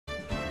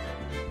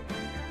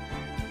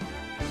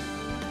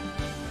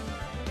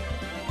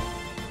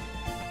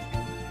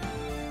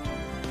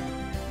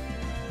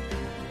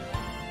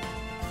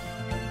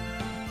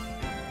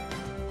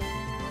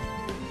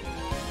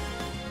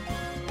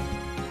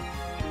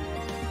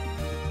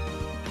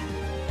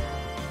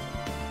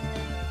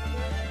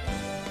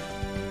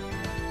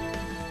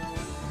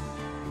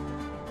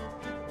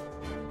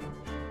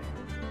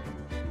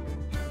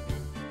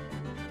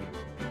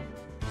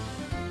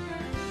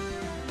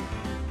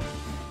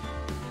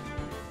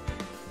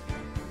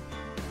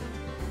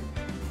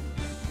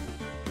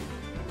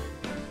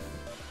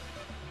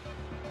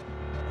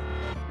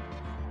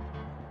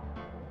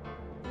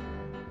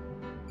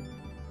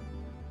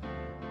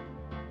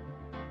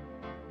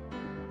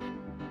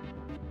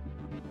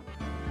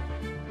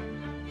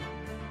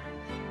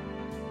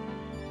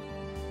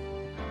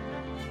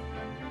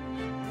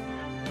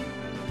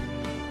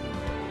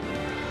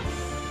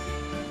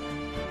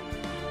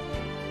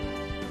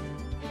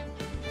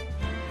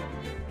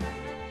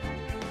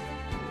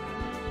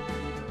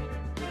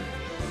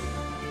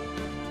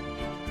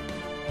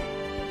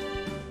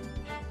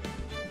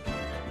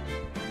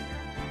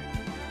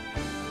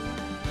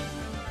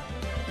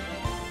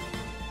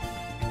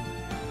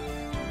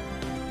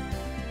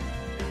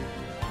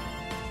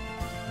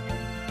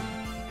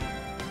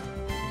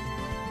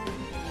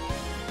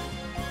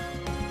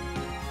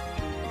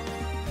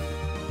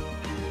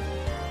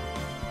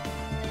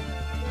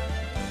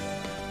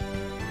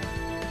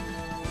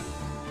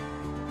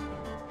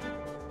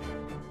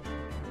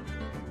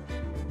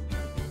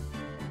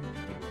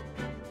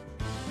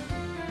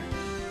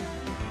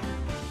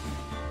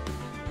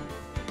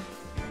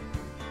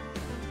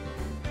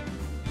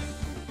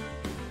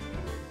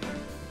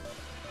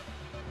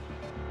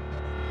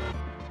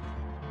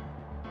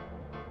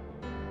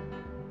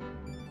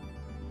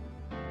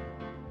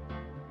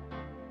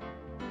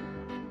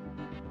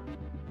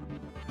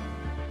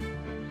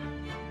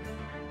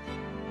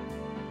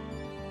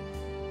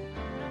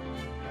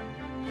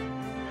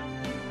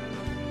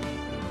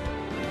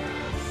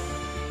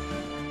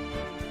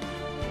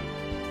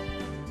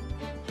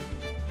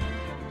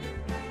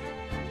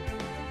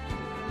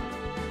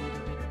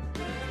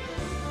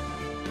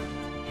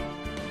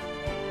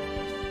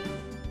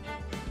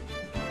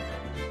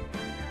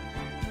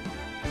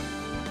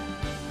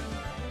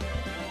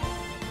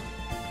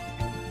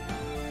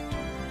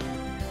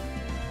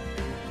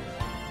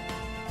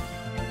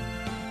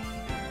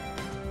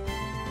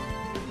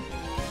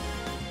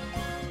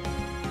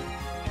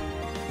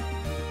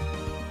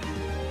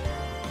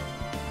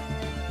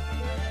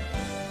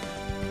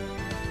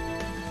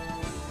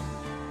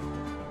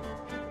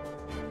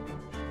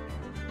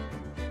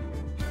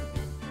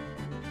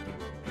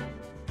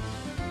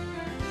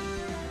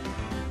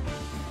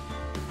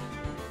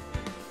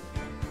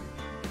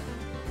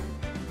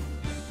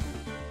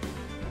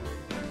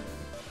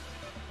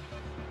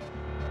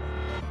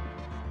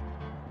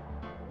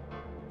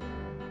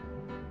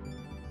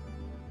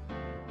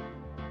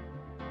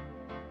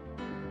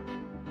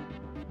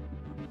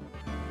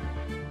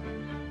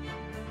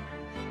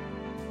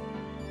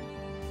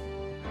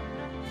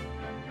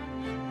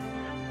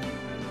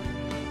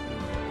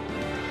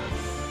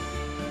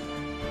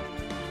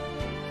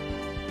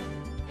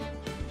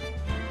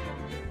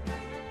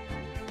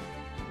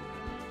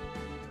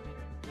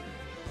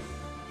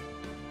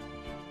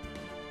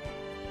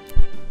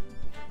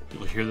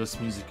You'll hear this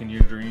music in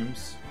your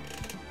dreams.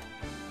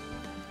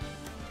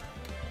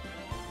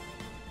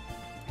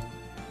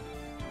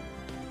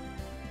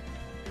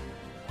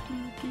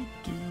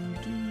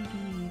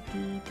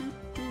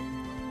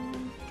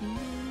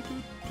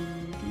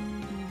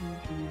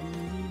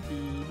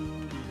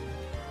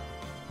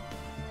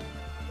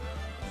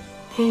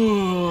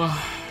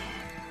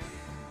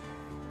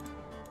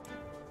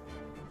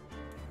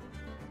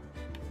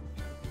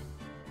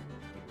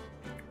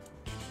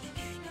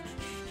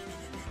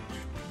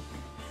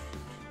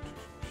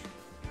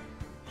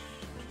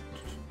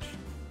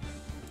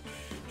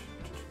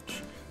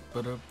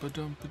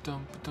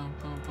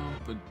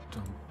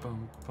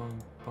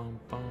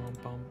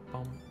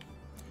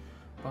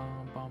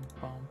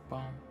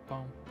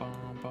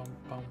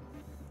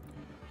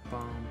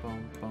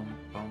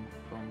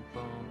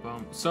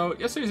 So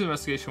yesterday's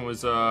investigation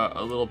was a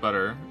little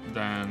better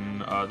than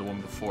the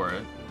one before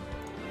it.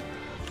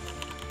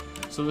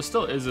 So there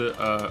still is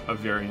a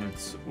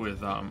variance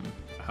with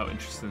how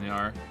interesting they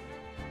are,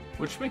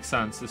 which makes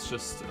sense. It's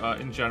just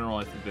in general,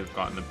 I think they've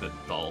gotten a bit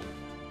dull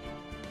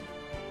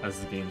as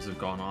the games have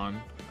gone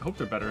on. I hope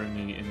they're better in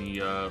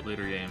the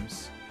later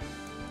games.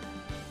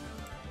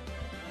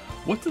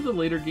 What do the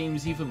later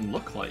games even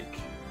look like?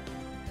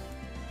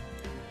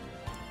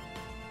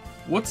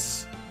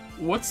 What's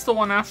the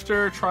one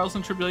after Trials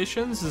and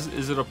Tribulations?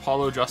 Is it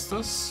Apollo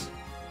Justice?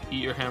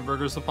 Eat your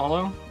hamburgers,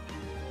 Apollo?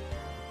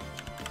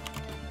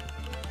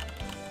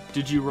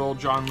 Did you roll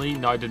John Lee?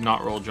 No, I did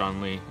not roll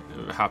John Lee,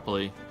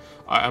 happily.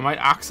 I might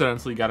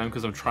accidentally get him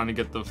because I'm trying to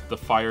get the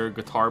fire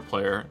guitar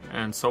player,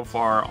 and so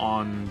far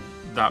on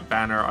that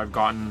banner I've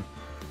gotten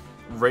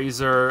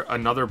Razor,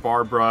 another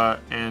Barbara,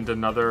 and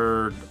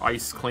another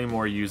Ice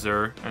Claymore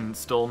user, and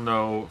still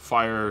no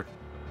fire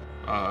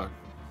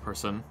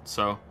person.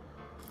 So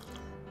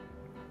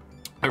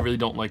I really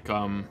don't like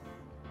I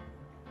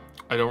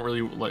don't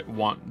really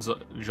want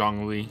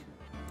Zhang Li.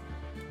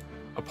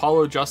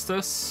 Apollo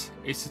Justice,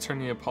 Ace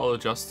Attorney Apollo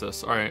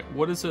Justice. All right,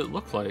 what does it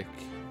look like?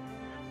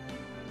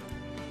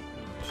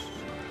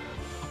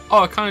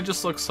 Oh, it kind of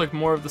just looks like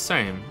more of the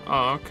same.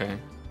 Oh, okay.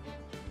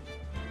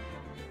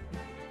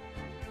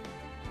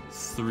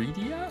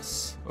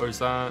 3DS? Or is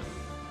that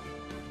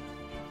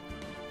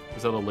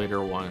a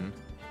later one?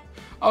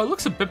 Oh, it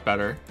looks a bit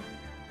better.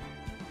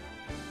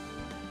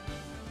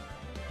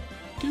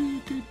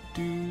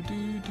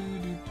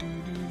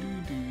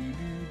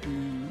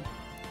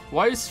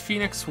 Why is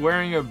Phoenix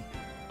wearing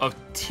a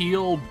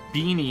teal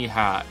beanie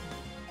hat?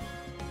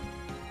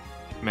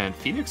 Man,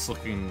 Phoenix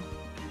looking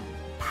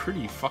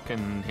pretty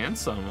fucking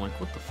handsome. Like,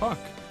 what the fuck?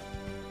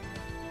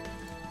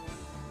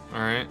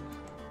 Alright.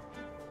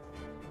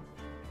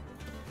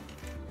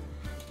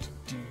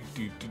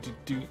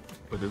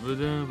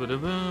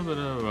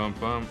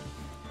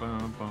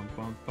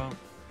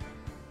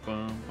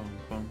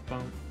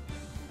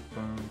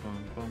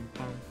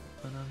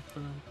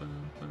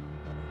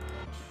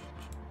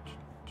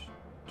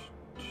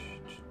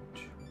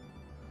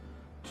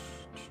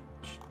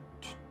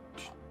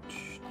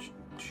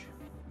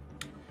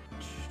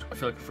 I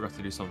feel like I forgot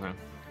to do something.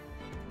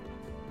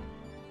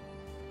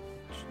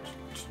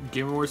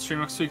 Game Awards stream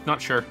next week?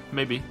 Not sure.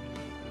 Maybe.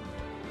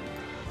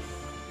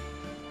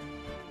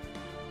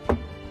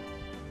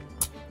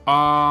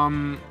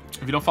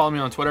 If you don't follow me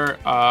on Twitter,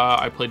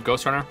 I played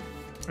Ghost Runner,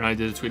 and I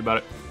did a tweet about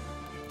it.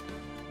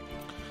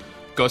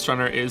 Ghost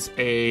Runner is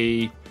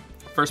a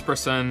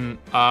first-person,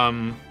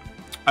 I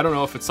don't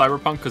know if it's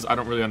cyberpunk, because I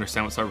don't really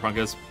understand what cyberpunk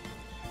is.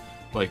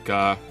 Like,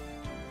 I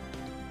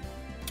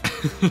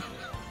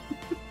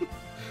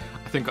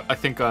think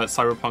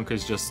cyberpunk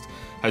has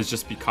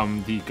just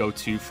become the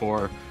go-to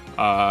for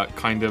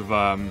kind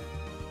of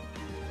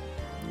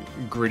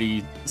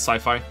gritty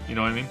sci-fi, you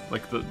know what I mean?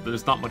 Like,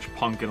 there's not much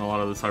punk in a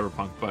lot of the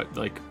cyberpunk, but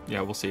like, yeah,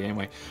 we'll see.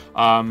 Anyway,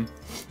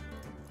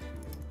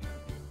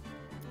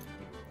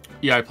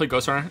 yeah, I played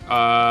Ghost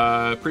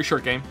Runner. Pretty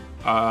short game.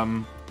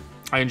 I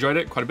enjoyed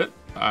it quite a bit.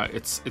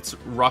 It's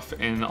rough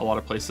in a lot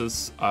of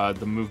places.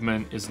 The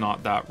movement is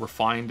not that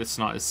refined. It's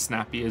not as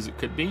snappy as it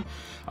could be.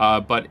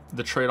 But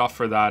the trade-off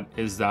for that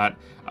is that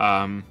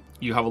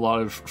you have a lot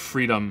of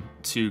freedom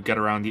to get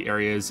around the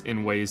areas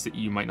in ways that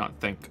you might not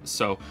think.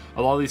 So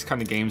a lot of these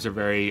kind of games are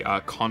very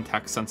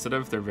context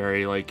sensitive. They're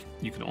very like,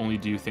 you can only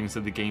do things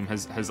that the game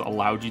has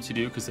allowed you to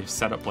do because they've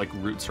set up like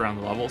routes around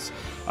the levels.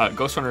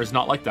 Ghost Runner is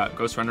not like that.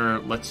 Ghost Runner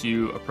lets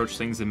you approach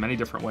things in many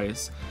different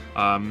ways.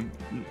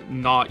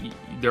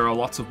 There are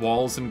lots of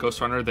walls in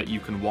Ghost Runner that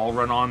you can wall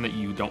run on that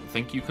you don't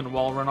think you can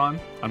wall run on.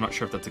 I'm not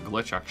sure if that's a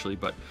glitch actually,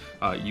 but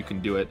you can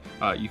do it.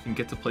 You can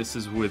get to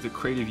places with a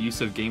creative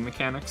use of game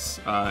mechanics,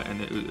 and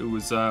it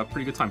was a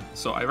pretty good time.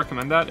 So I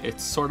recommend that.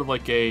 It's sort of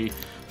like a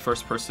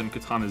first-person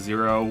Katana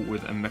Zero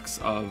with a mix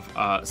of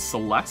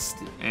Celeste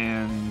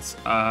and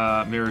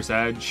Mirror's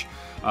Edge.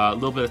 A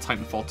little bit of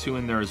Titanfall 2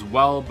 in there as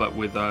well, but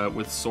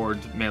with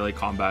sword melee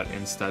combat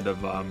instead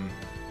of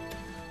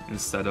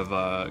instead of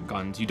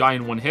guns. You die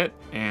in one hit,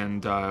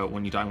 and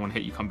when you die in one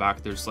hit, you come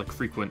back. There's like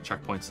frequent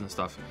checkpoints and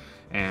stuff,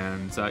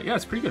 and yeah,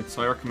 it's pretty good.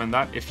 So I recommend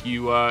that if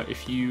you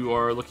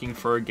are looking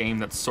for a game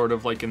that's sort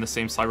of like in the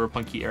same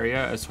cyberpunky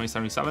area as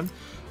 2077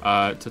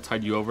 to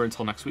tide you over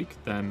until next week,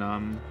 then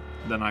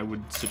I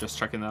would suggest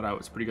checking that out.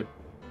 It's pretty good.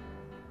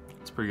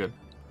 It's pretty good.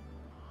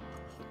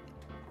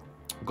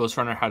 Ghost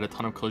Runner had a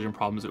ton of collision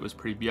problems. It was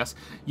pretty BS.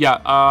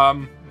 Yeah,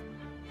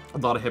 a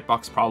lot of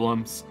hitbox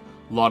problems.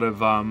 A lot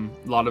of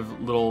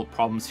little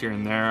problems here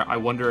and there. I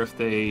wonder if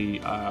they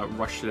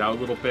rushed it out a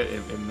little bit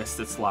and missed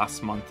its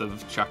last month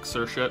of checks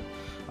or shit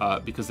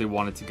because they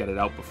wanted to get it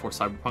out before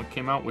Cyberpunk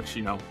came out, which,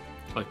 you know,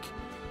 like,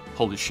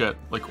 holy shit.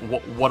 Like,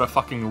 what a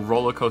fucking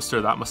roller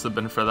coaster that must have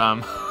been for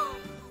them.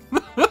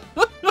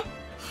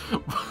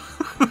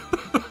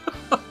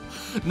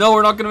 No,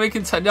 we're not gonna make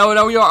it.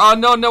 No, we are. Oh,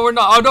 no, we're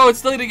not. Oh, no,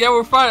 it's late again.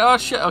 We're fine. Oh,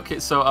 shit. Okay,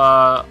 so,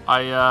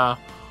 I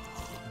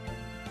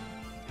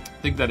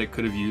think that it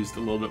could have used a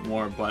little bit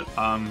more, but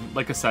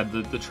like I said,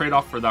 the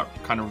trade-off for that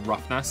kind of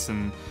roughness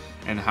and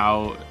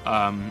how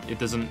it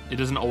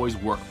doesn't always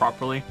work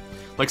properly.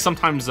 Like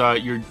sometimes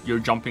you're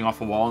jumping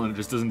off a wall and it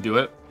just doesn't do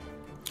it.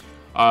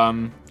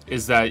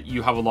 Is that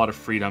you have a lot of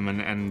freedom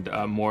and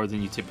more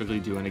than you typically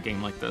do in a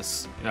game like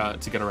this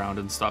to get around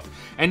and stuff.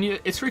 And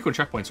it's frequent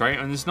checkpoints, right?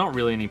 And there's not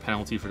really any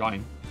penalty for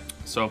dying.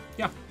 So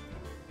yeah.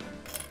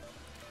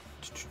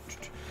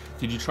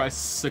 Did you try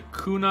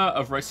Sakuna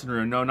of Rice and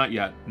Ruin? No, not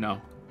yet.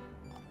 No.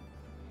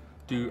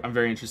 I'm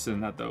very interested in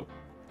that though.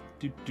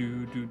 Thank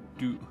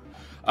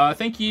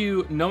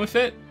you,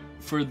 Nomifit,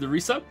 for the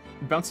resub,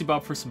 Bouncy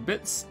Bob for some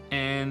bits,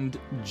 and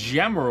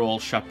General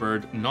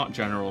Shepherd, not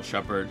General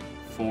Shepherd,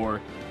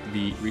 for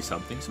the resub.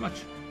 Thanks so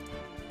much.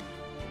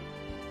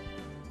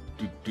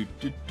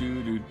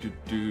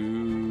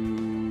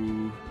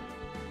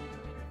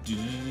 Do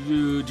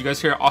you guys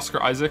hear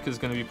Oscar Isaac is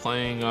going to be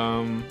playing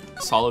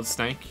Solid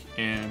Snake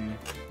in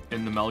the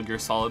Metal Gear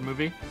Solid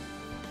movie?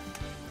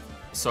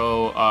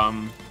 So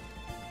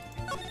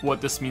what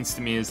this means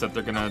to me is that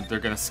they're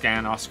gonna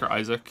scan Oscar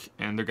Isaac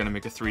and they're gonna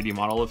make a 3D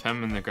model of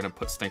him and they're gonna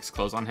put Snake's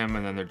clothes on him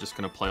and then they're just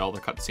gonna play all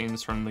the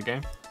cutscenes from the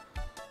game.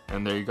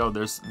 And there you go.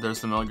 There's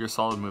the Metal Gear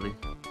Solid movie.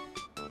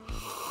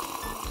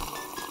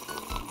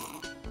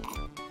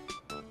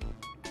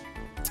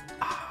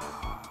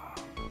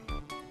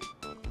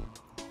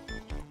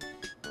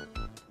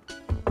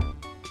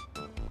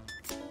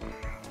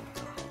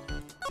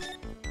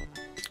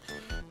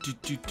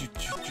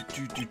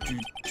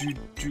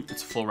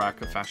 It's a full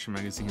rack of fashion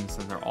magazines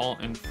and they're all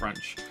in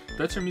French.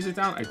 Did I turn music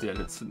down? I did.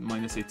 It's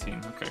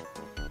 -18. Okay.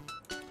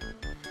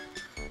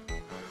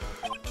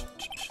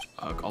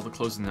 All the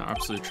clothes in there are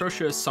absolutely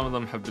atrocious. Some of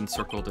them have been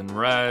circled in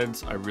red.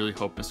 I really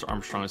hope Mr.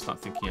 Armstrong is not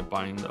thinking of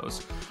buying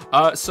those.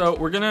 So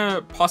we're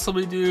gonna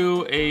possibly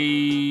do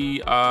a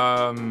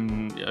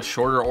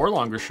shorter or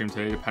longer stream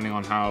today, depending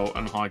on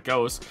how it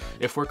goes.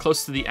 If we're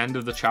close to the end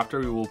of the chapter,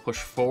 we will push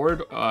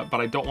forward.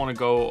 But I don't want to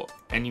go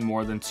any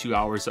more than 2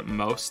 hours at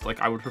most.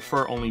 Like I would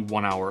prefer only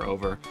 1 hour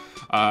over.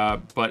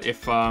 But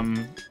if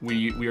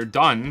we are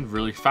done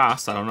really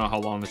fast, I don't know how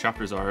long the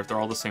chapters are. If they're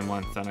all the same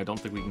length, then I don't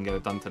think we can get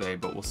it done today.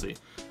 But we'll see.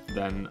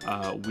 Then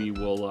we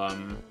will.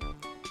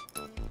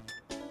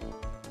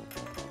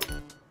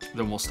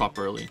 Then we'll stop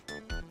early.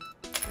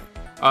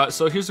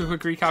 So here's a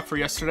quick recap for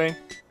yesterday.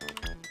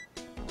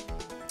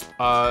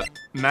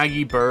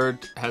 Maggie Bird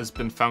has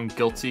been found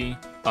guilty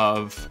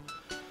of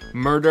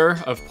murder,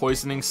 of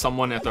poisoning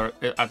someone at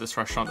this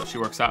restaurant that she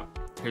works at.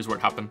 Here's where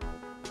it happened.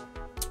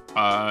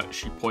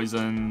 She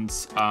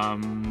poisons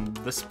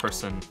this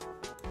person,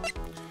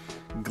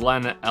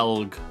 Glenn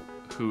Elg,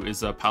 who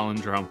is a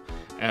palindrome.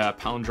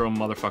 Palindrome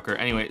motherfucker.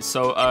 Anyway,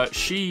 so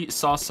she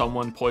saw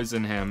someone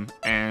poison him,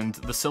 and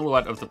the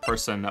silhouette of the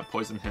person that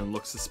poisoned him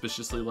looks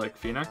suspiciously like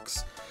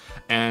Phoenix.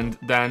 And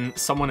then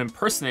someone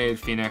impersonated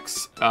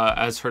Phoenix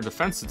as her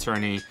defense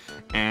attorney,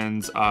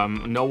 and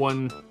no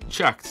one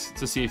checked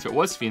to see if it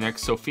was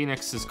Phoenix. So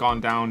Phoenix has gone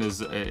down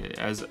as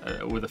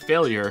with a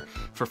failure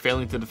for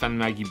failing to defend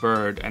Maggie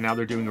Bird, and now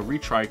they're doing a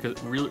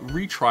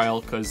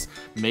retrial because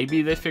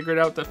maybe they figured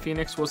out that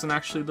Phoenix wasn't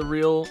actually the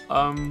real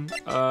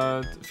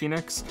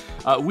Phoenix.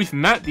 We've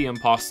met the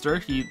imposter.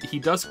 He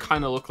does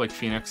kind of look like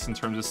Phoenix in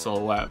terms of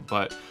silhouette,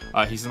 but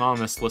he's not on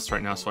this list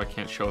right now, so I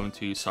can't show him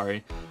to you.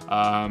 Sorry.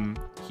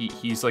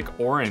 He's like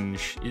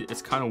orange.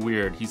 It's kind of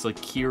weird. He's like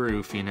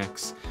Kiru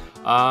Phoenix.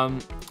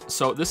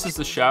 So this is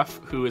the chef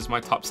who is my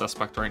top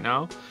suspect right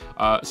now.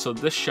 So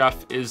this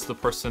chef is the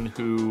person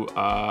who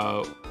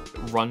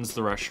runs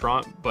the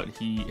restaurant, but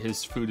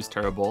his food is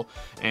terrible,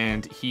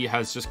 and he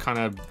has just kind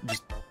of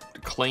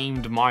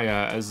claimed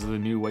Maya as the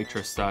new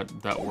waitress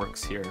that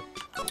works here.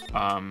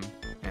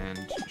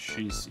 And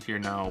she's here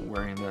now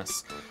wearing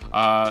this.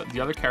 The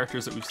other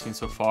characters that we've seen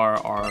so far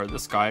are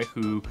this guy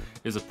who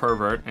is a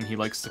pervert, and he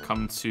likes to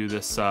come to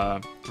this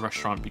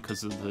restaurant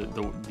because of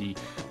the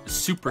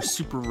super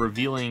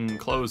revealing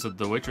clothes that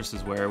the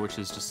waitresses wear, which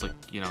is just like,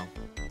 you know,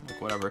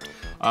 like whatever.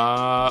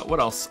 What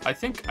else? I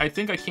think I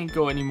can't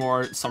go any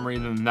more summary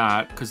than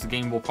that, because the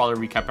game will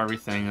probably recap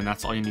everything, and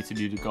that's all you need to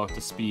do to go up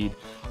to speed.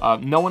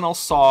 No one else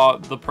saw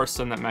the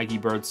person that Maggie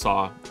Bird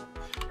saw.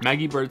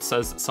 Maggie Bird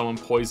says that someone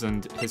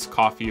poisoned his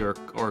coffee or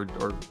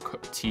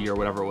tea or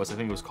whatever it was. I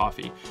think it was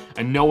coffee.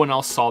 And no one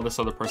else saw this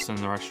other person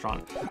in the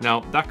restaurant.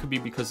 Now, that could be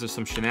because there's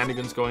some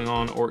shenanigans going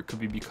on, or it could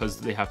be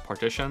because they have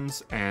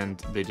partitions and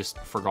they just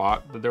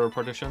forgot that there were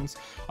partitions.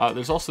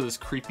 There's also this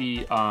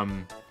creepy,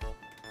 like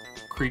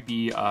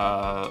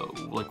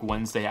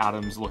Wednesday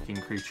Addams looking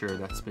creature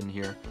that's been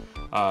here.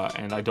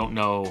 And I don't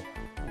know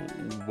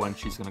when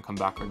she's going to come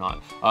back or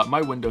not.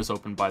 My window's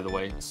open, by the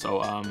way,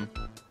 so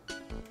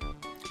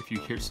if you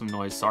hear some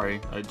noise,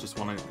 sorry. I just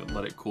want to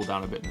let it cool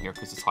down a bit in here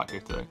because it's hot here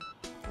today.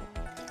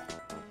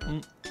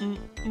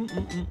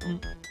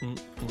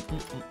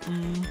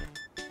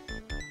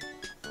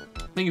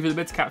 Thank you for the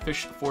bits,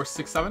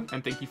 Catfish467,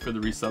 and thank you for the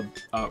resub,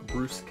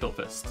 Bruce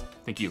Killfist.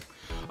 Thank you.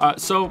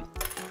 So,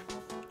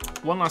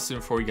 one last thing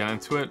before we get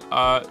into it.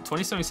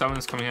 2077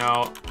 is coming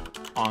out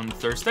on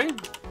Thursday,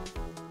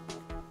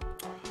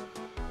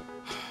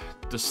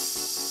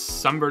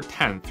 December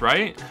 10th,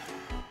 right?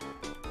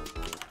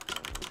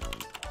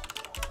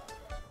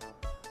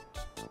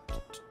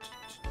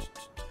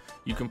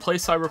 You can play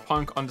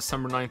Cyberpunk on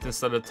December 9th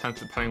instead of 10th,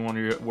 depending on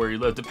where you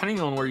live.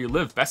 Depending on where you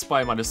live, Best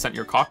Buy might have sent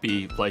your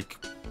copy like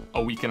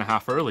a week and a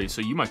half early,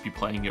 so you might be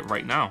playing it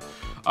right now.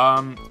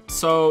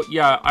 So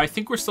yeah, I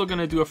think we're still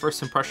gonna do a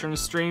first impression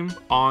stream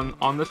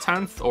on the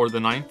 10th or the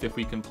 9th if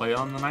we can play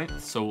on the 9th,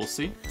 so we'll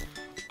see.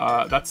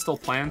 That's still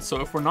planned,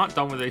 so if we're not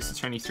done with Ace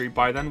Attorney 3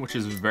 by then, which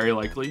is very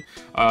likely,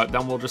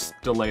 then we'll just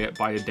delay it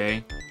by a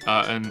day,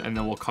 and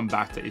then we'll come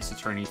back to Ace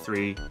Attorney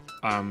 3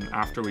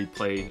 after we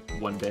play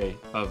one day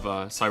of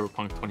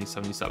Cyberpunk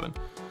 2077.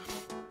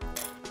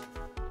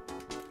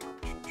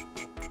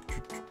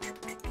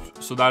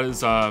 So that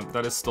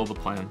is still the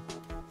plan.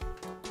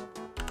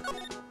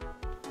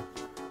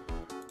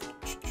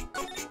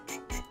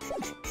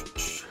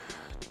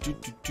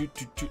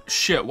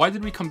 Shit, why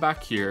did we come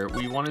back here?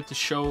 We wanted to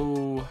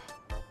show...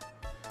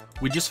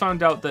 We just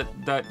found out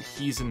that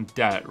he's in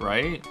debt,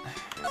 right?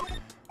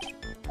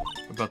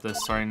 About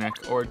this, sorry,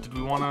 Nick. Or did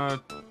we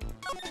want to...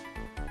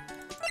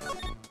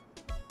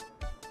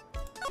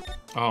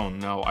 Oh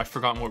no, I've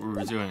forgotten what we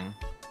were doing.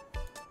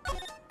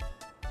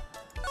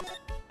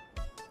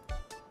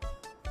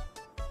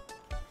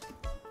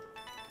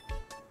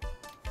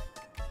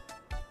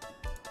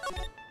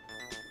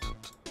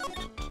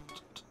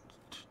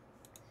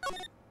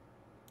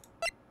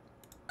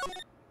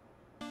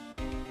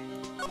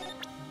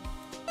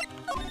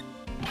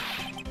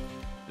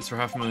 For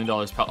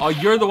 $500,000, pal. Oh,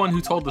 you're the one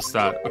who told us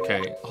that.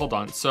 Okay, hold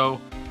on.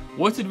 So,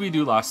 what did we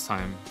do last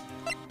time?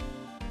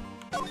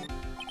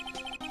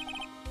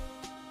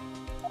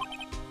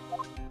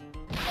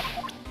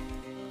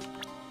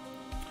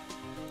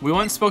 We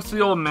went and spoke to the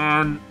old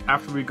man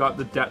after we got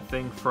the debt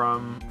thing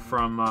from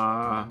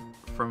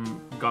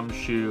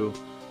Gumshoe,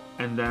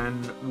 and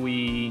then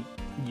we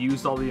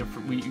used all the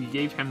we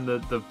gave him the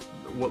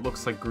what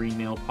looks like green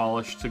nail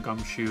polish to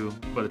Gumshoe,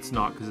 but it's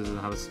not because it doesn't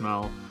have a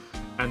smell.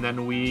 And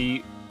then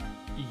we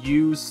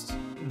used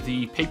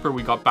the paper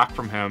we got back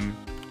from him,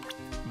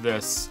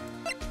 this,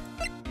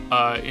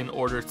 in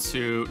order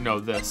to, no,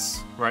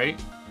 this, right?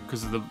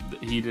 Because of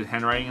he did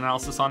handwriting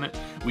analysis on it.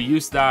 We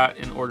used that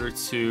in order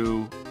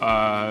to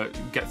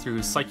get through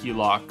his psyche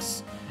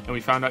locks, and we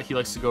found out he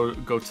likes to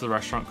go to the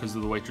restaurant because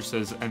of the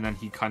waitresses, and then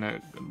he kind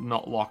of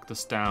not locked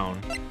us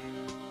down.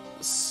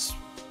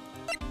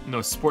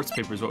 No, sports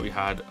paper is what we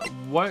had.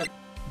 What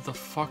the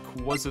fuck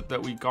was it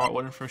that we got?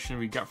 What information did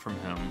we get from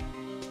him?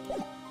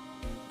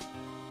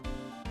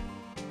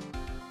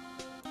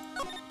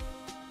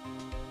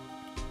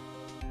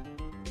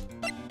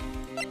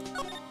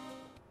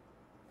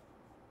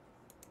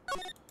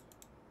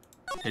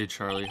 Hey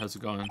Charlie, how's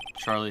it going?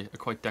 Charlie, a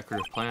quite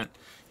decorative plant.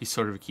 He's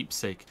sort of a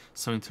keepsake,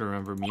 something to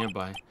remember Mia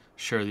by.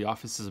 Sure, the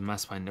office is a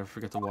mess, but I never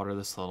forget to water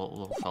this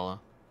little fella.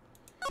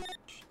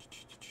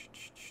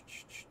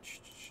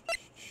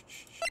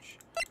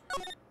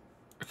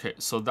 Okay,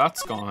 so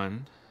that's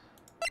gone.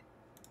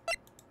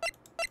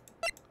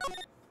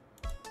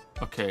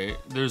 Okay,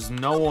 there's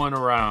no one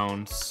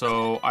around,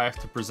 so I have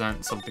to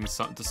present something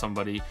to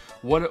somebody.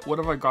 What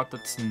have I got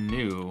that's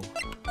new?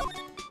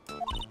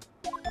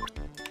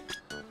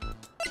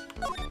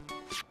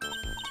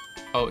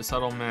 Oh, is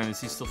that old man? Is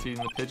he still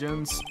feeding the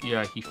pigeons?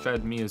 Yeah, he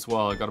fed me as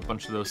well. I got a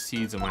bunch of those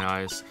seeds in my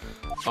eyes.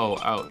 Oh,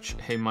 ouch.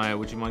 Hey, Maya,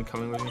 would you mind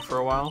coming with me for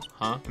a while?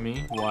 Huh?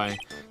 Me? Why?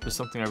 There's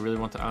something I really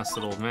want to ask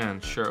that old man.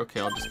 Sure,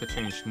 okay, I'll just get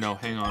changed. No,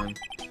 hang on.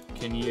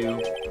 Can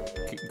you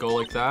go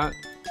like that?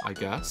 I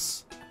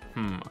guess.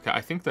 Okay,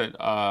 I think that,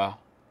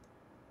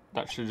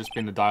 that should have just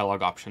been the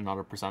dialogue option, not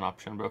a present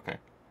option, but okay.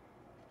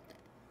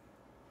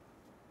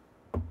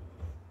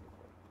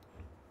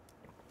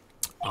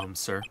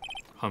 Sir.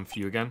 Humph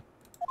you again.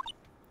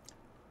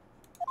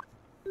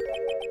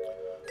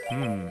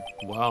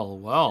 Well,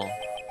 well.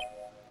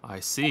 I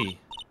see.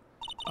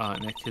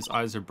 Nick, his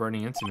eyes are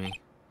burning into me.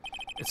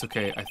 It's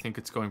okay, I think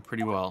it's going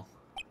pretty well.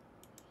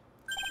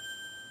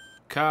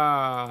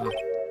 Ka!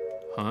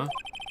 Huh?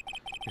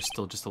 You're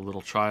still just a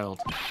little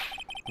child.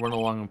 Run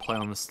along and play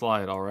on the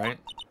slide, alright?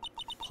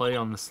 Play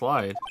on the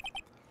slide?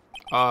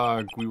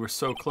 Ugh, we were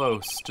so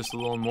close. Just a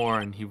little more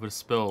and he would have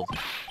spilled.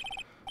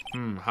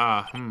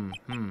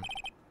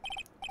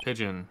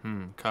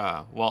 Pigeon,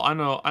 ka. Well, I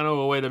know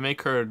a way to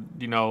make her,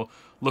 you know,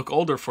 look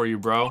older for you,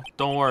 bro.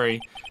 Don't worry.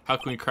 How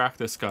can we crack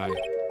this guy?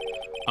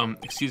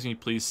 Excuse me,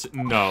 please.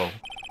 No.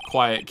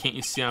 Quiet. Can't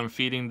you see I'm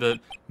feeding the...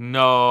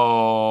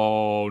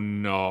 No.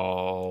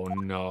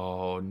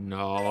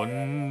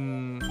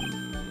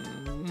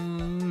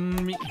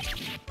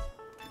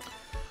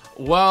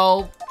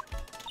 Well,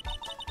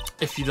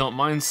 if you don't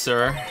mind,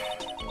 sir,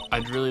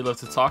 I'd really love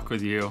to talk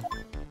with you.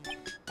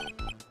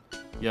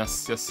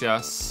 Yes.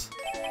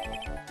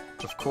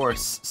 Of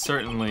course,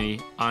 certainly.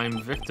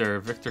 I'm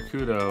Victor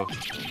Kudo.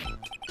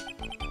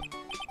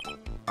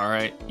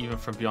 Alright, even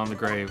from beyond the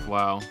grave,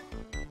 wow.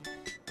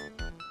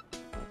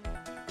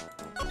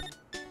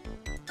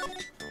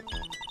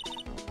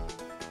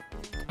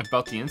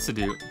 About the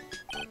incident.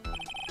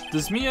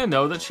 Does Mia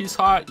know that she's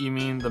hot? You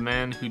mean the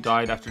man who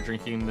died after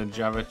drinking the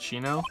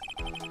Javachino?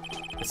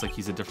 It's like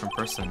he's a different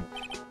person.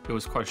 It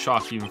was quite a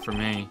shock even for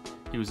me.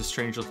 He was a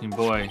strange looking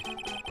boy.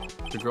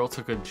 The girl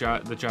took the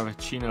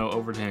Javachino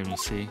over to him, you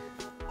see.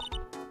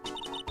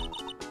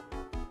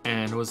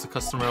 And was the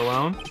customer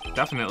alone?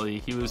 Definitely,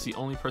 he was the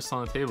only person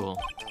on the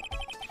table.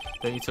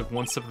 Then he took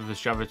one sip of his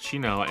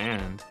Javachino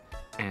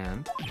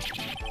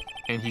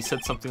and he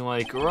said something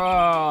like,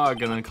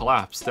 "Rog," and then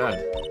collapsed,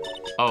 dead.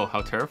 Oh,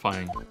 how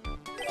terrifying.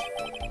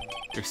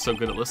 You're so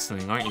good at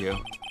listening, aren't you?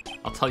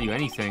 I'll tell you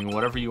anything,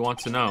 whatever you want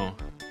to know.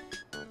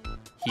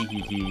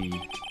 He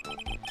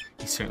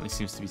certainly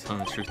seems to be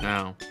telling the truth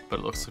now, but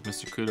it looks like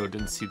Mr. Kudo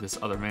didn't see this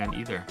other man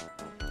either.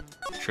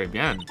 Très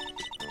bien.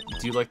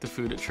 Do you like the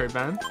food at Très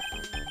bien?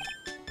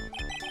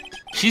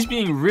 She's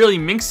being really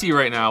minxy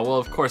right now. Well,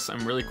 of course,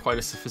 I'm really quite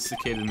a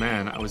sophisticated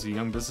man. I was a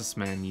young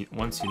businessman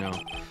once, you know.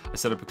 I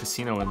set up a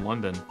casino in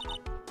London.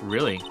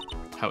 Really?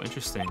 How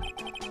interesting.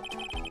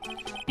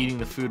 Eating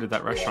the food at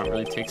that restaurant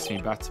really takes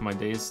me back to my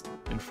days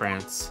in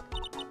France.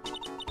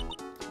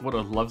 What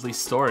a lovely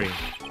story.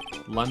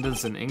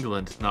 London's in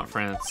England, not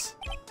France.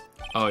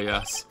 Oh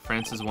yes,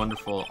 France is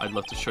wonderful. I'd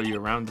love to show you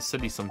around the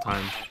city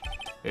sometime.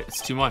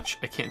 It's too much.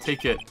 I can't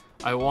take it.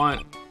 I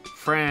want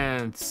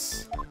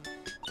France.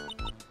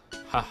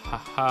 Ha ha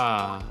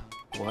ha.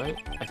 What?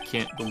 I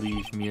can't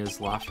believe Mia's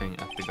laughing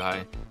at the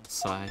guy.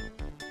 Sigh.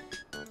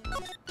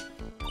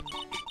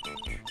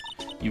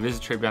 You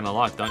visit Très bien a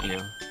lot, don't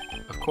you?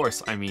 Of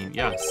course, I mean,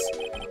 yes.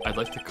 I'd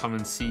like to come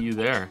and see you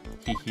there.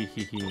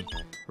 He.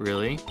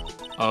 Really?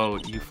 Oh,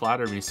 you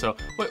flatter me so.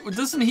 Wait,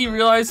 doesn't he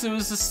realize it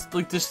was just,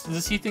 like,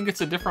 does he think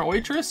it's a different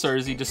waitress? Or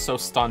is he just so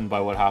stunned by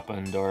what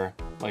happened? Or,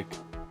 like...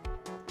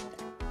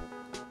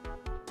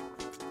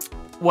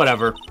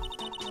 Whatever.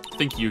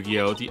 Think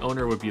Yu-Gi-Oh! The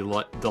owner would be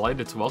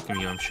delighted to welcome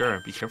you, I'm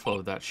sure. Be careful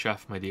of that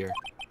chef, my dear.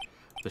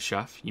 The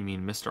chef? You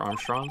mean Mr.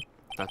 Armstrong?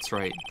 That's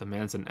right. The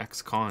man's an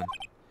ex-con.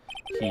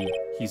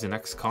 He's an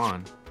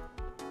ex-con.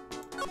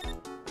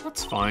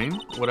 That's fine.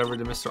 Whatever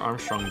did Mr.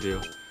 Armstrong do?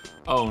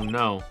 Oh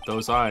no,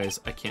 those eyes.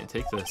 I can't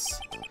take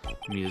this.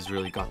 Mia's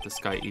really got this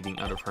guy eating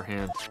out of her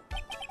hand.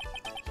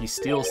 He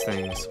steals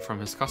things from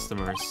his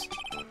customers.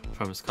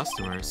 From his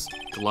customers?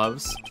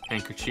 Gloves,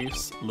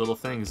 handkerchiefs, little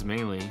things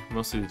mainly,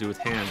 mostly to do with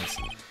hands.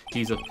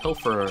 He's a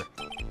pilferer.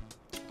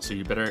 So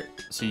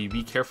you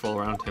be careful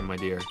around him, my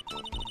dear.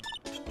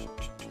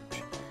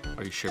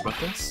 Are you sure about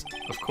this?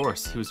 Of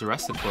course, he was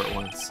arrested for it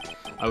once.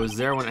 I was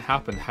there when it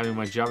happened, having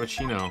my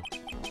Javachino.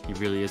 He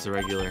really is a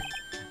regular.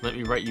 Let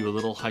me write you a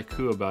little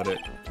haiku about it.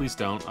 Please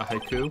don't. A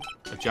haiku?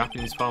 A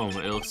Japanese poem.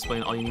 It'll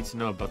explain all you need to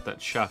know about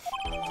that chef.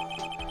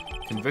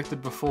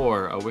 Convicted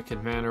before, a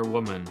wicked man or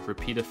woman.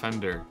 Repeat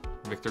offender.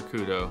 Victor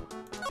Kudo.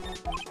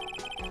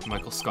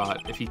 Michael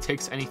Scott. If he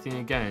takes anything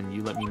again,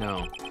 you let me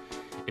know.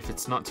 If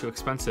it's not too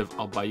expensive,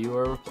 I'll buy you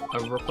a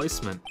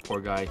replacement. Poor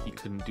guy, he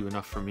couldn't do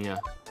enough for Mia.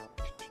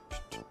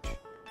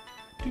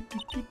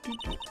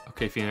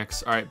 Okay,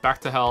 Phoenix. Alright, back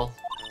to hell.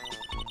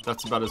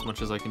 That's about as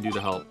much as I can do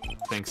to help.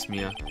 Thanks,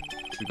 Mia.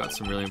 We got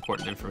some really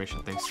important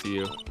information thanks to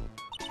you.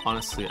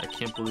 Honestly, I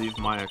can't believe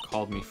Maya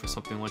called me for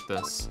something like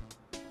this.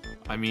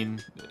 I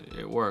mean,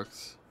 it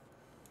works.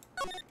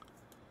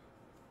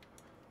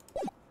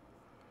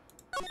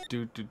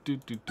 I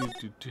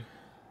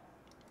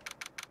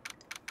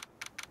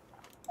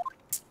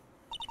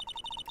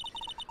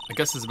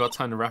guess it's about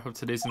time to wrap up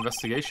today's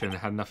investigation.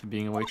 Had enough of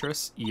being a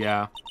waitress?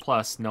 Yeah.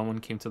 Plus, no one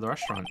came to the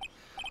restaurant.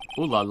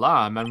 Ooh la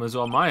la,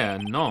 Mademoiselle Maya,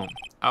 no.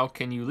 How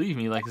can you leave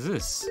me like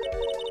this?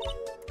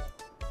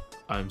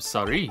 I'm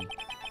sorry.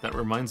 That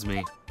reminds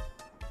me.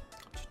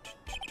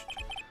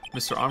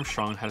 Mr.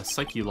 Armstrong had a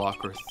psyche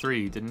lock or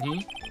 3, didn't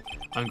he?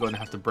 I'm going to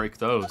have to break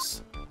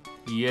those.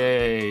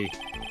 Yay.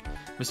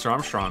 Mr.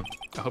 Armstrong,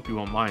 I hope you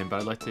won't mind,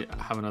 but I'd like to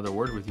have another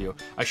word with you.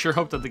 I sure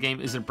hope that the game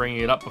isn't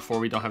bringing it up before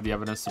we don't have the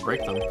evidence to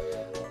break them.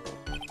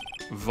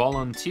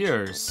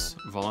 Volunteers.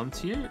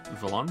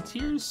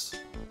 Volunteers?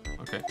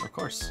 Okay, of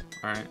course.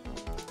 Alright.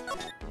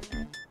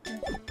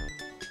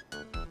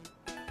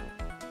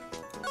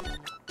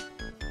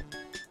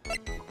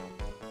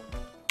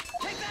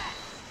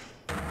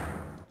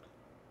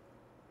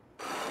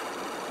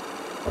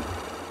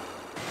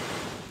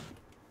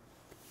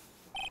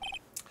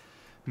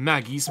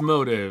 Maggie's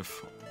motive.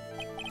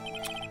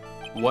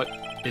 What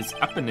is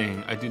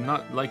happening? I do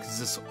not like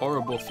this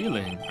horrible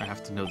feeling. I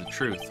have to know the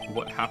truth.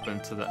 What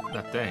happened to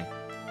that day?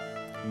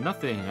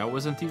 Nothing. I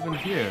wasn't even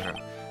here.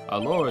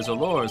 Allures,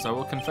 allures. I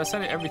will confess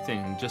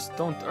everything. Just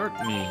don't hurt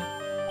me.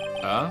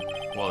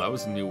 Well, that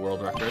was a new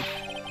world record.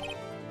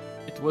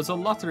 It was a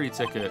lottery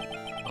ticket.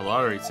 A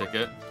lottery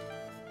ticket?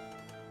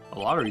 A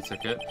lottery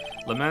ticket?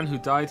 The man who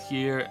died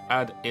here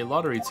had a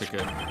lottery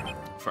ticket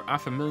for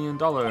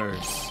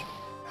 $500,000.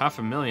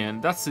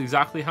 $500,000? That's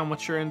exactly how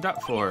much you're in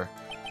debt for.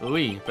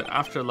 Oui, but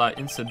after la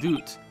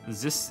incident,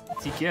 this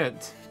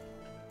ticket,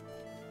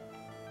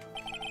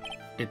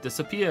 it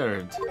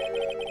disappeared.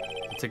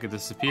 The ticket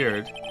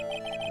disappeared.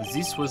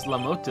 This was the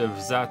motive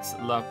that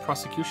la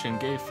prosecution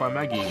gave for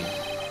Maggie.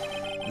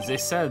 They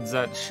said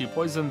that she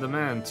poisoned the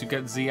man to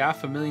get the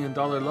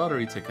 $500,000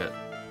 lottery ticket.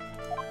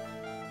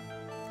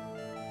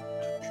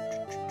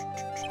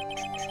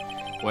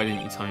 Why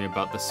didn't you tell me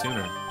about this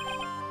sooner?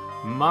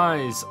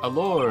 Mais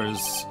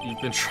allures,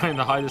 you've been trying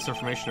to hide this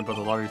information about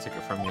the lottery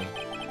ticket from me,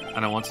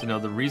 and I want to know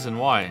the reason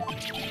why.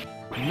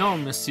 No,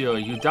 monsieur,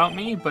 you doubt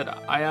me,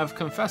 but I have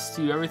confessed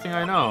to you everything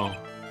I know.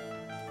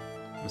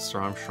 Mr.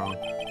 Armstrong.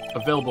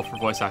 Available for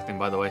voice acting,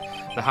 by the way.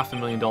 The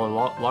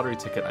 $500,000 lottery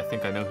ticket, I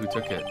think I know who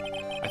took it.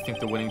 I think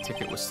the winning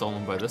ticket was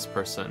stolen by this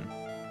person.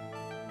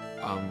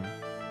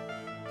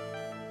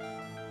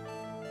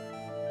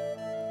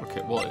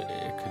 Okay, well,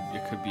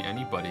 it could be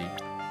anybody.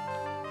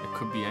 It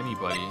could be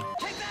anybody.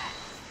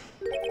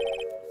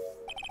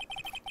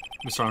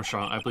 Mr.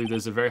 Armstrong, I believe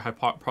there's a very high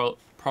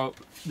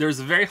there's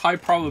a very high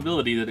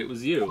probability that it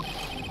was you.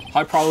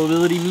 High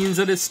probability means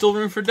that it's still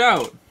room for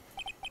doubt.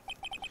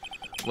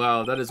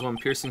 Wow, that is one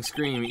piercing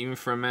scream, even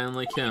for a man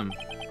like him.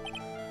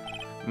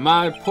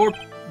 My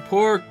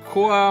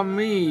pourquoi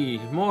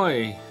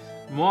moi,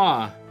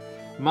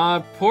 my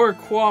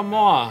pourquoi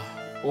moi,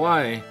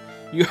 why?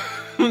 You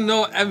have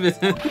no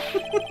evidence.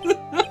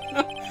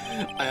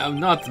 I am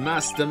not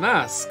Master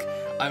Mask.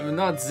 I'm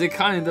not the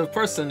kind of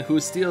person who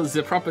steals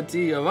the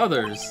property of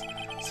others.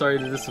 Sorry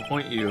to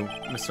disappoint you,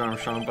 Mr.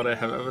 Armstrong, but I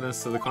have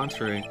evidence to the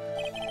contrary.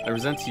 I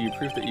present to you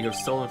proof that you have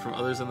stolen from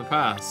others in the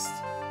past.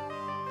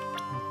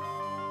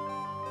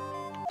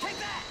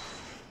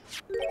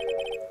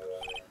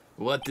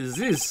 What is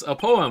this? A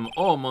poem?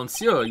 Oh,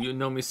 monsieur, you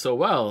know me so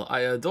well.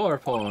 I adore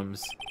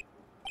poems.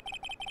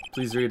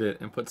 Please read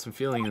it and put some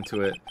feeling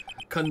into it.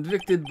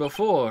 Convicted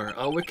before,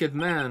 a wicked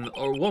man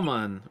or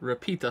woman,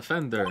 repeat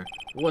offender.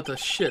 What a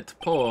shit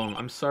poem.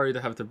 I'm sorry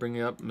to have to bring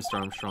it up, Mr.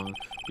 Armstrong,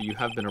 but you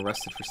have been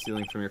arrested for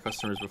stealing from your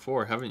customers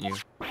before, haven't you?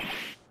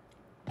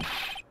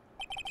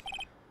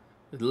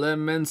 Le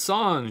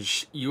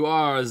mensonge. You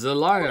are the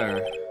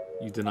liar.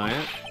 You deny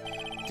it?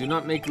 Do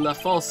not make la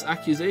false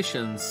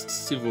accusations,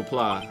 s'il vous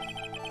plaît.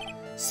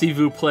 S'il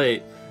vous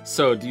plaît.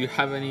 So, do you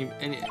have any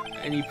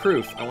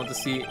proof? I want to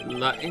see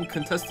la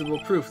incontestable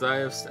proof that I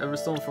have ever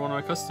stolen from one of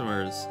my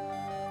customers.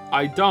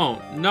 I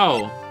don't.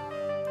 No.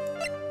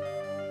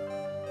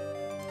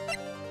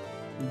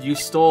 You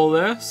stole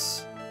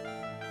this?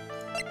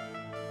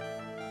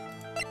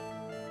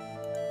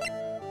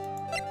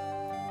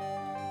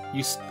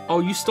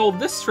 You stole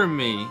this from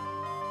me.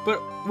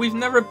 But we've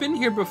never been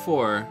here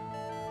before.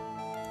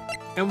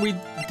 And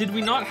did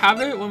we not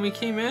have it when we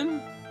came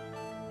in?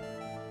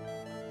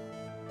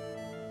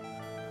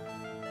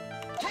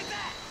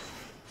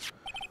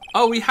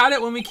 Oh, we had it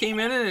when we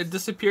came in and it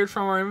disappeared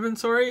from our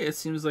inventory? It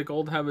seems like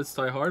old habits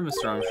die hard,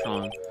 Mr.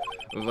 Armstrong.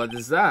 What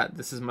is that?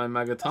 This is my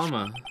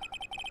Magatama.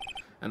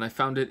 And I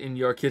found it in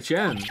your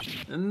kitchen.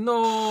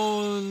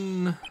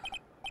 No.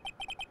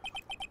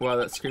 Wow,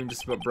 that scream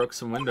just about broke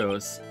some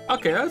windows.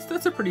 Okay,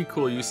 that's a pretty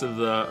cool use of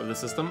the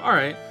system.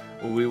 Alright.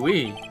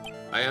 Oui.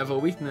 I have a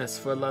weakness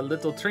for la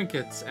little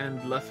trinkets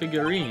and la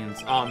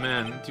figurines. Oh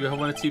man, do you have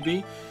one at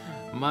 2B?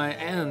 My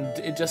hand,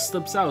 it just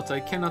slips out. I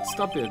cannot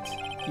stop it.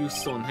 You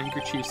stolen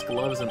handkerchiefs,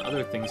 gloves, and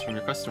other things from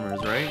your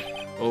customers,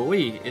 right? Oh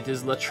oui, it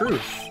is la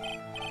truth.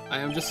 I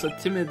am just a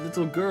timid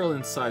little girl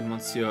inside,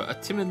 monsieur. A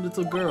timid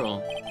little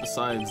girl.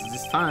 Besides,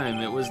 this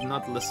time, it was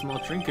not la small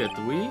trinket,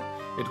 oui?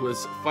 It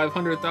was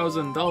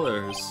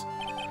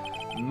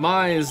 $500,000.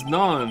 My is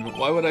none.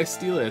 Why would I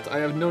steal it? I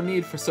have no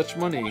need for such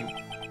money.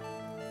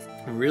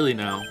 Really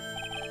now?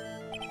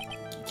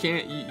 You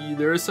can't,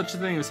 there is such a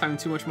thing as having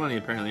too much money,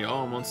 apparently.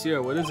 Oh,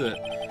 monsieur, what is it?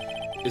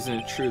 Isn't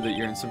it true that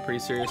you're in some pretty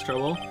serious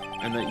trouble?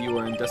 And that you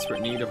are in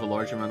desperate need of a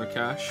large amount of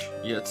cash?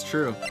 Yeah, it's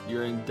true.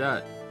 You're in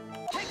debt.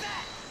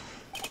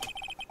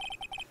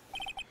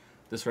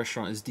 This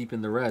restaurant is deep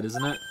in the red,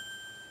 isn't it?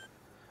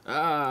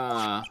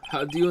 Ah,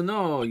 how do you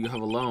know you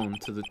have a loan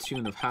to the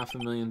tune of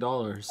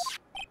 $500,000?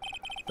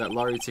 That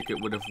lottery ticket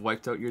would have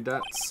wiped out your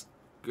debts.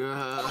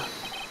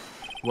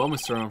 Well,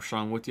 Mr.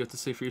 Armstrong, what do you have to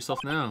say for yourself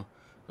now?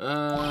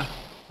 Okay,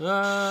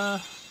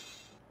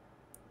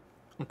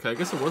 I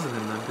guess it wasn't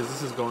him then, because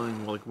this is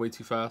going, like, way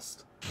too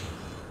fast.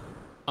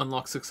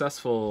 Unlock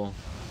successful.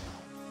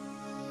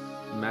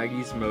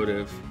 Maggie's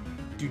motive.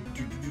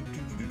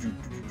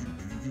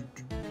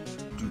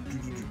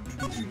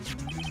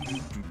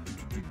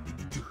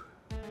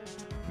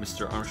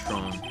 Mr.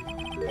 Armstrong,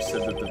 you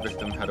said that the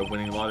victim had a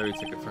winning lottery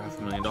ticket for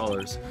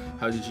 $500,000.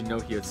 How did you know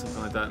he had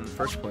something like that in the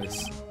first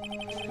place?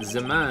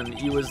 The man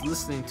he was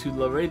listening to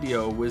the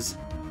radio was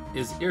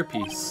his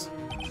earpiece.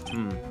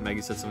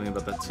 Maggie said something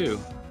about that too.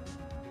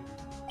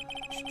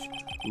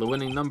 The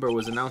winning number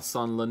was announced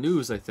on La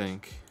News, I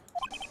think.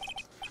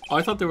 Oh,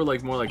 I thought they were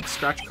like more like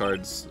scratch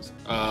cards.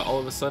 All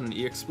of a sudden,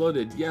 he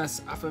exploded. Yes,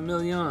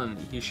 $500,000,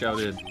 he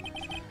shouted.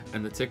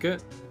 And the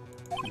ticket?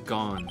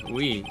 Gone.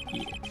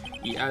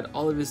 He had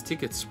all of his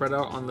tickets spread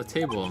out on the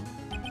table.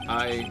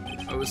 I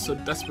was so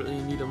desperately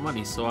in need of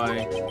money, so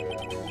I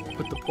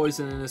put the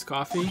poison in his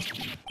coffee.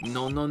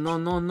 No,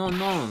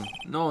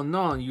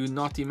 you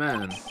naughty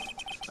man.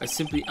 I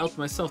simply helped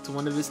myself to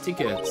one of his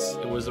tickets.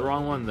 It was the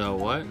wrong one though,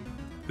 what?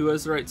 Who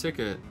has the right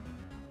ticket?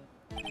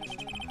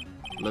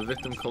 The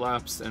victim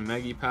collapsed and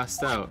Maggie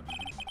passed out.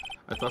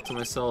 I thought to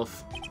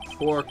myself,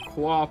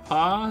 pourquoi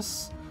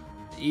pas?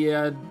 He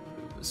had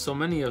so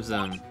many of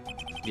them.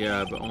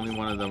 Yeah, but only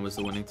one of them was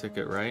the winning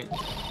ticket, right?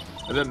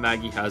 I bet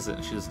Maggie has it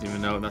and she doesn't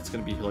even know, and that's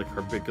going to be like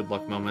her big good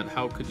luck moment.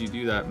 How could you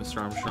do that,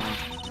 Mr. Armstrong?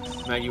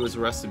 Maggie was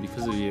arrested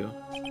because of you.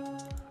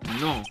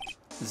 No,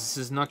 this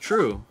is not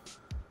true.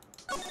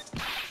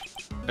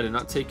 I did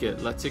not take it.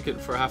 That ticket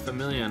for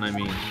 $500,000, I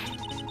mean.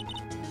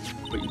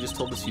 But you just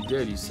told us you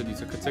did. You said you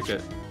took a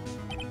ticket.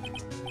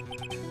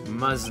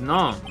 Mas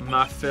non,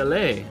 ma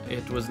fele.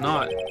 It was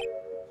not.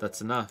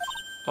 That's enough.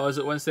 Oh, is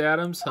it Wednesday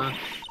Addams? Huh?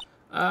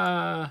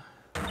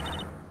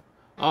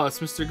 Oh, it's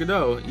Mr.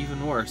 Godot.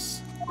 Even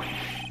worse.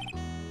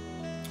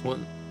 What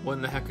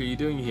in the heck are you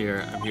doing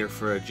here? I'm here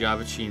for a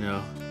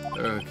Javachino.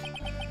 Ugh.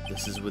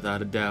 This is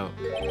without a doubt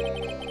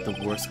the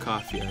worst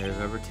coffee I have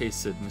ever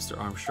tasted, Mr.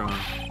 Armstrong.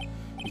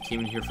 You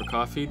came in here for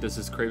coffee? Does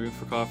his craving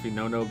for coffee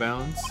know no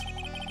bounds?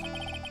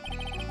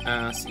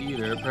 Ass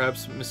eater.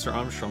 Perhaps Mr.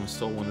 Armstrong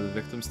stole one of the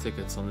victim's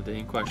tickets on the day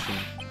in question.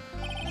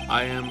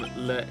 I am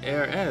Le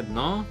Air Ed,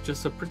 no?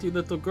 Just a pretty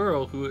little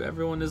girl who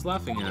everyone is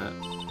laughing at.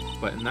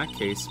 But in that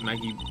case,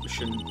 Maggie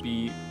shouldn't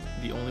be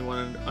the only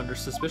one under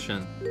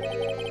suspicion.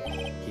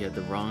 He had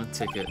the wrong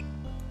ticket.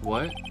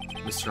 What?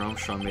 Mr.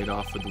 Armstrong made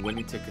off with the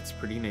winning ticket's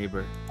pretty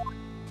neighbor.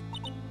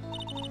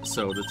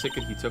 So, the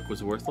ticket he took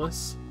was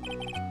worthless?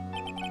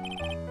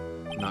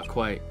 Not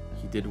quite.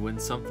 He did win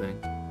something.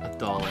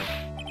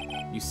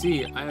 $1. You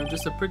see, I am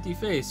just a pretty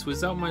face.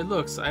 Without my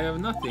looks, I have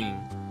nothing.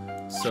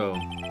 So,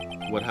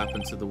 what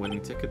happened to the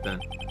winning ticket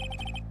then?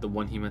 The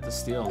one he meant to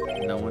steal.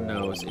 No one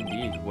knows.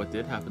 Indeed, what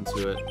did happen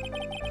to it?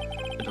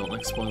 I don't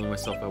like spoiling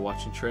myself by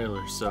watching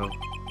trailers, so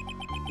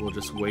we'll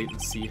just wait and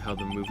see how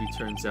the movie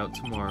turns out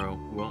tomorrow,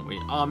 won't we?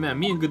 Aw, man,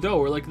 me and Godot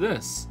were like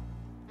this.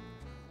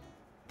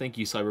 Thank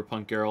you,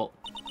 Cyberpunk Geralt.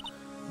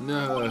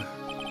 No.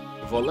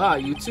 Voila,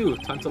 you too.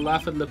 Time to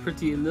laugh at the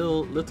pretty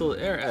little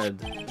air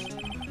Ed.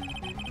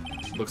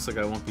 Looks like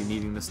I won't be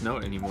needing this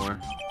note anymore.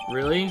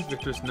 Really?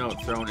 Victor's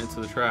note thrown into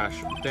the trash.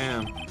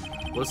 Damn.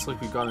 Looks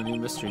like we got a new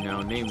mystery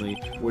now, namely,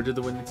 where did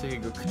the winning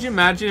ticket go? Could you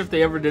imagine if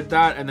they ever did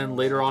that and then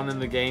later on in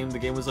the game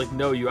was like,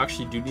 no, you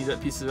actually do need that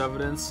piece of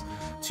evidence.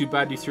 Too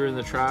bad you threw it in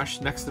the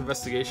trash. Next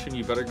investigation,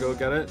 you better go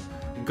get it.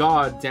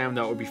 God damn,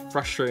 that would be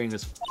frustrating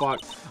as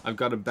fuck. I've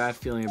got a bad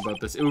feeling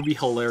about this. It would be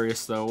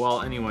hilarious though.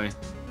 Well, anyway.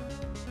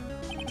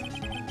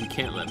 We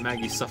can't let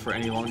Maggie suffer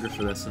any longer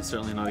for this, and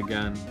certainly not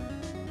again.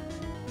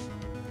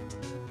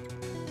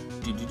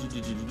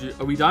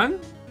 Are we done?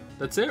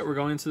 That's it? We're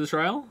going into the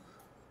trial?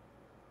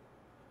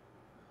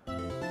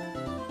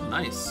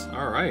 Nice.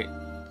 Alright.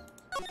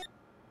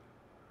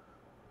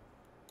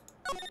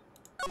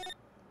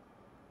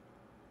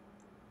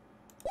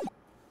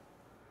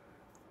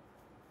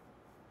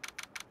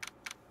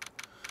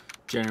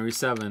 January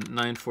 7th,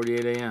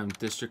 9:48 a.m.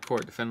 District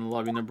Court, Defendant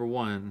Lobby number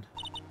 1.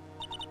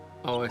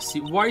 Oh, I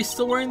see. Why are you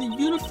still wearing the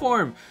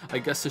uniform? I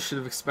guess I should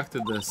have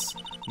expected this.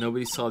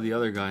 Nobody saw the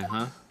other guy,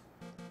 huh?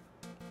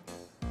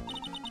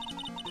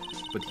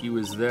 But he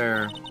was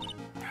there.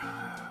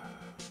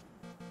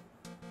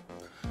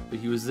 But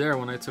he was there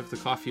when I took the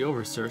coffee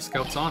over, sir.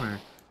 Scout's honor.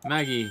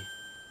 Maggie.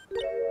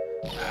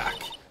 Back.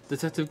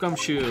 Detective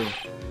Gumshoe.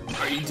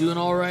 Are you doing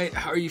alright?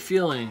 How are you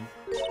feeling?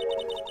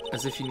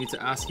 As if you need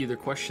to ask either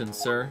question,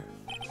 sir.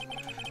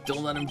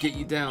 Don't let him get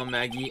you down,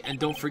 Maggie. And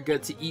don't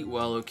forget to eat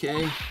well,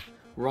 okay?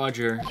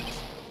 Roger.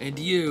 And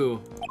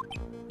you.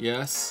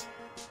 Yes?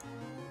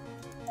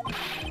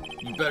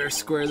 You better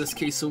square this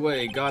case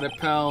away. Got it,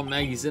 pal?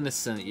 Maggie's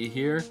innocent, you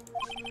hear?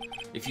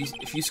 If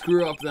you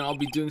screw up, then I'll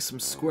be doing some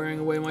squaring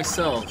away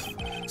myself.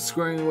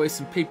 Squaring away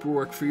some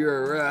paperwork for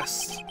your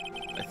arrest.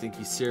 I think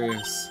he's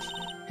serious.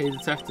 Hey,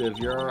 detective,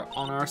 you're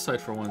on our side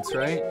for once,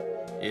 right?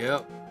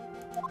 Yep.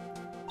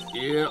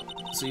 Yep.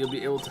 So you'll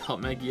be able to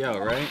help Maggie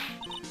out, right?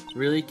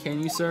 Really?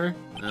 Can you, sir?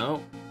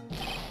 No.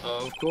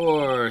 Of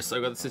course. I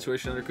got the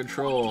situation under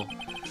control.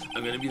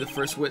 I'm gonna be the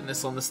first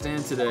witness on the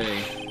stand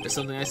today. If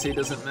something I say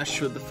doesn't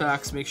mesh with the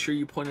facts, make sure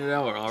you point it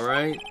out,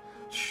 alright?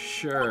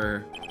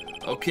 Sure.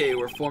 Okay,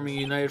 we're forming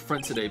a united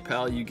front today,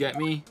 pal. You get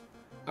me?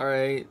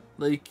 Alright.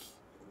 Like,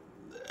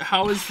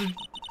 how is the...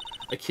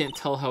 I can't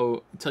tell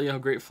you how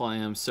grateful I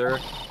am, sir.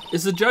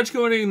 Is the judge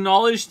going to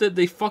acknowledge that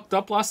they fucked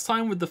up last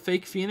time with the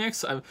fake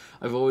Phoenix?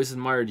 I've always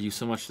admired you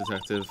so much,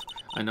 detective.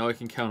 I know I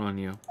can count on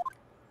you.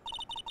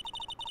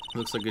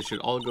 Looks like it should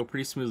all go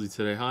pretty smoothly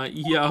today, huh?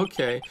 Yeah,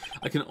 okay.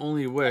 I can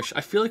only wish.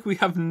 I feel like we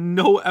have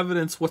no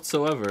evidence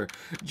whatsoever.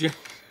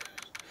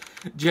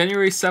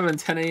 January 7,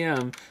 10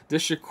 a.m.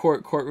 District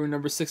Court, courtroom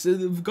number 6.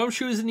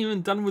 Gumshoe isn't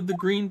even done with the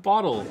green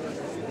bottle.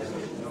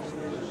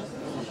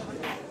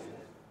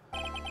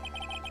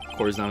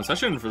 Court is now in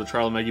session for the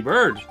trial of Maggie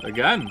Bird.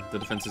 Again, the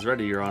defense is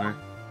ready, Your Honor.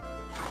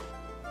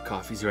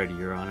 Coffee's ready,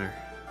 Your Honor.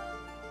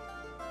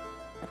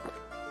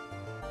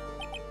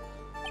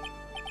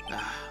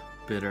 Ah,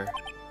 bitter.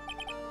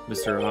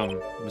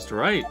 Mr.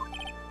 Wright.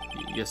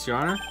 Yes, Your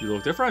Honor. You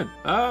look different.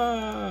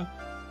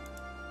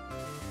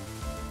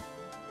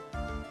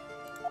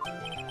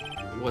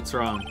 What's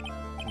wrong?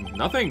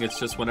 Nothing. It's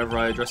just whenever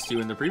I addressed you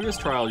in the previous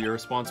trial, your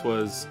response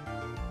was,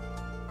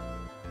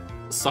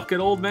 "Suck it,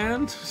 old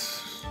man."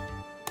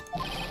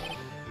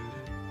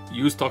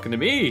 You was talking to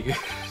me.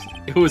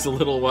 It was a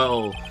little,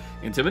 well,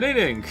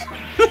 intimidating.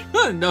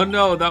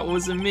 No, that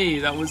wasn't me.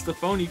 That was the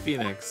phony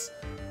Phoenix.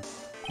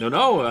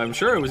 No, I'm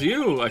sure it was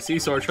you. I see,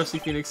 so our trusty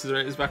Phoenix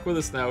is back with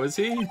us now, is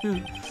he?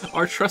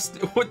 Our trusty...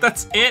 What,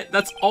 that's it?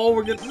 That's all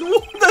we're gonna...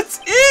 No, that's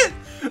it!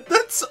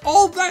 That's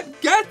all that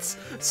gets!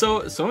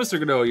 So Mr.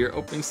 Godot, your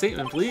opening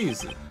statement,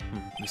 please.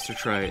 Mr.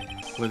 Trilogy,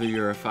 whether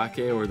you're a fake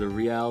or the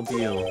real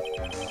deal,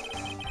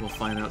 we'll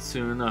find out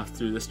soon enough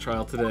through this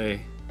trial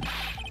today.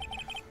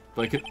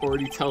 But I can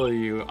already tell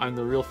you, I'm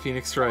the real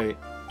Phoenix Wright.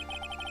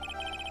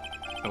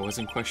 I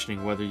wasn't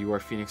questioning whether you are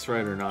Phoenix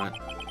Wright or not.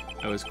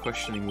 I was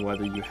questioning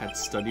whether you had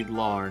studied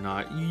law or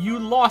not. You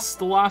lost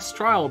the last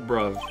trial,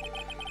 bruv.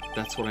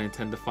 That's what I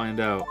intend to find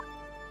out.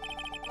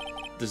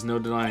 There's no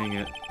denying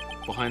it.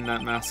 Behind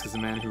that mask is a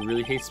man who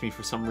really hates me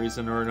for some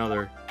reason or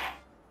another.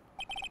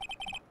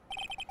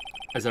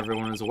 As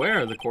everyone is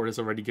aware, the court has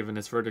already given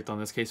its verdict on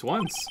this case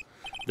once.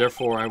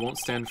 Therefore, I won't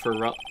stand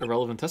for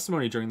irrelevant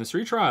testimony during this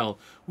retrial.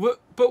 But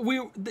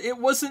it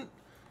wasn't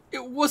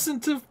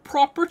a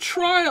proper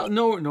trial.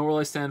 Nor will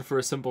I stand for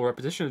a simple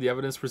repetition of the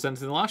evidence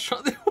presented in the last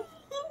trial. It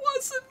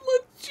wasn't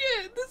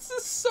legit. This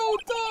is so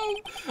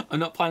dumb. I'm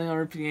not planning on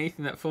repeating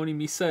anything that phony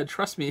me said.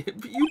 Trust me.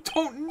 But you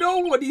don't know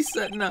what he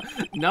said now.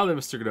 Now then,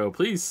 Mr. Godot,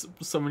 please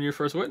summon your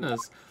first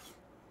witness.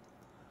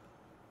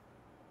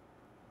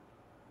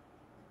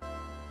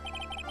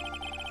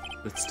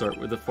 Let's start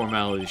with the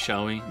formalities,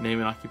 shall we? Name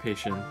and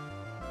occupation.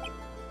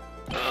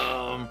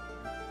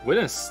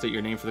 Witness, state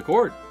your name for the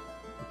court.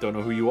 Don't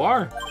know who you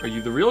are. Are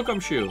you the real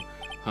Gumshoe?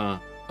 Huh.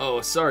 Oh,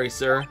 sorry,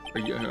 sir.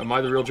 Am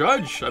I the real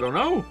judge? I don't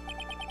know.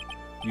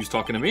 You's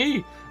talking to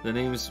me. The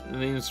name's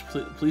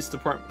police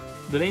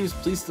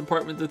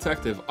department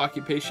detective.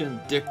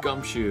 Occupation Dick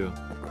Gumshoe.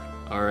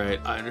 All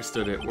right, I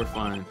understood it. We're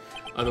fine.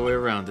 Other way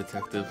around,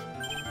 detective.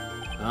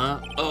 Huh?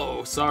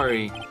 Oh,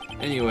 sorry.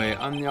 Anyway,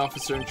 I'm the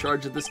officer in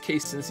charge of this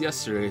case since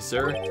yesterday,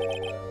 sir.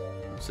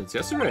 Since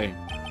yesterday?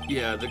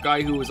 Yeah, the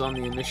guy who was on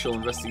the initial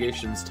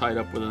investigation's tied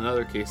up with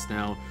another case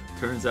now.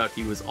 Turns out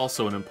he was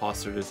also an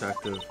imposter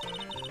detective.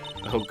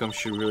 I hope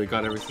Gumshoe really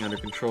got everything under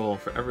control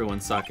for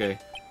everyone's sake.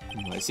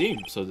 I see.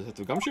 So,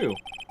 Detective Gumshoe,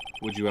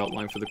 would you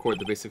outline for the court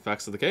the basic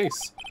facts of the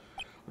case?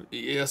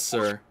 Yes,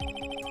 sir.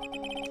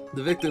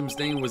 The victim's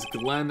name was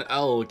Glenn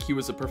Elk. He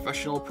was a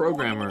professional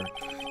programmer.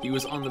 He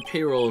was on the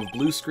payroll of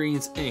Blue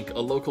Screens Inc., a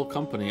local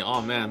company.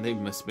 Oh man, they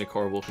must make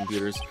horrible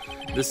computers.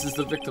 This is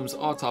the victim's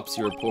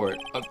autopsy report.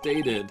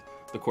 Updated.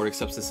 The court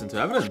accepts this into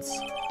evidence.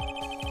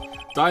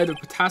 Died of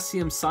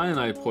potassium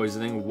cyanide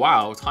poisoning.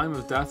 Wow, time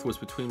of death was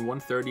between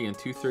 1:30 and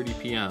 2:30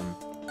 p.m.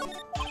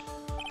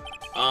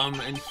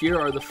 And here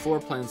are the floor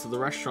plans of the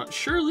restaurant.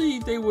 Surely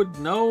they would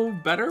know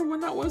better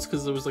when that was,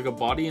 because there was like a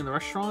body in the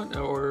restaurant,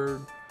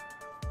 or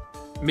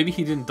maybe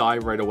he didn't die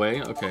right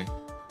away. Okay.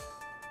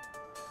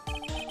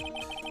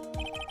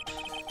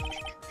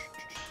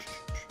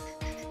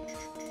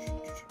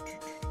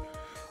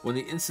 When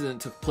the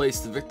incident took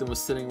place, the victim was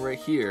sitting right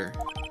here.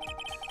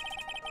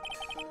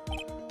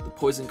 The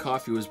poisoned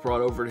coffee was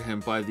brought over to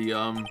him by the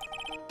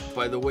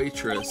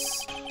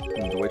waitress.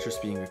 The waitress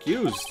being the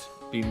accused.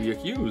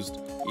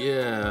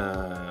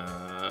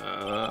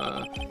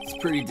 Yeah, it's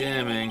pretty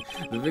damning.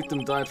 The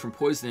victim died from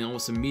poisoning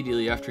almost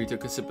immediately after he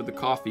took a sip of the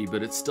coffee,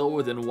 but it's still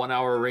within 1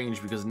 hour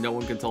range because no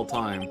one can tell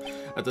time.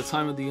 At the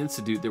time of the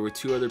incident, there were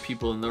 2 other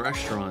people in the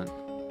restaurant.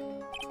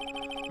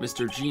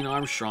 Mr. Gene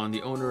Armstrong,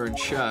 the owner and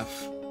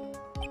chef,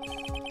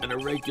 and a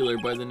regular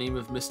by the name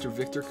of Mr.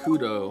 Victor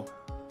Kudo.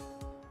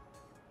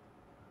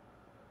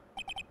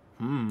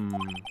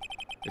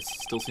 It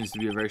still seems to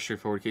be a very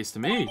straightforward case to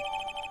me.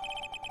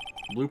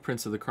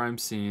 Blueprints of the crime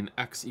scene.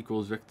 X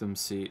equals victim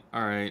seat.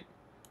 Alright.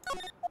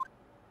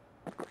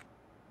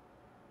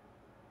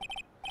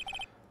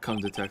 Come,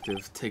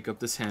 detective. Take up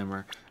this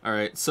hammer.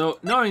 Alright, so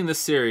knowing this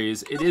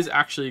series, it is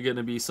actually going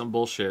to be some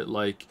bullshit.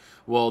 Like,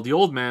 well, the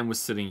old man was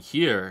sitting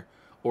here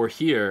or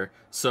here,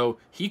 so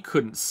he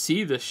couldn't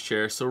see this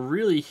chair, so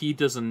really he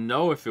doesn't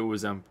know if it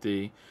was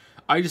empty.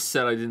 I just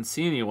said I didn't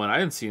see anyone. I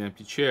didn't see an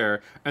empty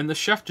chair. And the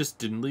chef just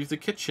didn't leave the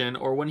kitchen,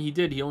 or when he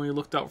did, he only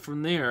looked out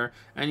from there,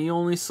 and he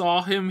only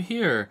saw him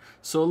here.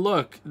 So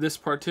look, this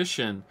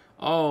partition.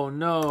 Oh,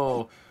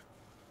 no.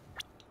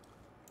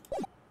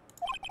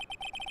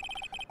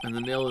 And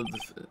nail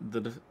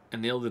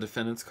the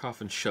defendant's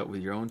coffin shut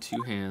with your own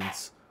 2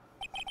 hands.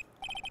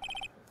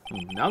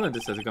 Now then,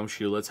 Detective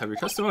Gumshoe, let's have your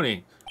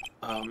testimony.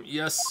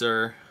 Yes,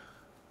 sir.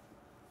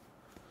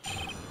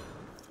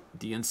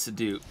 The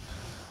incident.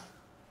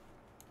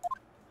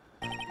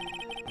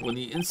 When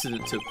the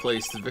incident took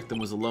place, the victim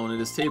was alone at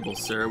his table,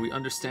 sir. We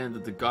understand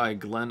that the guy,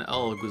 Glenn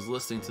Elg, was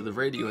listening to the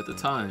radio at the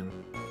time.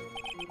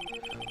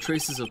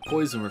 Traces of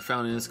poison were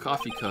found in his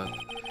coffee cup,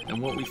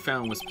 and what we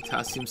found was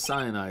potassium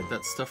cyanide.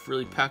 That stuff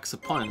really packs a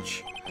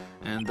punch.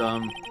 And,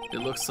 it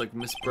looks like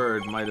Miss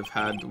Bird might have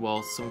had,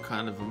 well, some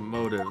kind of a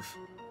motive.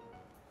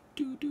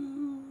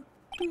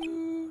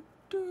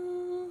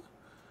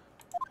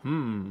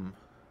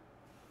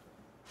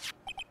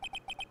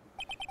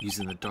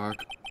 Using the dark,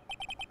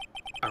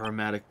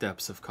 aromatic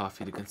depths of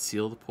coffee to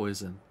conceal the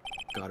poison.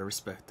 Gotta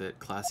respect it.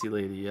 Classy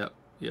lady. Yep.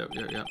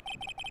 The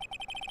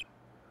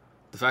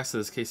facts of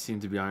this case seem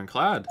to be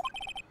ironclad.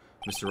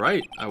 Mr.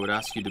 Wright, I would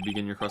ask you to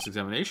begin your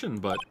cross-examination,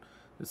 but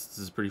this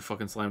is pretty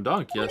fucking slam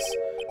dunk. Yes,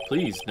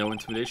 please, no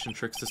intimidation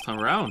tricks this time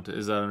around.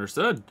 Is that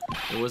understood?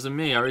 It wasn't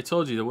me. I already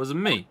told you, that wasn't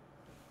me.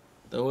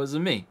 That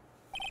wasn't me.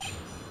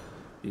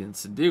 The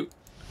incident.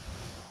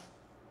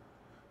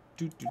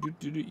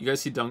 You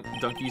guys see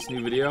Donkey's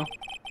new video?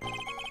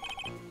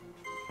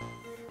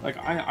 Like,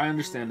 I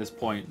understand this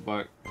point,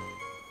 but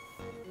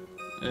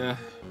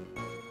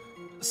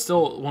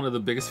still one of the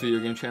biggest video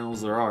game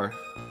channels there are.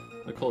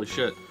 Like, holy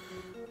shit.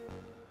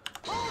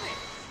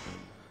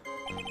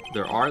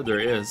 There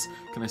is.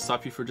 Can I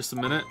stop you for just a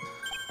minute?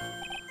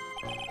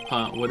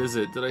 Huh, what is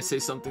it? Did I say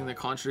something that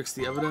contradicts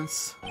the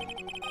evidence?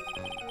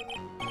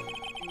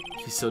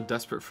 He's so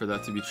desperate for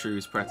that to be true,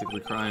 he's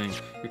practically crying.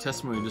 Your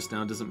testimony just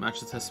now doesn't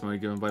match the testimony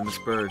given by Miss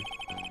Bird.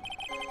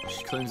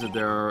 She claims that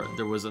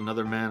there was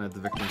another man at the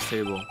victim's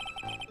table.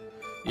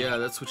 Yeah,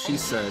 that's what she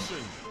said.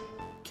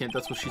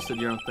 That's what she said,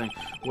 your own thing.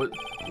 What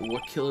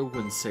killer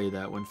wouldn't say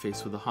that when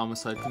faced with a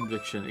homicide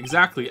conviction?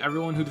 Exactly,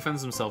 everyone who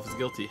defends himself is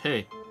guilty.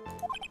 Hey.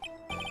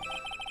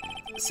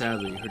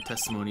 Sadly, her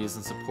testimony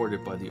isn't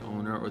supported by the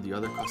owner or the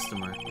other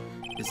customer.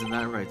 Isn't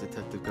that right,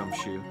 Detective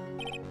Gumshoe?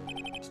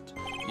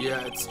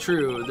 Yeah, it's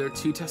true. There are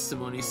 2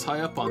 testimonies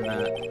tie up on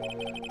that.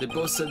 They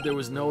both said there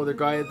was no other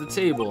guy at the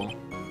table.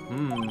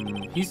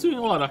 He's doing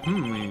a lot of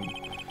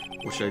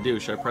What should I do?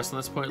 Should I press on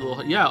this point a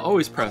little? Yeah,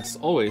 always press.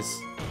 Always.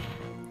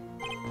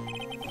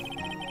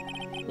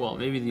 Well,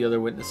 maybe the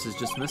other witnesses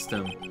just missed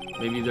him.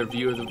 Maybe their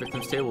view of the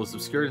victim's table is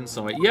obscured in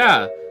some way.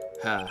 Yeah!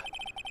 Ha.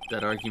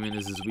 That argument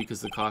is as weak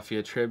as the coffee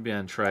at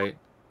Tribune, right?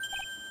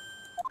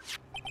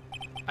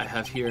 I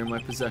have here in my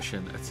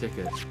possession a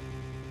ticket.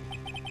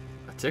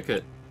 A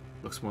ticket?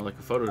 Looks more like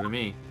a photo to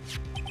me.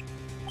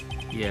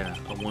 Yeah,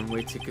 a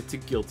one-way ticket to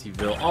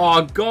Guiltyville.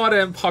 Oh,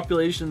 goddamn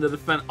population to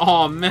defend.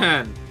 Oh,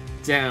 man.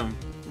 Damn.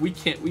 We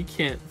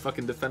can't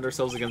fucking defend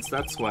ourselves against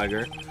that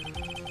swagger.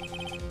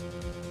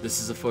 This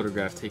is a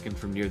photograph taken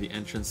from near the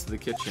entrance to the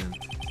kitchen.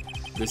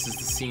 This is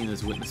the scene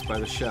as witnessed by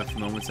the chef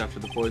moments after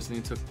the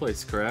poisoning took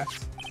place,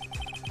 correct?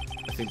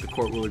 I think the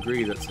court will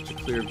agree that such a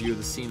clear view of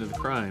the scene of the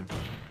crime.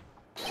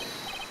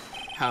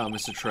 How,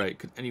 Mr. Trite,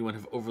 could anyone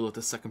have overlooked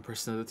the second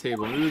person at the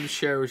table? Maybe the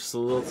chair was just a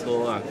little to the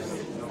left.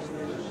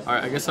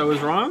 Alright, I guess I was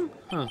wrong?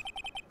 Huh.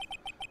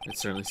 It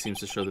certainly seems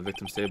to show the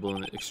victim's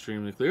table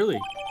extremely clearly.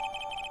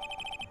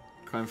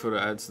 Crime photo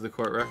adds to the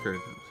court record.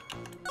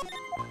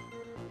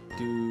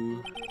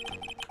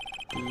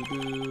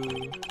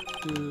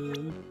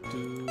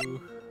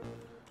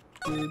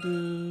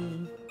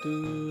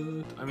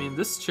 I mean,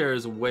 this chair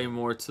is way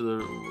more into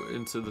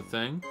the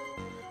thing.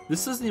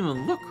 This doesn't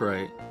even look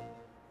right.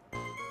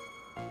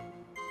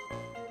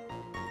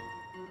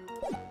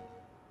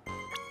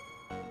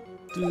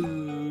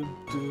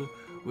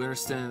 We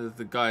understand that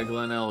the guy,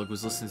 Glenn Elg,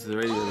 was listening to the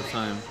radio at the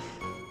time.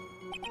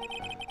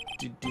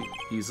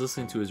 He's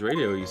listening to his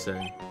radio, you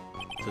say?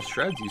 To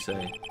shreds, you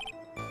say?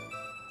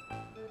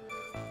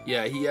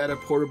 Yeah, he had a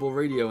portable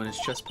radio in his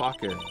chest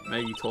pocket.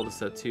 Maggie told us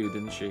that too,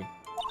 didn't she?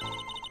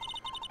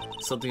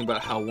 Something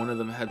about how one of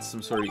them had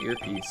some sort of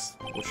earpiece.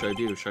 What should I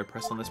do? Should I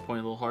press on this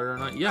point a little harder or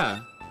not? Yeah.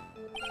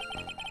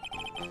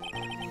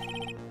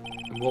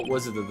 And what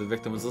was it that the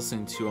victim was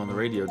listening to on the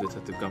radio,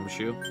 Detective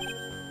Gumshoe?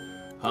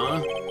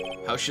 Huh?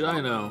 How should I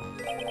know?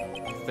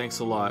 Thanks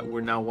a lot.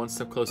 We're now one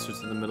step closer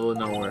to the middle of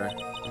nowhere.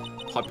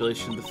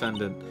 population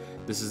defendant.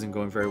 This isn't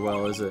going very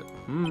well, is it?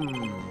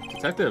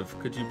 Detective,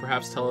 could you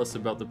perhaps tell us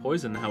about the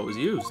poison and how it was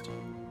used?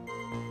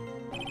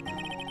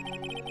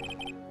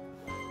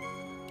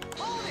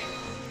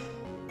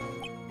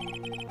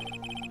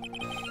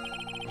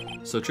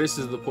 So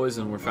traces of the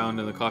poison were found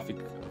in the coffee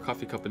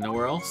cup and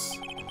nowhere else?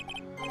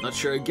 Not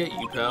sure I get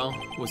you, pal.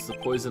 Was the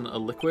poison a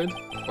liquid?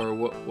 Or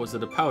what was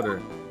it, a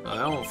powder? I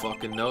don't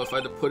fucking know. If I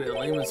had to put it in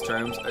layman's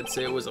terms, I'd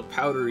say it was a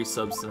powdery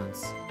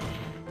substance.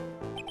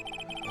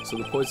 So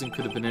the poison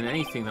could have been in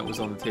anything that was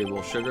on the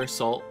table. Sugar,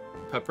 salt,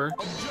 pepper.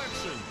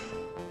 Objection!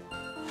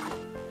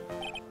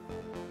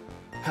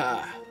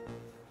 Ha.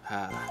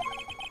 Ha.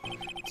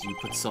 Do you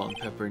put salt and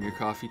pepper in your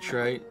coffee,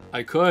 Wright?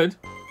 I could.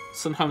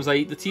 Sometimes I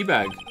eat the tea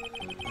bag.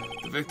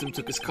 The victim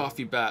took his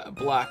coffee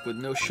black with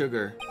no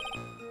sugar.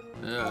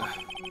 Ugh.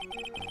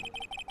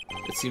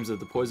 It seems that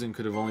the poison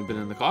could have only been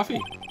in the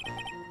coffee.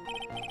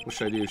 What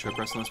should I do? Should I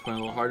press on this point a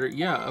little harder?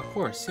 Yeah, of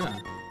course, yeah.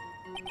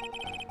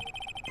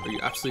 Are you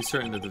absolutely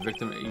certain that the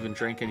victim even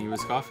drank any of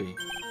his coffee?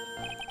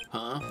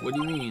 Huh? What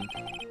do you mean?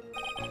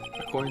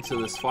 According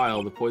to this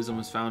file, the poison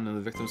was found in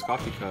the victim's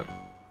coffee cup.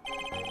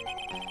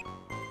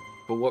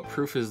 But what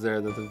proof is there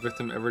that the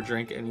victim ever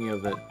drank any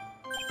of it?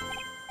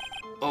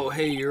 Oh,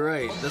 hey, you're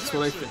right. That's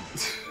what I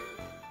think.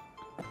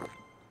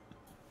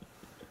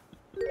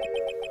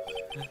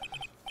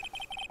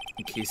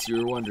 In case you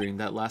were wondering,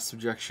 that last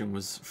objection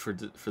was for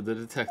the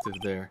detective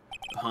there.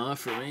 Huh?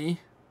 For me?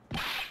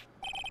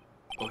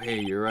 Oh, hey,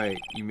 you're right.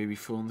 You may be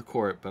fooling the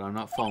court, but I'm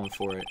not falling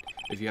for it.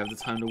 If you have the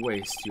time to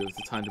waste, you have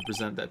the time to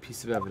present that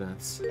piece of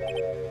evidence.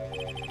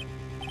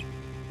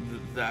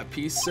 That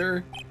piece,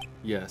 sir?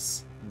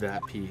 Yes,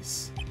 that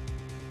piece.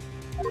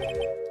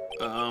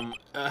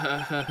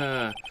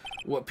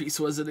 What piece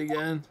was it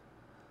again?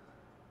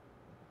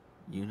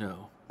 You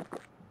know.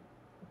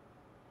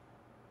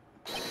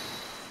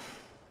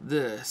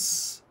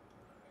 This.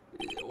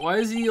 Why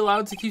is he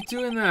allowed to keep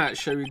doing that?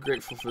 Should I be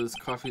grateful for this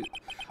coffee?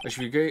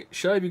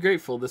 Should I be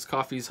grateful this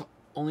coffee's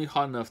only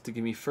hot enough to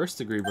give me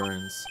first-degree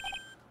burns?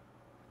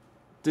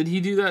 Did he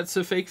do that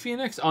to fake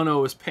Phoenix? Oh no,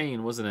 it was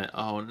Pain, wasn't it?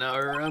 Oh, now I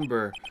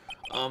remember.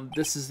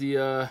 This is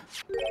the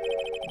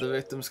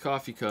victim's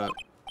coffee cup.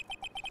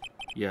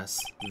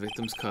 Yes, the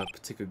victim's cup.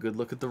 Take a good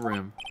look at the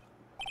rim.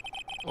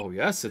 Oh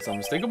yes, it's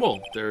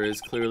unmistakable. There is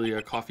clearly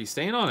a coffee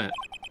stain on it.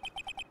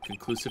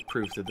 Conclusive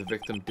proof that the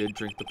victim did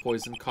drink the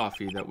poisoned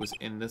coffee that was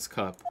in this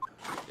cup.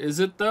 Is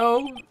it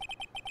though?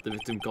 The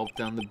victim gulped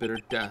down the bitter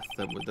death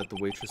that the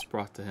waitress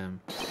brought to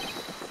him.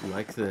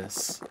 Like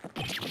this.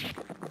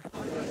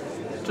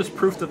 Just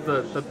proof that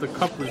the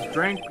cup was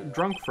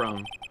drunk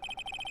from.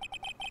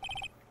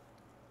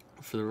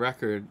 For the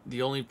record,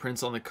 the only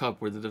prints on the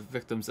cup were the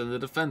victims and the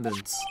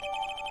defendants.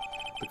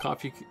 The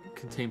coffee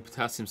contained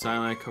potassium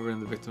cyanide covered in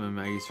the victim and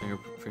Maggie's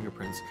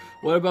fingerprints.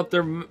 What about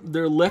their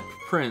lip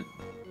print?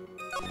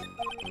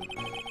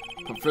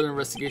 Upon further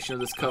investigation of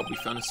this cup, we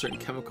found a certain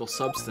chemical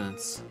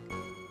substance.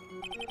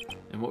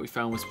 And what we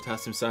found was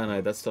potassium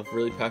cyanide. That stuff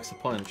really packs a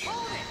punch.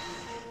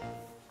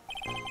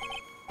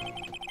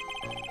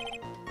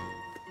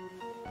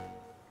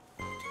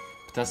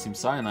 Potassium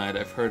cyanide,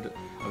 I've heard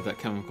of that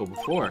chemical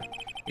before.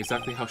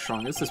 Exactly how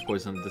strong is this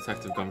poison,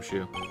 Detective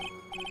Gumshoe?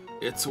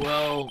 It's,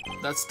 well,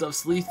 that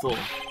stuff's lethal.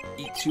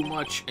 Eat too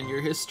much in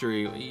your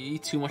history. You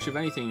eat too much of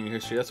anything in your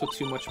history. That's what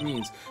too much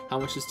means. How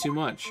much is too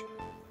much?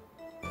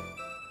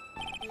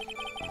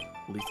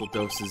 Lethal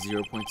dose is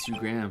 0.2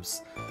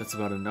 grams. That's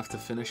about enough to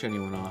finish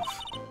anyone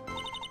off.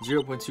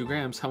 0.2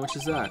 grams? How much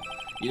is that?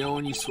 You know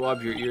when you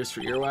swab your ears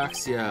for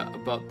earwax? Yeah,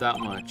 about that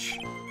much.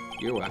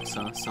 Earwax,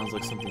 huh? Sounds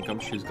like something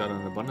Gumshoe's got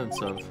an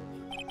abundance of.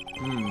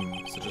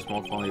 Such a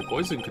small quantity of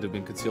poison could have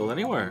been concealed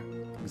anywhere.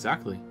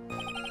 Exactly.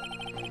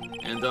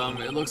 And,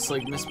 it looks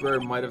like Miss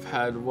Bird might have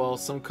had, well,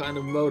 some kind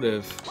of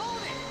motive.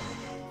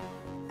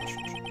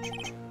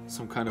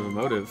 Some kind of a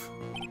motive.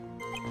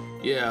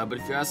 Yeah, but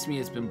if you ask me,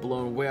 it's been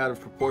blown way out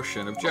of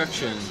proportion.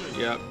 Objection!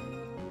 Yep.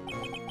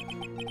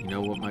 You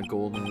know what my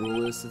golden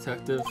rule is,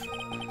 Detective?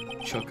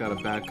 Chuck out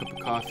a bad cup of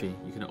coffee.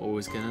 You can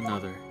always get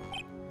another.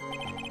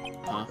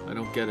 Huh? I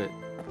don't get it.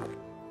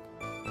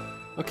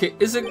 Okay,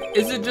 is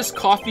it just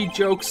coffee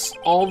jokes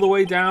all the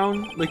way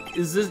down? Like,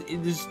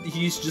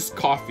 he's just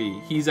coffee.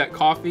 He's at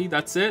coffee,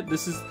 that's it?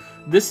 This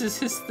is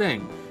his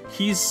thing.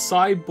 He's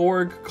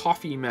Cyborg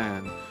Coffee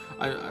Man.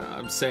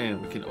 I'm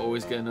saying we can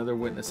always get another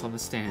witness on the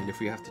stand if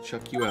we have to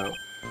chuck you out.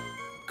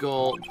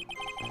 Gulp.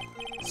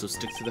 So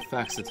stick to the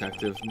facts,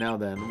 Detective. Now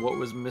then, what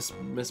was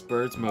Miss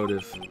Bird's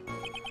motive?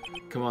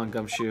 Come on,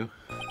 Gumshoe.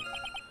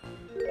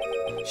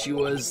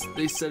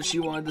 They said she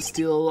wanted to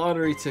steal a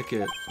lottery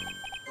ticket.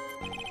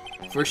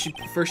 First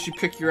you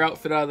pick your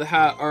outfit out of the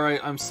hat. Alright,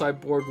 I'm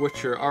Cyborg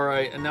Witcher.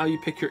 Alright, and now you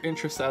pick your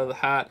interest out of the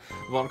hat.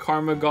 Von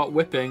Karma got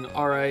whipping.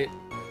 Alright.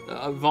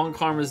 Von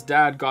Karma's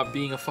dad got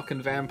being a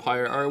fucking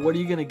vampire. Alright, what are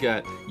you gonna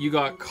get? You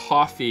got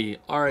coffee.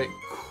 Alright,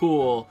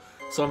 cool.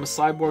 So I'm a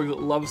cyborg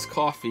that loves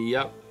coffee.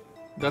 Yep.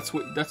 That's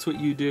what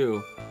you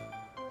do.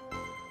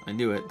 I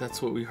knew it.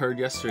 That's what we heard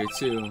yesterday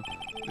too.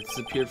 It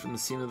disappeared from the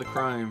scene of the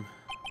crime.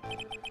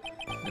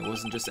 And it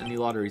wasn't just any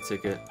lottery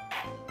ticket.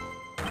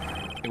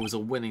 It was a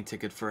winning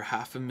ticket for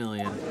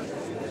 $500,000.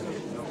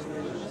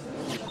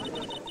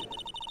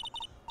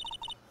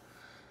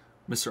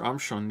 Mr.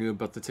 Armstrong knew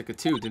about the ticket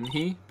too, didn't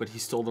he? But he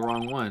stole the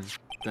wrong one.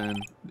 Then,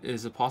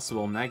 is it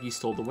possible Maggie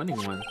stole the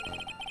winning one?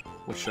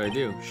 What should I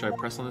do? Should I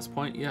press on this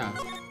point? Yeah.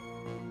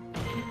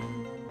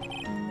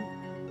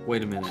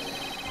 Wait a minute.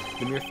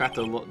 The mere fact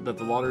that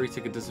the lottery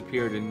ticket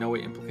disappeared in no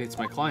way implicates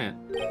my client.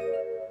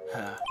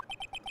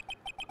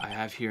 I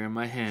have here in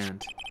my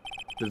hand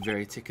the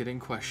very ticket in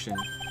question.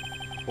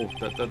 Oh,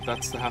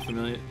 that's the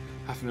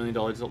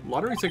 $500,000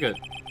 lottery ticket.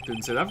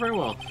 Didn't say that very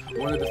well.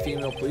 One of the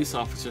female police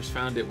officers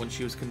found it when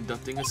she was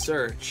conducting a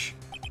search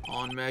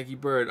on Maggie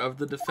Bird of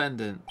the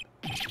defendant.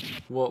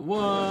 What?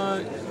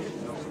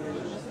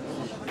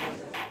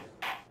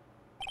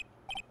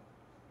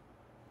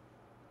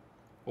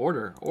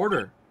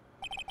 Order.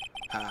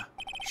 Ha,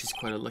 she's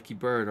quite a lucky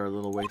bird, our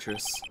little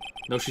waitress.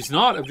 No, she's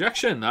not.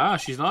 Objection.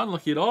 She's not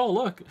lucky at all.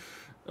 Look.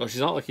 Oh,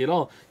 she's not lucky at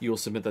all. You will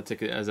submit that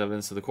ticket as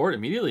evidence to the court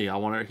immediately. I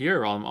want it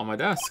here on my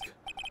desk.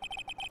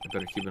 I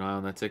better keep an eye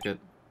on that ticket.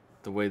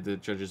 The way the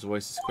judge's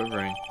voice is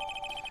quivering.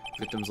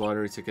 Victim's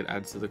lottery ticket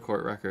added to the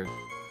court record.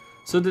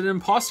 So did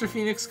Imposter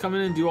Phoenix come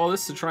in and do all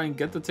this to try and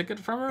get the ticket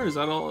from her? Is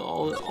that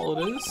all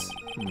it is?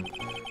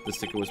 This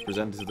ticket was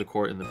presented to the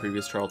court in the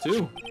previous trial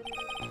too.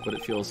 But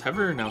it feels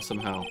heavier now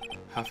somehow.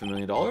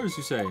 $500,000,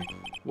 you say?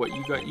 What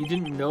you got? You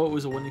didn't know it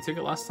was a winning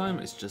ticket last time?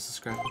 It's just a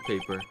scrap of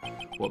paper.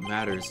 What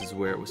matters is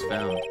where it was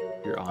found,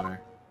 Your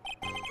Honor.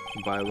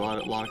 You buy a lot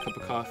of cup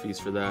of coffees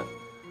for that.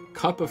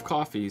 Cup of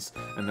coffees,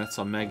 and that's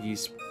on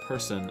Maggie's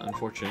person,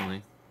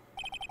 unfortunately.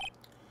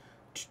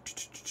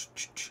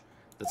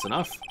 That's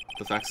enough.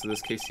 The facts of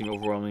this case seem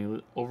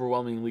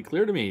overwhelmingly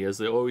clear to me, as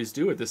they always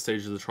do at this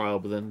stage of the trial,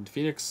 but then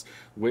Phoenix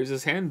waves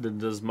his hand and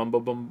does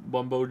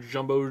mumbo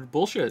jumbo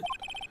bullshit.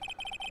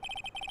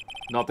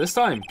 Not this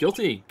time.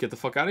 Guilty. Get the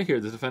fuck out of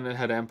here. The defendant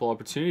had ample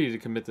opportunity to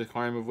commit the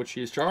crime of which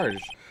she is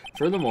charged.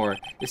 Furthermore,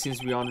 it seems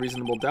beyond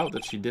reasonable doubt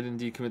that she did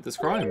indeed commit this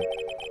crime.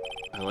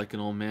 I like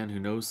an old man who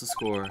knows the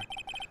score.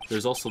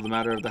 There's also the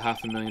matter of the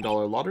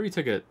 $500,000 lottery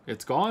ticket.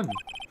 It's gone.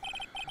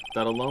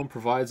 That alone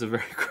provides a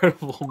very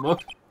credible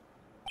motive.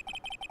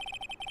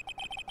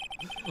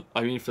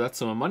 I mean, for that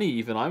sum of money,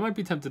 even I might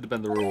be tempted to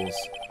bend the rules.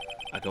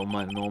 I don't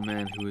mind an old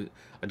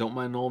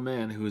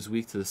man who is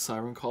weak to the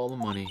siren call of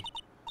money.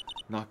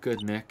 Not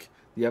good, Nick.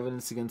 The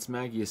evidence against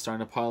Maggie is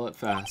starting to pile up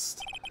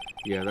fast.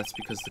 Yeah, that's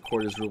because the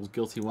court has ruled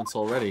guilty once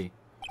already.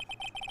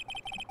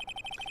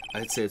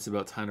 I'd say it's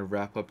about time to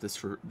wrap up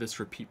this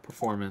repeat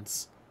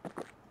performance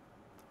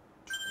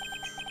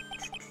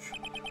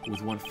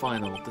with one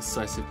final,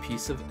 decisive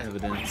piece of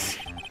evidence.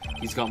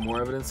 He's got more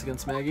evidence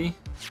against Maggie?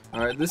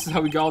 Alright, this is how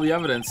we got all the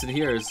evidence in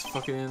here. It's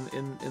fucking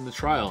in the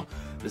trial.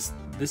 This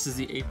is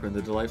the apron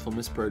the delightful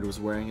Miss Bird was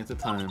wearing at the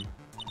time.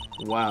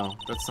 Wow,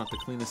 that's not the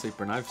cleanest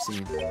apron I've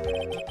seen.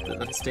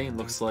 That stain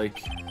looks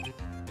like...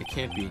 It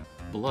can't be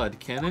blood,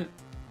 can it?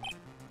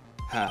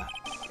 Ha,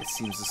 it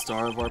seems the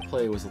star of our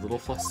play was a little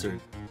flustered.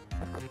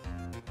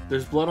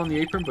 There's blood on the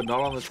apron but not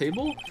on the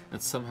table?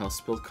 And somehow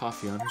spilled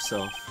coffee on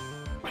herself.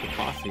 The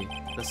coffee?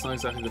 That's not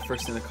exactly the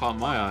first thing that caught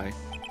my eye.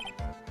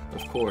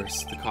 Of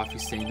course, the coffee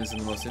stain isn't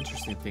the most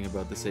interesting thing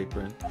about this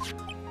apron.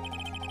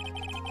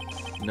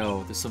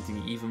 No, there's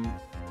something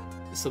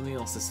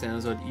else that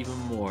stands out even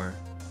more.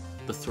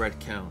 The thread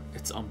count.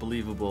 It's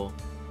unbelievable.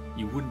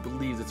 You wouldn't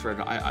believe the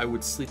thread. I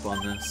would sleep on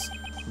this.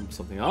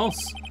 Something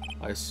else?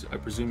 I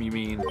presume you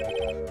mean...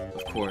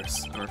 Of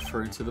course, I'm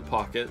referring to the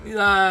pocket.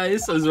 I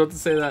was about to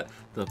say that.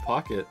 The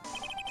pocket.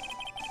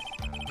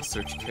 A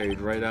search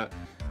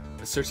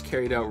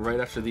carried out right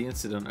after the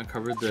incident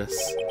uncovered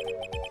this.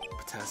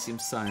 Potassium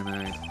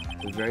cyanide.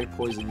 The very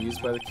poison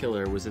used by the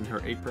killer was in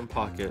her apron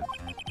pocket.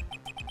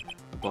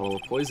 A bottle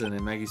of poison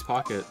in Maggie's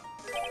pocket.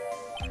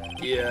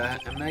 Yeah,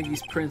 and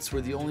Maggie's prints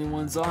were the only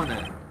ones on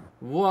it.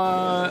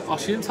 What? Oh,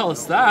 she didn't tell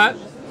us that.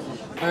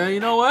 You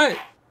know what?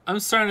 I'm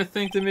starting to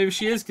think that maybe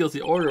she is guilty.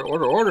 Order.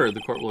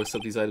 The court will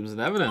accept these items as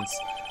evidence.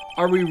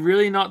 Are we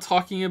really not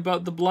talking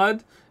about the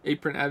blood?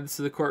 Apron added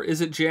to the court.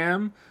 Is it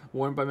jam?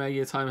 Worn by Maggie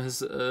at a time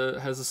has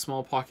a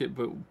small pocket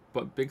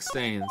but big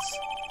stains.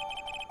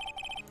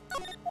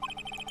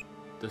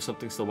 There's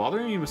something still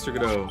bothering you, Mr.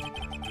 Godot.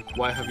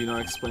 Why have you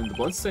not explained the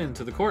bloodstain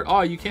to the court?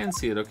 Oh, you can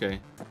see it. Okay.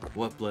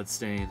 What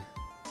bloodstain?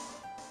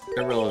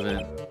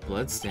 Irrelevant.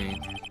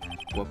 Bloodstain?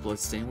 What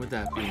bloodstain would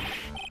that be?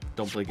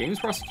 Don't play games,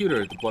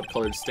 prosecutor. The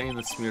blood-colored stain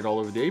that's smeared all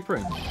over the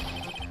apron.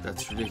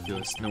 That's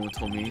ridiculous. No one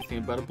told me anything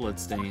about a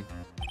bloodstain.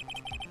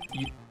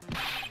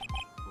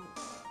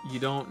 You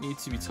don't need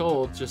to be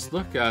told. Just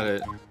look at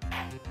it.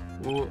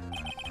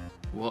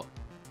 Well,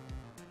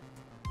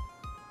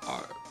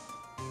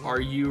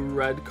 are you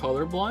red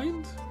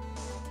colorblind?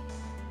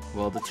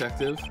 Well,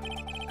 detective,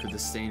 could the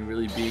stain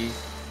really be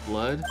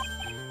blood?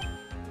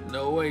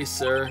 No way,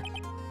 sir.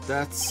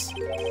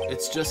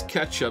 It's just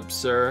ketchup,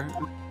 sir.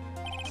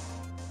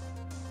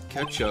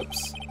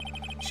 Ketchups.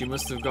 She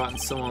must have gotten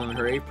someone on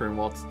her apron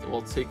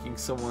while taking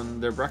someone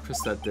their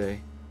breakfast that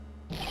day.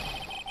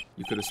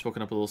 You could have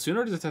spoken up a little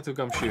sooner, Detective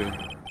Gumshoe.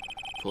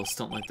 Pull a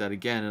stunt like that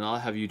again, and I'll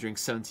have you drink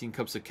 17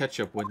 cups of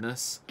ketchup,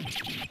 witness.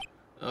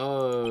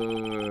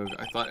 Oh,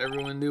 I thought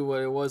everyone knew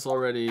what it was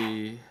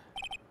already.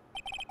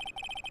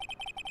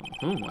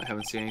 I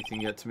haven't seen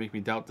anything yet to make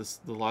me doubt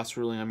the last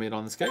ruling I made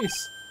on this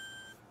case.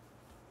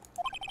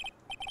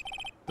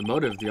 The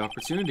motive, the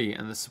opportunity,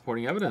 and the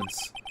supporting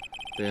evidence.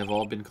 They have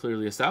all been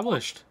clearly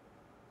established.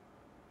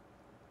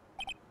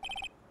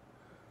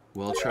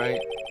 Well, Wright,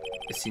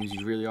 it seems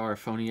you really are a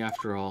phony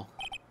after all.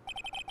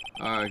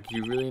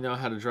 You really know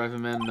how to drive a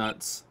man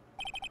nuts.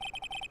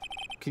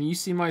 Can you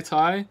see my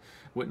tie?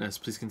 Witness,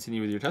 please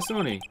continue with your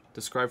testimony.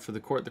 Describe for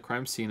the court the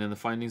crime scene and the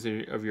findings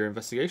of your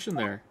investigation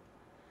there.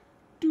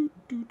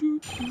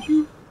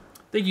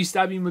 Thank you,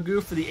 Stabby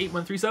Magoo, for the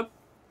 813 sub.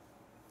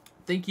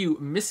 Thank you,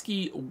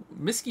 Misky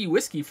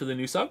Whiskey, for the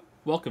new sub.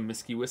 Welcome,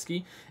 Misky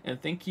Whiskey.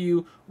 And thank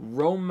you,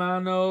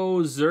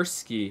 Romano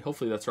Zerski.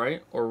 Hopefully that's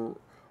right. Or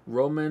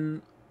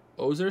Roman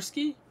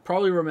Ozerski?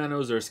 Probably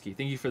Romano Zerski.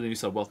 Thank you for the new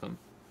sub. Welcome.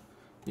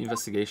 The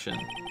investigation.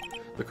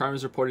 The crime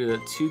was reported at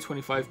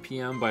 2:25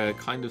 p.m. by a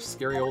kind of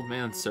scary old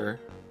man, sir.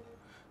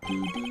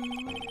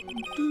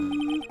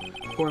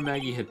 Poor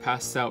Maggie had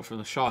passed out from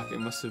the shock. It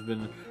must have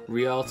been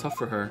real tough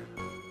for her.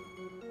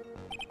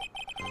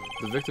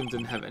 The victim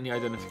didn't have any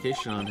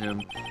identification on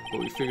him, but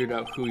we figured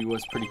out who he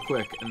was pretty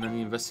quick, and then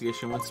the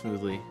investigation went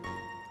smoothly.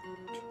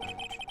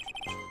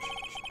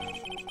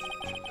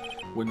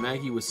 When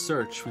Maggie was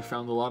searched, we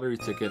found the lottery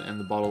ticket and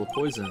the bottle of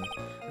poison,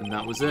 and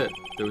that was it.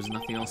 There was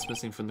nothing else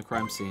missing from the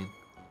crime scene.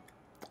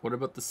 What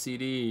about the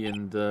CD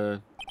and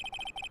you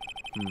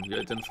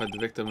identified the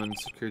victim and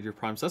secured your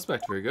prime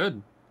suspect. Very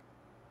good.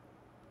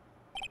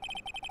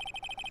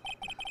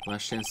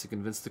 Last chance to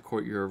convince the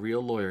court you're a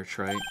real lawyer,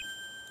 Wright.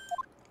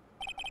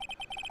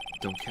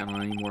 Don't count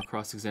on any more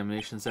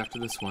cross-examinations after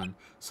this one,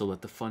 so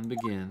let the fun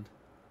begin.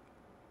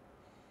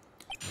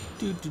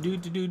 Do.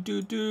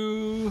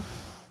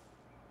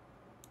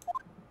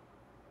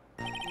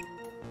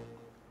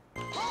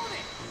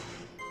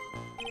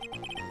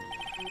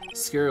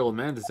 Scary old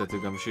man,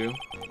 Detective Gumshoe.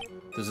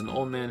 There's an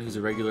old man who's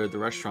a regular at the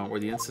restaurant where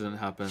the incident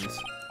happens.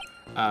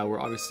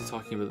 We're obviously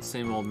talking about the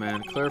same old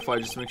man. Clarify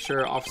just to make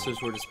sure,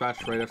 officers were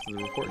dispatched right after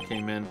the report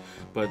came in,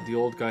 but the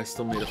old guy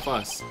still made a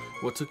fuss.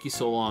 What took you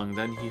so long?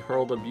 Then he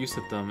hurled abuse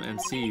at them and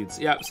seeds.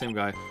 Yep, same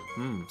guy.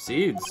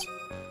 Seeds?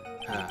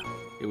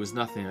 It was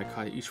nothing. I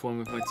caught each one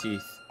with my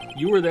teeth.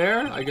 You were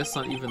there? I guess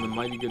not even the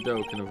mighty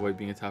Godot can avoid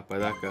being attacked by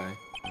that guy.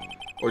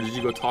 Or did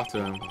you go talk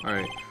to him?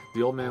 Alright.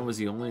 The old man was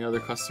the only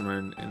other customer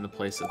in the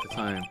place at the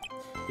time.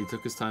 He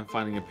took his time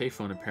finding a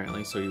payphone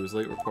apparently, so he was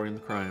late reporting the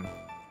crime.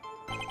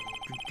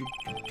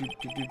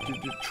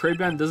 Trey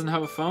Ben doesn't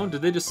have a phone?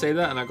 Did they just say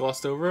that and I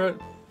glossed over it?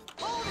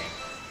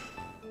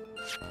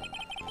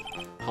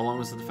 How long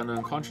was the defendant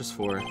unconscious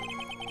for?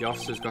 The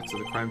officers got to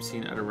the crime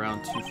scene at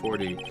around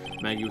 2:40.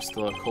 Maggie was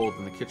still out cold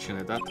in the kitchen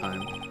at that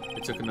time.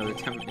 It took another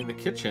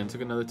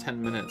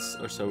 10 minutes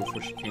or so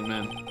before she came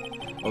in.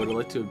 I would have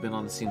liked to have been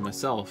on the scene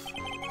myself.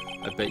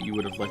 I bet you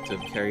would have liked to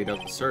have carried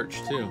out the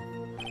search too.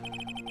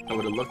 I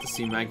would have loved to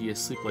see Maggie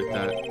asleep like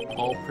that,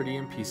 all pretty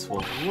and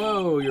peaceful.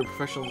 Whoa, you're a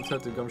professional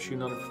detective, Gumshoe,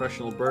 not a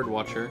professional bird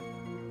watcher.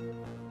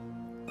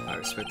 I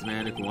respect the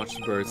man who can watch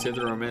the birds. Save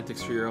the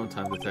romantics for your own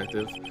time,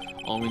 detective.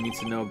 All we need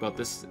to know about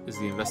this is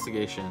the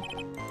investigation.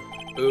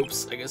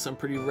 Oops, I guess I'm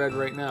pretty red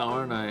right now,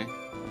 aren't I?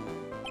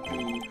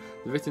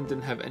 The victim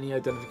didn't have any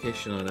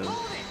identification on him.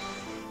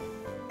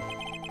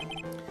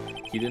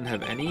 He didn't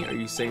have any? Are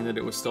you saying that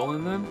it was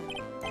stolen then?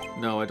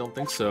 No, I don't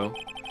think so.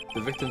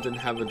 The victim didn't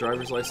have a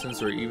driver's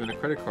license or even a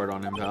credit card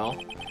on him, pal.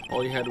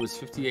 All he had was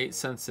 58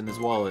 cents in his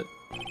wallet.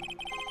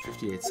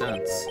 58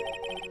 cents?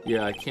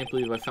 Yeah, I can't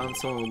believe I found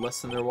someone with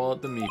less in their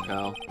wallet than me,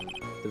 pal.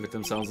 The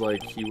victim sounds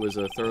like he was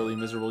a thoroughly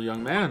miserable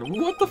young man.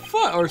 What the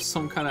fuck? Or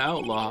some kind of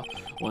outlaw.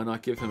 Why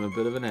not give him a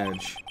bit of an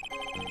edge?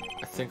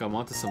 I think I'm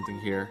onto something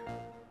here.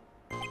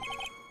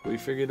 We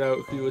figured out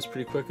who he was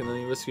pretty quick and then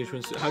the investigation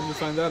was... How did you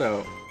find that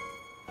out?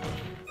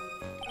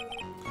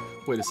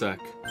 Wait a sec.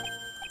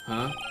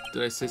 Huh?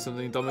 Did I say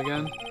something dumb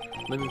again?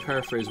 Let me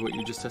paraphrase what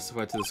you just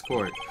testified to this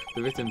court.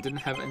 The victim didn't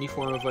have any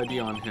form of ID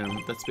on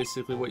him. That's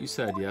basically what you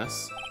said,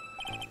 yes?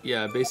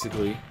 Yeah,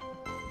 basically.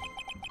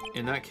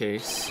 In that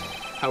case,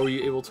 how were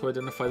you able to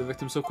identify the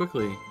victim so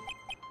quickly?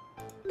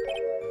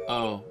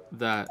 Oh,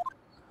 that.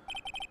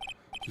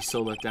 He's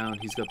so let down.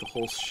 He's got the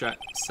whole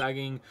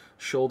sagging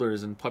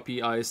shoulders and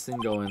puppy eyes thing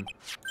going.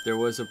 There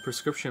was a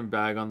prescription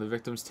bag on the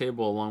victim's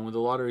table along with the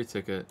lottery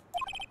ticket.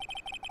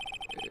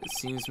 It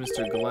seems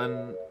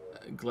Mr.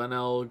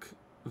 Glenelg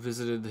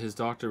visited his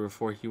doctor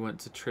before he went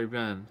to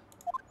Treben.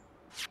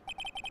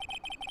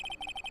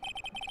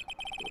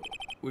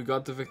 We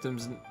got the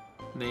victim's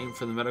name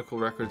from the medical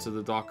records of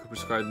the doc who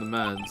prescribed the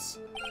meds.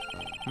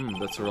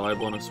 That's a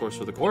reliable enough source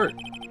for the court.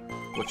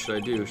 What should I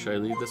do? Should I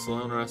leave this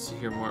alone or ask to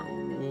hear more?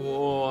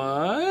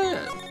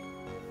 What?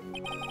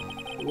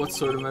 What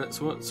sort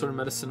of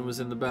medicine was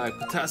in the bag?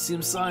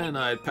 Potassium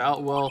cyanide,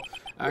 pal. Well,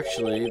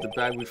 actually, the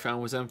bag we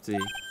found was empty.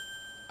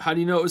 How do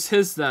you know it was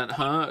his then,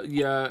 huh?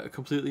 Yeah,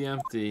 completely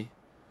empty.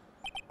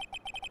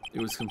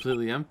 It was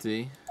completely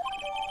empty.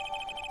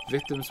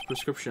 Victim's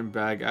prescription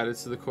bag added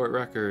to the court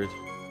record.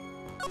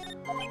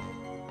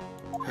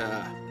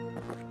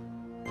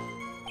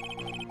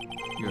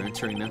 You're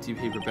entering empty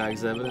paper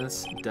bags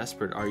evidence?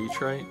 Desperate, are you,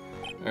 Wright?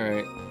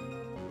 Alright.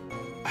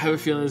 I have a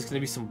feeling there's going to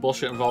be some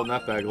bullshit involved in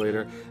that bag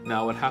later.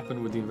 Now, what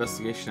happened with the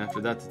investigation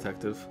after that,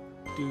 detective?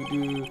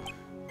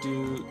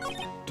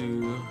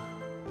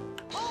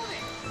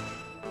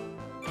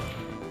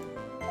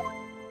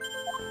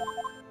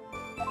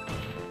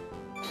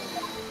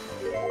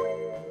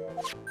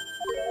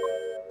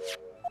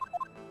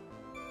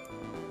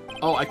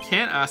 Oh, I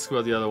can't ask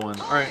about the other one.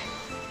 Alright.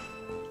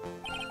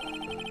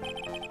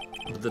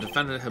 But the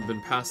defendant had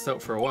been passed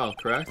out for a while,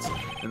 correct?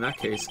 In that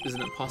case,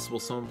 isn't it possible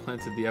someone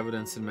planted the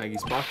evidence in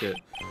Maggie's pocket?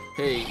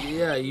 Hey,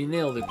 yeah, you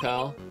nailed it,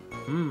 pal.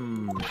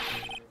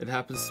 It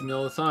happens to me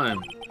all the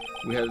time.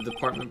 We had a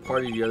department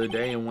party the other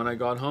day, and when I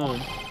got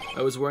home,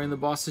 I was wearing the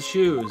boss's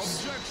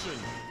shoes. Objection.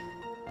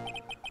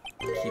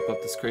 Keep up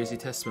this crazy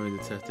testimony,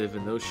 detective,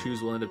 and those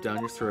shoes will end up down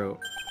your throat.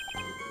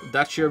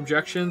 That's your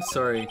objection?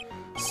 Sorry.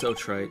 So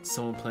trite.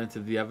 Someone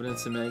planted the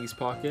evidence in Maggie's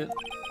pocket?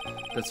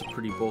 That's a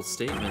pretty bold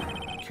statement.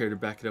 Care to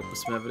back it up with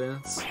some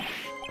evidence?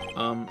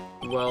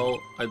 Well,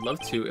 I'd love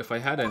to, if I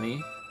had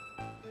any.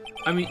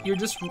 I mean, you're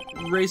just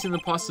raising the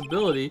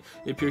possibility.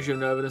 It appears you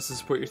have no evidence to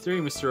support your theory,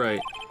 Mr. Wright.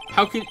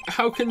 How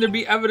can there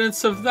be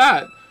evidence of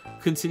that?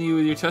 Continue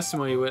with your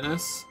testimony,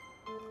 witness.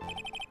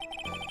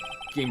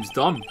 Game's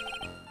dumb.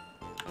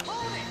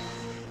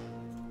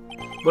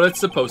 But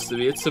it's supposed to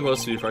be. It's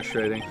supposed to be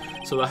frustrating.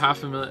 So the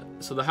half a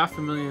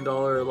million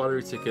dollar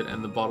lottery ticket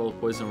and the bottle of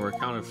poison were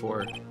accounted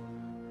for.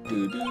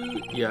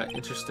 Yeah,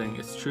 interesting.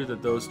 It's true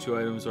that those two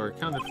items are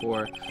accounted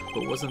for,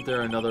 but wasn't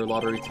there another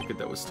lottery ticket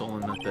that was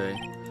stolen that day?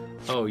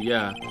 Oh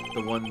yeah,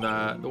 the one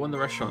the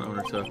restaurant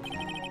owner took.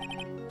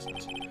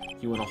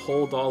 You won a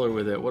whole $1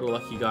 with it. What a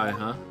lucky guy,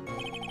 huh?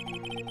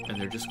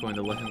 And they're just going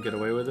to let him get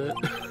away with it?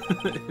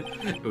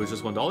 It was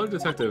just $1,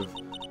 detective.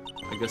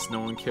 I guess no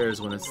one cares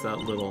when it's that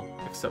little,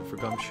 except for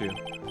Gumshoe.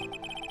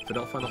 If I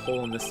don't find a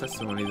hole in this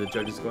testimony, the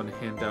judge is going to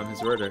hand down his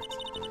verdict.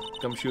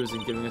 Gumshoe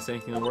isn't giving us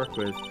anything to work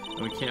with,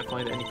 and we can't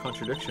find any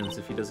contradictions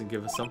if he doesn't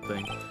give us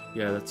something.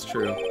 Yeah, that's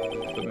true.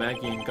 But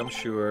Maggie and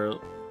Gumshoe are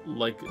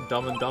like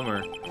Dumb and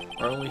Dumber.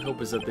 Our only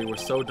hope is that they were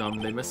so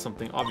dumb they missed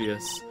something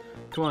obvious.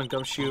 Come on,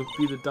 Gumshoe,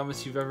 be the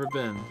dumbest you've ever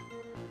been.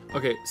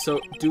 Okay, so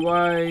do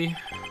I...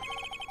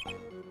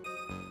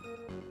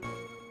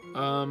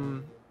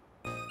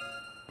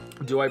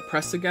 do I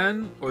press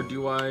again, or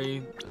do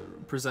I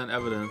present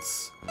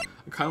evidence? I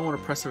kind of want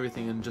to press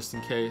everything in just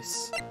in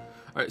case.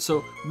 Alright,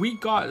 so we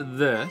got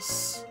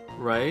this,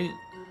 right?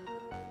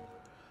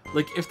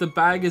 Like, if the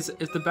bag is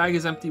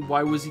empty,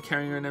 why was he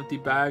carrying an empty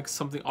bag?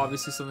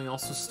 Obviously something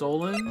else was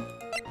stolen?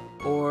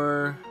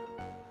 Or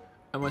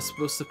am I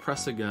supposed to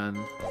press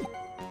again?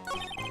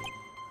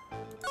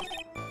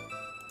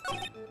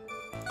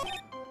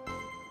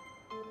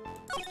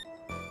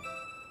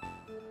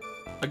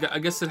 I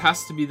guess it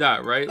has to be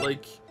that, right?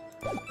 Like,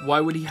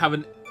 why would he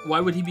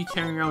be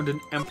carrying around an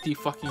empty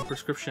fucking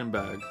prescription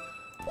bag?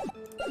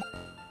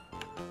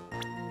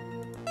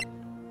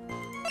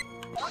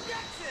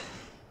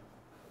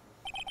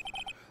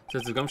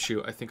 Says the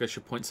Gumshoe, I think I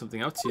should point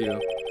something out to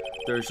you.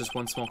 There is just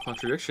one small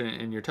contradiction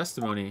in your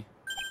testimony.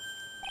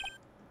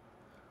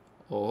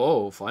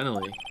 Oh,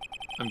 finally.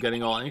 I'm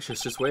getting all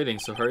anxious just waiting,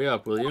 so hurry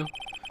up, will you?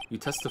 You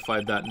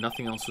testified that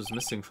nothing else was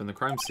missing from the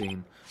crime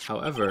scene.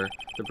 However,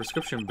 the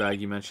prescription bag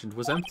you mentioned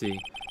was empty.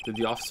 Did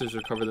the officers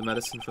recover the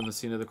medicine from the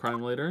scene of the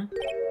crime later?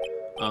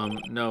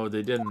 No,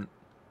 they didn't.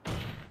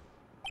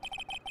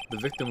 The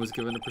victim was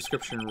given a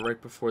prescription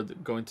right before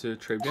going to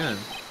Trebian.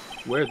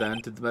 Where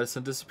then did the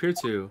medicine disappear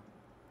to?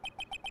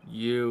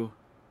 You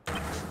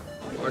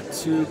are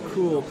too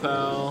cool,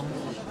 pal.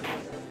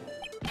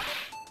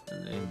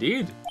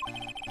 Indeed.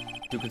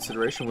 Due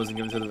consideration wasn't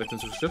given to the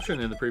victim's prescription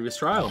in the previous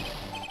trial.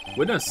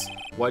 Witness,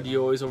 why do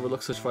you always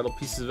overlook such vital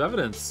pieces of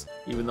evidence?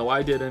 Even though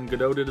I did and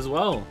Godot did as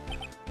well.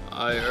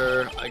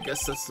 I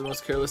guess that's the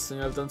most careless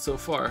thing I've done so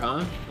far,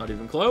 huh? Not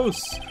even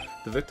close.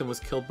 The victim was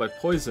killed by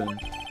poison,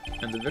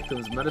 and the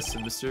victim's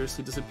medicine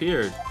mysteriously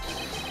disappeared.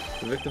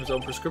 The victim's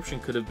own prescription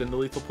could have been the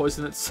lethal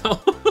poison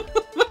itself.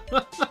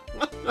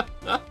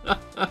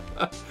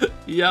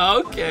 Yeah,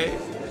 okay.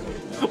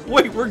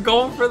 Wait, we're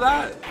going for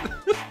that?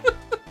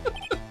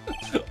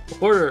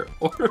 Order.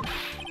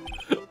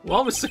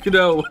 Well, Mr.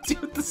 Godot, what do you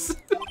have to say?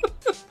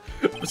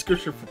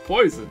 Prescription for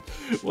poison.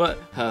 What?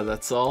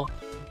 That's all?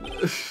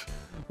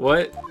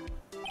 What?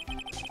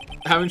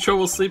 Having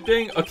trouble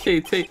sleeping?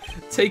 Okay, take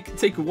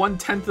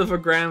 1/10 of a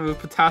gram of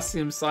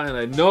potassium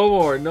cyanide.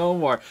 No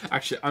more.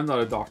 Actually, I'm not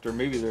a doctor.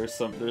 Maybe there is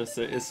some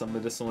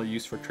medicinal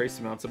use for trace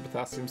amounts of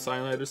potassium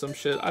cyanide or some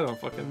shit. I don't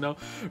fucking know.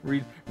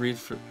 Read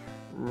for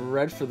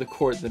the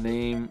court the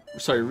name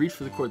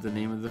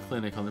of the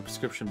clinic on the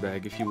prescription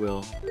bag, if you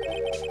will.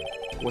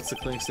 What's the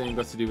clinic's name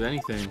got to do with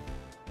anything?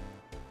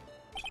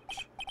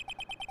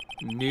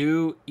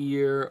 New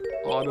Ear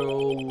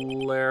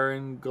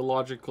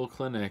Otolaryngological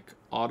Clinic.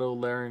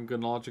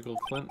 Otolaryngological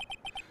Clinic?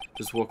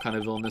 Just what kind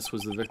of illness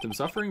was the victim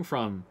suffering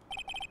from,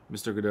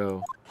 Mr.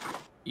 Godot?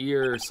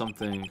 Ear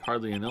something.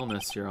 Hardly an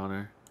illness, Your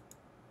Honor.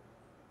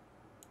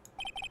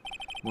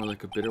 More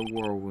like a bitter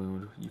war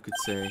wound, you could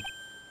say.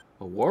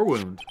 A war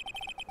wound?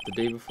 The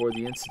day before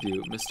the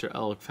incident, Mr.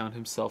 Elk found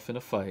himself in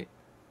a fight.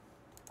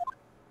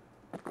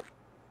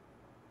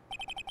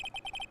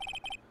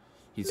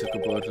 He took a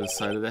blow to the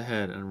side of the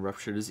head and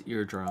ruptured his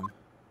eardrum.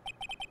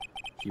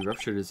 He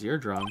ruptured his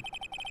eardrum?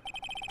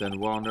 Then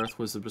what on earth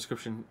was the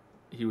prescription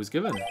he was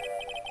given?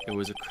 It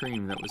was a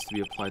cream that was to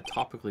be applied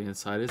topically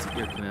inside his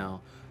ear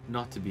canal,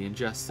 not to be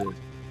ingested.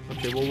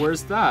 Okay, well,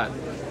 where's that?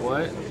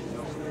 What?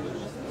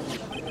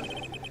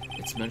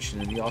 It's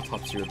mentioned in the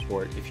autopsy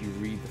report if you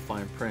read the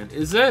fine print.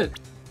 Is it?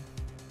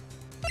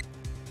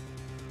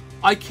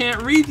 I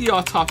can't read the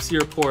autopsy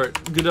report,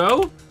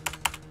 Godot.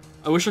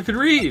 I wish I could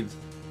read.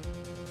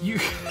 You...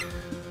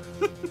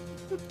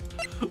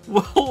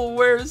 Well,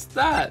 where's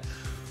that?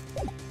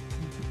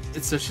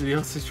 It's actually the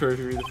autopsy report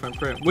to read the fine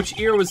print. Which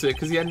ear was it?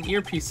 Because he had an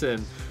earpiece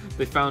in.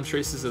 They found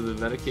traces of the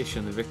medication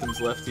in the victim's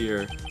left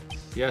ear.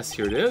 Yes,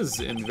 here it is,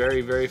 in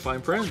very, very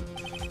fine print.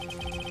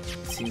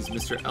 It seems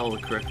Mr. L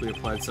correctly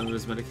applied some of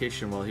his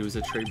medication while he was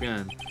at Très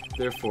Bien.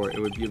 Therefore, it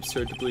would be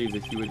absurd to believe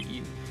that he would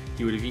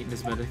have eaten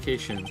his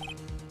medication.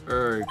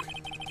 Erg.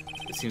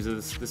 It seems that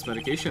this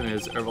medication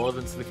is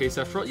irrelevant to the case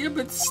after all. Yeah,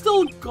 but it's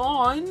still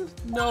gone.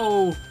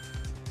 No.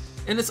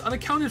 And it's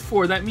unaccounted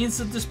for. That means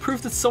that there's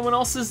proof that someone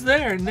else is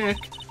there, Nick.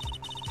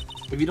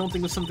 If you don't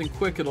think of something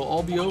quick, it'll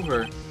all be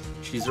over.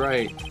 She's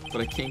right,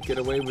 but I can't get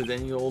away with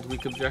any old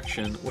weak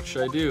objection. What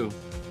should I do?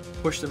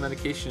 Push the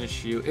medication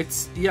issue.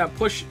 It's, yeah,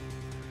 push.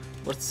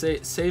 Let's say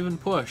save and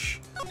push.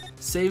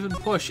 Save and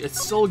push. It's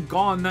still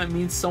gone. That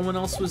means someone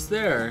else was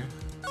there.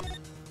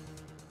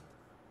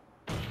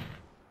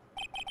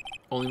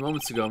 Only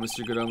moments ago,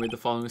 Mr. Godot made the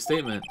following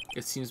statement.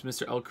 It seems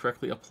Mr. L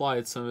correctly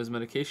applied some of his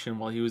medication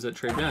while he was at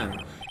Très Bien.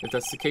 If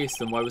that's the case,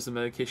 then why was the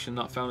medication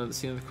not found at the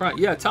scene of the crime?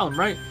 Yeah, tell him,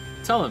 right?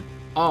 Tell him.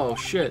 Oh,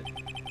 shit.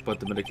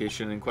 But the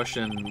medication in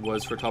question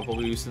was for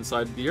topical use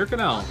inside the ear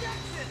canal.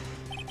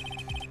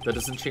 That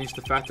doesn't change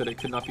the fact that it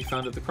could not be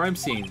found at the crime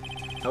scene.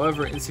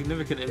 However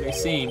insignificant it may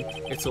seem,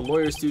 it's a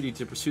lawyer's duty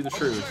to pursue the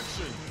truth.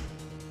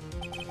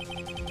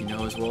 You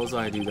know as well as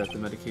I do that the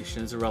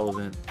medication is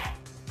irrelevant.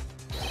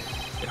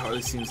 It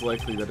hardly seems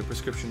likely that a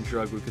prescription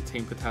drug would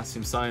contain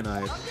potassium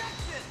cyanide.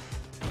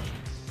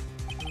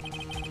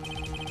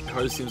 It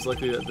hardly seems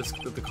likely that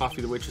the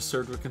coffee the waitress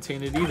served would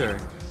contain it either.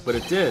 But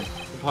it did.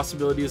 The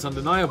possibility is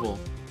undeniable.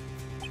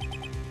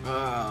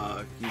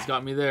 He's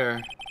got me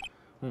there.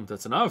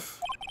 That's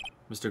enough.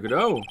 Mr.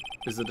 Godot,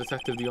 is the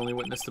detective the only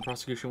witness the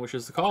prosecution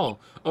wishes to call?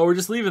 Oh, we're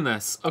just leaving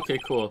this. Okay,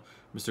 cool.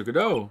 Mr.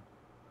 Godot.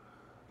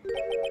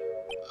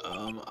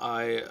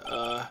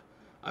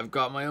 I've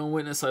got my own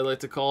witness I'd like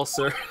to call,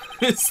 sir.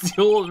 It's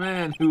the old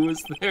man who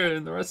was there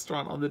in the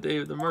restaurant on the day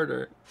of the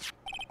murder.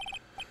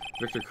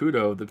 Victor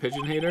Kudo, the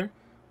pigeon hater?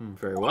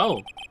 Very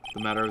well.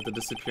 The matter of the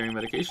disappearing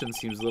medication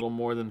seems little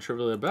more than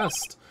trivial at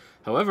best.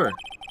 However,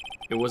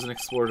 it wasn't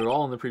explored at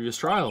all in the previous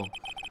trial.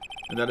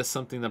 And that is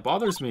something that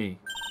bothers me.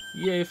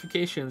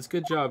 Yayifications.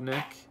 Good job,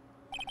 Nick.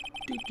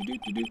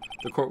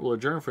 The court will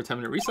adjourn for a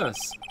 10-minute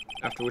recess,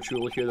 after which we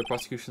will hear the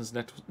prosecution's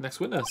next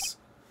witness.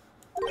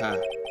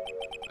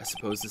 I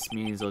suppose this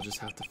means I'll just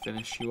have to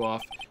finish you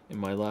off in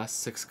my last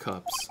 6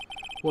 cups.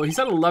 Well, he's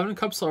had 11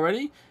 cups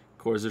already?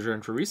 Court is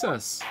adjourned for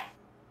recess.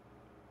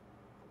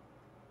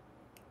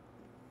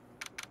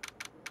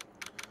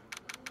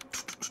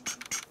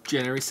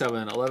 January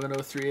 7,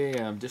 11:03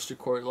 a.m.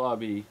 District Court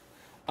Lobby.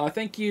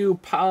 Thank you,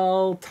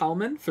 Pal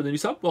Talman, for the new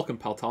sub. Welcome,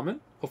 Pal Talman.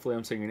 Hopefully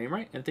I'm saying your name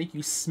right. And thank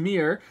you,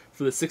 Smear,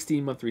 for the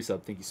 16-month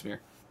resub. Thank you,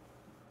 Smear.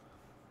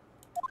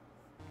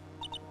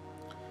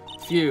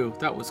 Phew,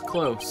 that was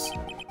close.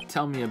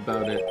 Tell me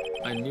about it.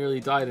 I nearly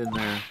died in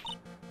there.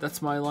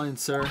 That's my line,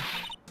 sir.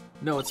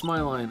 No, it's my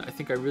line. I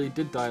think I really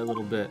did die a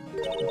little bit.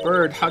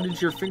 Bird, how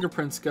did your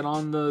fingerprints get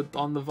on the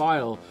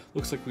vial?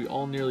 Looks like we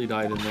all nearly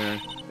died in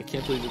there. I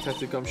can't believe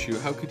Detective Gumshoe.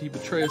 How could he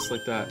betray us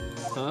like that?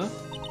 Huh?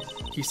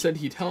 He said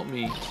he'd help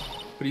me,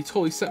 but he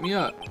totally set me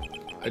up.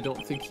 I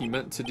don't think he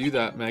meant to do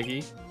that,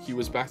 Maggie. He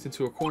was backed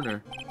into a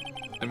corner.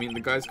 I mean, the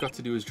guy's got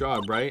to do his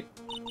job, right?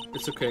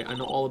 It's okay, I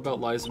know all about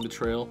lies and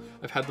betrayal.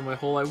 I've had them my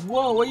whole life.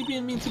 Whoa, what are you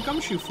being mean to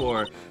Gumshoe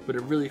for? But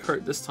it really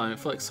hurt this time. It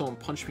felt like someone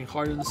punched me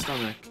hard in the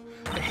stomach.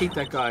 I hate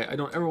that guy. I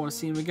don't ever want to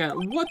see him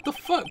again. What the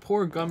fuck?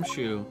 Poor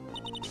Gumshoe.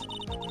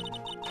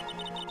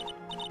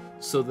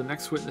 So the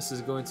next witness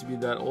is going to be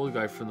that old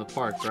guy from the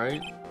park,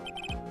 right?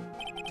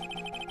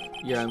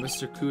 Yeah,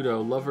 Mr.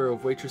 Kudo, lover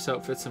of waitress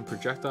outfits and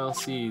projectile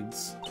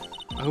seeds.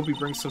 I hope he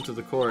brings some to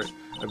the court.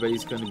 I bet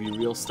he's going to be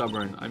real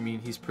stubborn. I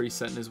mean, he's pretty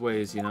set in his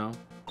ways, you know?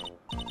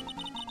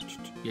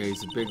 Yeah,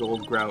 he's a big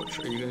old grouch.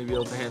 Are you going to be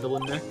able to handle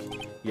him, Nick?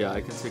 Yeah,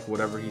 I can take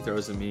whatever he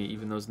throws at me,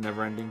 even those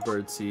never-ending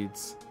bird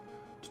seeds.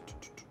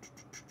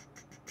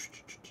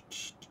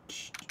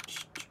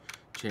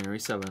 January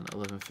 7,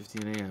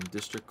 11:15 a.m.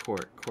 District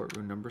Court,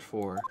 courtroom number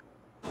 4.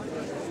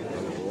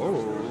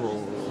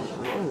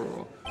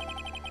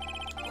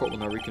 Court will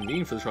now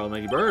reconvene for the trial of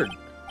Maggie Bird.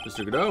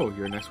 Mr. Godot,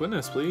 your next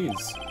witness,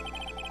 please.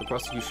 The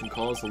prosecution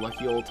calls the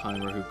lucky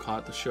old-timer who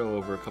caught the show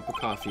over a cup of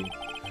coffee.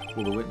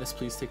 Will the witness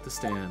please take the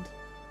stand?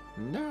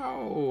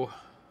 No.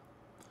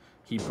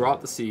 He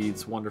brought the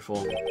seeds.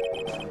 Wonderful.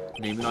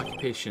 Name and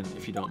occupation,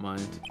 if you don't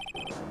mind.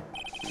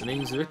 The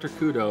name is Victor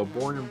Kudo,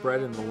 born and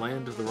bred in the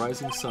land of the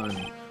rising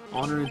sun.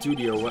 Honor and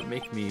duty are what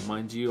make me.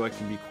 Mind you, I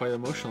can be quite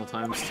emotional at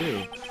times,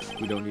 too.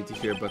 We don't need to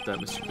hear about that,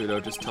 Mr.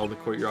 Kudo. Just tell the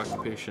court your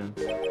occupation.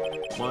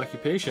 My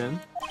occupation?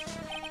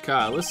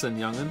 Ka, listen,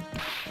 young'un.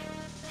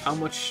 How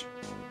much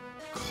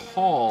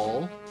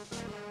call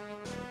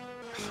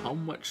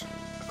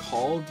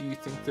do you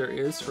think there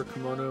is for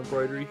kimono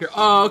embroidery here?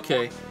 Oh,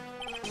 okay.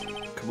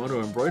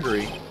 Kimono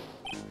embroidery?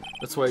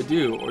 That's what I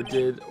do, or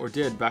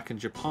did back in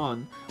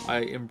Japan.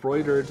 I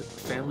embroidered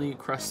family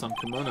crests on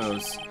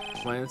kimonos.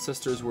 My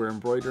ancestors were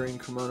embroidering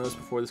kimonos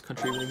before this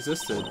country even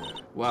existed.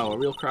 Wow, a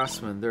real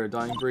craftsman. They're a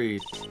dying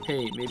breed.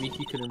 Hey, maybe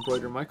he could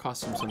embroider my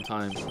costume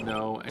sometime.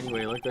 No,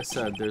 anyway, like I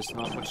said, there's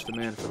not much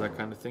demand for that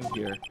kind of thing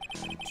here.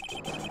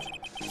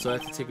 So I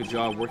had to take a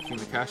job working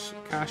the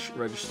cash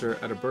register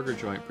at a burger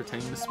joint,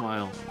 pretending to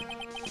smile.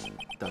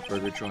 That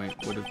burger joint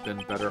would have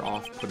been better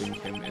off putting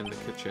him in the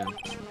kitchen.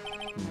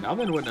 Now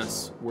then,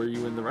 witness, were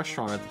you in the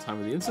restaurant at the time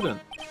of the incident?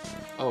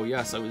 Oh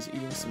yes, I was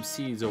eating some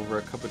seeds over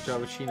a cup of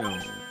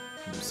Javicino.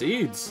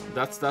 Seeds?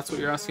 That's what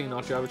you're asking,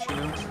 not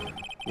Javicino?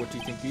 What do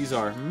you think these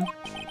are,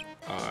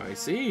 I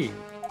see.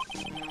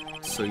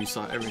 So you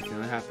saw everything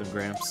that happened,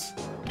 Gramps.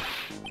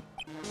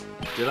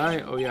 Did I?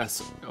 Oh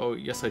yes,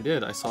 I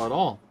did. I saw it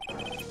all.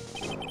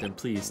 Then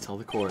please tell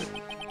the court.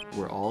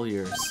 We're all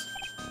ears.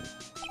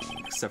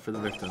 Except for the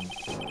victim.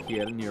 He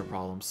had an ear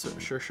problem. So,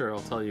 sure,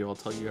 I'll tell you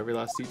every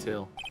last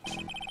detail.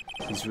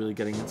 He's really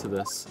getting into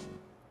this.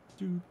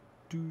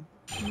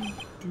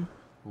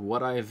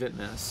 What I have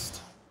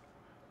witnessed.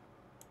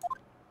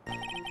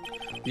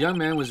 The young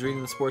man was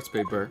reading the sports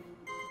paper.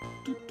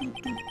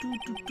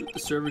 The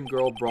serving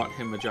girl brought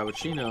him a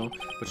Javicino,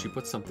 but she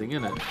put something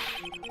in it.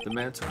 The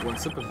man took one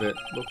sip of it,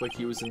 looked like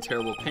he was in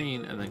terrible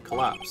pain, and then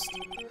collapsed.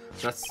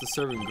 That's the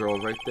serving girl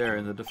right there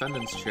in the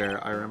defendant's chair.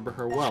 I remember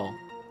her well.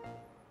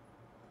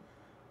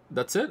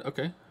 That's it?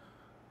 Okay.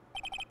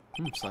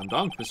 Slam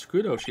dunk, Mr.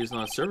 Kudo. She is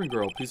not a serving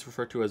girl. Please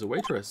refer to her as a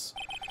waitress.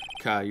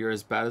 Kai, you're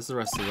as bad as the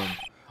rest of them.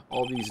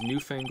 All these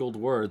newfangled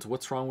words.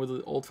 What's wrong with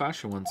the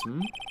old-fashioned ones,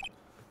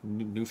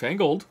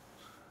 Newfangled?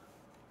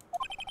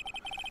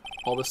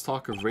 All this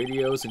talk of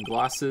radios and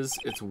glasses.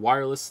 It's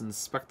wireless and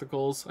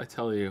spectacles, I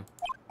tell you.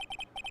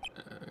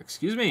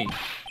 Excuse me.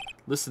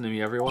 Listen to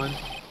me, everyone.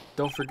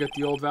 Don't forget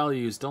the old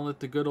values. Don't let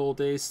the good old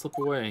days slip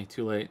away.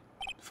 Too late.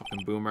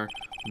 Fucking boomer.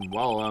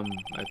 Well,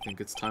 I think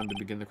it's time to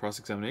begin the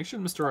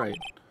cross-examination, Mr. Wright.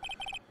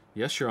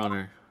 Yes, Your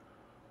Honor.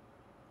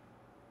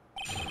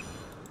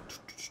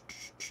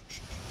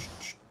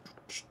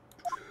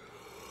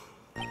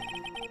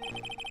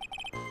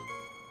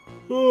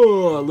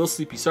 Oh, a little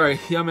sleepy. Sorry,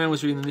 the young man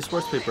was reading the new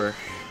sports paper.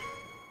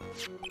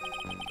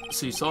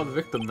 So you saw the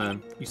victim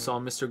then. You saw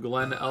Mr.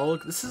 Glenn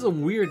Elg. This is a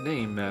weird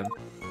name, man.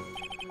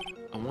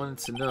 I wanted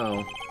to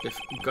know if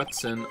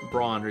Gutson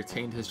Braun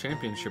retained his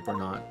championship or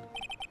not.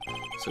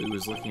 So he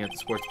was looking at the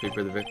sports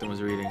paper the victim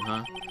was reading,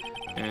 huh?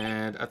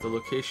 And at the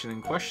location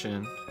in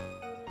question,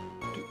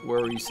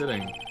 where were you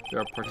sitting? There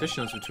are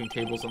partitions between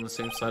tables on the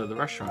same side of the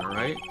restaurant,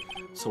 right?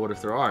 So what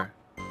if there are?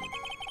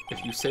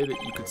 If you say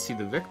that you could see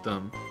the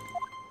victim,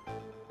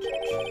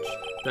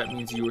 that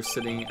means you were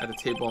sitting at a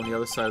table on the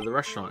other side of the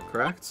restaurant,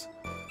 correct?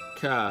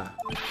 Ka.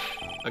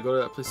 I go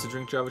to that place to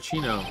drink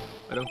Javicino.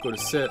 I don't go to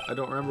sit. I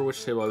don't remember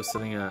which table I was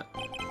sitting at.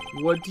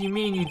 What do you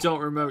mean you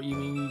don't remember? You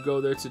mean you go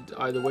there to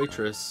eye the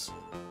waitress?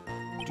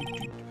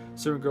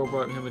 Servant girl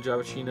brought him a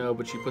Javicino,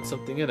 but she put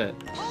something in it.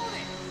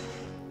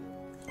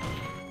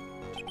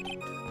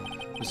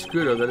 Mr.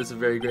 Kudo, that is a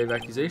very grave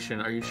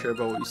accusation. Are you sure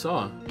about what you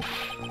saw?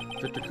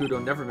 Victor Kudo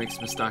never makes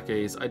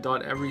mistakes. I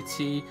dot every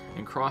T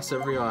and cross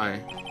every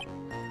I.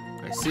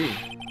 I see.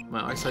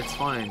 My eyesight's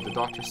fine. The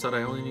doctor said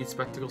I only need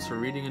spectacles for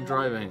reading and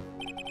driving.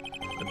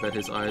 I bet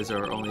his eyes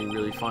are only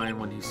really fine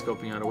when he's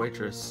scoping out a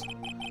waitress.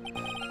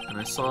 And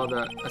I saw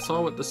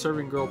what the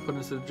serving girl put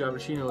into the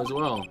Javicino as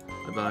well.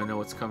 I bet I know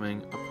what's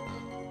coming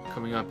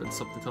up, and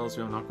something tells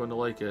me I'm not going to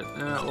like it.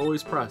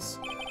 Always press.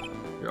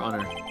 Your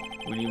Honor,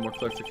 we need more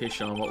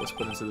clarification on what was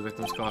put into the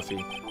victim's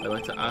coffee. I'd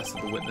like to ask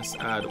that the witness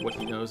add what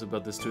he knows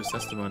about this to his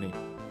testimony.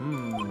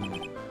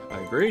 I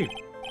agree.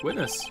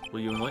 Witness, will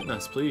you enlighten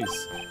us, please?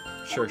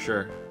 Sure.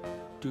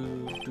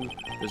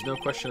 There's no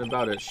question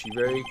about it. She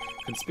very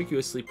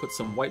conspicuously put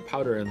some white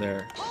powder in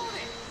there.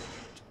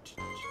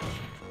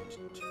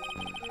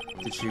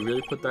 Did she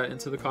really put that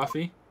into the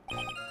coffee?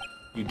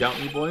 You doubt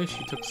me, boy?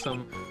 She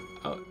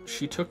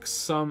took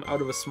some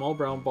out of a small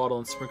brown bottle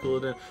and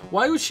sprinkled it in.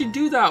 Why would she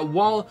do that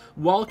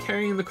while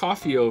carrying the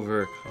coffee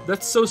over?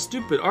 That's so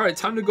stupid. Alright,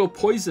 time to go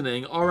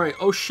poisoning. Alright,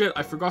 oh shit,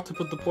 I forgot to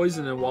put the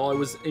poison in while I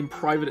was in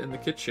private in the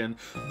kitchen.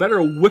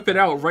 Better whip it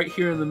out right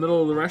here in the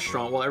middle of the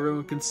restaurant while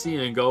everyone can see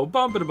and go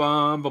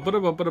bum-ba-da-bum,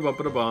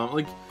 ba-ba-da-bum,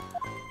 like,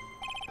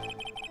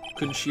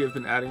 couldn't she have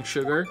been adding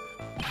sugar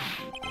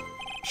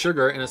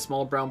in a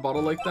small brown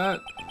bottle like that?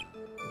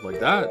 Like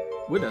that?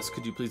 Witness,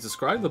 could you please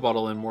describe the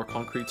bottle in more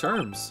concrete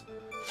terms?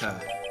 A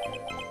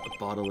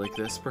bottle like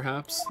this,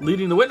 perhaps?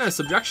 Leading the witness!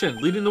 Objection!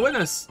 Leading the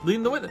witness!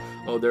 Leading the witness!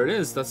 Oh, there it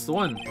is. That's the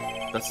one.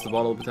 That's the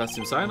bottle of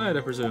potassium cyanide,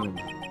 I presume.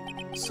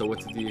 So what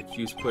did the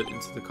accused put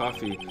into the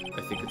coffee?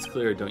 I think it's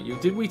clear, don't you?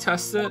 Did we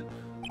test it?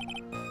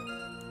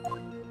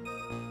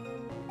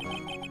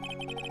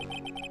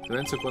 The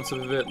man took one sip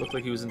of it, looked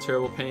like he was in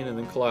terrible pain, and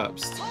then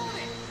collapsed.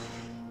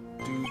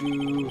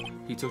 Doo-doo.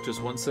 He took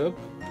just one sip.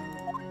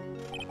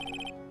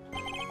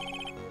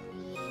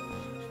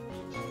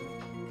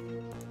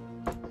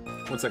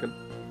 One second.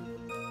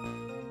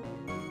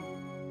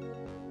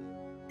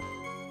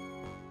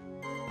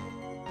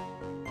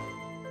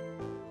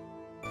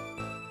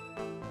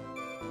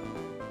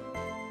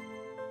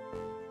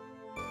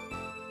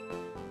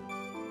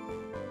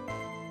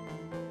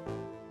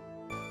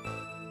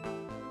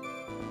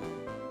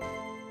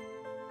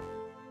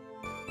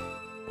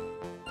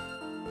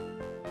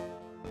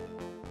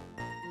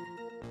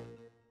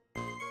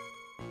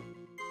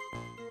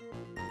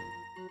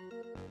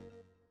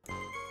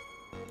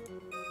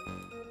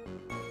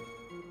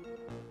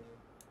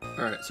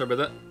 Alright, sorry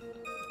about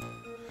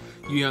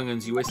that. You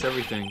young'uns, you waste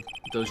everything.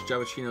 Those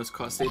Javachinos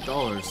cost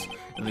 $8.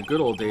 In the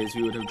good old days,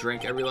 we would have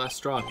drank every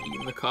last drop,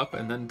 eaten the cup,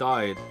 and then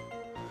died.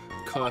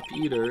 Cup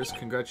eaters,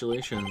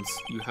 congratulations.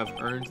 You have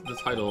earned the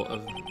title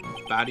of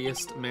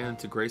battiest man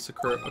to grace a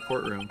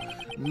courtroom.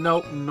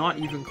 Nope, not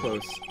even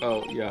close.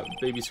 Oh, yeah,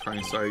 baby's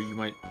crying. Sorry, you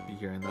might be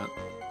hearing that.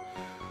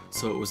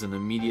 So it was an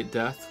immediate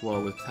death?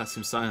 Well, with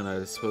potassium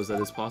cyanide, I suppose that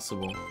is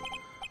possible.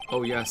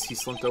 Oh yes, he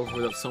slumped over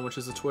without so much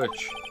as a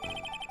twitch.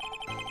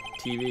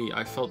 TV,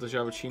 I felt the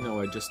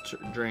Javachino I just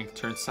drank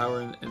turn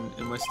sour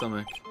in my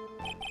stomach.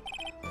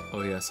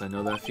 Oh yes, I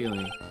know that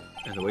feeling.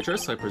 And the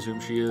waitress, I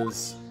presume she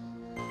is...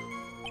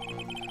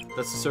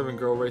 That's the servant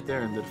girl right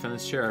there in the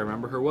defendant's chair. I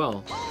remember her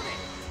well.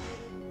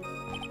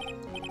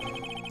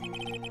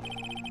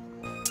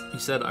 You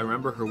said, I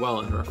remember her well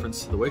in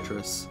reference to the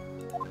waitress.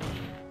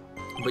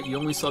 But you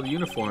only saw the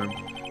uniform.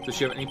 Does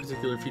she have any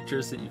particular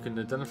features that you can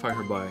identify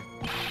her by?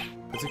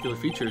 Particular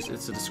features?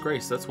 It's a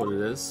disgrace, that's what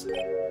it is.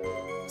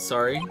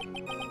 Sorry?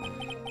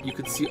 You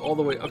could see all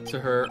the way up to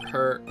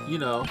her, you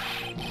know,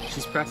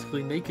 she's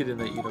practically naked in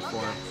that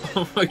uniform.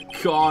 Oh my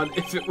god,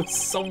 if it was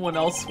someone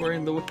else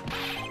wearing the...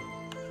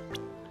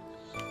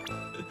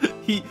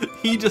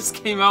 He just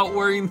came out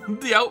wearing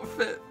the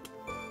outfit.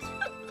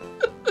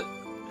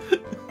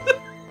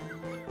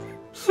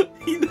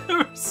 He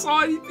never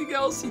saw anything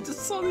else, he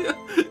just saw the...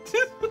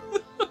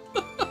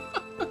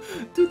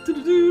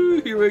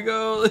 Here we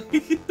go.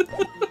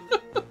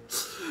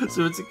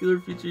 So a particular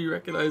feature you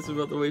recognize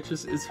about the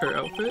waitress is her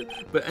outfit,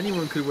 but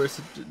anyone could wear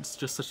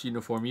just such a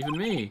uniform, even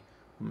me.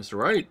 Mr.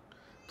 Wright,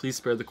 please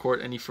spare the court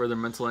any further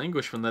mental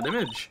anguish from that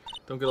image.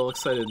 Don't get all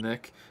excited,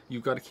 Nick.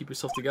 You've got to keep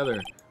yourself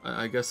together.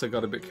 I guess I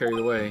got a bit carried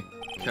away.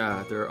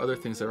 Kat, there are other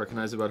things I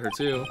recognize about her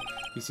too.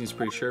 He seems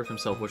pretty sure of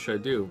himself. What should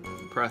I do?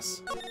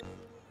 Press.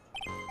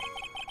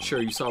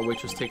 Sure, you saw a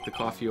waitress take the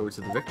coffee over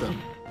to the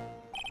victim.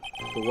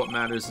 But what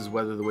matters is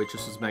whether the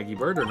waitress was Maggie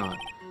Bird or not.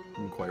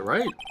 Quite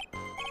right.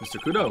 Mr.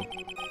 Kudo,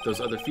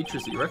 those other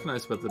features that you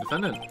recognize about the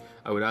defendant,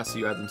 I would ask that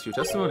you add them to your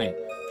testimony.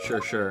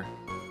 Sure.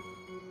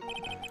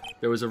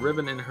 There was a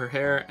ribbon in her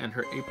hair and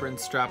her apron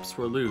straps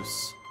were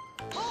loose.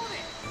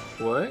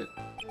 What?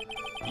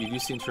 You do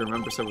seem to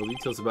remember several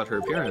details about her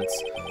appearance,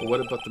 but what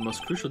about the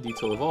most crucial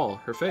detail of all,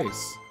 her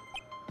face?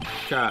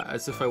 Kat,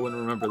 as if I wouldn't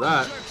remember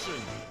that.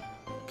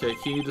 Okay,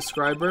 can you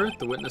describe her?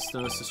 The witness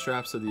noticed the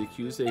straps of the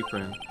accused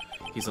apron.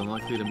 He's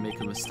unlikely to make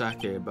a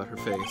mistake about her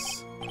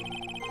face.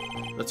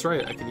 That's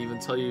right, I can even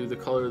tell you the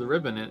color of the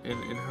ribbon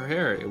in her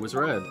hair. It was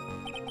red.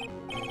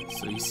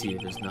 So you see,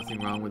 there's nothing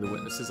wrong with the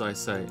witness's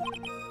eyesight.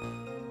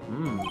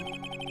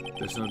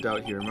 There's no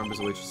doubt he remembers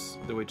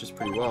the waitress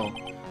pretty well.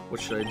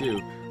 What should I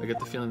do? I get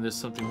the feeling there's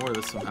something more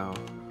to this somehow.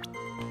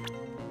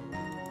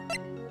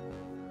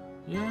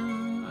 Yeah,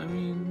 I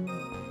mean,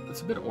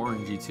 it's a bit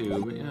orangey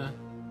too, but yeah.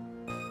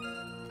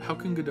 How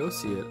can Godot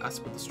see it?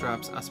 Ask about the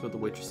straps, ask about the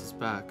waitress's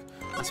back,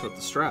 ask about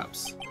the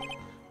straps.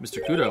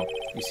 Mr. Kudo,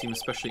 you seem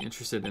especially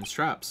interested in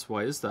straps.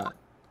 Why is that?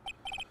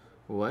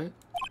 What?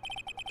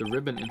 The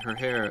ribbon in her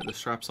hair, the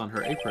straps on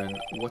her apron.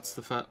 What's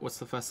the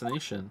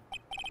fascination?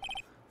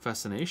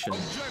 Fascination?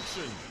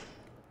 Objection!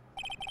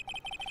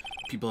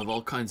 People have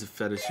all kinds of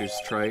fetishes,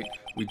 Trite.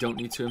 We don't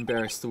need to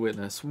embarrass the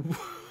witness.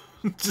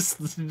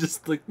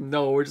 just like,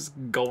 no, we're just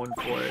going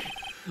for it.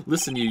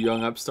 Listen, you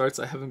young upstarts,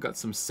 I haven't got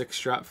some sick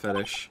strap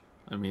fetish.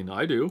 I mean,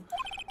 I do.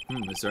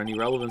 Is there any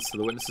relevance to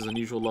the witness's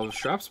unusual love of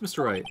straps,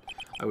 Mr. Wright?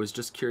 I was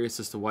just curious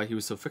as to why he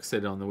was so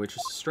fixated on the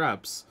waitress's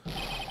straps.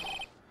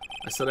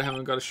 I said I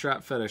haven't got a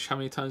strap fetish. How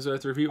many times do I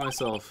have to repeat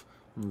myself?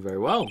 Very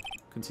well.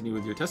 Continue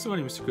with your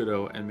testimony, Mr.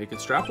 Kudo, and make it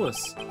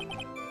strapless.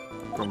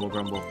 Grumble,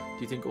 grumble. Do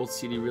you think old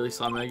CD really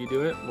saw Maggie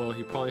do it? Well,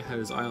 he probably had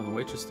his eye on the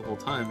waitress the whole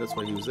time. That's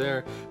why he was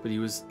there. But he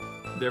was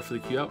there for the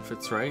cute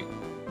outfits, right?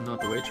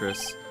 Not the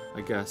waitress.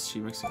 I guess. She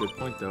makes a good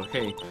point, though.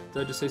 Hey,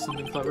 did I just say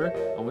something clever?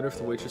 I wonder if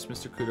the waitress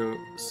Mr. Kudo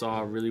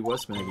saw really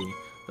was Maggie.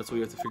 That's what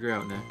you have to figure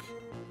out, Nick.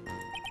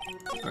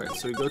 Alright,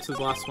 so we go to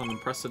the last one and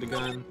press it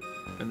again.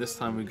 And this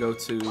time we go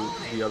to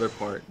the other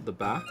part, the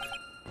back.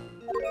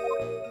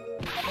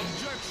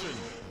 Objection.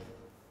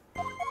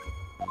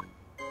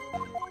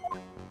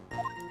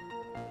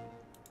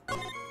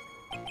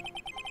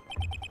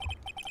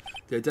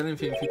 The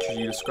identifying features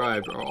you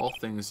described are all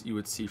things you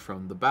would see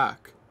from the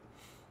back.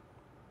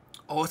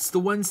 Oh, it's the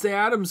Wednesday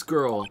Addams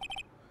girl!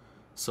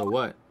 So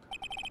what?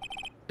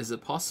 Is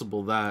it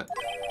possible that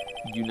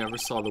you never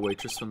saw the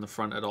waitress from the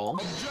front at all?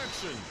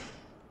 Objection.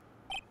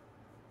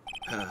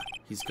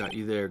 He's got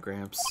you there,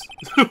 Gramps.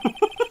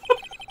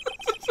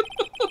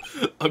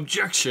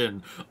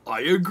 Objection!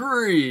 I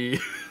agree!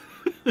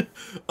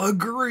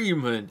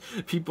 Agreement!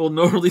 People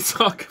normally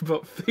talk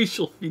about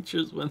facial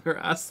features when they're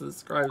asked to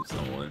describe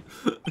someone.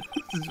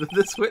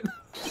 This witness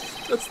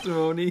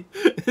testimony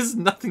is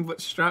nothing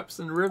but straps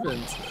and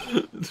ribbons.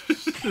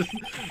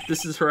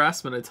 This is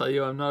harassment, I tell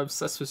you. I'm not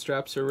obsessed with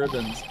straps or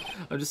ribbons.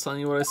 I'm just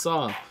telling you what I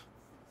saw.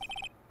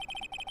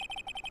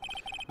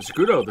 Mr.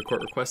 Kudo, the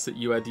court requests that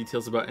you add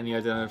details about any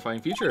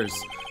identifying features.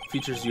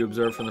 Features you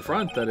observe from the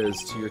front, that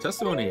is, to your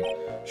testimony.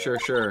 Sure,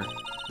 sure.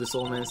 This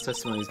old man's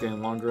testimony is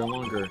getting longer and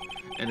longer.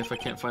 And if I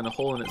can't find a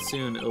hole in it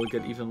soon, it'll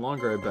get even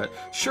longer, I bet.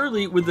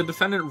 Surely, with the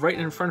defendant right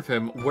in front of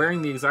him,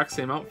 wearing the exact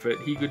same outfit,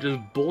 he could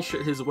just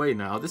bullshit his way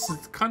now. This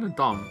is kind of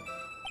dumb.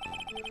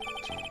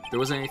 There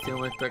wasn't anything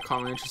like that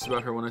caught my interest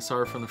about her when I saw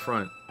her from the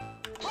front.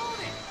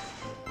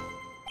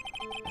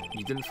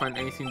 You didn't find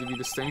anything to be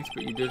distinct,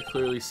 but you did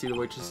clearly see the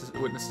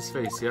witness's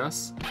face,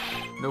 yes?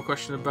 No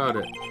question about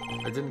it.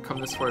 I didn't come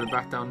this far to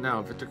back down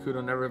now. Victor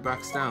Kudo never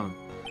backs down.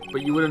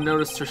 But you would have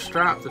noticed her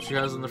strap that she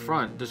has on the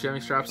front. Does she have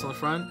any straps on the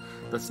front?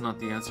 That's not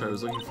the answer I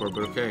was looking for,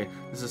 but okay.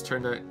 This has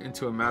turned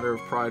into a matter of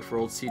pride for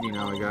old CD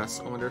now, I guess.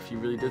 I wonder if you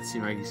really did see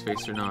Maggie's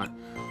face or not.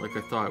 Like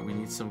I thought, we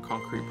need some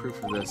concrete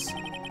proof of this.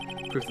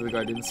 Proof that the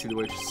guy didn't see the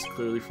waitress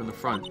clearly from the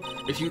front.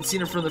 If you'd seen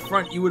her from the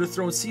front, you would have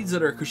thrown seeds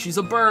at her, because she's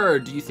a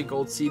bird! Do you think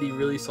old CD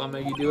really saw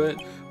Maggie do it?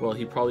 Well,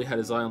 he probably had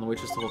his eye on the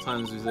waitress the whole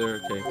time as he was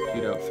there. Okay,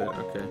 cute outfit,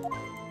 okay.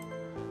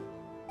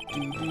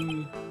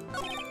 Doo-doo.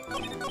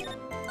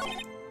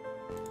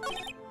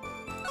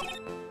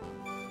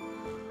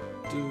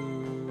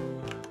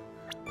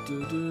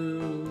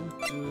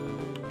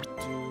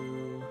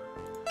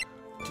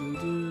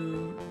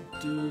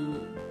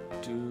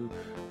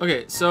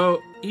 Okay,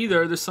 so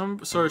either there's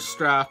some sort of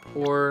strap,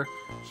 or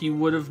he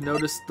would have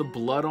noticed the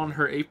blood on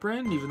her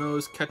apron, even though it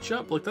was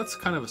ketchup. Like, that's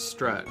kind of a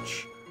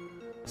stretch.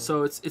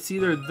 So it's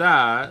either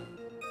that,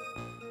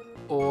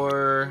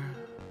 or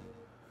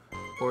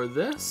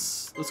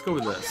this. Let's go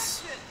with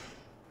this.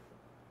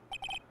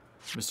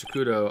 Mr.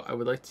 Kudo, I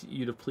would like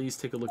you to please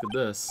take a look at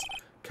this.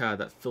 God,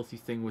 that filthy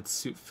thing would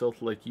suit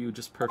filth like you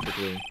just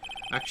perfectly.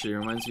 Actually, it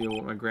reminds me of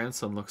what my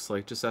grandson looks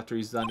like just after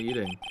he's done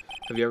eating.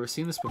 Have you ever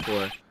seen this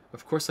before?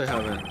 Of course I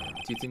haven't.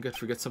 Do you think I'd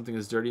forget something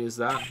as dirty as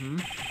that,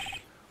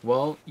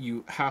 Well,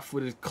 you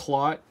half-witted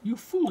clot. You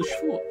foolish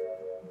fool.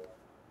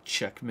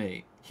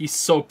 Checkmate. He's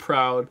so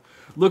proud.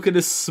 Look at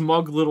his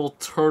smug little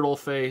turtle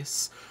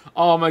face.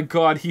 Oh my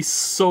god, he's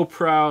so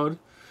proud.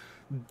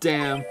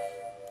 Damn.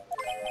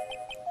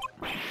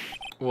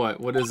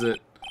 What is it?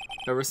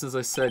 Ever since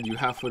I said you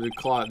half-witted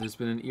clot, there's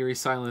been an eerie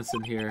silence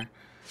in here.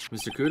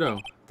 Mr. Kudo,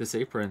 this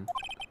apron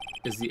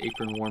is the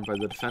apron worn by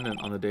the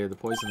defendant on the day of the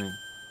poisoning.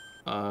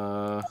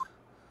 And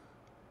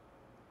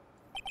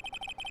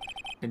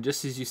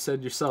just as you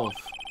said yourself,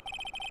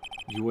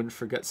 you wouldn't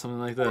forget something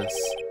like this.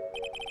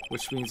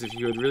 Which means if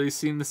you had really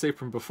seen this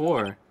apron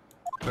before,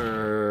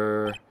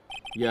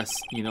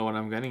 yes, you know what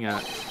I'm getting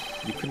at.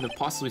 You couldn't have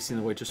possibly seen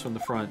the waitress from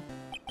the front.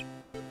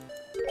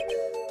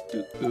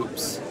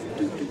 Oops.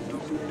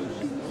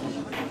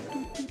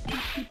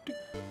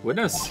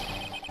 Witness,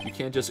 you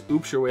can't just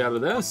oops your way out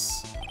of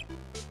this.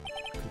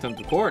 Contempt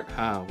of court.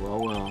 Ah,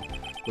 well.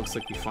 Looks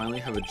like we finally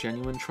have a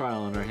genuine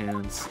trial on our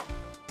hands.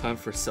 Time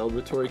for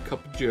celebratory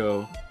cup of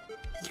joe.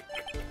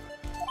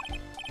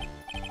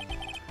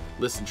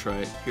 Listen,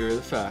 Wright, here are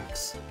the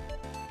facts.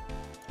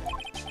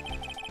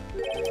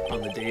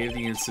 On the day of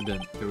the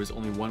incident, there was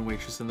only one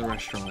waitress in the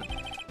restaurant,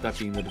 that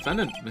being the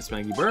defendant, Miss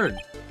Maggie Bird.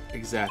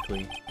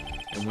 Exactly.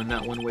 And when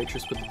that one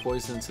waitress put the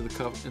poison into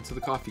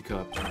the coffee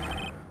cup,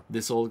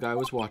 this old guy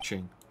was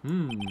watching.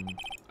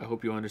 I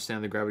hope you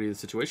understand the gravity of the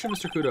situation,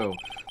 Mr. Kudo.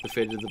 The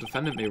fate of the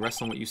defendant may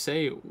rest on what you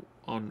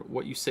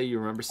say you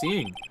remember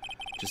seeing.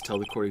 Just tell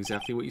the court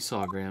exactly what you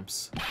saw,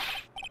 Gramps.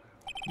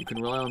 You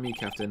can rely on me,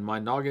 Captain. My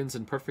noggin's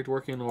in perfect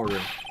working order.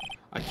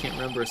 I can't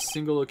remember a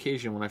single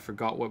occasion when I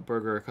forgot what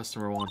burger a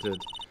customer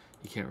wanted.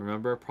 You can't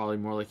remember? Probably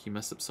more like he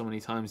messed up so many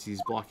times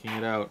he's blocking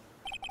it out.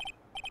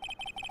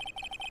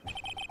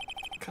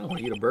 I kind of want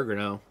to eat a burger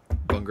now.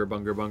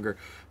 Bunger.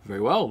 Very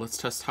well, let's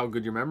test how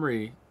good your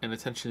memory and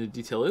attention to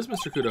detail is,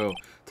 Mr. Kudo.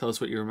 Tell us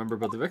what you remember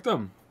about the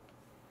victim.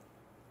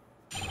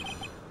 Thank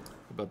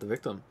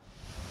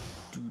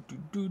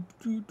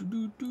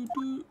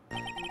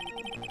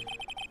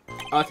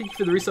you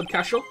for the resub,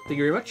 Castro. Thank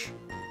you very much.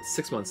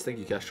 6 months. Thank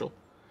you, Castro.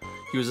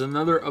 He was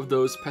another of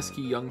those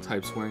pesky young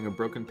types wearing a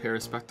broken pair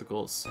of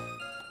spectacles.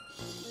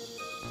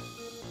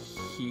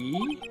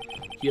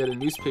 He had a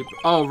newspaper.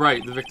 Oh,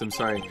 right, the victim,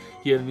 sorry.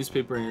 He had a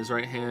newspaper in his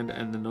right hand,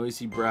 and the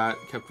noisy brat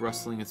kept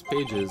rustling its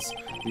pages.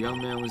 The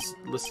young man was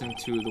listening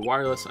to the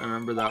wireless. I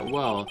remember that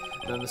well.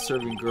 Then the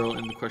serving girl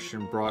in the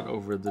question brought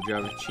over the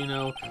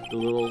Javicino. The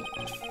little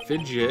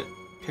fidget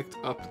picked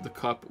up the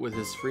cup with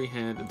his free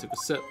hand and took a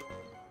sip.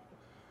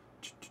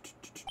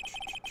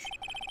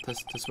 The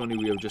testimony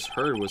we have just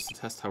heard was to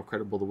test how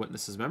credible the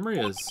witness's memory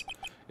is.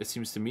 It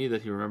seems to me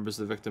that he remembers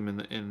the victim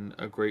in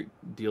a great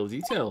deal of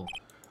detail.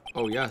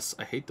 Oh yes,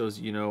 I hate those,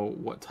 you know,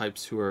 what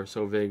types who are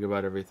so vague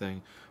about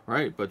everything.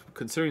 Right, but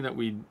considering that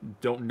we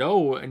don't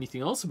know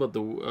anything else about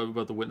the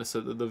witness,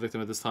 the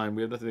victim at this time,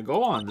 we have nothing to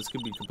go on. This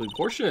could be complete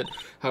horseshit.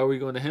 How are we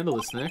going to handle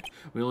this, Nick?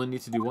 We only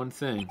need to do one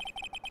thing.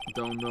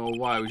 Don't know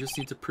why. We just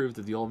need to prove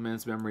that the old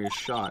man's memory is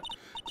shot.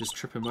 Just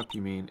trip him up,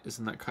 you mean?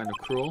 Isn't that kind of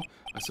cruel?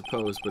 I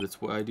suppose, but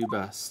it's what I do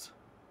best.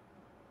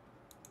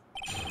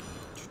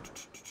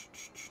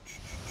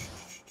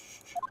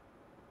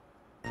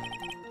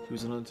 He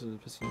was on to the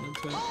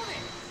Piscinante.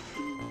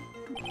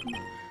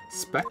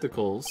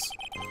 Spectacles?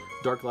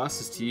 Dark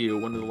glasses to you.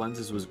 One of the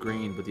lenses was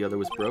green, but the other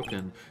was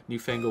broken.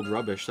 Newfangled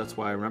rubbish. That's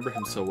why I remember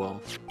him so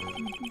well.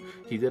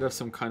 He did have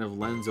some kind of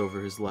lens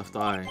over his left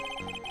eye,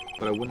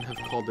 but I wouldn't have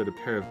called it a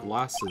pair of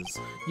glasses.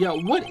 Yeah,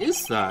 what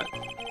is that?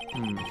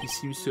 He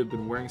seems to have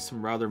been wearing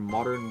some rather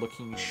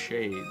modern-looking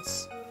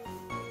shades.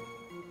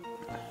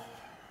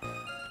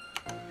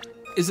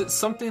 Is it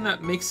something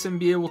that makes him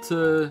be able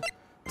to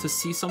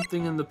see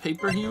something in the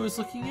paper he was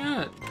looking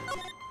at?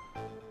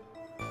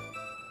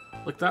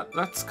 Like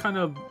that's kind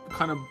of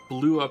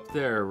blue up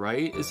there,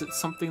 right? Is it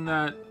something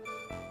that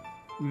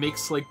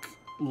makes like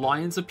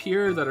lines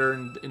appear that are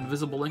in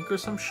invisible ink or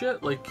some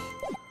shit? Like,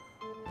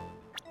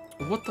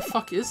 what the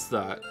fuck is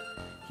that?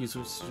 He's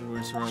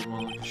wearing some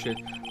like shit.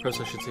 Perhaps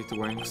I should take to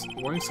wearing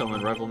some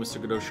and rival Mr.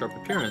 Godot's sharp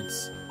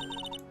appearance.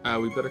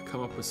 We better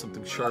come up with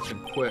something sharp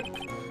and quick.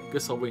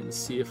 Guess I'll wait and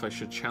see if I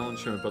should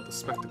challenge him about the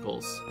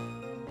spectacles.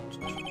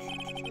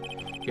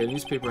 He had a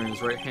newspaper in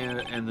his right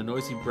hand, and the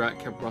noisy brat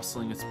kept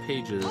rustling its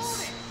pages.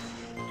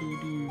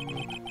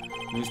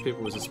 The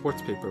newspaper was a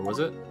sports paper, was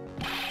it?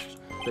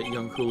 That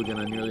young hooligan,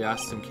 I nearly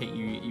asked him, can't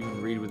you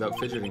even read without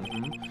fidgeting,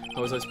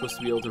 How was I supposed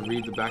to be able to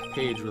read the back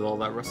page with all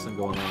that rustling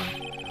going on?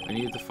 I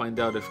needed to find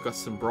out if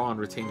Gustin Braun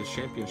retained his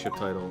championship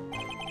title.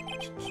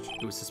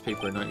 It was his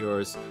paper, not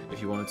yours.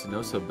 If you wanted to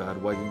know so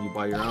bad, why didn't you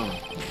buy your own?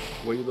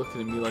 What are you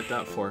looking at me like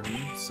that for,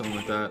 Something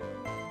like that.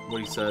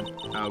 What he said.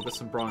 Ow,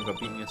 Gustin Braun got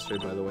beaten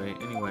yesterday, by the way.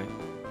 Anyway.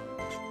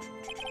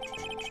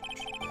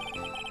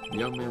 The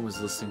young man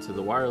was listening to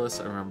the wireless.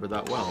 I remember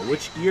that well.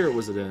 Which ear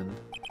was it in?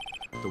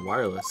 The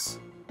wireless.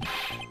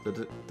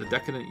 The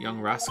decadent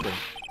young rascal.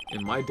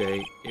 In my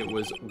day, it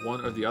was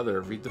one or the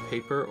other. Read the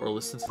paper or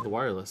listen to the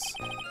wireless.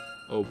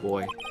 Oh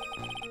boy.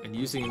 And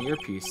using an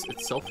earpiece.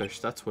 It's selfish,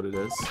 that's what it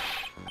is.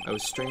 I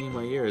was straining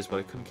my ears, but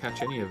I couldn't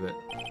catch any of it.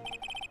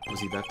 Was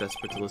he that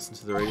desperate to listen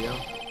to the radio?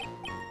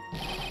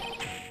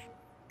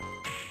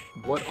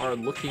 What are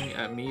looking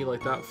at me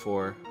like that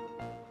for?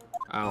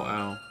 Ow,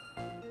 ow.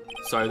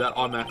 Sorry, that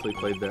automatically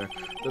played there.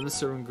 Then the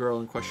serving girl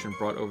in question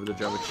brought over the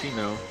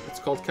Javicino. It's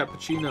called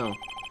cappuccino.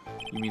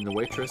 You mean the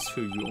waitress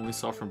who you only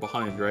saw from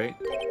behind, right?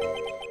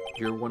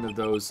 You're one of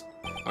those,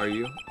 are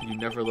you? You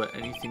never let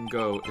anything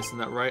go, isn't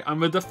that right?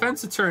 I'm a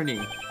defense attorney!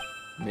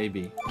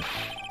 Maybe.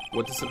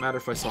 What does it matter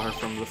if I saw her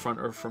from the front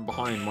or from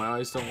behind? My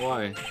eyes don't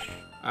lie.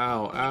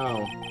 Ow,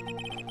 ow.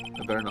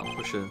 I better not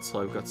push it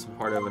until I've got some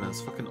hard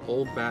evidence. Fucking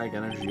old bag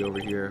energy over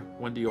here.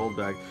 Wendy old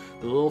bag.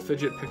 The little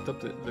fidget picked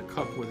up the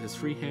cup with his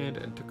free hand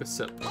and took a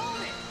sip.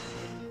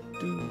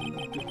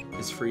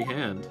 His free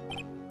hand?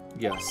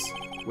 Yes.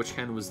 Which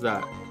hand was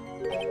that?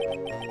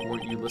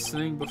 Weren't you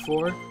listening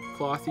before,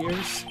 cloth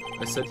ears?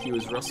 I said he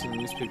was rustling the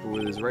newspaper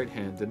with his right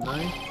hand, didn't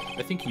I?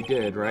 I think he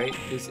did, right?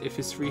 If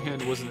his free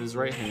hand wasn't his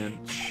right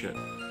hand... Shit.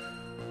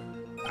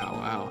 Ow,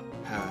 ow.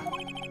 Ha.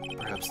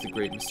 Perhaps the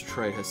great Mr.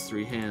 Wright has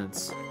 3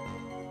 hands.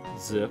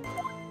 Zip.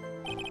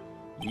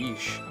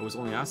 Yeesh. I was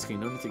only asking.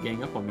 No need to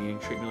gang up on me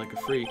and treat me like a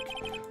freak.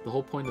 The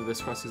whole point of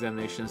this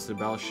cross-examination is to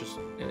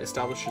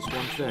establish just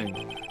one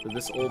thing. That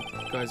this old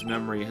guy's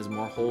memory has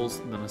more holes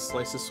than a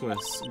slice of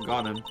Swiss.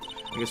 Got him.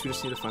 I guess we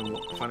just need to find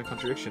a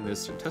contradiction in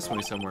his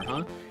testimony somewhere,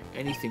 huh?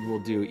 Anything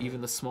will do.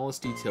 Even the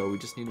smallest detail. We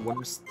just need one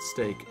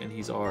mistake, and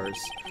he's ours.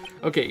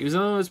 Okay, he was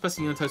on those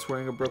pesky types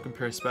wearing a broken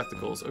pair of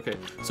spectacles. Okay,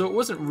 so it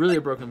wasn't really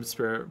a broken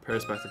pair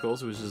of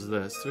spectacles. It was just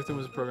this. The victim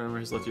was a programmer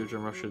whose left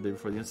eardrum ruptured the day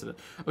before the incident.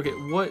 Okay,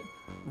 what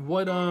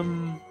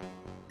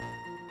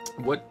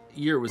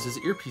ear was his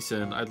earpiece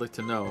in? I'd like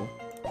to know.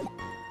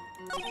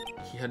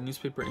 He had a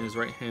newspaper in his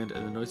right hand,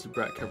 and the noisy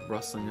brat kept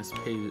rustling his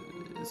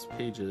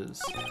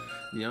pages.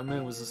 The young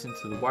man was listening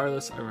to the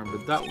wireless. I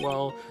remembered that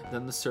well.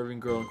 Then the serving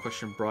girl in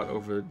question brought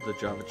over the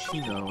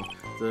Javicino.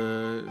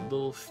 The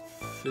little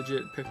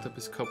fidget picked up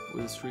his cup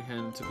with his free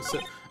hand and took a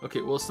sip.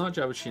 Okay, well, it's not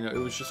Javicino. It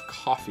was just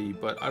coffee,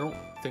 but I don't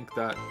think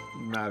that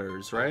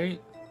matters,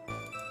 right?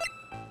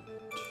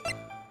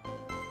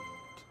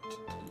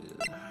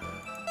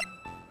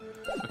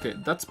 Okay,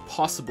 that's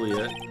possibly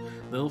it.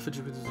 The little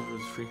fidget picked up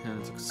his free hand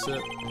and took a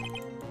sip.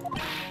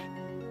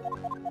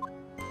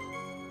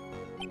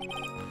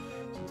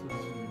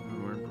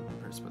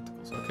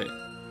 Okay,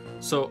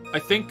 so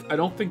I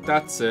don't think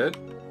that's it.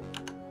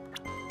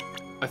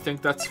 I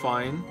think that's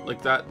fine.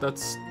 Like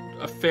that's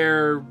a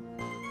fair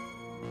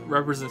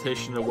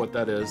representation of what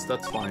that is.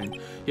 That's fine.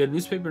 He had a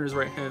newspaper in his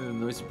right hand and a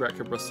noisy brat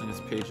kept rustling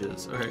its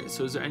pages. Okay,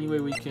 so is there any way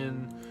we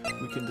can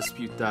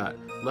dispute that?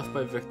 Left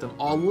by victim.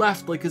 Oh,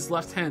 left, like his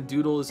left hand.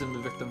 Doodle is in the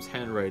victim's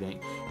handwriting.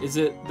 Is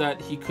it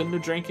that he couldn't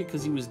have drank it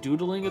because he was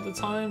doodling at the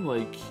time?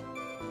 Like,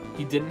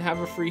 he didn't have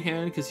a free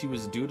hand because he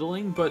was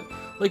doodling? But,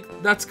 like,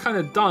 that's kind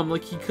of dumb.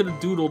 Like, he could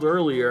have doodled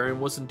earlier and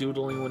wasn't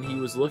doodling when he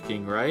was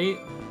looking, right?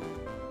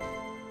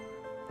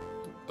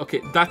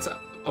 Okay, that's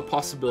a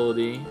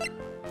possibility.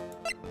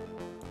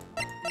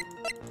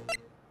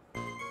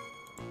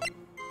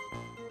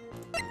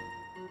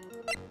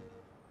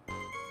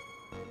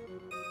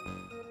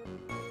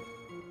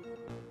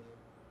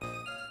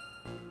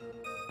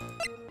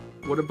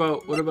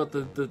 What about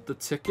the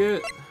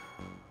ticket?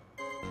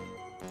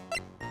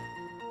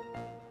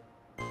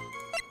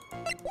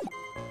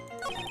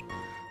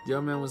 The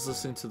young man was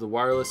listening to the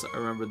wireless. I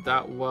remember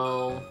that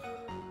well.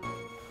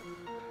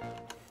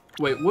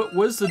 Wait, what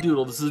was the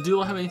doodle? Does the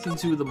doodle have anything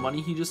to do with the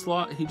money he just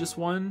won?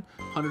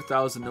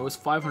 100,000. No, it was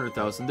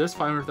 500,000. There's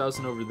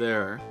 500,000 over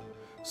there.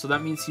 So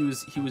that means he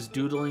was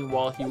doodling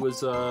while he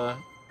was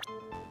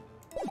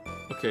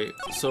Okay,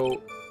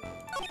 so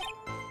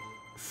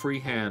free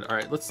hand. All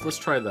right, let's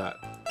try that.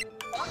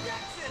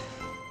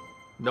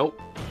 Nope,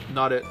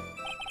 not it.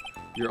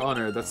 Your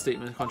Honor, that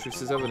statement contradicts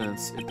his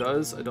evidence. It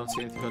does? I don't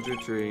see anything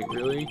contradictory.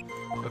 Really?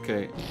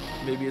 Okay,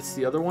 maybe it's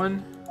the other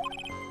one?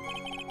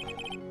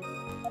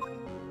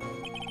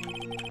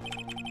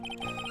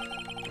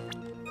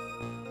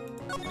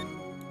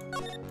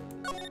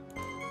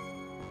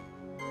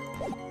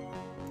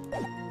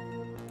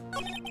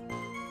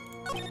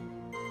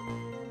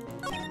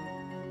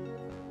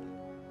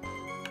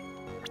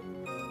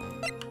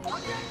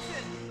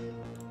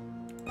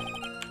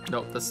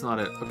 Nope, that's not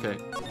it. Okay.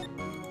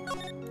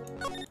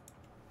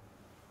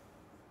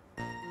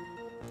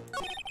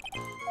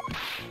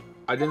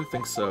 I didn't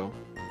think so.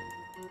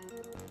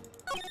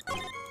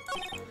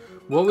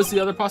 What was the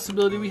other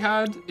possibility we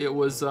had? It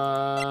was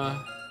that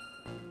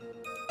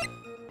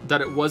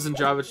it wasn't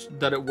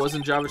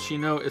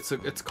Javachino.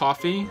 It's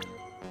coffee.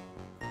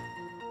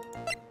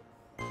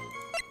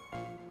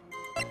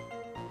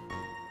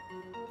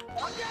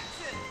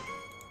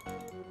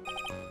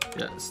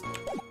 Yes.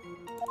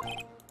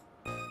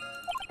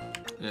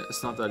 Yeah,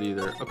 it's not that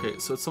either. Okay,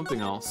 so it's something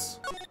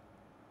else.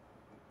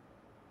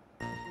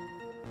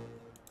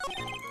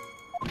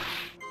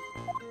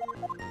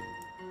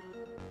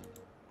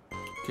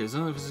 Okay, it's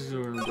another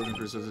position where broken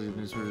person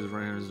his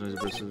right hand is noisy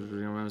person. The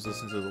young man was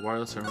listening to the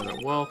wireless. I remember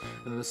that well.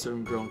 And then the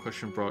certain girl in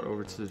question brought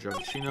over to the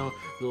Javachino.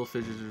 Little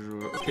fidget.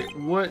 Okay,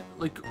 what?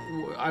 Like,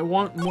 I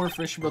want more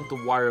information about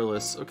the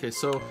wireless. Okay,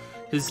 so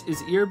his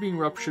ear being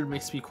ruptured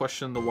makes me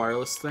question the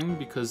wireless thing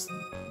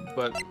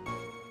but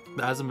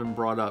that hasn't been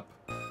brought up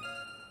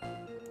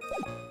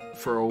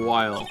for a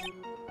while.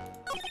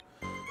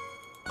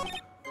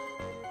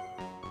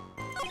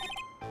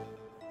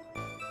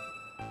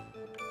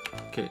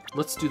 Okay,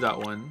 let's do that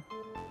one.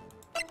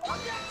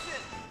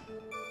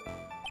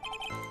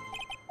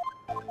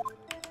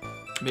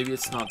 Maybe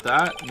it's not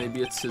that.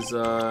 Maybe it's his,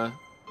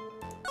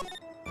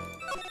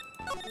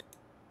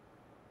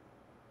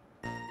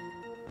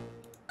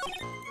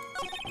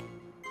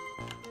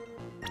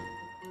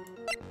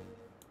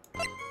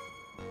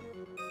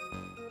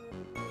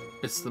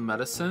 It's the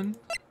medicine.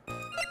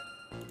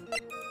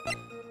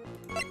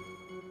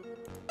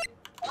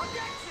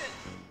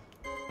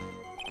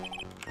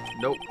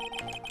 Nope.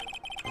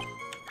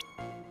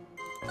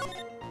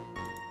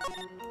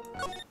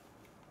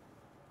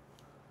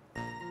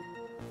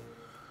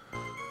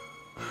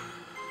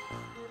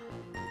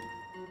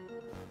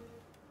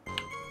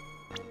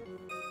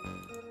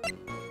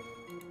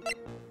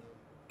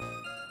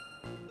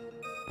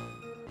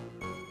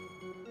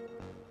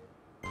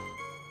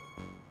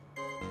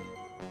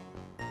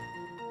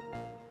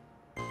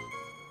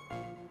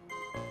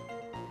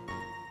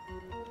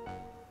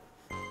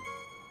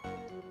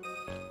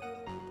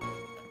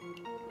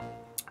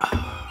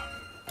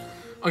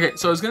 Okay,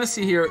 so I was gonna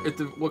see here if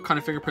what kind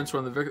of fingerprints were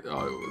on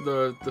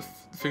the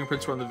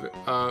fingerprints were on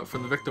the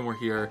from the victim were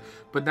here,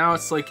 but now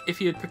it's like if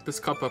he had picked this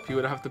cup up, he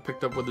would have to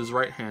picked up with his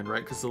right hand,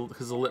 right? Because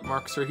the lip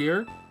marks are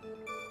here.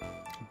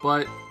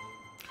 But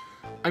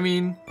I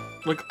mean,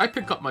 like I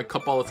pick up my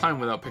cup all the time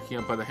without picking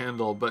up by the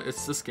handle, but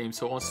it's this game,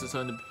 so it wants to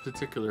sound in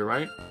particular,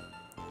 right?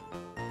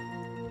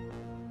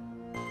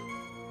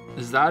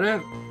 Is that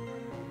it?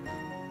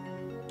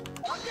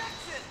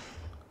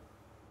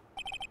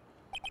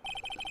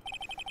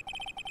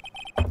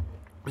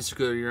 Mr.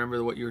 Good, you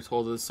remember what you were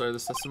told at the start of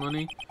this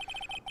testimony?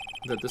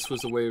 That this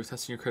was a way of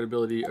testing your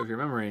credibility of your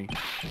memory.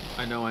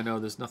 I know,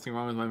 there's nothing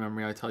wrong with my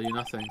memory, I tell you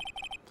nothing.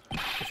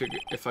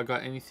 If I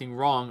got anything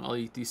wrong, I'll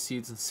eat these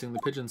seeds and sing the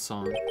pigeon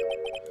song.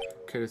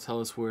 Care to tell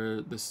us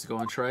where this is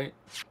going, Wright?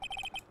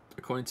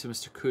 According to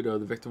Mr. Kudo,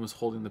 the victim was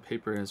holding the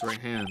paper in his right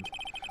hand.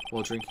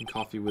 while drinking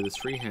coffee with his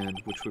free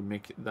hand, which would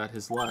make that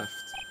his left.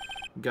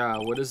 Gah,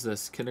 what is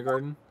this?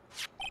 Kindergarten?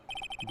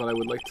 But I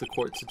would like the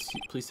court to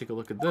please take a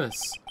look at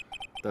this.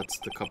 That's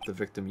the cup the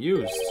victim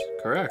used.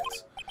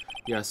 Correct.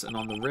 Yes, and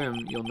on the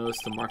rim, you'll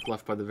notice the mark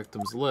left by the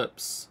victim's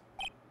lips.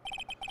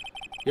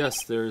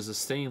 Yes, there is a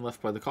stain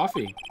left by the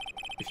coffee.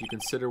 If you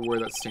consider where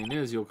that stain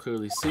is, you'll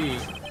clearly see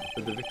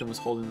that the victim was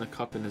holding the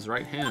cup in his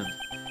right hand.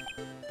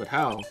 But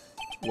how?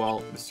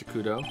 Well, Mr.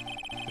 Kudo,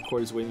 the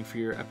court is waiting for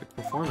your epic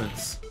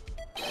performance.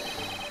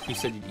 You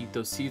said you'd eat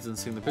those seeds and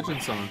sing the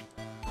pigeon song.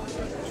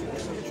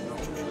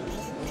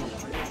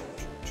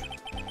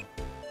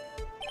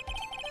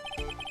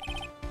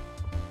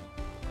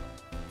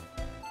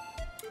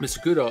 Mr.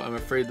 Kudo, I'm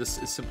afraid this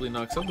is simply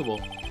not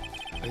acceptable.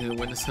 I think the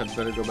witness had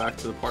better go back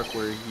to the park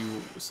where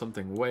you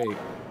something. Wait.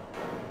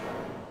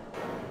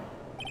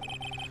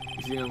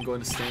 If you think I'm going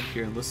to stand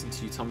here and listen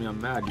to you tell me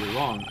I'm mad, you're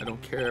wrong. I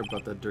don't care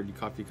about that dirty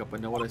coffee cup. I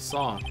know what I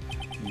saw.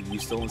 You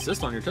still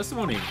insist on your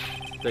testimony.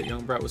 That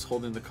young brat was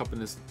holding the cup in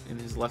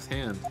his left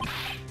hand.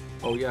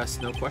 Oh yes,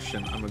 no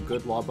question. I'm a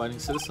good law-abiding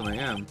citizen, I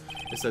am.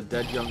 It's that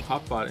dead young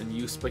hotbot and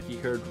you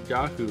spiky-haired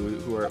yahoo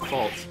who are at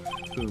fault.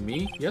 Who,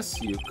 me?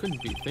 Yes, you.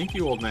 Couldn't be. Thank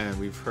you, old man.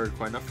 We've heard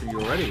quite enough from you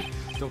already.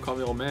 Don't call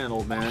me old man,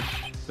 old man.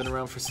 Been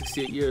around for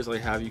 68 years, I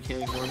have. You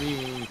can't ignore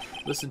me.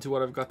 Listen to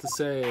what I've got to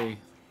say.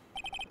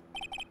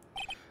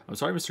 I'm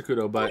sorry, Mr.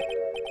 Kudo, but...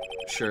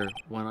 Sure,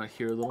 why not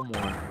hear a little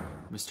more?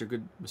 Mr.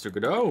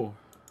 Godot!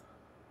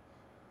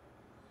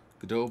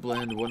 Godot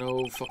blend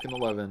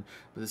 10-11.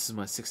 But this is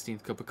my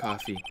 16th cup of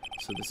coffee,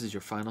 so this is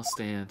your final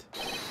stand.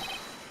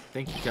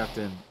 Thank you,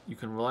 Captain. You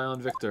can rely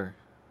on Victor.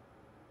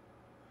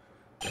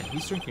 And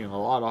he's drinking a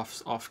lot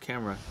off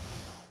camera.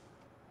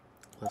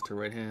 Left or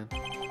right hand.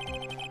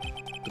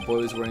 The boy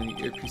was wearing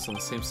the earpiece on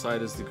the same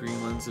side as the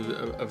green lens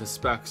of his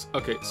specs.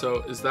 Okay,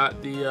 so is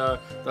that the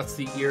that's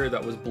the ear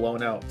that was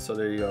blown out. So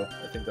there you go.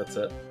 I think that's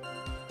it.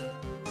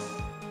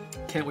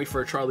 Can't wait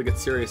for a trial to get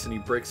serious and he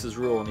breaks his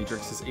rule and he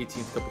drinks his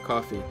 18th cup of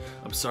coffee.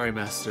 I'm sorry,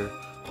 master.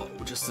 Oh,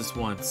 just this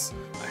once.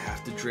 I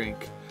have to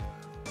drink.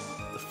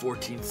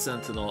 14th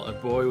Sentinel. A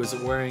boy was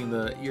wearing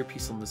the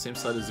earpiece on the same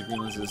side as the green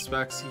lens of his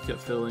specs. He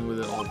kept fiddling with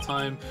it all the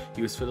time.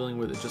 He was fiddling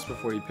with it just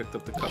before he picked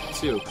up the cup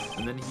too.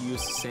 And then he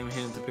used the same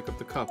hand to pick up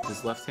the cup,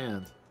 his left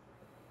hand.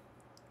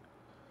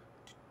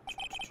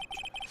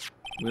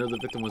 We know the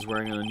victim was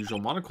wearing an unusual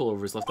monocle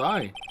over his left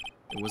eye.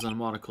 It wasn't a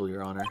monocle,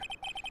 Your Honor.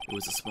 It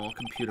was a small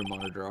computer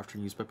monitor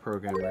often used by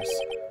programmers.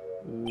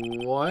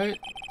 What?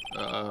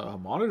 A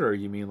monitor?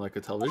 You mean like a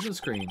television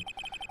screen?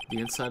 The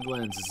inside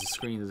lens is a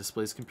screen that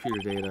displays computer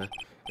data.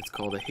 It's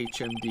called a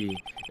HMD.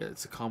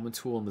 It's a common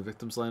tool in the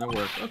victim's line of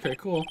work. Okay,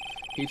 cool.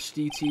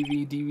 HD,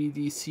 TV,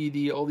 DVD,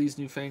 CD, all these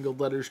newfangled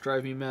letters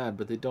drive me mad,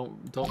 but they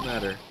don't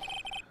matter.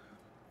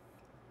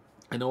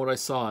 I know what I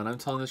saw, and I'm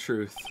telling the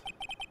truth.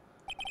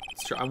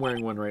 It's true. I'm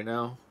wearing one right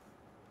now.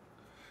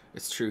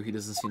 It's true, he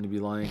doesn't seem to be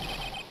lying.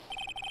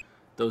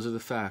 Those are the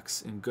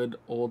facts, in good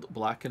old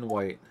black and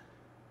white.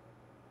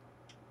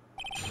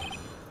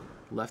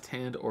 Left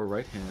hand or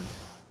right hand.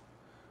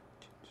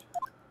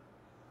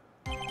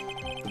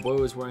 The boy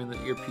was wearing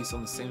the earpiece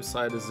on the same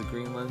side as the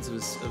green lens of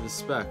his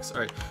specs. All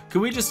right,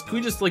 can we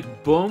just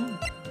like boom?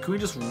 Can we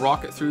just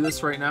rocket through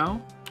this right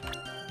now?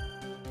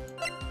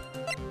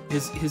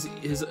 His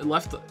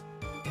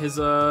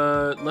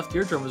left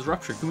eardrum was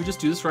ruptured. Can we just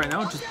do this right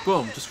now? Just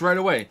boom, just right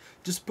away.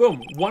 Just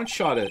boom, one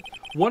shot it.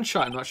 One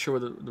shot. I'm not sure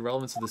what the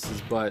relevance of this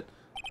is, but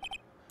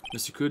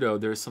Mr. Kudo,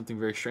 there is something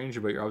very strange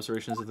about your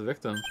observations of the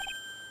victim.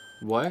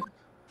 What?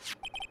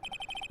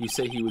 You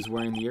say he was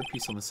wearing the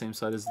earpiece on the same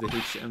side as the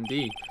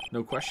HMD.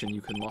 No question, you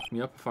can lock me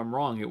up if I'm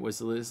wrong. It was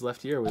his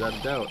left ear, without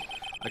a doubt.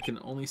 I can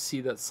only see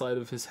that side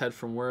of his head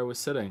from where I was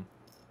sitting.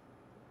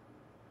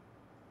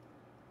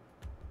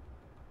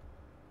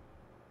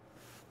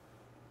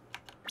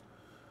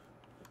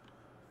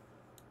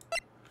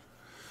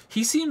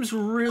 He seems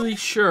really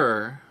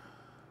sure.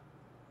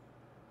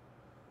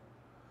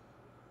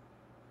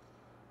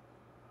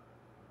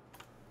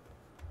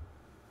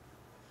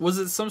 Was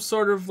it some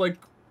sort of, like,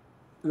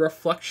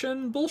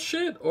 reflection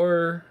bullshit,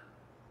 or...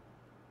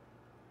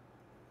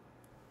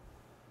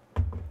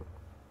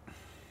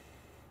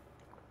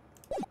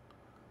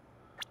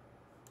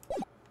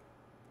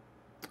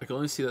 I can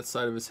only see that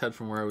side of his head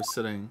from where I was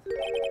sitting.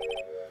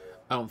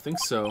 I don't think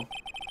so.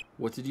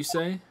 What did you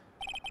say?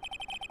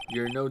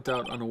 You're no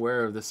doubt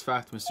unaware of this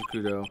fact, Mr.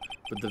 Kudo,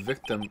 but the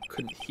victim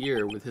couldn't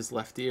hear with his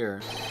left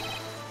ear.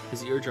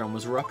 His eardrum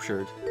was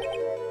ruptured.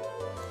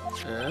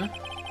 Eh?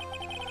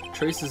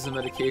 Traces of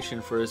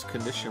medication for his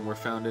condition were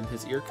found in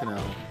his ear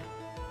canal.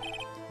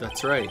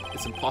 That's right.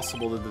 It's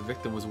impossible that the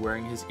victim was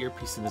wearing his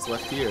earpiece in his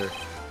left ear,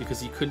 because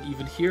he couldn't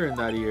even hear in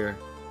that ear.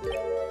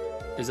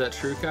 Is that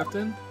true,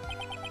 Captain?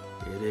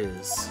 It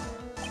is.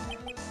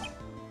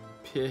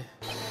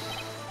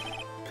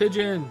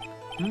 Pigeon!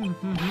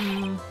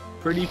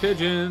 Pretty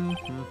pigeon!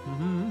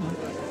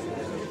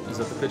 Is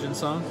that the pigeon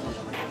song?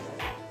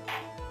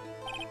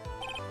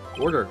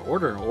 Order!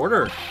 Order!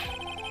 Order!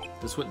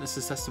 This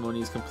witness's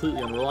testimony is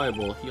completely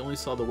unreliable. He only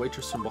saw the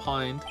waitress from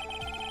behind.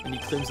 and he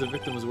claims the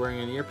victim was wearing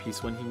an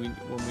earpiece when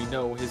we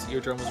know his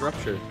eardrum was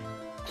ruptured.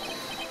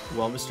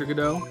 Well, Mr.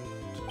 Godot?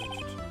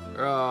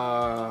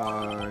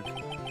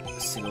 A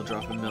single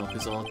drop of milk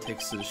is all it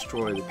takes to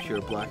destroy the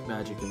pure black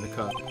magic in the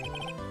cup.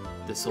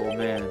 This old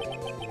man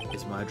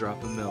is my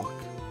drop of milk.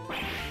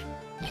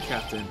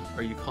 Captain,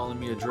 are you calling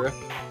me a drip?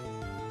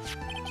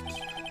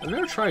 I've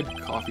never tried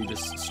coffee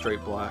just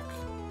straight black.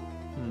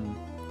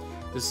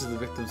 This is the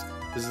victim's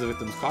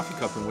coffee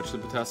cup in which the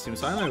potassium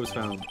cyanide was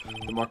found.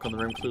 The mark on the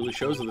rim clearly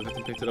shows that the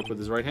victim picked it up with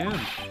his right hand.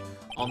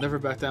 I'll never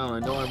back down. I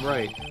know I'm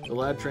right. The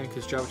lad drank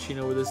his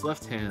Javicino with his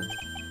left hand.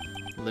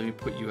 Let me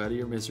put you out of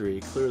your misery.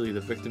 Clearly,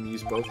 the victim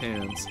used both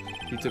hands.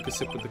 He took a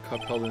sip with the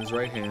cup held in his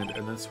right hand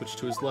and then switched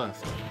to his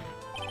left.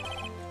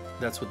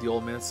 That's what the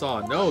old man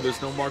saw. No,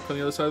 there's no mark on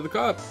the other side of the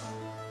cup.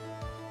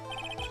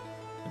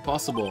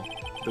 Impossible.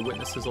 The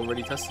witness has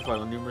already testified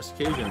on numerous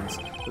occasions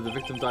that the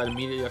victim died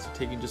immediately after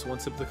taking just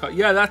one sip of the cup.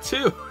 Yeah, that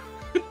too!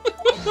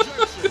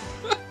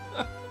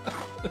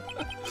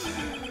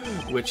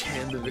 Which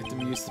hand the victim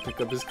used to pick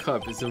up his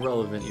cup is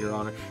irrelevant, Your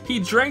Honor. He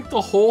drank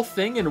the whole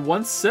thing in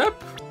one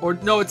sip? Or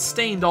no, it's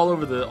stained all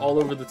over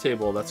the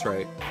table. That's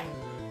right.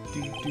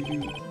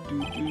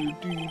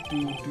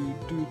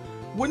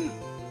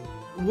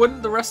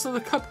 Wouldn't the rest of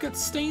the cup get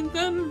stained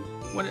then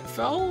when it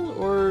fell?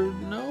 Or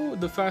no?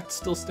 The facts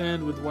still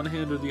stand with one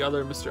hand or the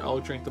other. Mr. L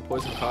drank the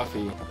poisoned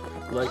coffee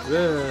like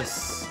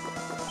this.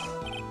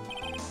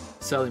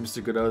 Sadly,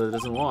 Mr. Godot, that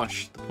doesn't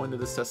wash. The point of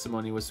this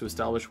testimony was to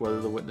establish whether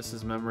the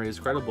witness's memory is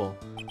credible.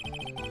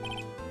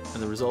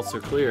 And the results are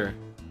clear.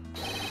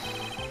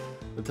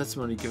 The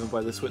testimony given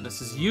by this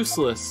witness is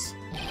useless.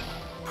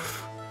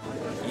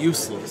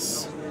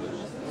 Useless.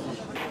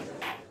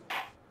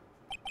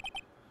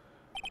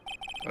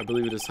 I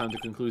believe it is time to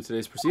conclude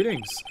today's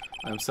proceedings.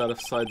 I am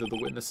satisfied that the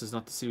witness is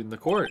not deceiving the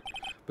court.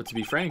 But to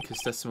be frank, his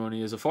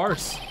testimony is a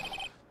farce.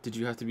 Did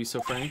you have to be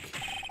so frank?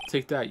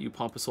 Take that, you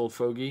pompous old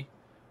fogey.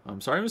 I'm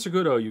sorry, Mr.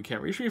 Godot, you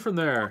can't reach me from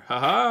there.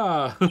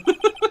 Haha!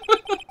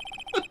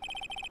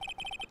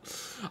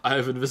 I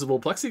have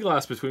invisible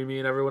plexiglass between me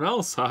and everyone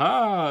else.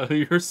 Haha!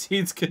 Your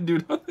seeds can do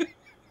nothing.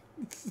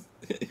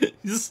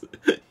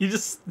 he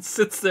just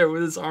sits there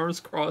with his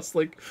arms crossed,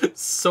 like,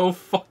 so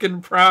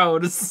fucking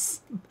proud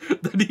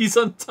that he's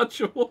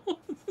untouchable.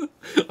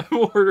 I'm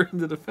ordering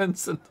the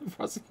defense and the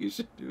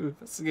prosecution to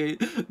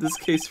investigate this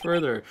case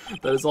further.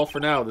 That is all for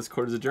now. This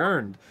court is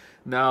adjourned.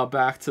 Now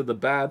back to the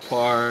bad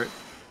part.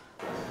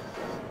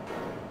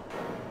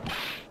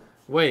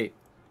 Wait.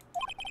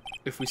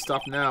 If we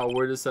stop now,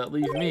 where does that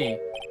leave me?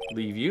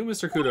 Leave you,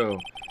 Mr. Kudo?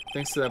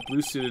 Thanks to that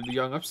blue-suited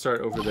young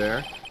upstart over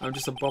there, I'm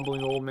just a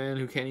bumbling old man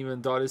who can't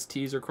even dot his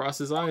T's or cross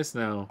his I's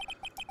now.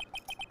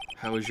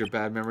 How is your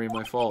bad memory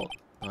my fault?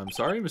 I'm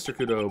sorry, Mr.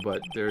 Kudo,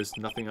 but there's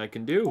nothing I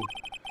can do.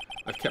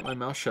 I've kept my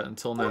mouth shut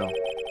until now,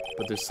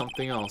 but there's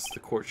something else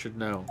the court should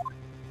know.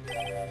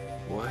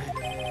 What?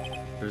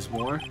 There's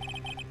more?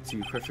 To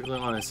be perfectly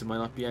honest, it might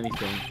not be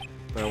anything,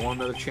 but I want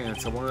another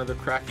chance. I want another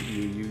crack at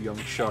you, you young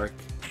shark.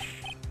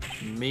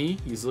 Me?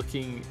 He's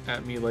looking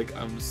at me like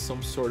I'm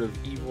some sort of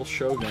evil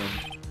shogun.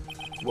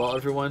 Well,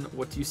 everyone,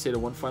 what do you say to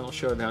one final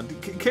showdown?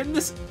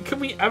 Can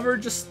we ever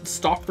just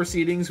stop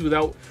proceedings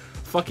without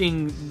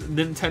fucking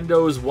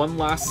Nintendo's one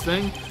last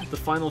thing? The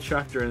final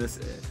chapter in this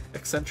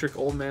eccentric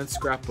old man's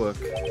scrapbook.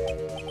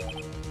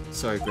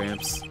 Sorry,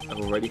 Gramps.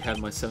 I've already had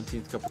my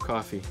 17th cup of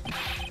coffee.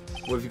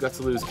 What have you got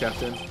to lose,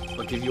 Captain?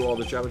 I'll give you all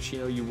the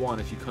Javicino you want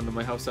if you come to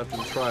my house after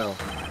the trial.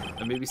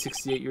 I may be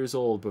 68 years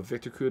old, but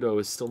Victor Kudo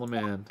is still a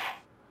man.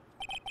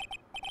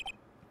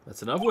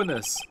 That's enough,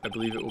 witness. I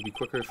believe it will be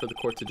quicker for the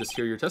court to just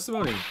hear your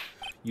testimony.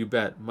 You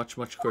bet. Much,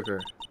 much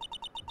quicker.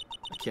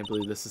 I can't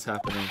believe this is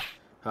happening.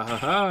 Ha ha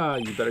ha!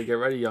 You better get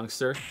ready,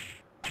 youngster.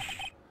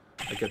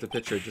 I get the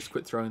picture. Just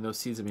quit throwing those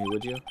seeds at me,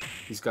 would you?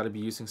 He's got to be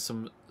using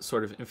some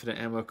sort of infinite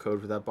ammo code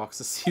for that box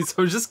of seeds.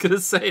 I was just gonna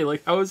say,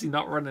 like, how is he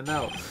not running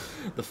out?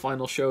 The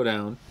final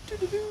showdown.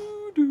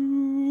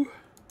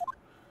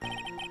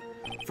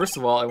 First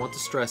of all, I want to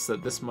stress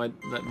that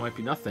that might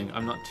be nothing.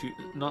 I'm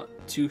not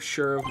too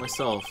sure of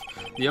myself.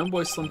 The young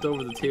boy slumped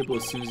over the table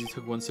as soon as he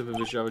took one sip of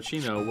his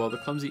Javicino. While the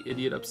clumsy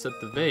idiot upset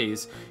the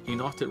vase, he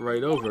knocked it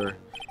right over.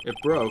 It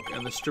broke,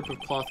 and the strip of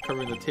cloth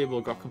covering the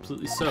table got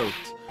completely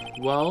soaked.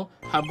 Well,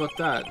 how about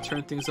that?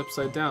 Turn things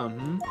upside down,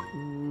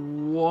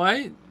 hmm?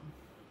 What?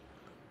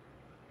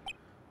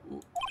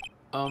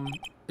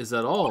 Is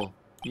that all?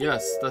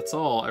 Yes, that's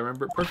all. I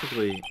remember it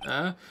perfectly.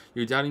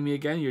 You're doubting me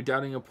again? You're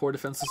doubting a poor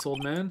defenseless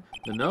old man?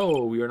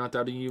 No, we are not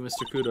doubting you,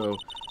 Mr. Kudo.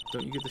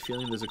 Don't you get the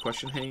feeling there's a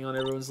question hanging on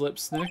everyone's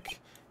lips,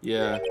 Nick?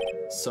 Yeah,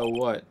 so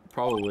what?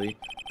 Probably.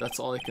 That's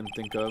all I can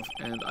think of,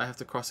 and I have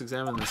to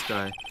cross-examine this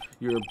guy.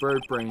 You're a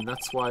bird brain,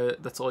 that's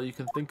all you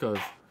can think of.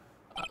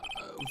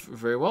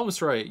 Very well,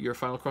 Mr. Wright. Your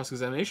final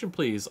cross-examination,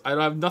 please.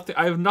 I have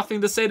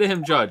nothing to say to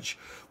him, Judge.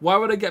 Why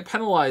would I get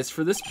penalized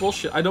for this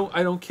bullshit? I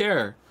don't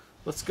care.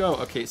 Let's go.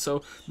 Okay,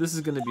 so this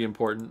is going to be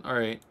important. All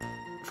right.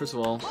 First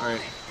of all, all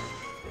right.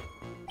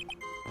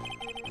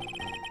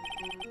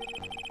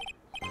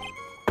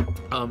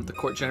 The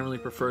court generally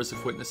prefers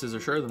if witnesses are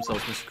sure of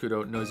themselves, Mr.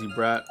 Kudo, nosy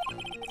brat.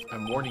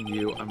 I'm warning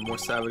you, I'm more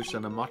savage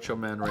than a macho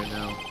man right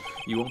now.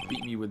 You won't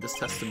beat me with this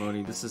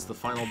testimony. This is the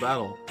final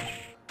battle.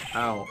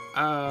 Ow.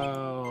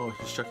 Ow.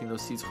 He's chucking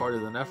those seeds harder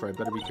than ever. I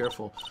better be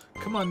careful.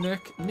 Come on,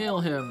 Nick. Nail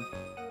him.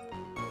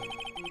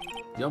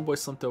 The young boy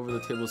slumped over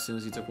the table as soon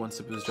as he took one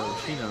sip of his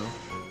Jalapeno.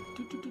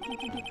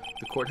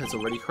 The court has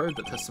already heard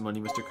that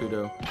testimony, Mr.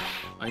 Kudo.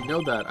 I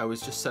know that. I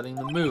was just setting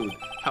the mood.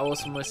 How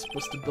else am I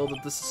supposed to build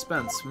up the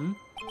suspense, hmm?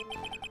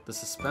 The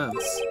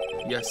suspense?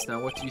 Yes,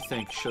 now what do you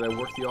think? Should I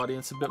work the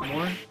audience a bit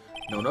more?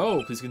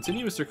 No, please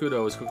continue, Mr.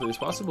 Kudo, as quickly as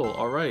possible.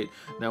 Alright,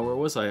 now where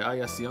was I? Ah,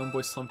 yes, the young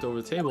boy slumped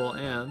over the table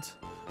and...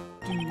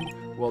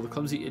 Well, the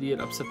clumsy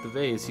idiot upset the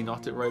vase. He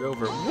knocked it right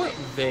over. What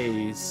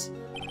vase?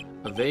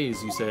 A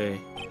vase, you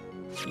say?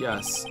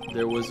 Yes,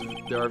 there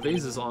are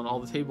vases on all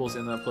the tables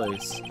in that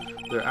place.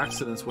 There are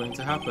accidents waiting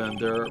to happen.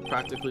 They're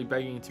practically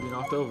begging to be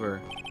knocked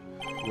over.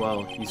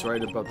 Well, he's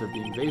right about there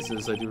being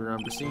vases. I do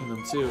remember seeing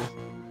them too.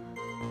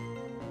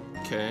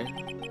 Okay.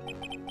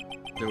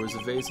 There was a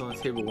vase on the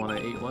table when I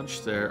ate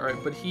lunch there.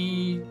 Alright, but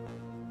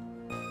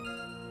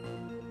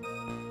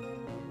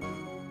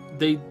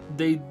They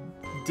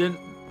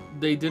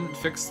didn't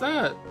fix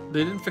that.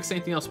 They didn't fix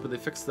anything else, but they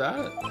fixed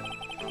that.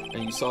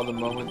 And you saw the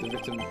moment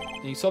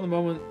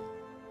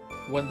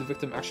when the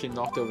victim actually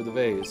knocked over the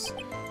vase.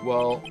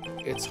 Well,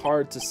 it's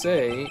hard to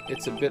say.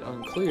 It's a bit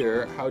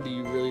unclear. How do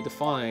you really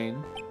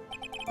define...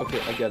 Okay,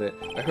 I get it.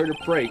 I heard it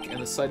break,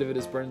 and the sight of it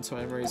is burned into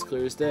my memory as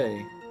clear as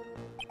day.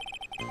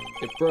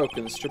 It broke,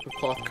 and the strip of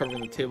cloth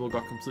covering the table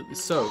got completely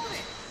soaked.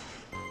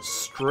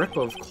 Strip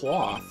of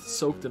cloth?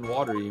 Soaked in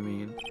water, you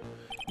mean?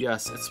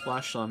 Yes, it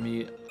splashed on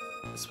me.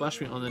 It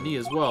splashed me on the knee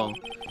as well.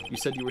 You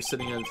said you were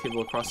sitting at a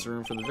table across the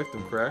room from the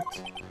victim,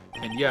 correct?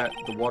 And yet,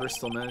 the water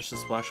still managed to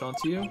splash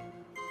onto you?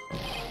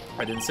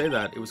 I didn't say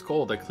that. It was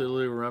cold. I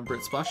clearly remember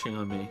it splashing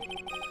on me.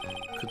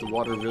 Could the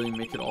water really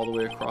make it all the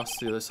way across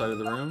to the other side of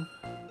the room?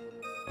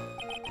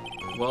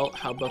 Well,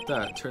 how about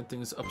that? Turn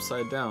things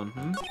upside down,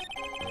 hmm?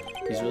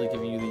 He's really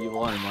giving you the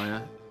evil eye,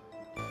 Maya.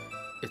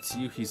 It's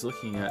you he's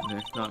looking at,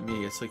 Nick, not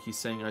me. It's like he's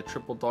saying, I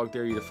triple dog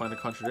dare you to find a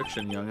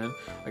contradiction, youngin'.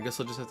 I guess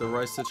I'll just have to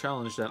rise to the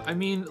challenge then. I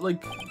mean,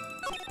 like...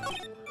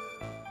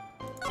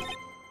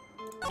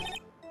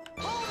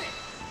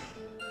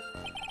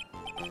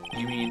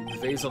 You mean the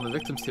vase on the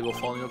victim's table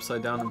falling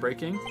upside down and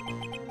breaking?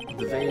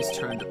 The vase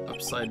turned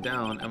upside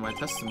down, and my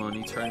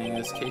testimony turning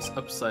this case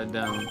upside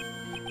down.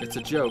 It's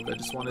a joke. I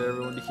just wanted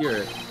everyone to hear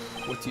it.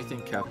 What do you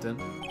think, Captain?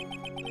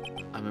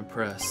 I'm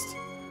impressed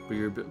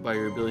by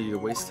your ability to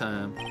waste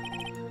time.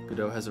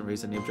 Godot hasn't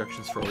raised any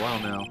objections for a while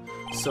now.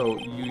 So,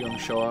 you young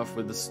show-off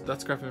with this, that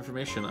scrap of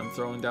information, I'm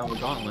throwing down the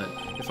gauntlet.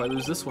 If I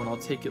lose this one, I'll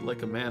take it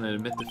like a man and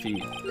admit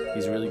defeat.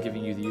 He's really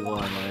giving you the evil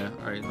eye, Maya.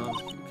 Alright, no,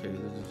 okay.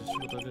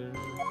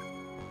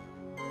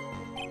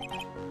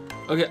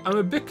 Okay, I'm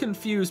a bit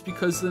confused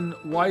because then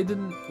why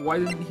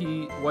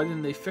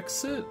didn't they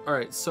fix it?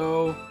 Alright,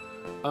 so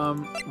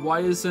why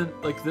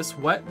isn't like this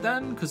wet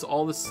then? Because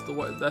all this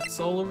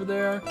that's all over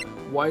there.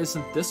 Why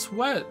isn't this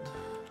wet?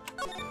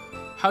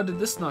 How did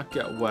this not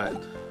get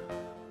wet?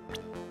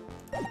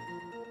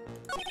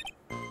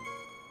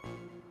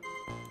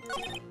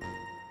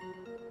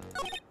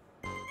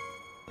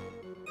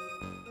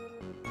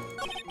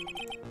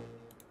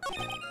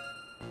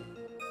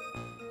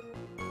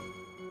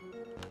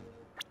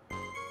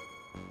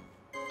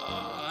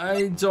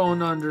 I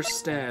don't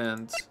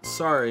understand.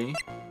 Sorry.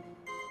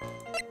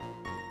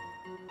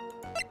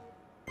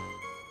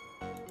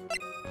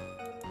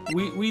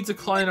 We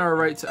decline our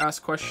right to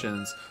ask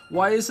questions.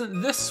 Why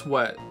isn't this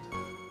wet?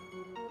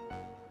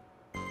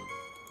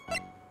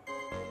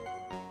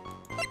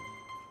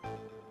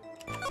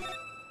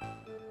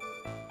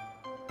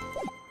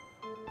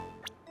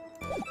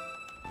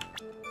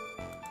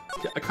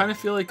 Yeah, I kind of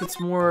feel like it's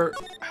more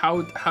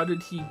how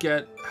did he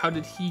get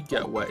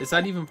wet? Is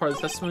that even part of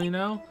the testimony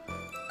now?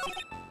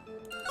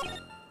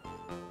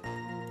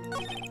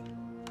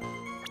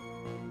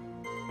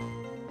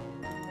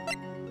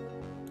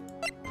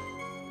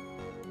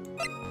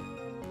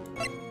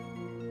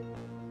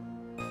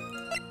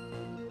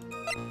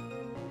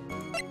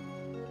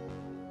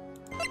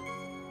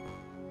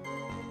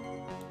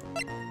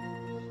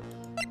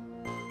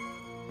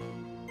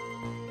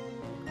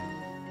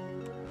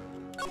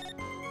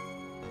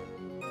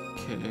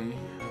 Okay.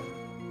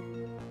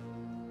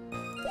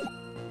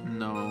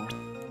 No.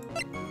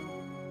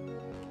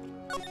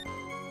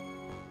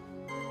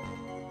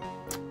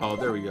 Oh,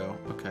 there we go.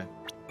 Okay.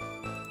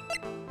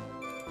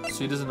 So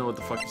he doesn't know what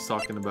the fuck he's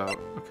talking about.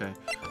 Okay.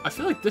 I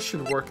feel like this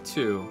should work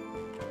too.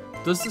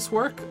 Does this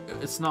work?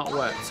 It's not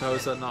wet. So how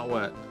is that not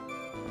wet?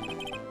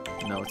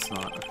 No, it's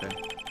not. Okay.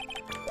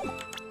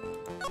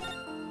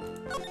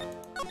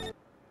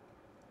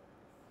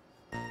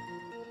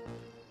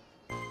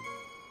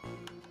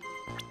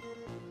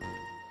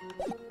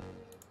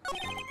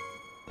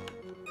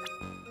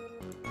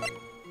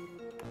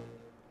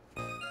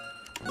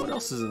 What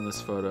else is in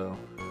this photo?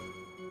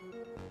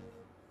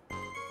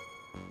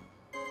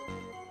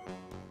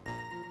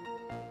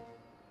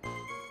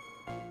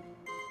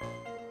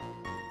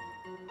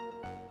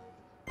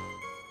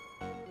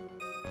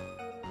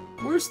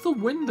 Where's the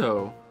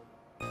window?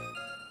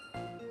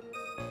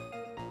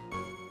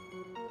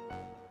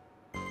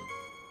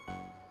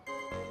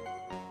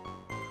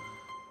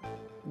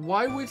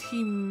 Why would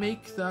he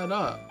make that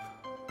up?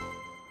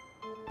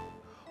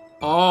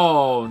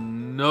 Oh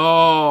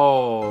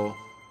no!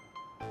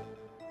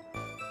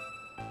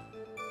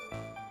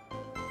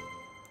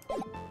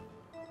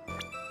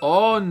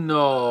 Oh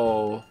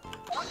no!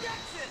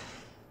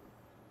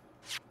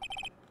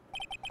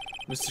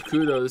 Mr.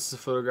 Kudo, this is a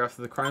photograph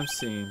of the crime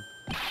scene.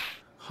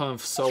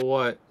 Humph, so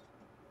what?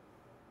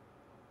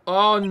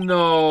 Oh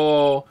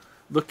no!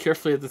 Look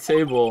carefully at the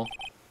table.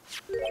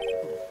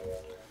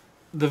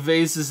 The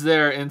vase is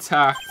there,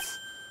 intact.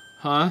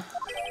 Huh?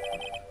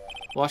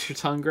 Wash your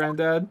tongue,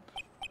 Granddad?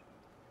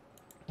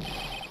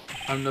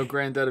 I'm no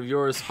granddad of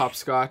yours,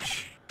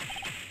 hopscotch.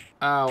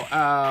 Ow,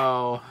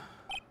 ow.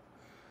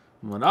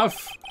 Well,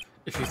 enough.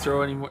 If you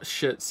throw any more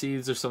shit,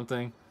 seeds or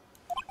something.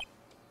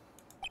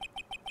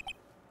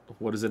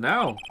 What is it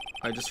now?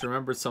 I just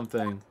remembered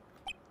something.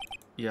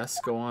 Yes,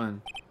 go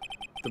on.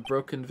 The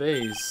broken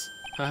vase.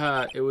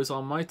 Haha, it was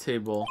on my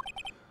table.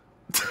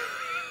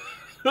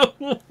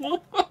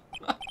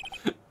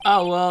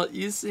 Oh, well,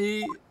 you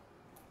see...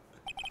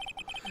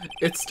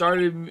 It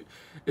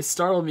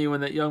startled me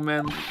when that young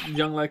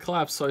lad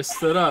collapsed, so I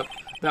stood up.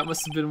 That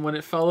must have been when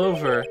it fell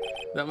over.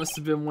 That must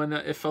have been when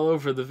it fell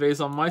over. The vase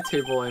on my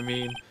table, I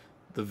mean.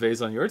 The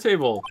vase on your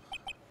table?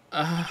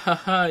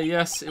 Haha,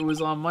 yes, it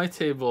was on my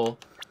table.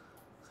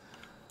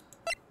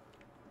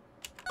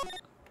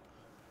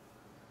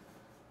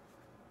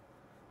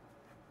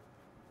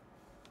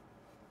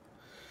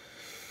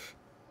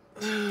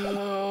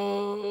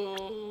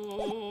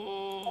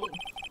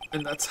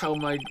 And that's how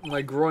my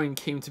groin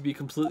came to be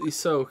completely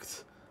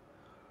soaked.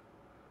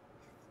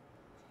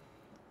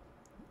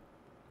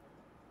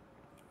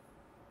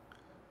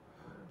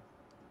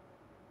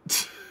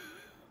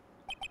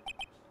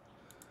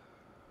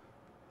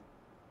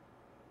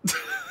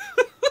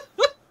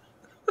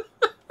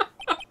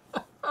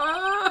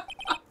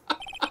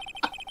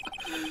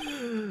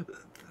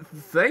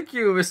 Thank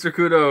you, Mr.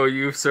 Kudo.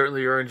 You've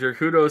certainly earned your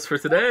kudos for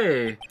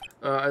today.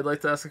 I'd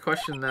like to ask a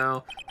question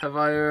now. Have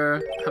I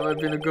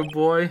been a good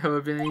boy? Have I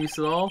been any use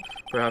at all?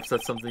 Perhaps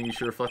that's something you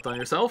should reflect on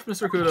yourself,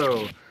 Mr.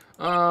 Kudo.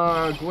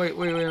 Wait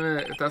a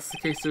minute. If that's the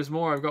case, there's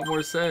more. I've got more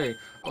to say.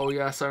 Oh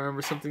yes, I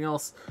remember something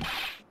else.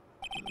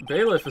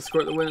 Bailiff,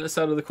 escort the witness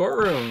out of the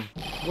courtroom.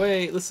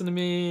 Wait, listen to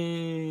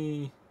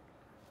me.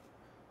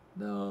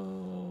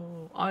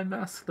 No,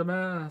 unmask the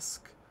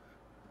mask.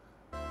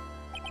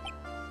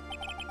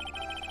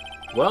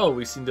 Well,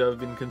 we seem to have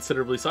been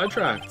considerably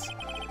sidetracked,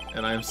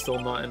 and I am still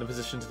not in a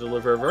position to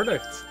deliver a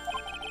verdict.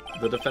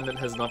 The defendant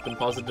has not been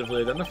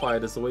positively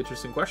identified as the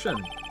waitress in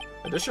question.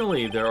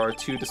 Additionally, there are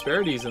two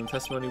disparities in the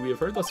testimony we have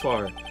heard thus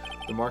far.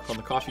 The mark on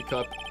the coffee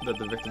cup that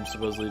the victim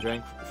supposedly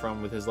drank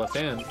from with his left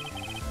hand,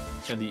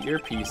 and the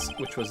earpiece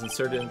which was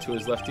inserted into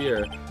his left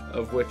ear,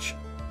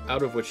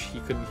 out of which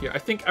he couldn't hear. I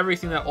think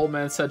everything that old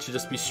man said should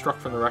just be struck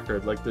from the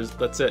record. Like,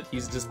 that's it.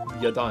 He's just,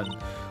 you're done.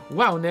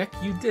 Wow, Nick,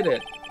 you did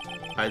it.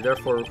 I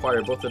therefore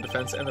require both the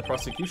defense and the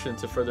prosecution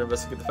to further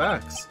investigate the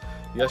facts.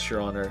 Yes,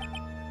 Your Honor.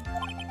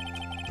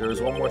 There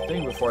is one more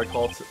thing before I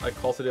call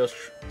today's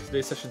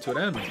session to an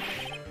end.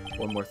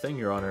 One more thing,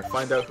 Your Honor.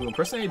 Find out who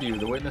impersonated you,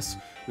 the witness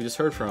we just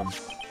heard from.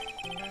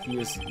 He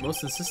is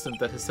most insistent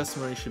that his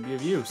testimony should be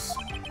of use.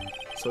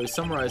 So he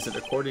summarized it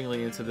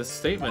accordingly into this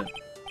statement.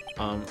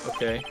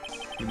 Okay.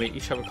 You may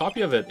each have a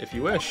copy of it, if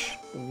you wish.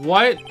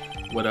 What?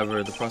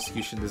 Whatever, the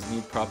prosecution doesn't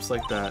need props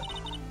like that.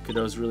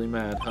 Kudo's really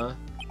mad, huh?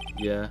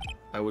 Yeah,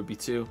 I would be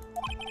too.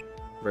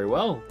 Very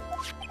well.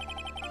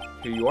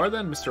 Here you are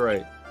then, Mr.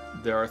 Wright.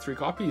 There are 3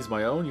 copies,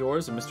 my own,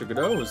 yours, and Mr.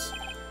 Godot's.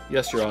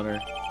 Yes, Your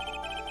Honor.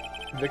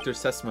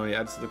 Victor's testimony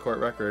added to the court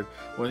record.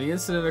 When the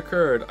incident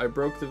occurred, I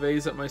broke the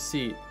vase at my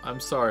seat. I'm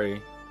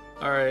sorry.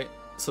 Alright,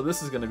 so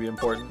this is going to be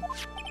important.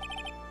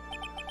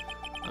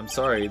 I'm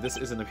sorry, this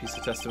isn't a piece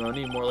of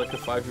testimony, more like a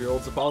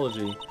 5-year-old's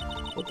apology.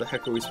 What the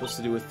heck are we supposed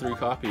to do with 3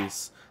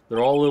 copies? They're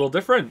all a little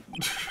different.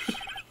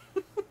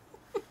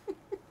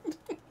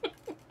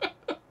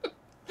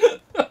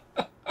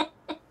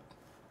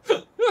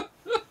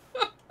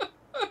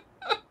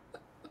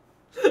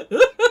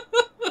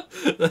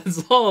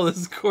 That's all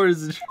this court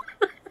is.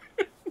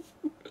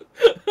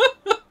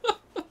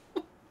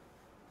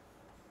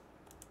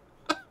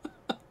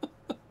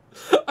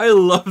 I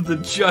love the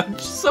judge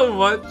so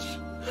much.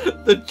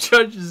 The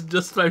judge is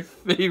just my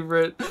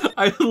favorite.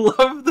 I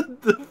love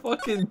the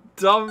fucking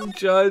dumb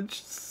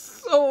judge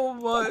so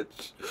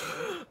much.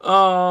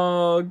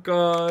 Oh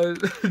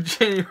god.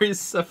 January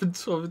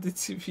 7th,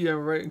 12:52 p.m.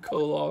 Wright and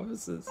Cole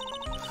offices.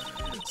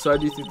 So how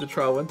do you think the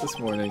trial went this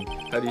morning?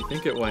 How do you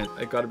think it went?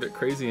 It got a bit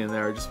crazy in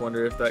there. I just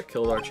wonder if that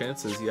killed our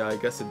chances. Yeah, I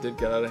guess it did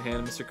get out of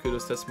hand. Mr.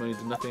 Kudo's testimony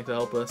did nothing to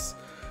help us.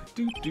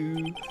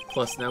 Doo-doo.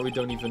 Plus, now we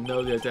don't even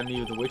know the identity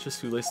of the waitress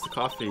who laced the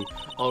coffee.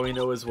 All we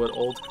know is what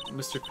old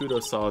Mr.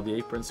 Kudo saw, the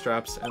apron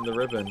straps and the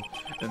ribbon,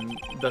 and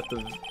that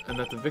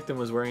the victim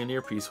was wearing an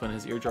earpiece when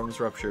his eardrum was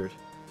ruptured.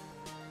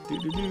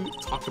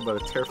 Talk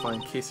about a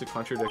terrifying case of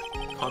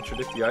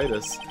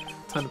contradictiitis.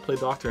 Time to play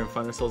doctor and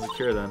find ourselves a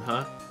cure then,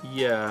 huh?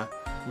 Yeah.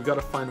 We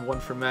gotta find one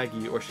for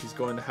Maggie, or she's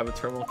going to have a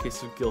terminal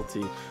case of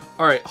guilty.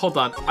 Alright, hold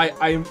on.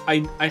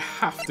 I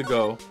have to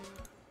go.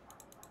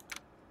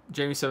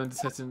 Jamie 7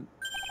 detected.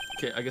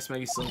 Okay, I guess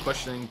Maggie's still in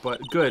questioning,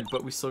 but good.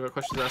 But we still got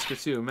questions to ask her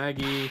too.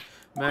 Maggie,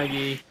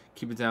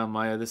 keep it down,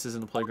 Maya. This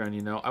isn't a playground,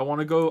 you know. I want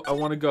to go.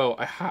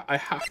 I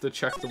have to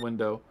check the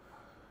window.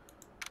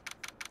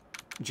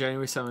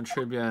 January 7,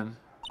 Tribune.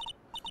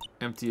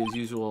 Empty as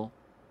usual.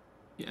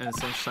 Yeah, and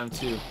it's lunchtime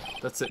too.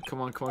 That's it.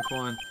 Come on.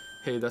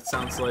 Hey, that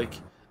sounds like.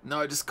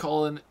 Now I just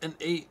call an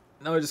 8.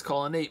 Now I just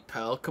call an 8,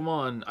 pal. Come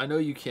on. I know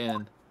you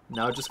can.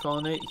 Now just call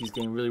an 8. He's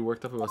getting really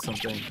worked up about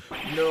something.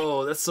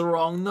 No, that's the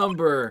wrong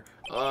number.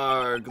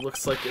 Arg,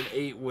 looks like an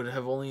 8 would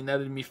have only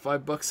netted me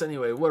 $5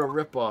 anyway. What a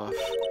ripoff.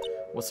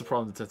 What's the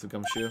problem, Detective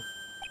Gumshoe?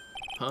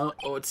 Huh?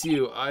 Oh, it's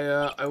you.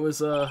 I was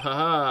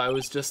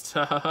just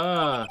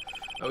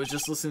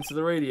listening to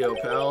the radio,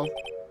 pal.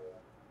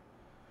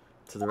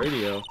 To the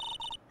radio?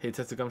 Hey,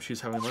 Detective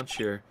Gumshoe's having lunch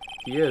here.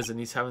 He is, and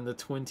he's having the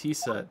twin tea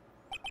set.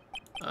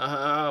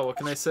 What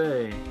can I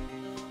say?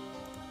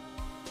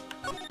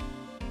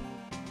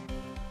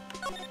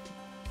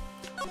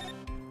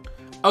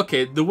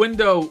 Okay, the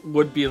window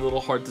would be a little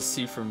hard to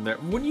see from there.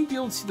 Wouldn't you be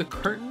able to see the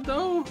curtain,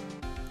 though?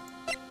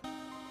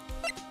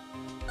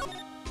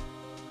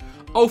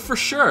 Oh, for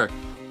sure.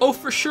 Oh,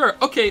 for sure.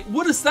 Okay,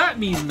 what does that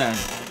mean, then?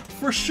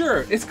 For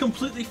sure, it's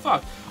completely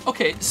fucked.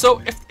 Okay,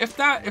 so if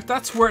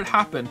that's where it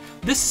happened,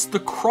 this is the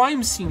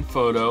crime scene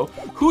photo.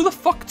 Who the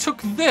fuck took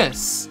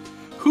this?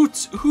 Who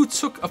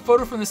took a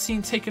photo from the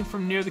scene taken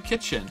from near the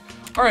kitchen?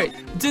 All right,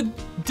 did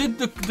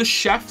the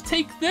chef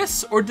take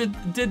this, or did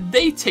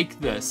they take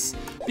this?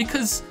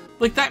 Because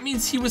like that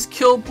means he was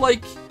killed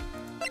like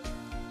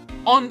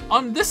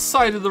on this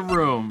side of the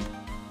room.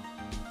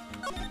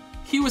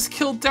 He was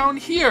killed down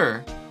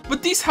here,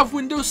 but these have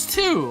windows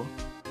too,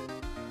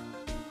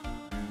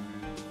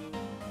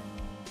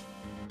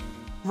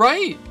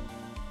 right?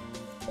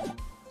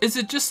 Is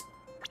it just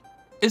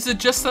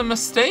a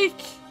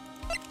mistake?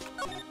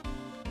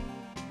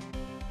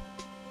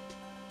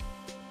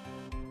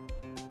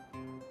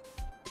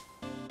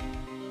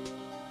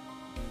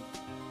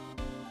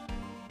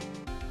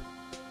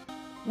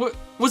 What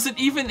was it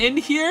even in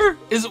here?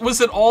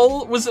 Was it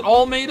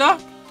all made up?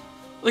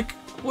 Like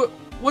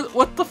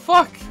what the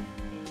fuck?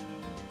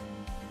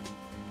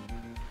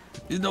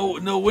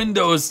 No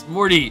windows,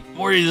 Morty,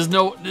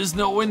 there's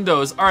no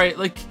windows. All right,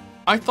 like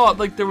I thought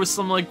like there was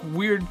some like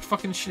weird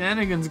fucking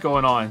shenanigans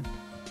going on.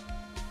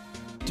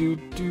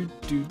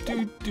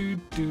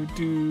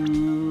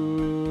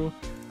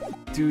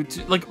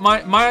 Like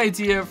my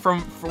idea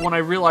from when I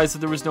realized that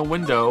there was no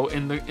window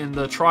in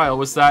the trial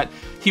was that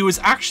he was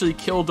actually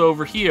killed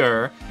over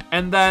here,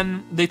 and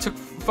then they took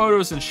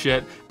photos and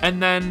shit,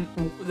 and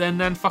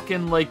then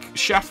fucking like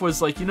chef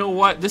was like, you know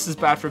what, this is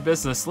bad for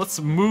business, let's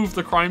move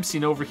the crime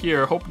scene over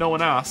here, hope no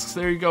one asks.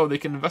 There you go, they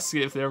can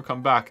investigate if they ever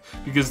come back,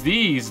 because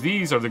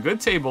these are the good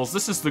tables.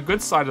 This is the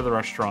good side of the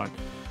restaurant.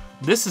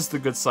 This is the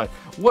good side.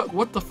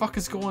 What the fuck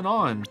is going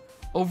on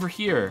over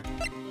here?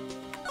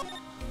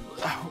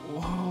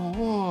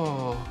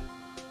 Whoa.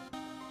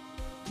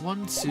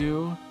 1,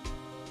 2.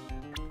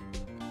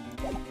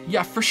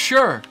 Yeah, for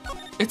sure.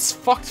 It's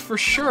fucked for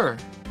sure.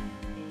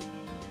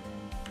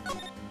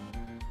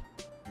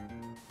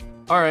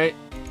 Alright.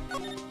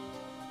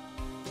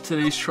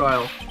 Today's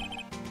trial.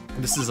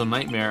 This is a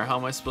nightmare. How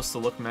am I supposed to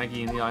look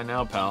Maggie in the eye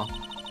now, pal?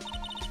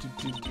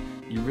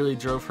 You really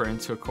drove her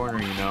into a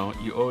corner, you know.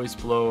 You always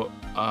blow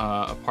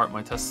apart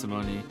my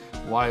testimony.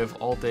 Why of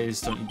all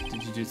days did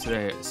you do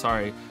today?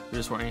 Sorry, there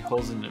just weren't any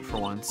holes in it for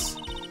once.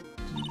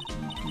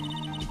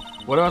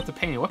 What about the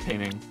painting? What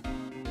painting?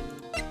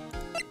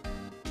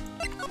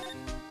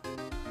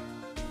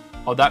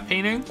 Oh, that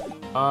painting?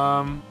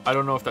 I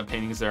don't know if that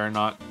painting is there or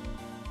not.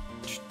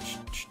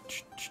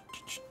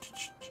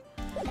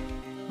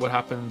 What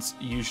happens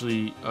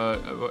usually,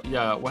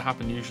 yeah, what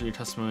happened usually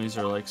testimonies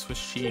are like Swiss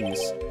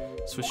cheese.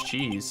 Swiss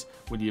cheese?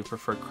 Would you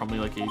prefer crumbly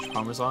like aged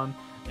Parmesan?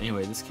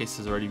 Anyway, this case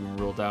has already been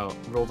ruled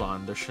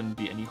on. There shouldn't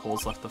be any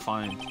holes left to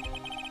find.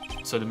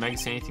 So did Maggie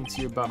say anything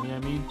to you about me, I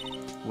mean?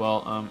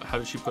 Well, how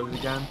did she put it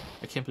again?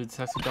 I can't believe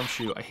Detective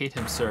Gumshoe. I hate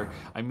him, sir.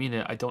 I mean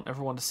it. I don't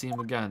ever want to see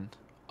him again.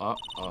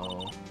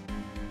 Uh-oh.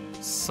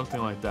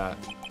 Something like that.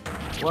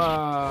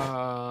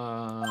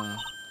 Wow.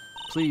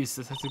 Please,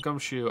 Detective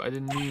Gumshoe, I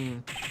didn't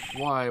mean...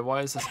 Why?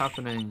 Why is this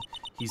happening?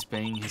 He's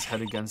banging his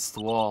head against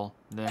the wall.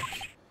 Nick.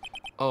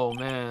 Oh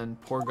man,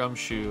 poor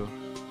Gumshoe.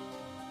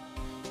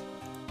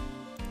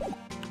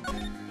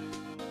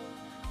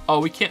 Oh,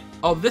 we can't...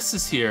 Oh, this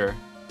is here.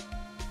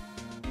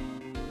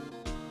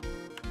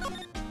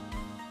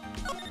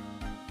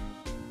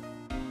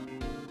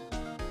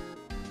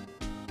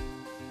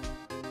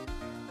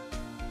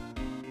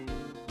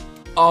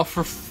 Oh,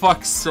 for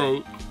fuck's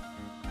sake.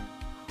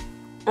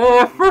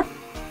 Oh, for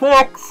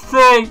fuck's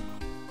sake.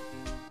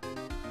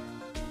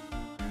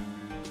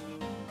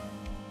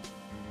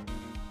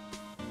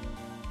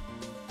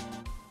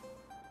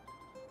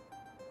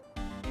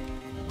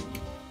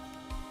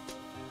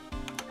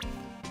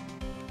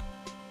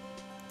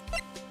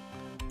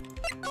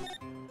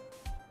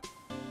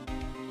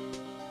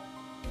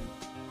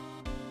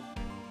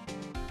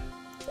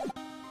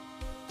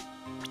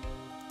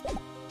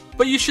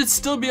 But you should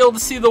still be able to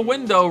see the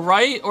window,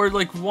 right? Or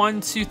like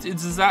 1, 2,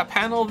 is that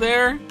panel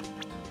there?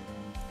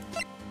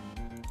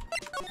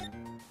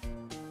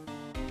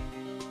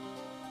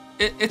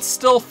 It's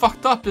still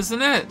fucked up,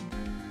 isn't it?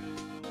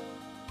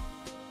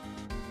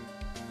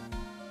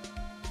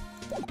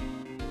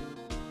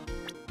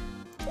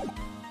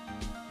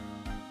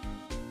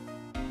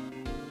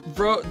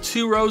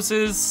 Two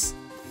roses,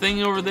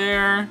 thing over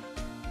there.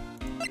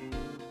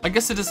 I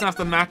guess it doesn't have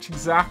to match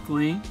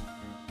exactly.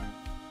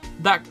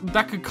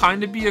 That could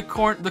kind of be the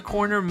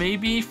corner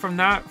maybe from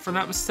that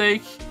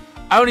mistake.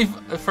 I don't even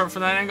from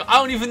that angle. I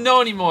don't even know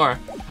anymore.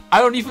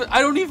 I don't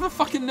even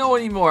fucking know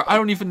anymore. I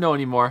don't even know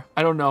anymore.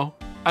 I don't know.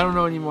 I don't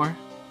know anymore.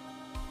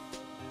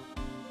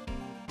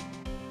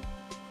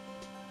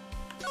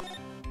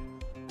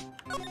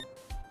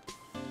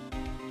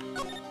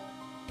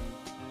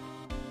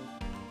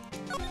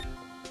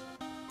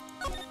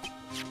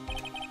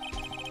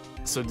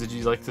 So did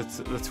you like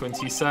the twin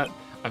tea set?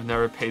 I've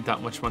never paid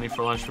that much money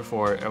for lunch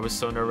before. I was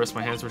so nervous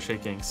my hands were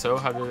shaking. So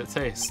how did it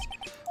taste?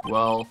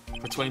 Well,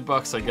 for 20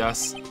 bucks, I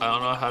guess. I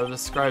don't know how to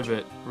describe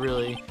it.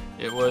 Really,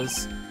 it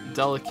was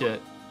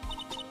delicate.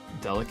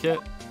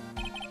 Delicate?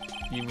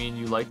 You mean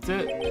you liked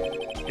it?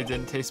 It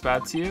didn't taste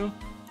bad to you?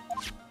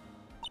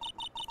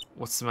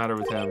 What's the matter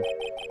with him?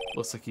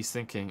 Looks like he's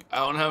thinking. I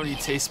don't have any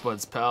taste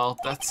buds, pal.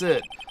 That's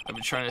it. I've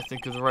been trying to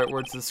think of the right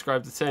word to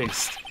describe the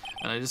taste.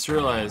 And I just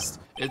realized,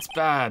 it's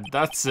bad.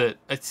 That's it.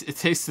 It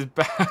tasted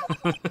bad.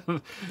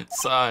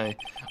 Sigh.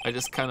 It's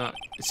just kind of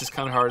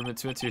hard to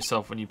admit to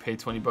yourself when you pay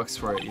 20 bucks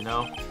for it, you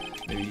know?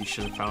 Maybe you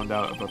should have found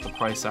out about the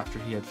price after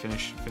he had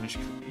finished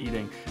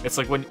eating. It's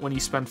like when you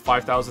spend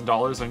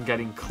 $5,000 on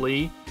getting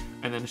Klee,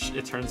 and then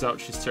it turns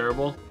out she's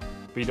terrible,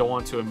 but you don't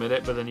want to admit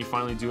it, but then you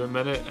finally do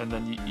admit it, and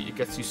then it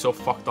gets you so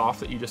fucked off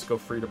that you just go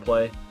free to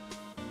play.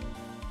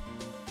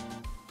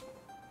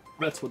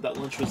 That's what that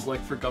lunch was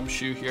like for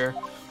Gumshoe here.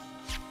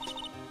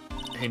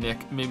 Hey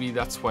Nick, maybe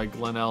that's why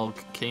Glen Elg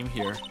came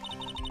here.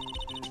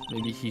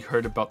 Maybe he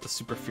heard about the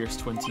super fierce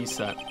twin tea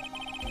set.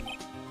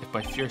 If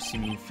by fierce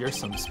you mean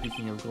fearsome,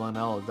 speaking of Glen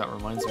Elg, that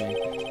reminds me.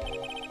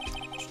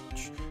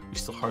 We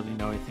still hardly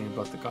know anything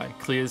about the guy.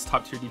 Klea's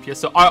top tier DPS.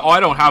 So I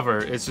don't have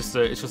her. It's just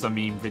a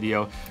meme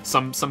video.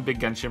 Some big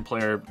Genshin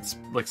player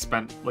like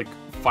spent like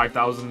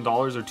 $5,000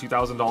 or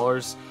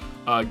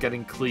 $2,000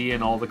 getting Klee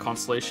and all the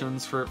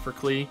constellations for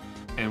Klee.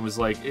 And was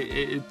like,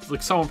 it's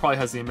like someone probably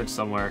has the image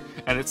somewhere,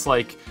 and it's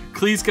like,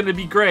 Klee's gonna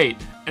be great,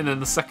 and then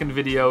the second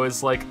video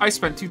is like, I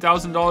spent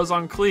 $2,000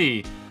 on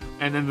Klee,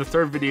 and then the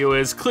third video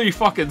is, Klee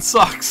fucking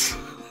sucks.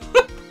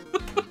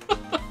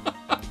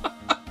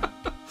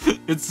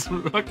 It's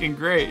fucking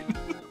great.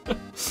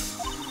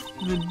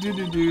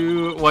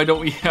 Why don't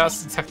we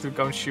ask Detective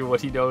Gumshoe what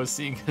he knows,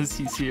 seeing as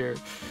he's here?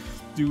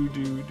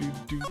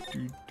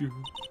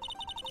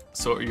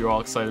 So what you're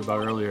all excited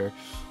about earlier,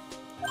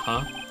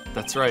 huh?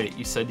 That's right,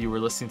 you said you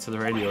were listening to the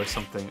radio or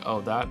something. Oh,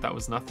 that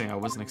was nothing. I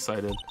wasn't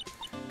excited.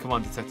 Come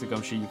on, Detective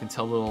Gumshoe, you can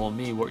tell little old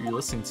me what you're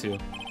listening to.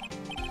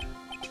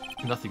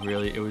 Nothing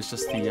really, it was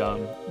just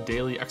the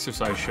daily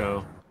exercise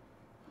show.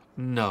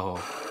 No.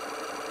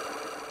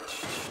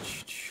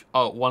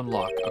 Oh, one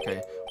lock.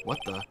 Okay, what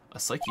the? A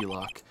psyche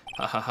lock.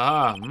 Ha ha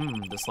ha,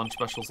 this lunch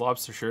special's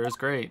lobster sure is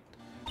great.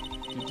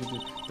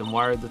 Then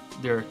why are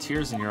there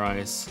tears in your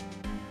eyes?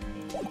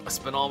 I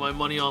spent all my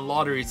money on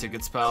lottery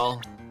tickets, pal.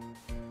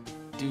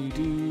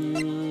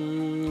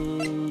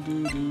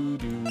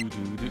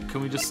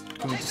 Can we just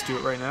do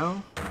it right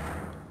now?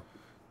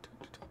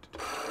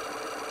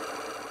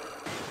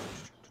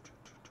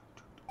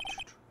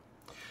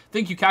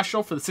 Thank you,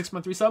 Castro, for the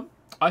 6-month resub.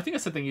 I think I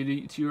said thank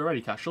you to you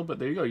already, Castro, but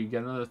there you go. You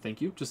get another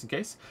thank you, just in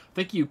case.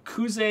 Thank you,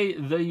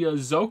 Kuze the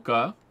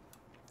Yozoka,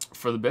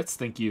 for the bits.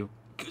 Thank you,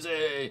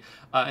 Kuze.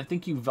 And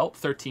thank you,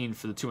 Velp13,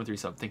 for the 2-month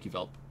resub. Thank you,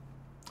 Velp.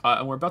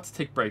 And we're about to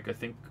take break. I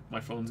think my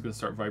phone's going to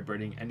start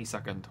vibrating any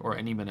second or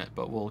any minute,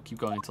 but we'll keep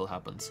going until it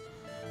happens.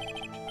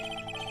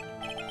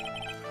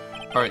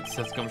 Alright,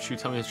 Seth Gumshoe,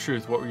 tell me the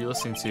truth. What were you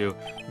listening to?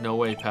 No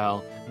way,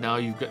 pal. Now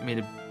you've made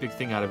a big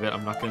thing out of it.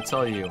 I'm not going to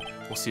tell you.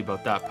 We'll see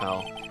about that,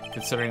 pal.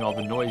 Considering all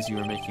the noise you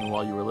were making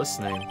while you were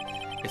listening,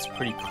 it's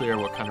pretty clear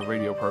what kind of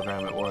radio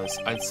program it was.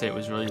 I'd say it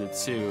was related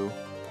to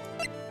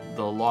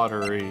the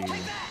lottery.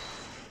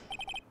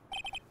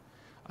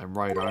 I'm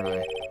right, aren't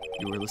I?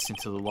 You were listening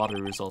to the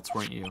lottery results,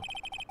 weren't you?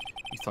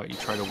 You thought you'd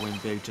try to win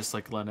big just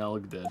like Glen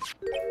Elg did.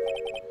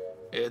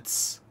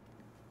 It's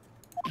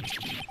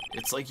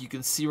like you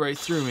can see right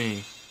through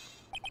me.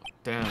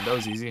 Damn, that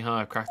was easy, huh?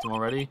 I've cracked them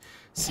already.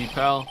 See,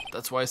 pal?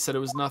 That's why I said it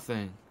was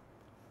nothing.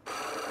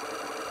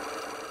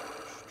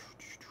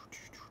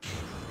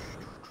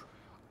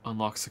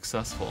 Unlock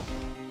successful.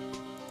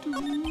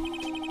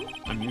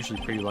 I'm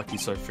usually pretty lucky,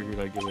 so I figured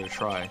I'd give it a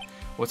try.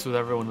 What's with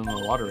everyone in the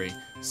lottery?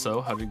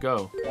 So, how'd it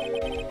go?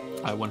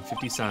 I won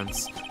 50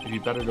 cents. It'd be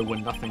better to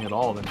win nothing at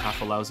all than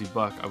half a lousy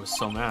buck. I was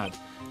so mad.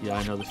 Yeah,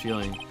 I know the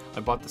feeling.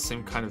 I bought the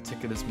same kind of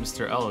ticket as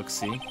Mr. Elg,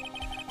 see?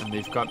 And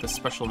they've got this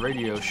special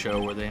radio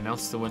show where they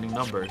announce the winning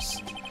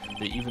numbers.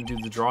 They even do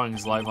the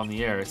drawings live on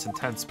the air. It's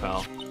intense,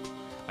 pal.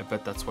 I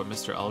bet that's what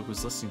Mr. Elg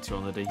was listening to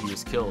on the day he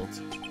was killed.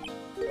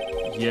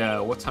 Yeah,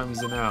 what time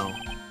is it now?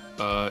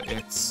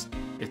 It's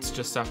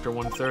just after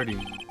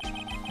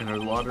 1:30. And are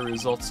lottery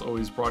results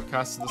always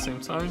broadcast at the same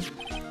time?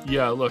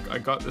 Yeah, look, I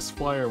got this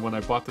flyer when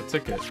I bought the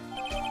ticket.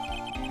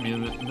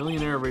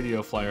 Millionaire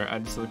radio flyer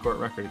added to the court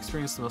record.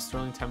 Experience the most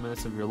thrilling 10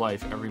 minutes of your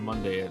life every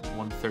Monday at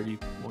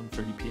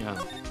 1:30 p.m.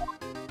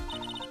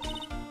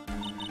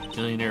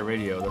 Millionaire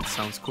radio, that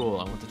sounds cool.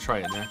 I want to try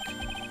it, Nick.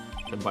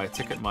 Then buy a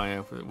ticket,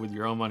 Maya, with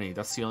your own money.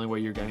 That's the only way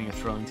you're getting a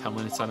thrilling 10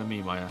 minutes out of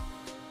me, Maya.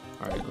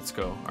 Alright, let's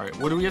go. Alright,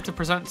 what do we have to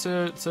present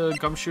to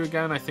Gumshoe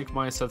again? I think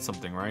Maya said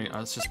something, right?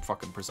 Let's just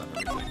fucking present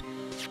everything.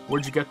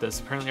 Where'd you get this?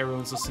 Apparently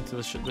everyone's listening to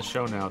the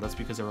show now. That's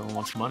because everyone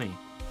wants money.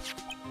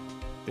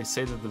 They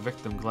say that the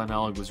victim, Glenn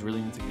Alec, was really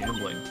into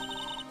gambling.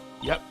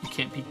 Yep, you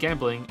can't beat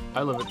gambling.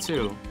 I love it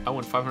too. I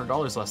won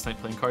 $500 last night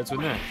playing cards with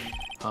Nick.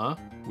 Huh?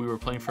 We were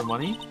playing for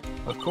money?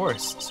 Of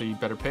course, so you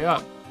better pay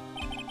up.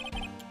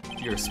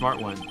 You're a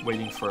smart one,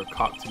 waiting for a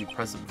cop to be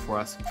present before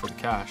asking for the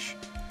cash.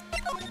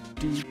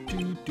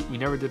 We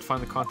never did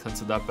find the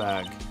contents of that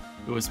bag.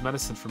 It was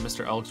medicine for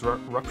Mr. Elk's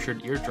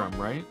ruptured eardrum,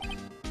 right?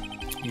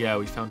 Yeah,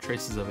 we found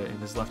traces of it in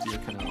his left ear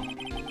canal.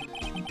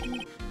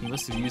 He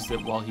must have used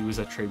it while he was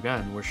at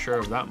Treban, we're sure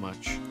of that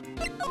much.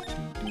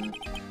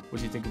 What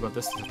do you think about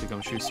this, Detective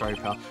Gumshoe? Sorry,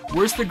 pal.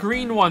 Where's the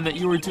green one that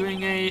you were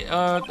doing a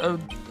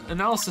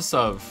analysis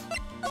of?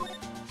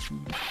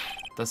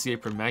 That's the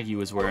apron Maggie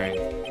was wearing.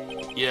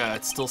 Yeah,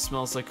 it still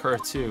smells like her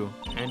too.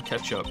 And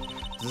ketchup.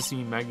 Does this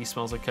mean Maggie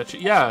smells like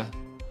ketchup? Yeah.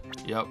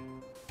 Yep.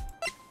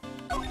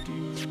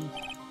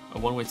 A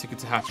one-way ticket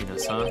to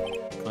happiness, huh?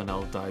 Glenn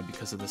died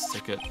because of this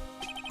ticket.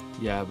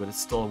 Yeah, but it's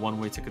still a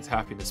one-way ticket to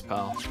happiness,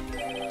 pal.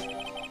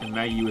 And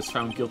Maggie was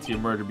found guilty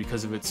of murder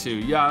because of it too.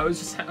 Yeah, I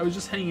was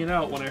just hanging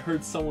out when I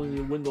heard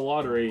someone win the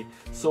lottery.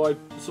 So I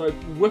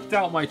whipped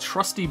out my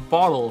trusty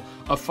bottle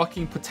of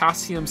fucking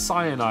potassium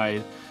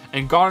cyanide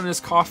and got in his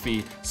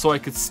coffee so I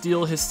could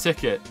steal his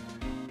ticket.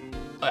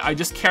 I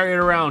just carry it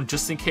around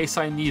just in case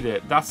I need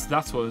it. That's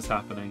what was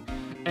happening.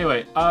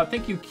 Anyway,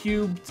 thank you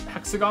Cubed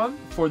Hexagon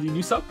for the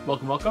new sub.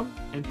 Welcome, welcome.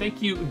 And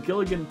thank you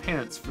Gilligan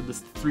Pants for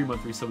this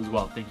 3-month resub as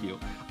well. Thank you.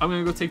 I'm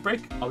going to go take a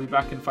break. I'll be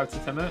back in 5 to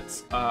 10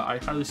 minutes. I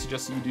highly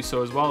suggest that you do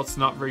so as well. It's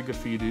not very good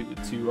for you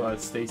to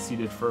stay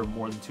seated for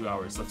more than 2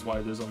 hours. That's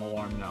why there's an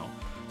alarm now.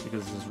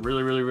 Because this is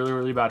really, really, really,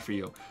 really bad for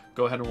you.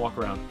 Go ahead and walk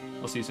around.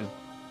 I'll see you soon.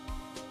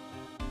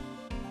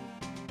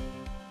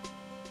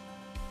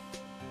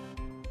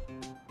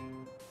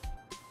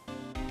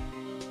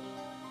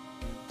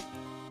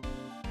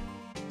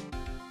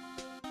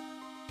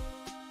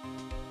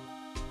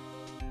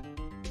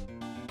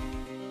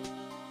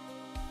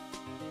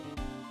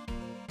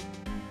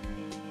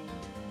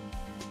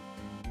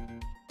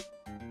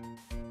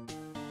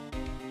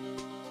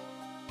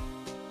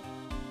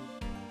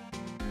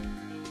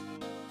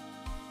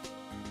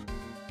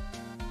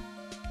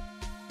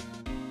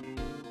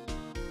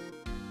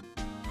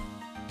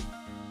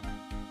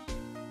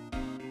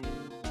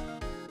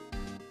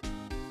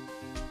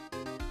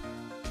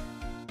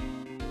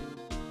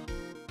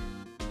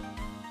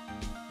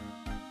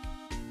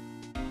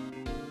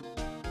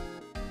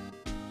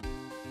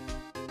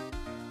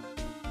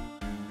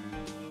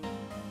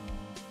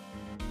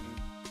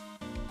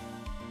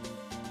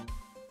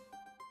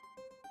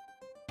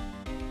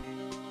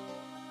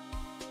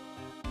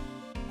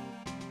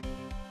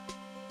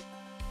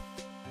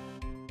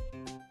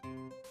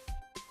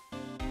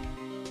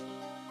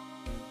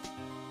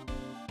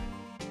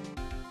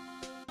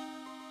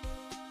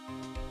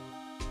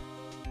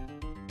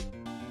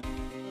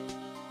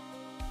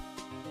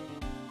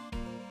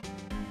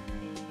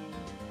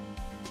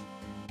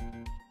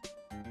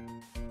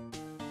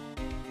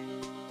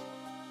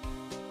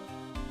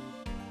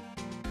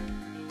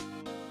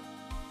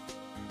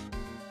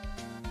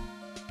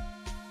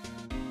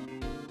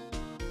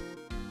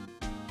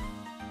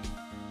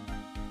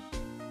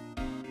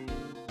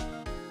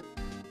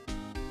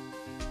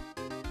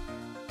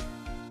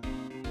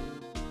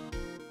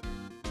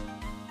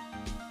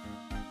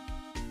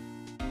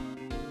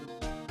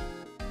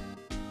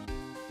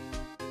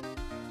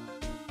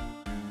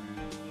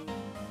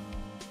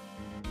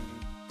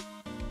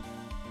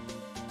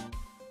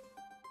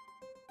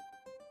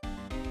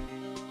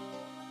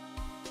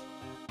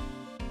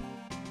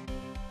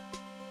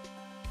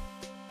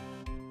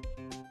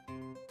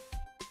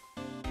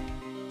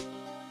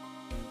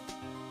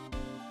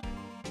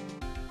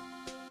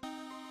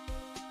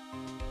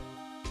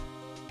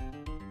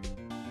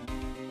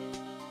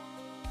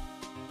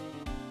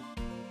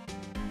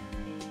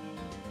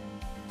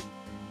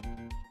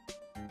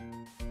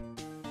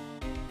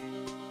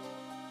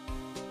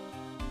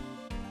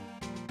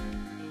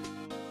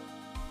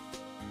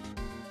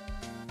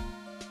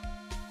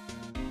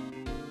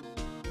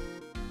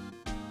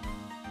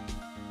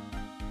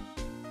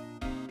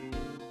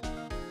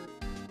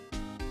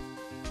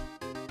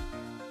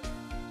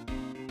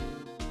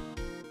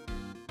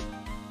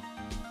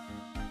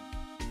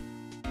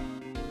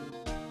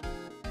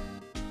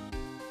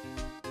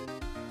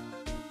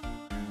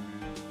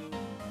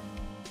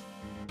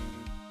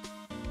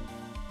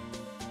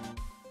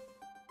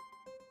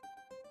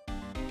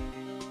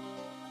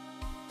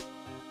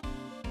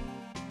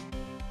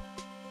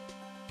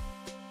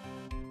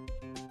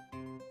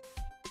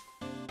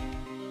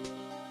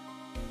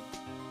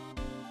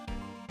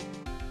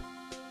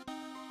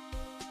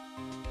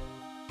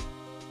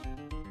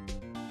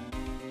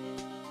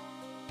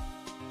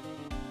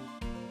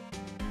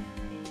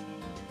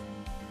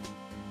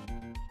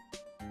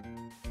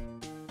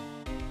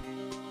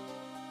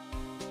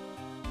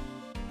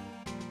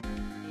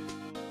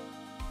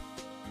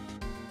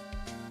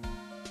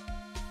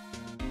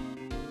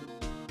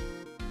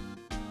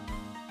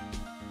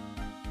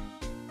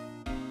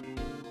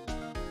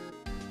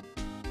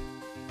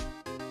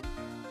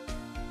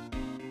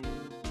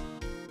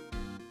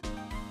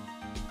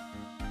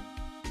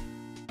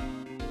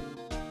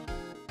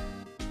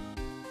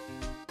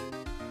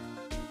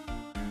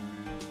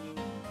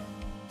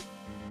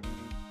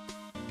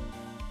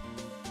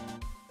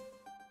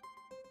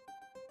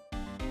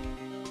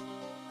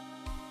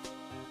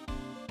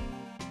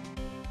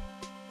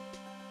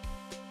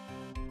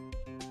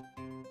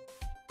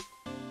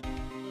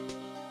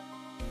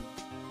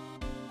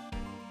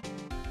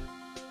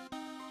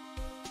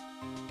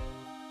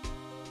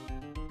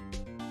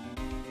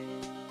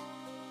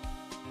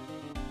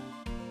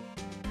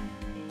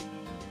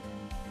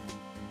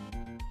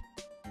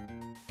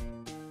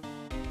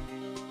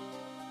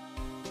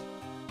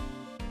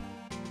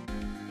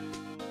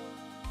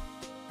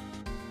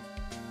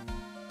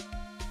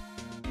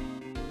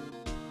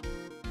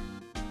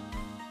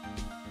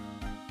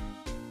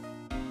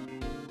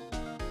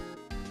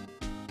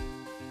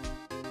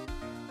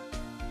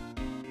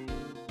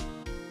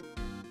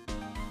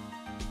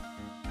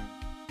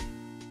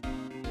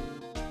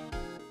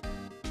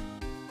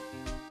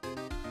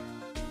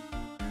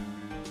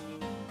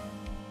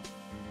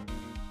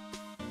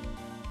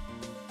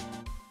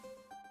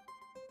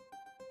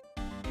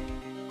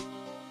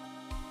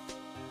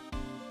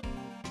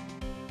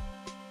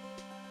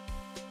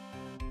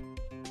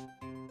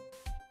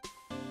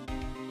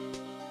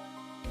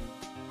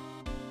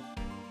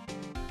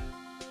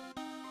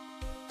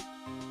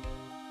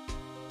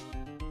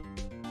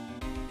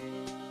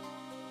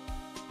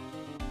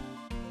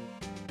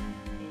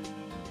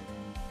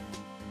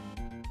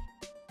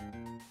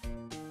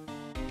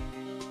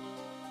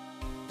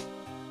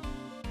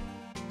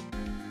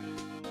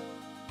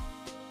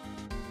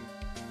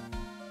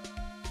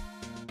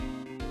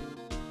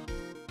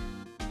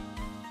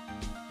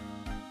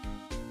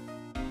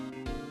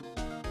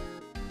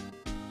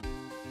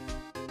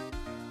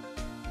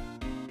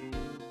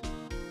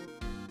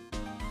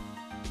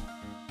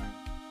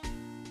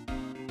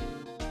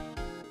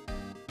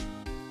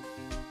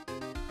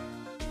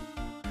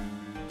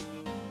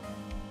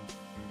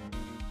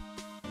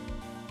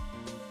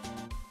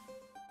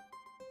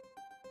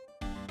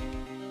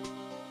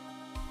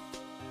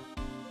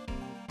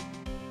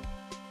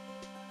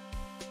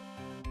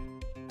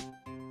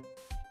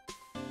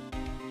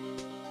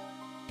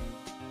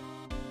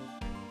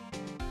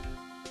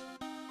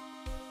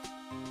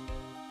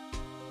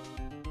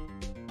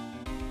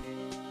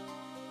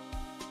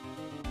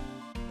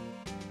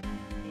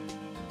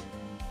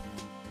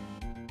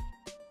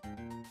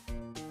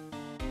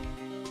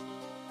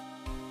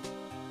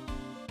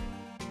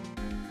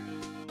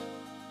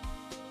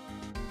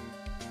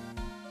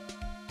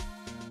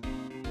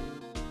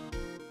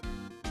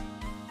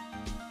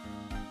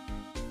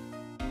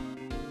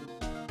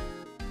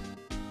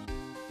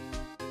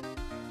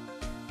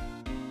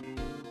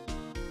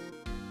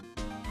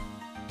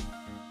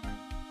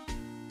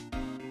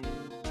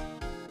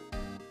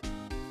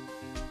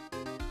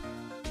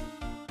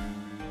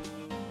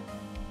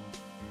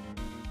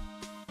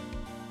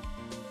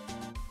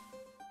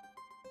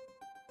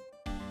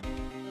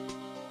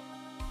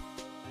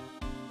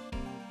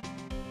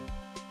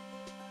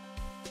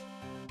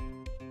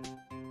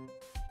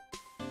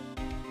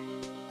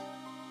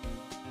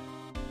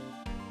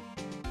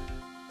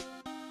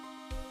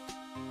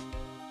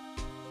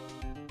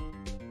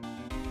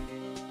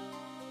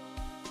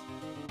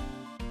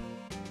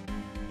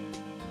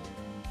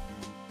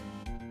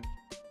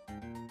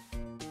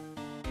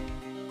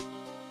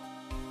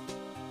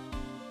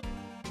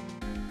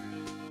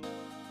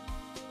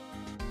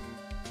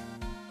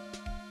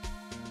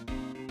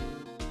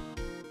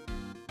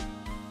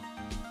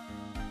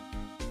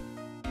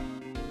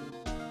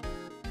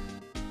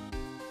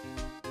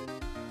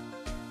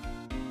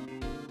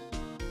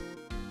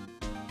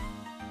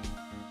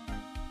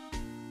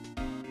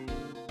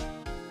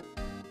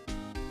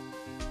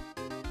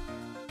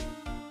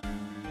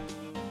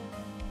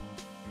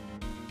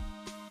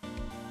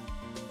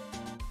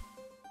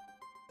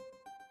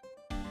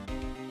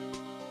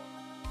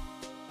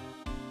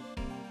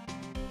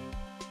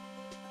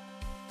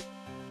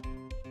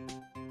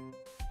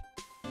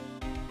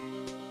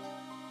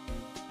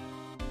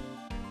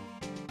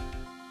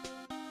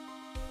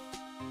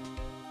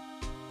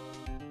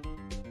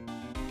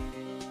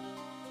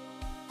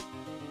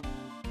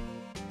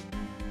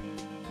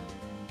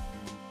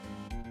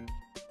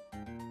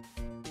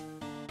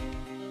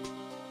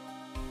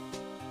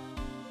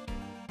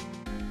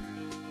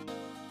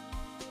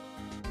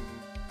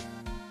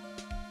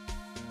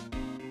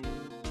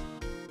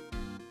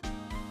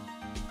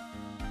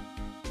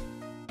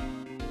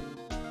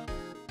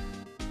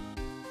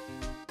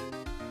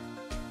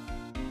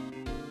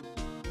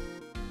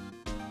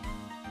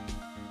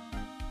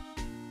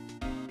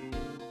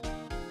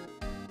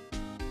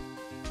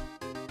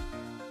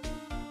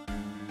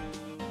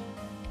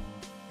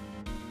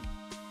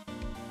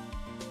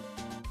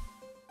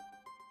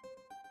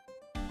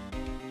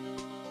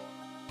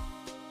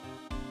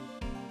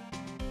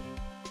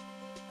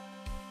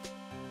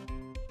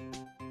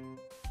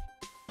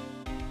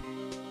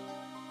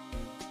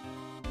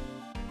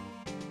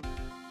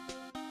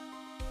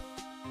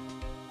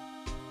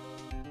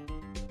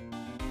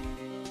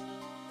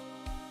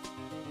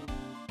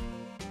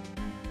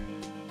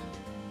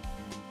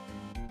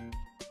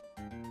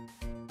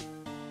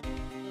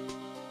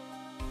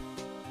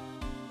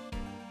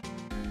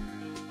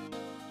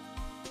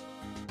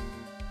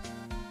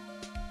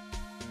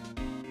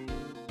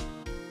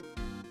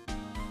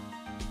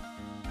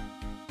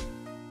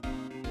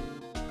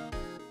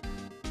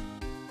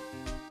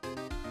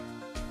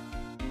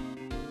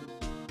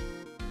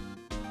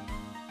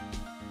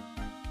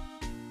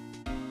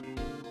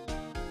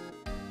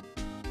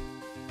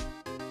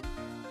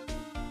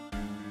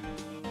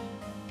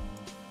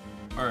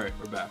 Alright,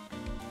 we're back.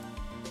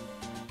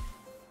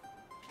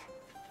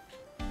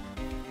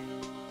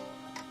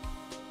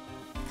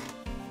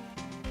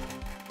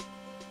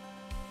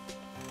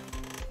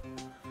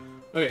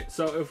 Okay,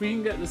 so if we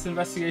can get this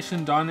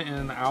investigation done in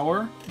an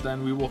hour,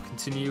 then we will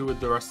continue with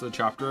the rest of the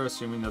chapter,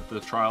 assuming that the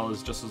trial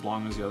is just as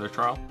long as the other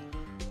trial.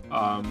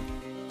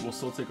 We'll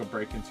still take a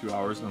break in 2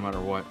 hours no matter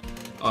what.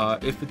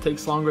 If it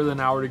takes longer than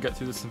an hour to get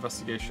through this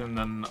investigation,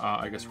 then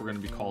I guess we're going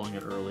to be calling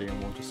it early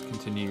and we'll just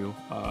continue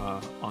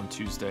on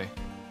Tuesday.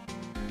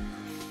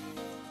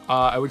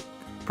 I would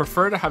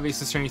prefer to have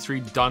Ace Attorney 3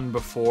 done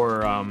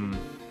before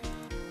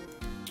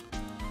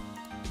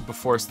the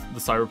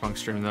Cyberpunk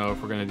stream, though,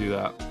 if we're going to do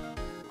that.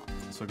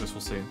 So I guess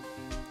we'll see.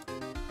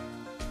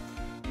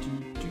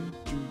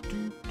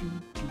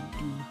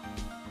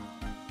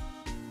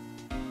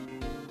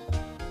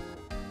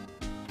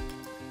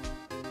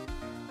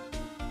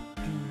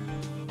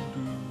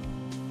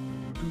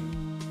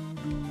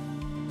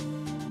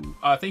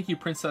 Thank you,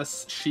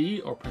 Princess She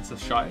or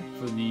Princess Shy,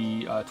 for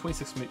the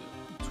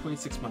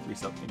 26-month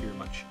reset. Thank you very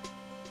much.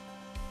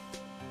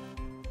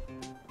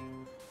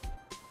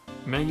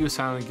 Maggie was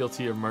found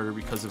guilty of murder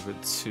because of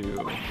it too.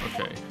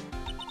 Okay.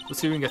 Let's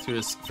see if we can get through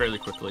this fairly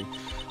quickly.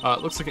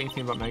 Looks like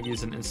anything about Maggie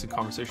is an instant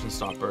conversation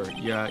stopper.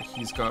 Yeah,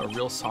 he's got a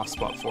real soft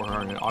spot for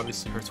her, and it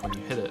obviously hurts when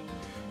you hit it.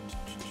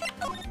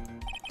 What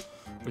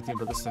do you think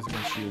about this? Nothing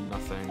against you?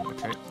 Nothing.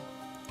 Okay.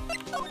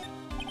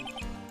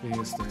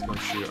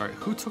 Alright,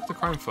 who took the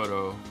crime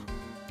photo?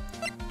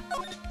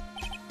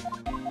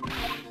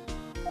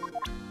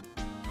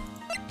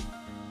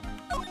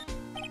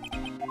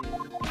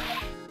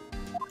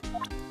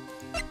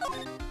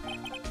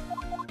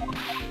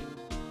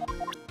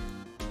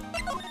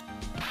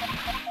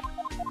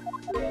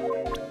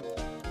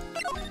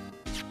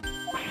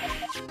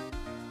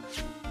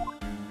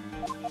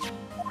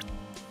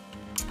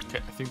 Okay,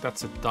 I think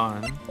that's it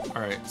done.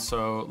 Alright,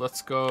 so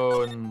let's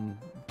go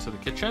to the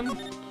kitchen.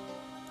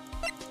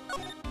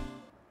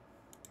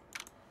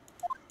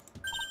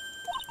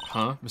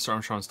 Huh? Mr.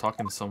 Armstrong's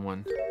talking to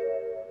someone.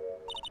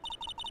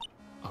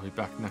 I'll be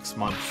back next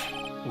month.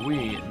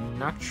 Oui,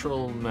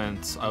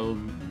 naturalmente.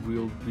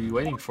 We'll be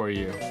waiting for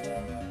you.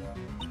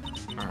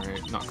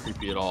 Alright, not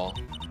creepy at all.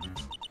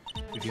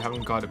 If you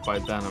haven't got it by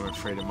then, I'm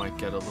afraid it might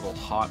get a little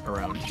hot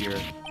around here.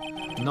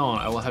 No,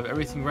 I will have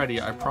everything ready,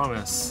 I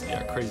promise.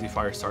 Yeah, crazy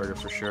fire starter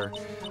for sure.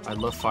 I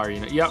love fire, you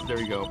know. Yep, there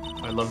we go.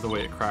 I love the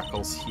way it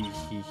crackles. He.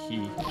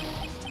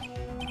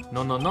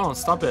 No,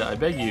 stop it, I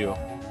beg you.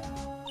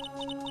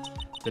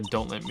 Then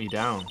don't let me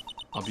down.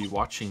 I'll be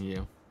watching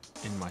you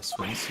in my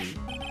swimsuit.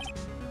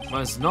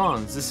 Mas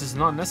non, this is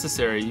not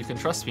necessary. You can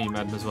trust me,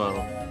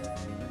 mademoiselle.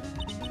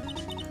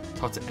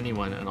 Talk to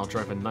anyone and I'll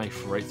drive a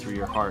knife right through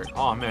your heart.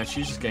 Oh man,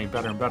 she's just getting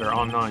better and better.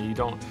 Oh no, you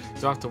don't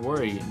have to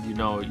worry. You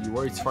know, you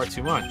worry far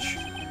too much.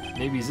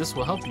 Maybe this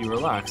will help you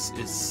relax.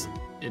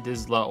 It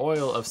is the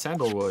oil of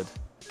sandalwood.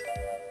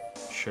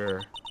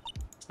 Sure.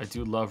 I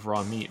do love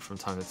raw meat from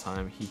time to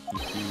time. He.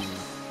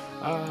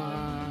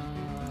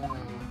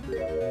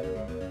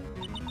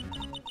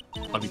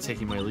 I'll be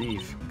taking my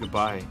leave.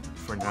 Goodbye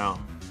for now.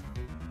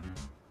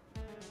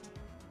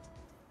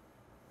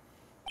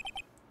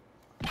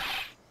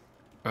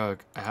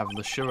 Ugh, I have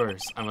the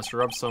shivers. I must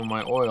rub some of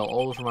my oil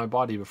all over my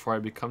body before I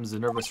become the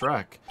nervous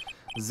wreck.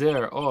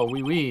 There, oh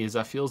oui,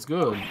 that feels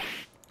good.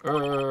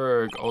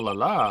 Ugh, oh la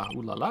la,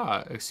 ooh la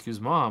la.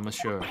 Excuse-moi,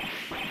 monsieur.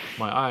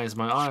 My eyes.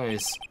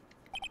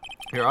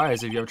 Your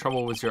eyes, if you have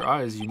trouble with your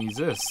eyes, you need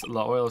this.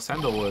 La oil of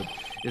sandalwood.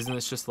 Isn't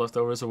this just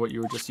leftovers of what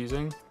you were just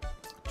using?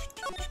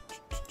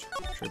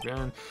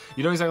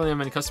 You don't exactly have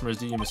many customers,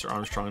 do you, Mr.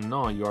 Armstrong?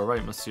 No, you are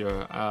right,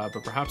 monsieur.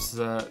 But perhaps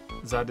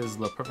that is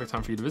the perfect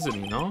time for you to visit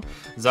me, no?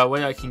 That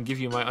way I can give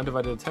you my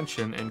undivided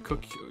attention and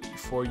cook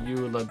for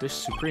you la dish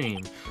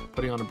supreme.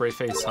 Putting on a brave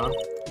face, huh?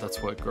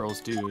 That's what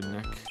girls do,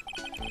 Nick.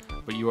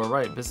 But you are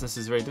right, business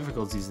is very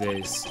difficult these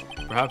days.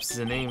 Perhaps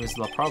the name is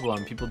la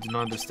problem. People do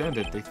not understand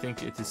it. They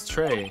think it is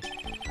tray.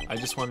 I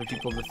just wanted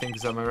people to think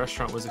that my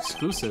restaurant was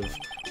exclusive,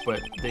 but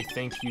they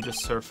think you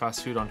just serve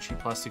fast food on cheap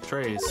plastic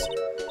trays.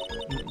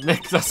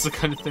 Nick, that's the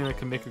kind of thing that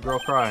can make a girl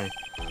cry.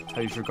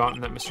 Have you forgotten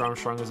that Mr.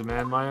 Armstrong is a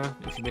man, Maya?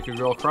 If you make a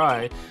girl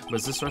cry,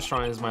 but this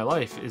restaurant is my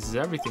life, is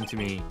everything to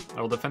me.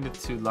 I will defend it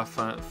to la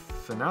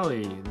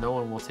finale. No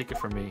one will take it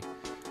from me.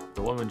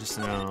 The woman just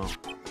now.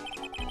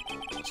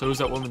 So who's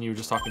that woman you were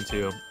just talking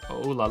to?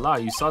 Oh la la,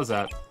 you saw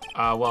that.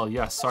 Well,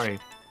 yes, sorry.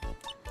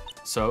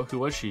 So, who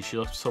was she? She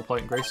looked so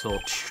polite and graceful.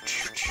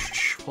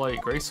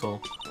 Polite,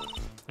 graceful.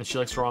 And she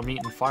likes raw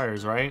meat and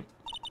fires, right?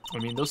 I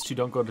mean, those two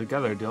don't go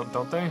together,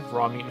 don't they?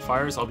 Raw meat and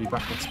fires. I'll be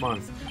back next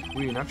month.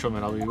 We natural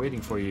man. I'll be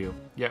waiting for you.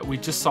 Yeah, we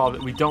just saw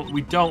that. We don't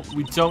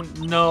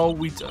know.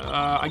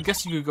 I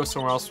guess you could go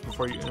somewhere else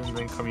before you and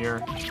then come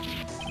here.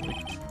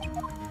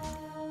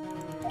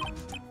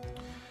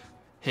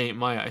 Hey,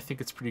 Maya, I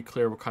think it's pretty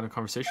clear what kind of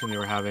conversation they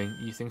were having.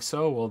 You think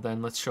so? Well,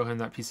 then let's show him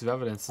that piece of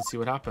evidence and see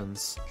what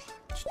happens.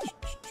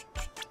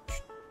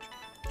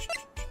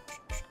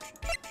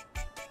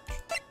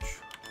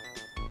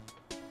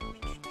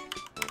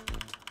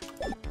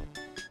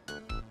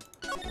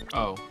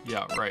 Oh,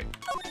 yeah, right.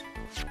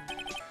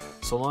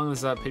 So long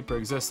as that paper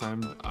exists,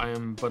 I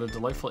am but a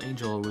delightful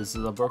angel with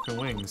the broken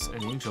wings.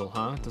 An angel,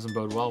 huh? Doesn't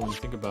bode well when you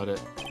think about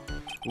it.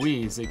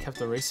 Oui, they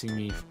kept erasing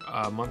me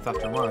month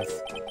after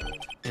month.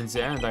 In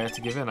the end, I had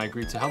to give in. I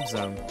agreed to help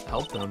them.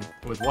 Help them?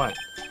 With what?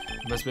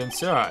 It must have been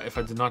Sarah. If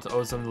I did not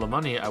owe them the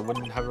money, I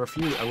would have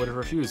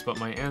refused, but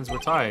my hands were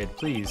tied.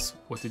 Please,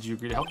 what did you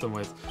agree to help them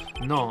with?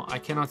 No, I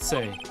cannot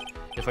say.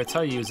 If I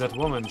tell you that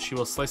woman, she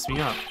will slice me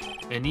up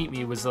and eat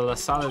me with the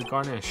salad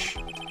garnish.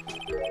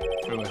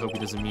 Oh, I hope he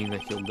doesn't mean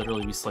that he'll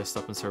literally be sliced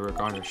up and served with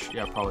garnish.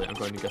 Yeah, probably. I'm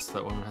going to guess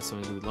that woman has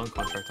something to do with loan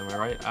contract, am I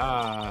right?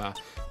 Ah,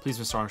 please,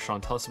 Mr. Armstrong,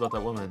 tell us about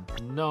that woman.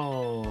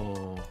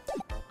 No.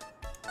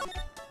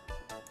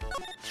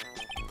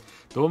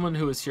 The woman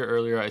who was here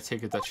earlier, I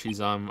take it that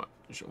she's,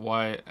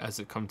 why has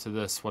it come to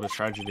this? What a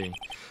tragedy.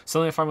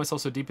 Suddenly I find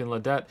myself so deep in la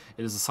debt,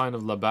 it is a sign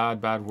of la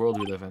bad world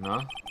we live in,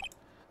 huh?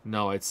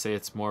 No, I'd say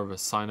it's more of a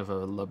sign of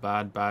a la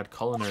bad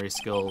culinary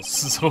skills.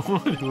 So the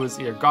woman who was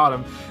here, got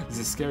him, is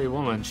a scary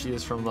woman. She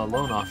is from the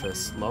loan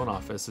office. Loan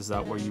office, is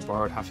that where you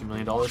borrowed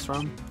 $500,000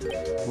 from?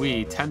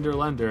 Oui, tender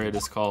lender it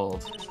is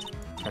called.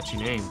 Catchy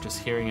name.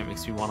 Just hearing it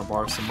makes me want to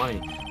borrow some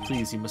money.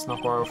 Please, you must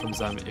not borrow from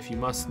them. If you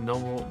must, no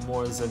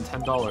more than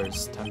 $10.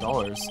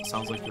 $10?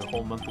 Sounds like your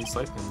whole monthly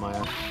stipend,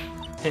 Maya.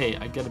 Hey,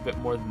 I get a bit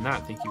more than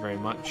that, thank you very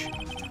much.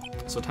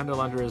 So Tender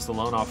Lender is the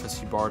loan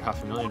office you borrowed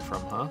 $500,000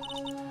 from, huh?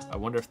 I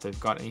wonder if they've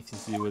got anything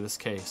to do with this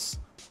case.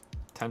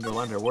 Tender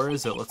Lender, where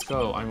is it? Let's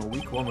go. I'm a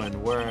weak woman.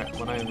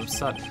 When I am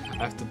upset, I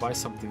have to buy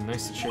something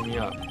nice to cheer me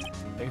up.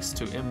 Thanks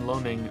to him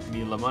loaning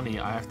me the money,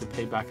 I have to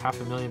pay back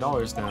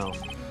 $500,000 now.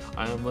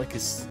 I am like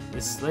his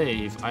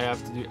slave. I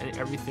have to do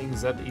everything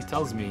that he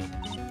tells me.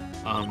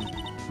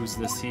 Who's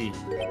this he?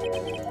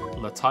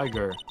 The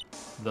Tiger.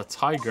 The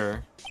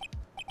Tiger?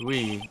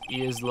 Oui,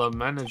 he is the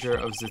manager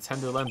of the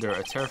Tender Lender,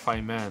 a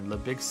terrifying man, the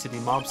big city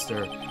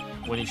mobster.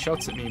 When he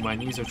shouts at me, my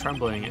knees are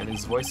trembling, and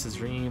his voice is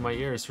ringing in my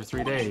ears for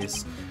 3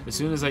 days. As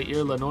soon as I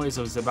hear the noise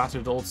of the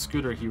battered old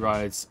scooter he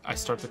rides, I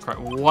start to cry.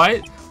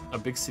 What? A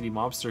big city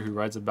mobster who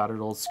rides a battered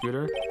old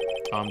scooter?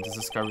 Does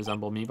this guy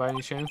resemble me by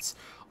any chance?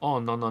 Oh,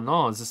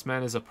 no. This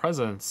man is a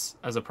presence.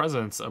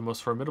 A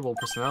most formidable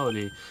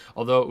personality.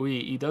 Although,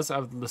 oui, he does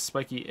have the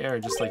spiky air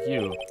just like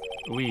you.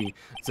 Oui,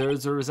 there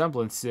is a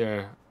resemblance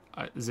there,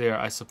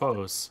 I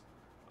suppose.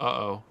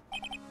 Uh-oh.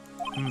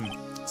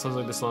 Sounds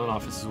like this loan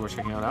office is worth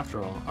checking out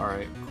after all.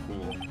 Alright,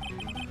 cool.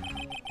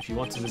 If you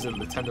want to visit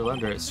the Tender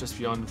Lender, it's just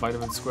beyond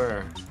Vitamin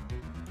Square.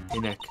 Hey,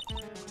 Nick.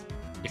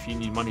 If you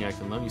need money, I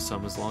can loan you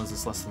some as long as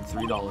it's less than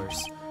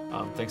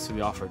 $3. Thanks for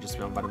the offer, just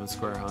beyond Vitamin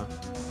Square, huh?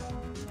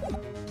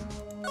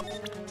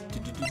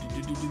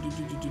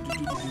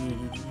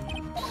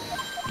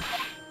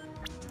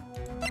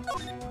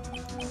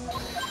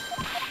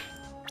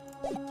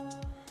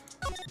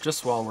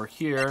 Just while we're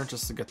here,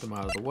 just to get them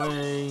out of the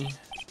way.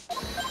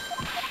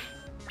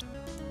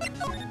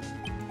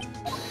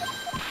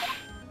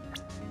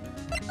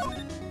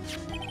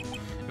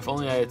 If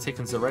only I had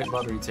taken the right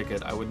lottery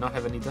ticket, I would not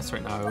have any debts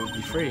right now. I would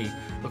be free.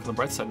 Look on the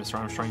bright side, Mr.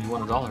 Armstrong, you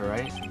won $1,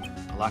 right?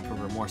 A lack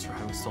of remorse for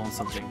having stolen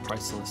something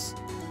priceless.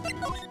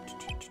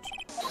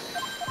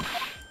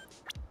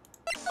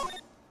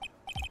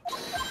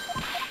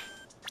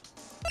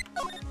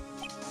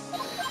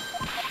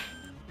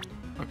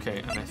 Okay,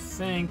 and I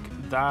think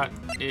that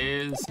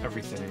is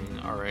everything.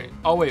 Alright.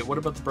 Oh wait, what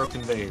about the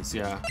broken vase?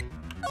 Yeah.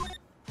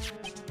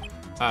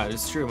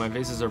 It's true, my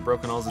vases are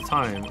broken all the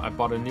time. I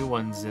bought a new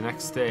one the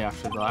next day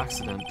after the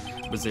accident,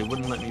 but they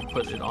wouldn't let me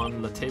put it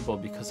on the table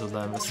because of the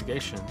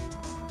investigation.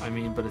 I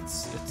mean, but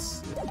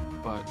it's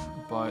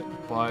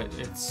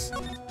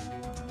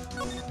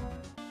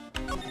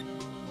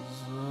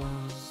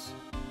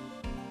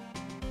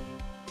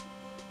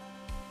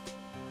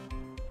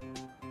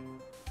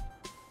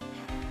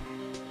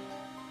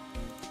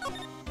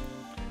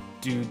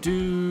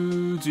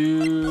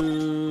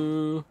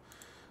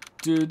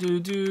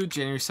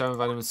January 7th,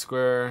 Vitamin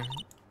Square.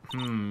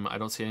 I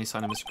don't see any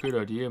sign of Mr.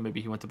 Kudo, do you? Maybe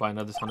he went to buy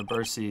another ton of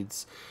bird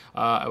seeds.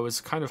 I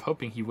was kind of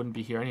hoping he wouldn't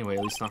be here anyway,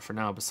 at least not for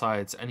now.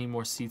 Besides, any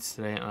more seeds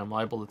today and I'm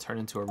liable to turn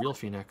into a real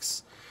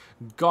phoenix.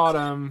 Got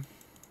him!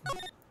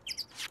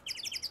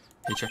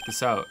 Hey, check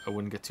this out. I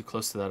wouldn't get too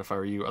close to that if I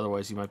were you,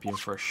 otherwise you might be in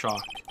for a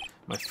shock.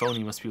 My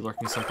phony must be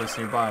lurking someplace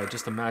nearby.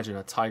 Just imagine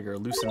a tiger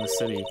loose in the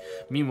city.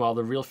 Meanwhile,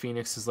 the real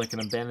phoenix is like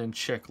an abandoned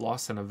chick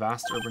lost in a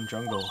vast urban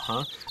jungle,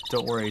 huh?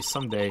 Don't worry,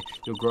 someday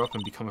you'll grow up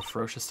and become a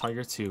ferocious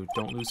tiger too.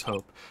 Don't lose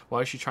hope.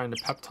 Why is she trying to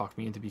pep talk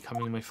me into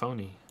becoming my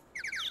phony?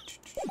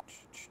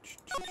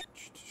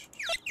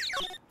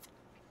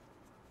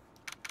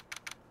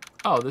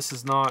 Oh, this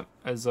is not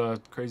as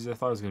crazy as I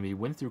thought it was going to be.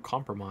 Win through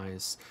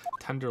compromise.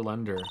 Tender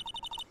Lender.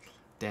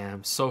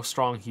 Damn, so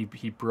strong he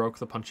broke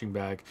the punching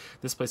bag.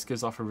 This place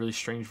gives off a really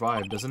strange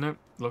vibe, doesn't it?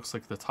 Looks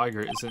like the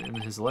tiger isn't in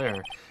his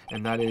lair,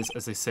 and that is,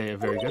 as they say, a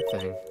very good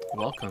thing.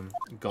 Welcome,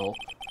 Gulp.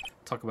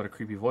 Talk about a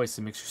creepy voice,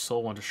 it makes your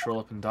soul want to shrivel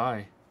up and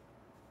die.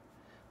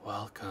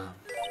 Welcome.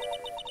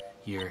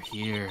 You're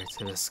here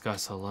to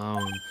discuss a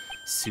loan.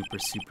 Super.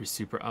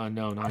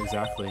 No, not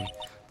exactly.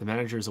 The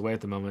manager is away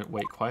at the moment.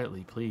 Wait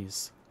quietly,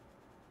 please.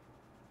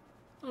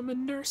 I'm a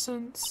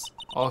nuisance.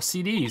 Oh,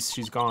 CDs.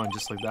 She's gone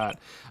just like that.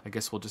 I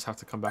guess we'll just have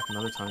to come back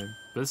another time.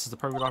 But this is the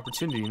perfect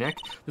opportunity, Nick.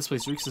 This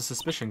place reeks of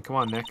suspicion. Come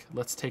on, Nick.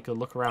 Let's take a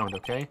look around,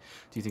 okay?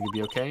 Do you think it'd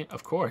be okay?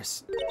 Of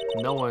course.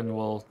 No one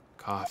will...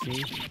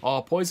 Coffee?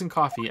 Oh, poison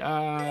coffee.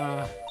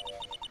 I'll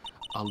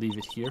leave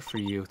it here for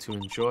you to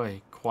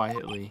enjoy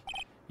quietly.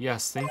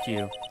 Yes, thank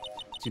you.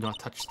 Do not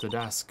touch the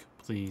desk,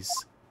 please.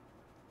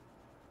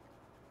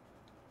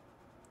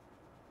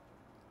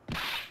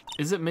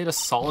 Is it made of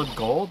solid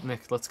gold?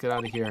 Nick, let's get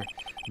out of here.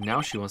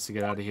 Now she wants to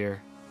get out of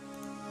here.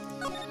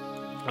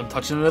 I'm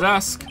touching the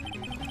desk.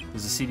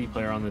 There's a CD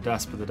player on the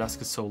desk, but the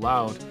desk is so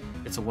loud,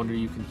 it's a wonder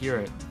you can hear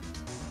it.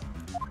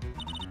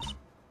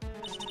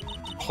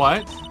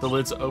 What? The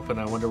lid's open.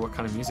 I wonder what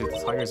kind of music the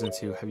tiger's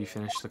into. Have you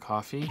finished the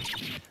coffee?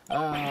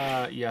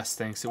 Yes,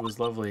 thanks. It was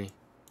lovely.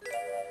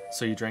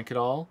 So you drank it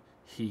all?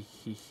 He.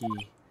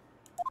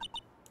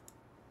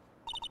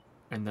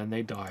 And then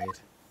they died.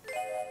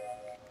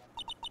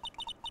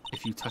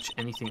 If you touch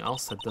anything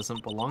else that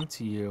doesn't belong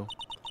to you,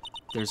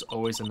 there's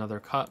always another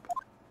cup.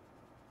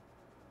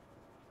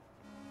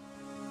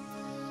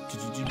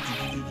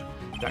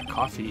 That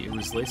coffee, it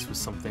was laced with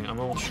something. I'm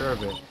almost sure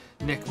of it.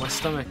 Nick, my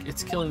stomach,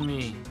 it's killing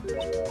me.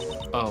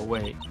 Oh,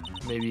 wait.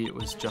 Maybe it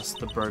was just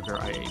the burger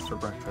I ate for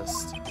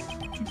breakfast.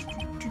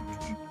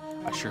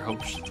 I sure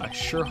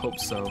hope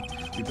so.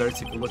 We better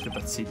take a look at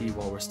that CD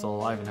while we're still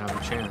alive and have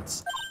a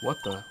chance. What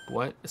the?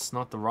 What? It's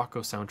not the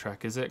Rocco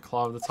soundtrack, is it?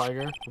 Claw of the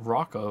Tiger?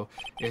 Rocco?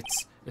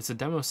 It's a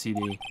demo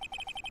CD.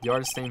 The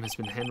artist's name has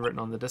been handwritten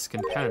on the disc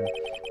in pen.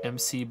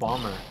 MC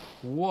Bomber.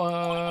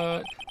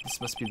 What? This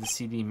must be the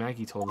CD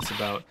Maggie told us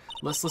about.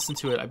 Let's listen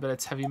to it. I bet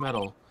it's heavy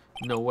metal.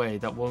 No way.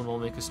 That woman will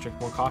make us drink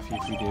more coffee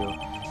if we do.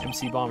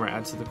 MC Bomber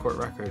adds to the court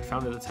record.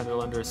 Found at the tender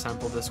lender a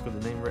sample disc with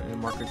a name written in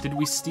marker. Did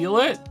we steal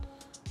it?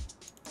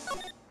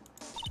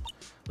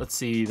 Let's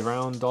see. The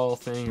round doll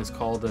thing is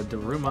called a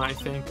Daruma, I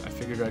think. I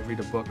figured I'd read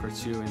a book or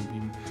two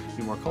and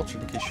be more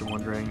cultured in case you're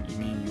wondering. You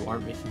mean you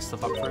aren't making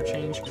stuff up for a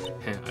change?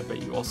 Heh, I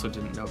bet you also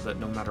didn't know that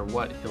no matter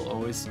what, he'll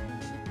always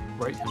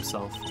right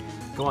himself.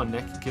 Go on,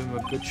 Nick. Give him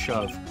a good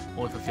shove.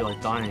 Only if I feel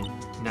like dying.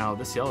 Now,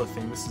 this yellow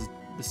thing, this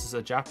is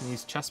a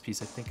Japanese chess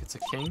piece. I think it's a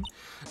king.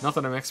 Not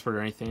that I'm expert or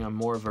anything. I'm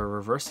more of a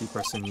reversey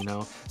person, you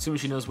know. Assuming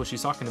she knows what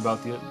she's talking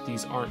about,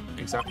 these aren't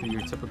exactly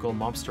your typical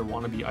mobster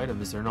wannabe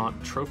items. They're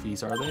not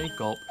trophies, are they?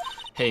 Gulp.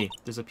 Hey,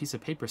 there's a piece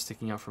of paper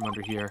sticking out from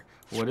under here.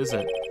 What is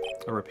it?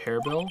 A repair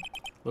bill?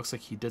 Looks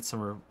like he did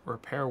some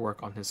repair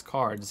work on his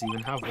car. Does he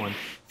even have one?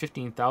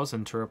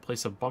 $15,000 to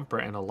replace a bumper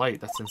and a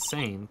light. That's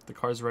insane. The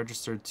car's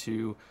registered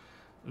to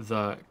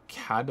the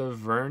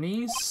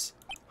Cadavernes?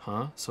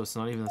 Huh? So it's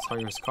not even the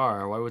tiger's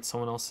car. Why would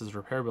someone else's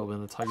repair bill be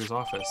in the tiger's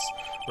office?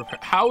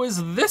 How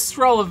is this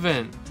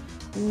relevant?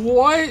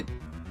 What?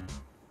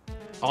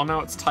 Oh, now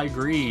it's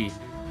Tigree.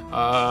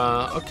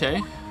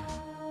 Okay.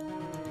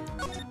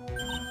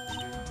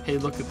 Hey,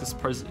 look at this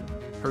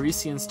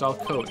Parisian-style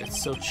coat.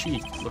 It's so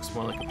chic. It looks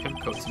more like a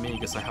pimp coat to me.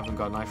 Guess I haven't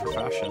got an eye for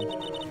fashion.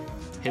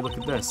 Hey, look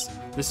at this.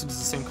 This is the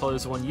same color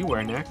as the one you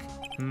wear, Nick.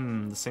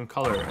 The same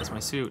color as my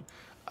suit.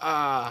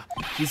 Ah,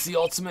 he's the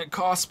ultimate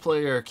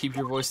cosplayer. Keep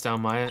your voice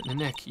down, Maya.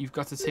 Nick, you've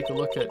got to take a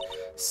look at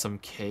some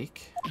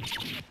cake.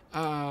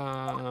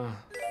 I'll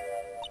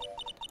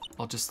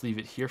just leave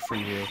it here for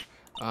you.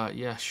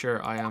 Yeah,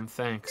 sure, I am,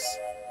 thanks.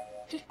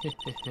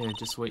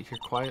 Just wait here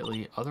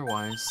quietly,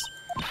 otherwise...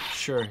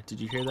 Sure, did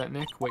you hear that,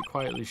 Nick? Wait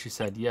quietly, she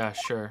said. Yeah,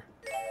 sure.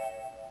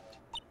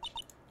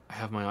 I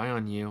have my eye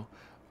on you,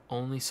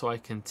 only so I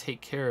can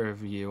take care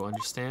of you,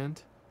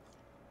 understand?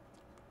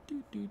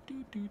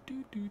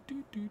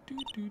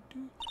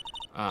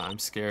 I'm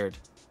scared,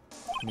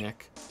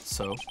 Nick.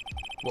 So,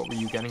 what were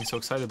you getting so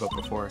excited about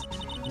before?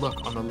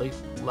 Look, on the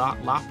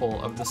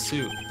lapel of the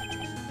suit.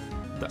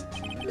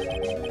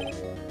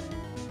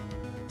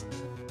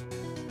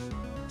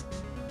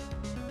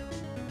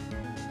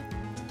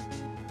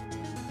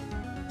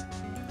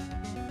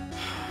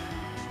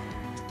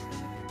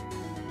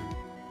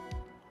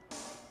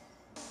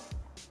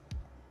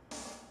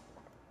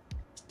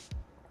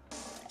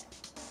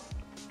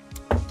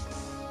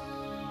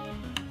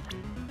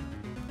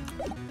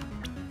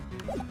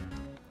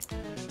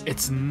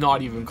 It's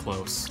not even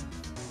close.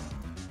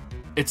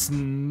 It's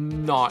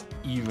not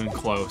even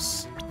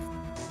close.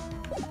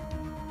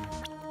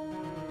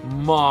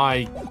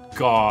 My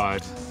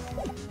God.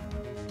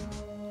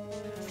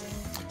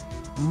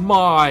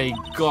 My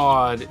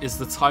God. Is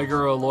the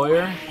tiger a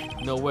lawyer?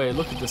 No way.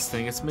 Look at this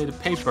thing. It's made of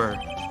paper.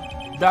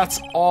 That's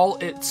all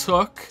it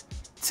took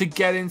to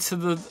get into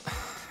the...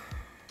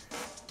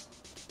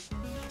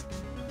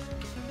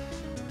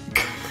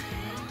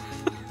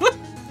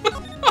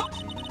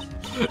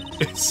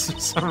 For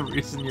some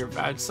reason your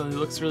badge suddenly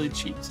looks really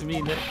cheap to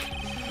me, Nick.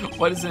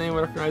 Why doesn't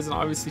anyone recognize an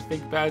obviously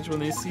fake badge when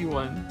they see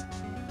one?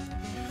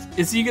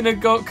 Is he gonna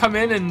come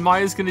in and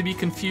Maya's gonna be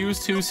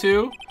confused who's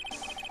who?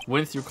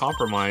 Win through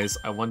compromise.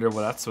 I wonder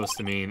what that's supposed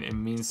to mean.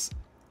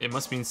 It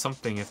must mean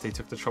something if they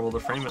took the trouble to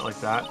frame it like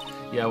that.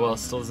 Yeah, well, it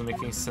still doesn't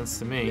make any sense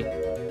to me.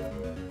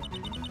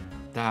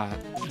 That.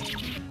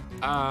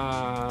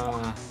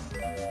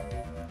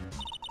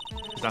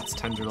 That's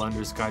Tender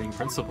Lender's guiding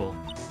principle.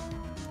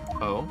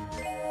 Oh.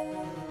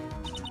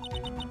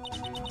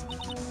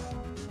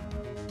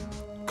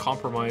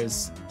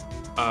 Compromise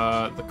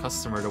the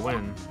customer to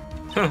win.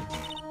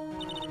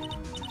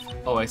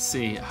 Oh, I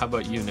see. How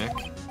about you, Nick?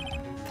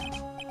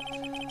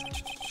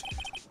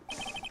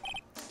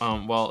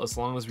 Well, as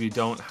long as we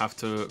don't have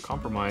to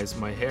compromise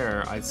my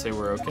hair, I'd say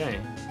we're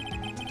okay.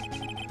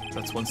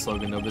 That's one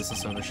slogan no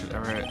business owner should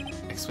ever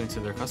explain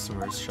to their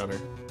customers. Shudder.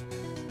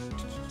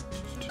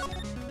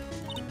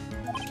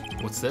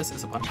 What's this?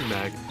 It's a punching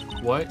bag.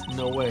 What?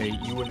 No way.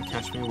 You wouldn't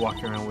catch me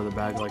walking around with a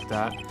bag like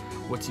that.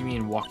 What do you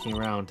mean, walking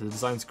around? The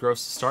design's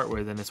gross to start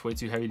with, and it's way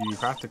too heavy to be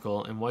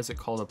practical. And why is it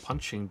called a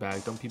punching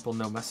bag? Don't people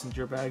know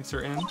messenger bags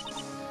are in?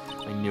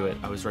 I knew it.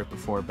 I was right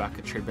before. Back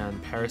at Trade-Ban.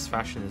 Paris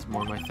fashion is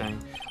more my thing.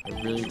 I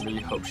really,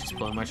 really hope she's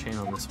pulling my chain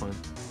on this one.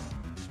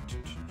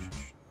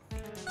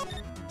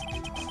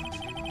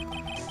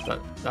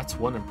 That's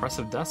one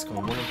impressive desk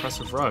on one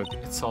impressive rug.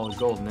 It's solid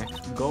gold, Nick.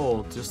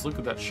 Gold. Just look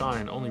at that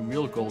shine. Only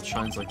real gold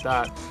shines like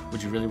that.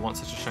 Would you really want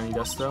such a shiny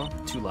desk, though?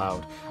 Too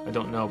loud. I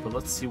don't know, but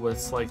let's see what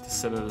it's like to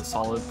sit at a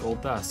solid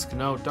gold desk.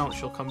 No, don't.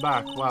 She'll come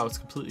back. Wow, it's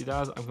completely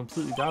I'm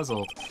completely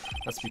dazzled.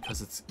 That's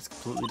because it's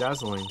completely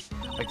dazzling.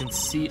 I can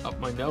see up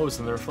my nose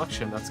in the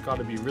reflection. That's got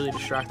to be really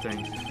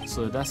distracting.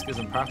 So the desk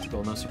isn't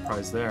practical. No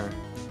surprise there.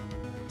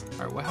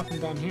 Alright, what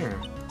happened down here?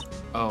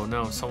 Oh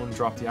no, someone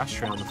dropped the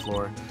ashtray on the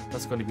floor.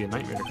 That's going to be a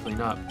nightmare to clean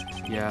up.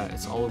 Yeah,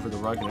 it's all over the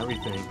rug and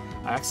everything.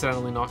 I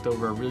accidentally knocked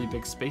over a really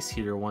big space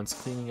heater once.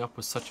 Cleaning up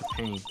was such a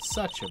pain.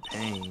 Such a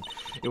pain.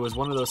 It was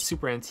one of those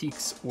super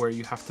antiques where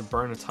you have to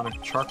burn a ton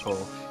of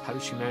charcoal. How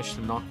did she manage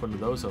to knock one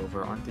of those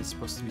over? Aren't they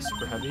supposed to be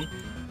super heavy?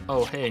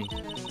 Oh hey,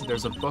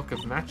 there's a book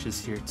of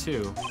matches here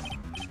too.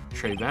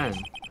 Trade-Ban.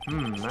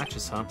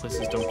 Matches, huh?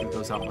 Places don't give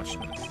those out much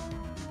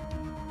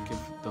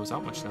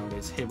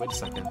nowadays. Hey, wait a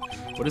second.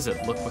 What is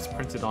it? Look what's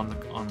printed on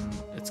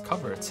its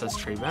cover. It says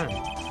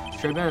Trade-Ban.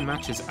 Trade-Ban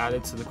matches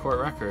added to the court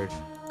record.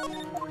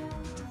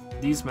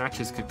 These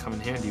matches could come in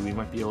handy. We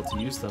might be able to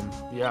use them.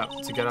 Yeah,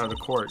 to get out of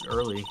court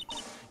early.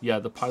 Yeah,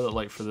 the pilot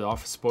light for the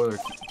office boiler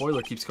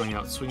keeps going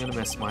out. Swing and a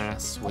miss, my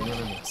ass. Swing and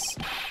a miss.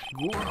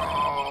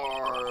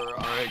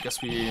 Alright,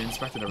 guess we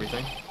inspected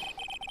everything.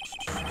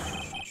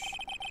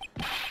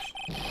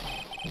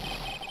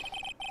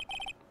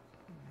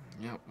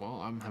 Yeah,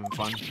 well, I'm having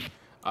fun.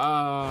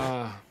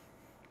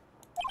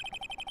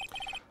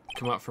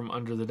 Come out from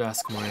under the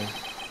desk, Maya.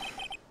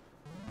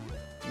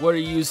 What are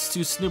you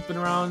two snooping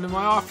around in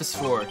my office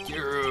for?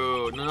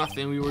 Kiru,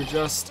 nothing, we were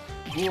just...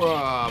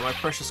 my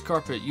precious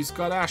carpet, you've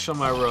got ash on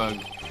my rug.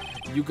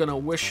 You gonna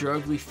wish your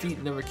ugly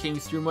feet never came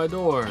through my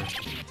door.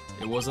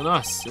 It wasn't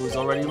us, it was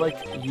already like,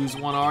 yous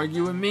wanna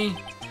argue with me?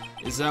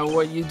 Is that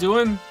what you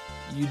doing?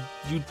 You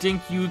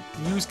think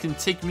yous can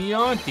take me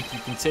on? Think you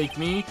can take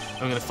me?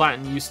 I'm gonna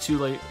flatten yous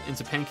two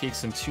into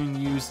pancakes and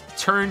turn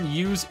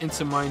yous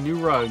into my new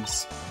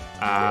rugs.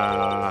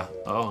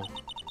 Oh.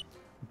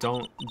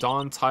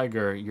 Dawn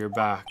Tiger, you're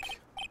back.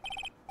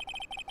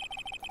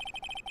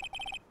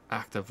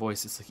 Active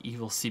voice. It's like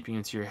evil seeping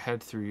into your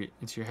head through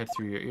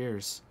your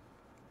ears.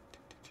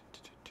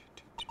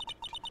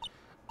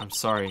 I'm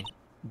sorry,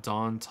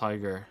 Dawn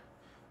Tiger.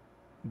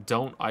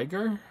 Don't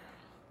Iger?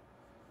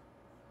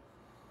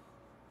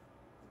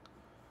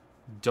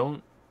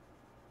 Don't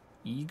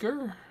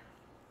Eager?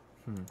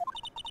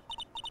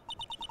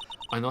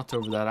 I knocked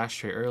over that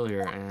ashtray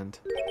earlier and...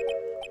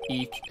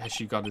 Eek, has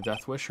she got a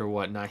death wish or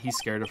what? Nah, he's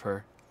scared of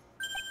her.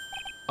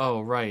 Oh,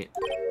 right.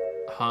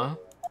 Huh?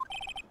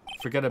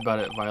 Forget about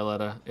it,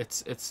 Violetta.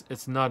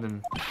 It's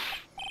nothing.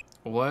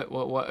 What?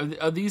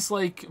 Are these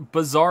like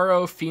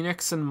Bizarro,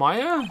 Phoenix, and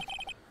Maya?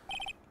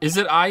 Is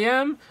it I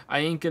am? I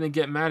ain't gonna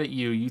get mad at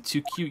you. You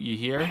too cute, you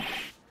hear?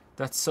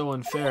 That's so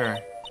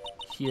unfair.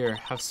 Here,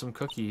 have some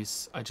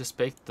cookies. I just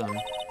baked them.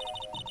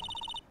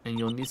 And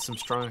you'll need some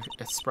strong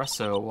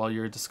espresso while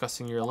you're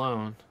discussing your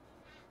loan.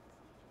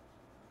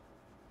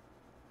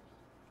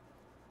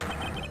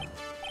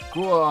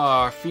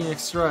 Gwar,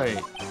 Phoenix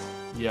Wright.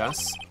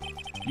 Yes?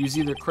 You's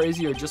either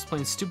crazy or just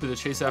plain stupid to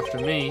chase after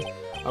me.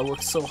 I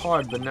worked so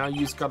hard, but now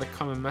you's gotta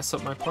come and mess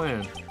up my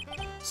plan.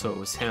 So it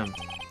was him.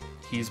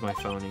 He's my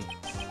phony.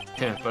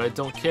 Yeah, but I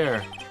don't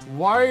care.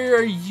 Why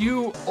are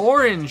you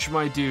orange,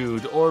 my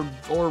dude? Or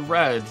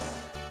red?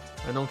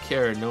 I don't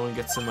care. No one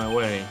gets in my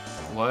way.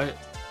 What?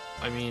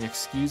 I mean,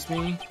 excuse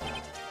me?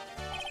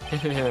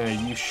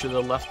 You should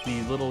have left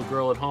the little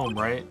girl at home,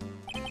 right?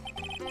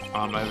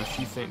 I have a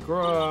few things.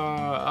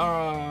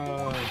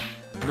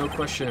 No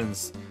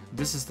questions.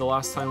 This is the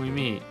last time we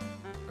meet.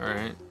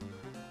 Alright.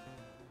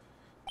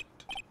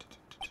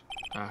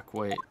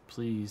 Wait,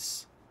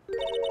 please.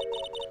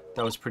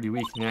 That was pretty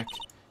weak, Nick.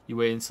 You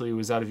wait until he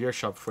was out of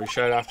earshot before you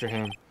shout after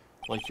him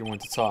like you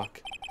want to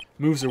talk.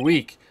 Moves are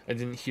weak. I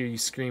didn't hear you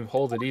scream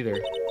hold it either.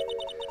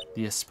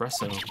 The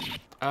espresso.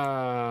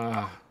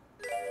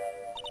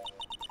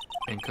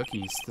 And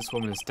cookies. This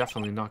woman is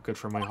definitely not good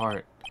for my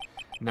heart.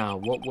 Now,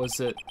 what was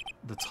it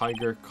the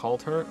tiger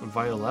called her?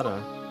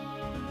 Violetta.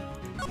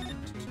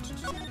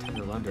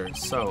 Tender Lender.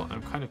 So,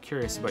 I'm kind of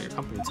curious about your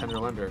company, Tender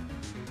Lender.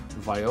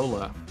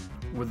 Viola.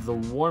 With the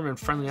warm and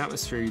friendly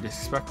atmosphere you'd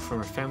expect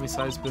from a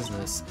family-sized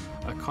business,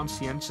 a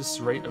conscientious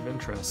rate of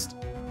interest,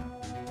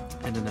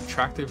 and an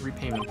attractive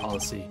repayment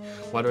policy.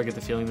 Why do I get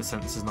the feeling the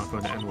sentence is not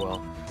going to end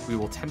well? We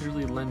will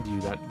tenderly lend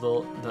you that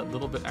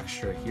little bit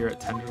extra here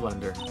at Tender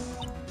Lender.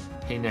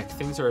 Hey Nick,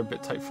 things are a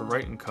bit tight for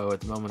Wright & Co.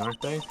 at the moment,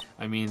 aren't they?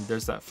 I mean,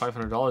 there's that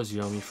 $500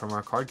 you owe me from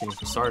our card game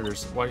for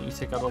starters. Why don't you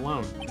take out a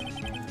loan?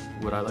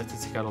 Would I like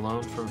to take out a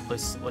loan from a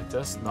place like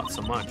this? Not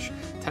so much.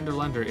 Tender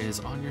Lender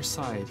is on your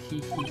side. Hee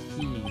hee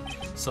hee.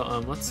 So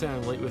let's say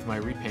I'm late with my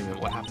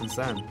repayment. What happens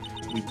then?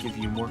 We give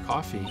you more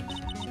coffee.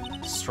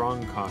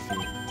 Strong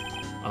coffee.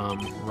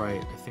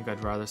 Right. I think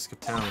I'd rather skip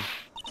town.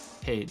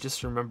 Hey,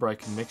 just remember I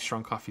can make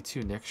strong coffee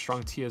too, Nick.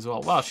 Strong tea as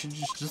well. Wow, she's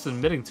just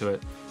admitting to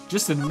it.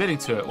 Just admitting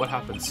to it. What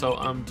happened? So,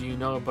 do you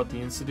know about the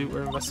incident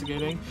we're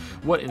investigating?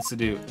 What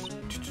incident?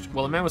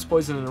 Well, a man was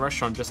poisoned in a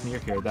restaurant just near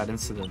here. That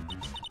incident.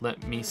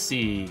 Let me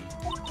see.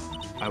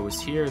 I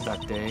was here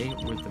that day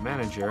with the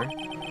manager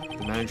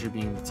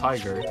being the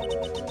tiger.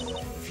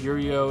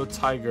 Furio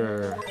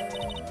Tiger.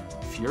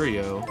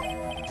 Furio?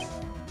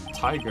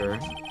 Tiger?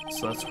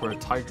 So that's where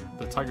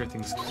the tiger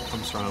thing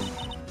comes from.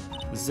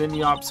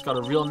 Zinniop's got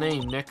a real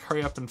name, Nick.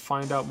 Hurry up and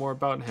find out more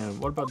about him.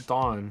 What about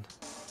Dawn?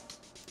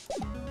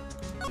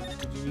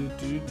 Can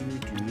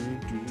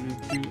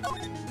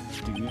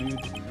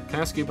I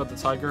ask you about the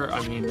tiger?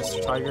 I mean,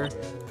 Mr. Tiger?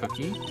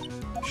 Cookie?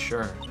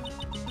 Sure.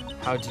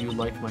 How do you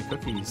like my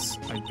cookies?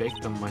 I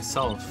baked them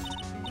myself.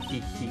 Hee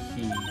hee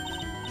hee.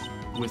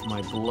 With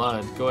my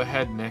blood. Go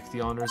ahead, Nick.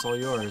 The honor's all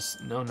yours.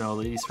 No,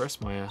 ladies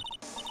first, Maya.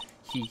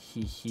 Hee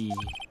hee hee.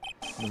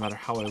 No matter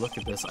how I look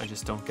at this, I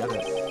just don't get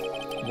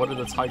it. What are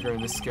the tiger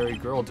and this scary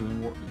girl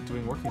doing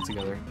working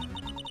together?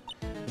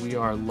 We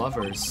are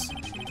lovers.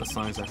 That's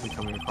not exactly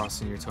coming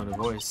across in your tone of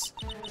voice.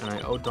 And I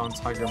owe Don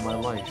Tiger my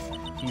life.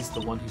 He's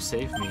the one who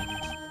saved me.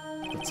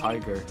 The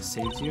tiger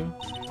saved you?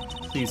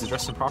 Please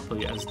address him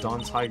properly as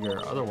Don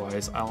Tiger,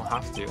 otherwise I'll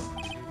have to.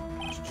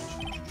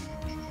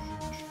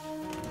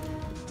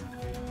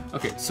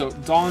 Okay, so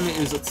Don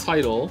is a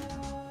title,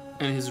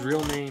 and his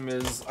real name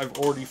is... I've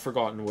already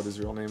forgotten what his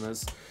real name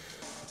is.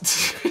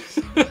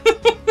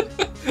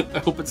 I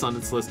hope it's on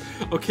its list.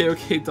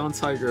 Okay, Don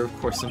Tiger, of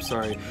course, I'm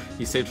sorry.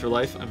 He saved her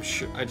life.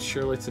 I'd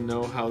sure like to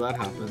know how that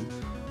happened.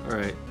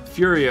 Alright.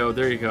 Furio,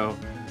 there you go.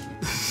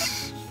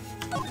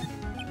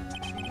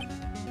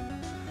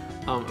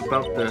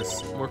 About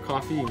this. More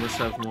coffee? You must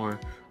have more.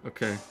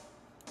 Okay.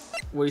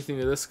 What do you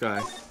think of this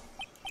guy?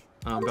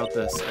 About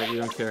this. You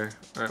don't care.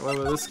 Alright, what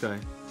about this guy?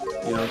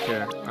 You don't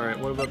care. Alright,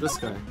 what about this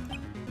guy?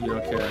 You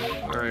don't care.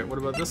 Alright, what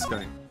about this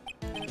guy?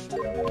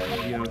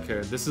 You don't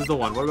care. This is the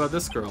one. What about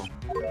this girl?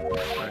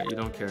 Alright, you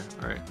don't care.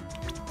 Alright.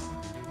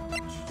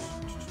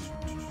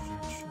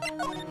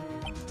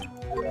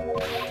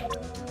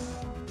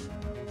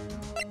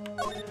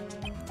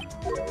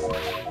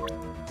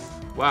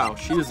 Wow,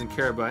 she doesn't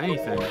care about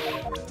anything.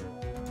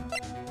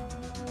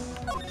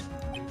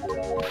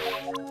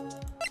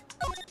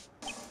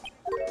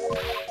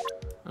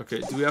 Okay,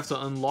 do we have to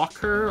unlock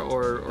her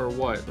or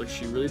what? Like,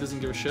 she really doesn't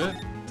give a shit?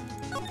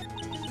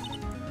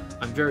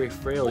 I'm very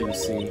frail, you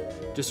see.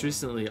 Just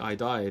recently, I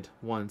died.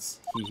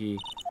 Once. Hee hee.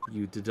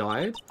 You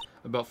died?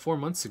 About 4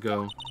 months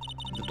ago.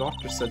 The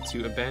doctor said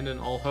to abandon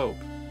all hope.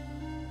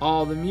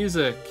 Oh, the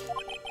music!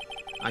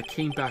 I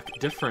came back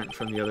different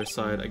from the other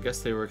side. I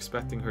guess they were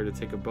expecting her to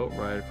take a boat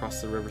ride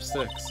across the River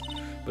Styx.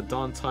 But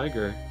Don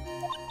Tiger,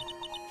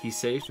 he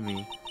saved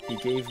me. He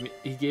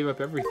gave up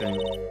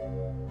everything.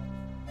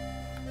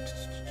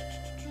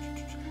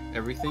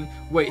 Everything?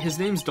 Wait, his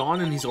name's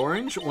Don and he's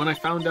orange? When I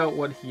found out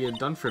what he had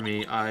done for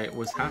me, I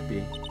was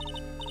happy.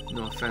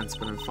 No offense,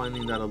 but I'm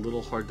finding that a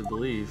little hard to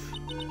believe.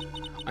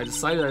 I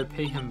decided I'd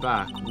pay him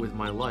back with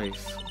my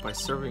life by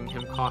serving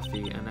him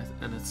coffee and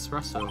an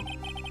espresso.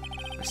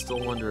 I still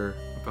wonder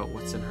about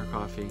what's in her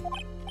coffee.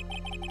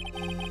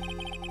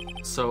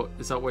 So,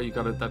 is that why you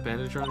got that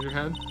bandage around your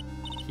head?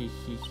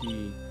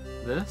 Hee.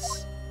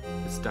 This?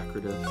 It's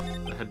decorative,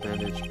 the head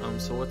bandage.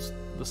 So what's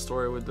the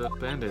story with the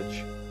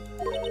bandage?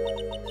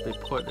 They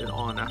put it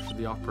on after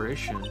the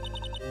operation.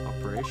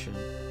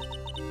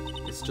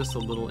 It's just a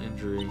little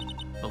injury.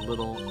 A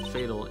little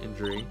fatal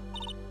injury.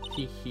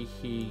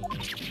 Hee.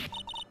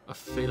 A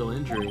fatal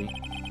injury?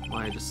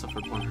 Maya just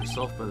suffered one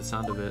herself by the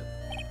sound of it.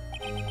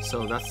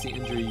 So that's the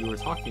injury you were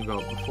talking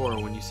about before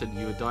when you said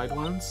you had died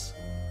once?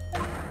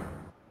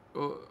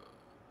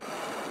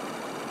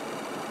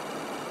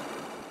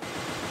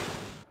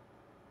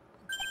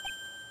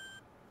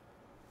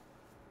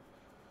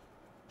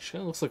 She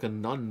kinda looks like a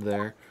nun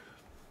there.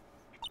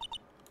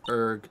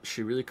 Erg,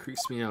 she really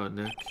creeps me out,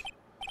 Nick.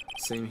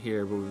 Same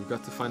here, but we've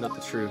got to find out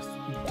the truth.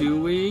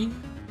 Do we?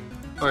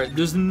 Alright,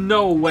 there's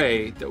no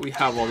way that we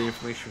have all the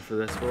information for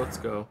this, but let's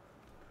go.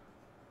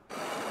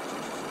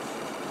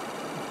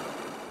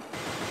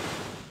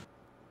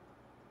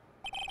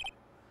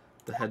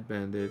 The head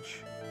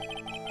bandage.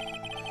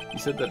 You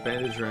said that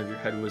bandage around your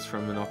head was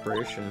from an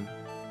operation.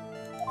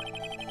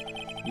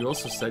 You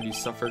also said you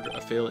suffered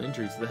a fatal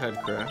injury to the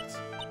head, correct?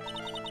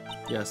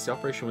 Yes, the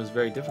operation was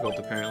very difficult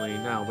apparently.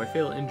 Now, by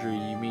fatal injury,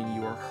 you mean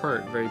you were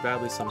hurt very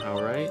badly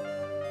somehow, right?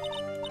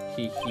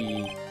 Hee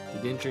hee.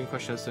 The injury in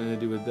question has something to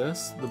do with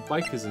this? The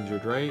bike is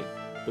injured, right?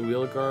 The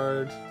wheel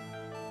guard?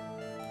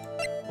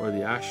 Or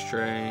the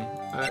ashtray?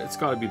 It's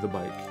gotta be the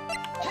bike.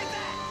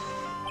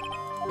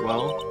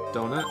 Well,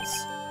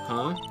 donuts?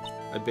 Huh?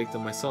 I baked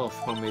them myself.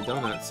 Homemade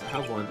donuts.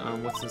 Have one.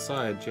 What's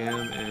inside?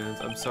 Jam and...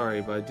 I'm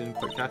sorry, but I didn't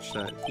quite catch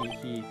that. Hee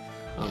hee.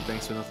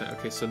 Thanks for nothing.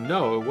 Okay, so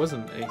no, it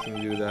wasn't anything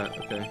to do with that.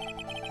 Okay.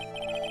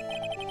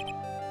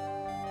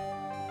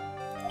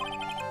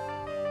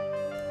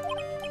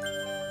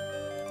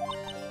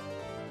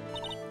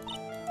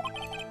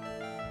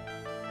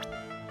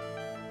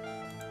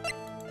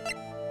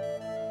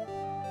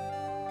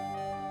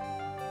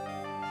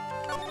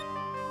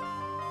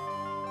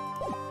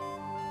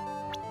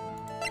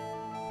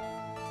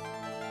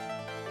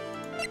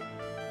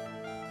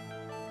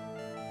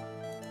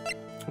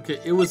 Okay,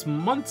 it was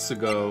months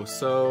ago,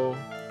 so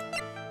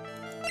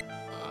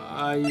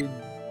I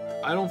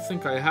don't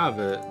think I have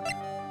it.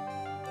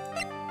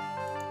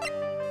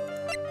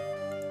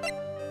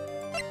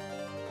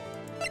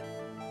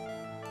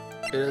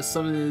 It has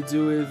something to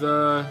do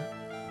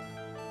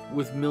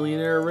with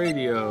Millionaire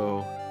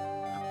Radio.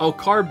 Oh,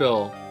 car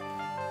bill.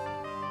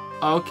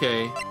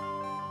 Okay.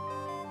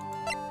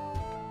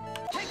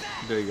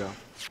 There you go.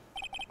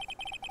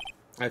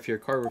 I have your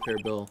car repair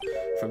bill.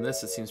 From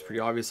this, it seems pretty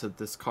obvious that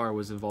this car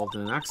was involved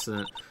in an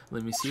accident.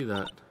 Let me see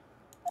that.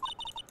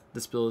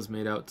 This bill is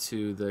made out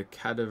to the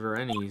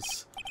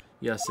Cadaverenis.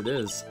 Yes, it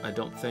is. I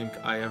don't think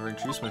I ever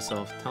introduced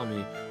myself. Tell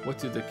me, what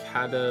do the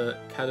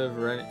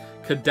Cadaverenis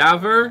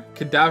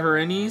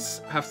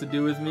have to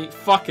do with me?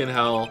 Fucking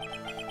hell.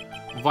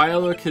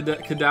 Viola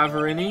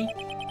Cadaverini?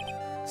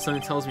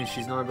 Something tells me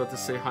she's not about to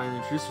say hi and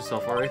introduce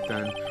herself. Alright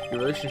then.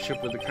 Your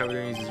relationship with the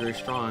Cadaverenis is very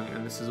strong,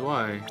 and this is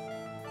why.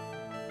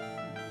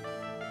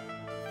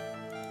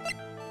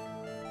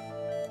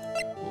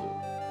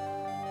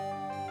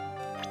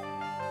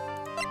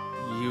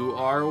 You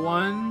are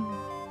one?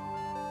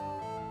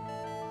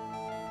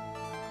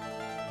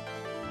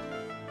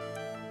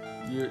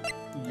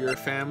 Your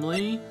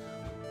family?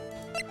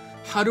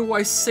 How do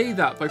I say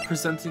that by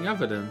presenting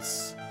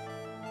evidence?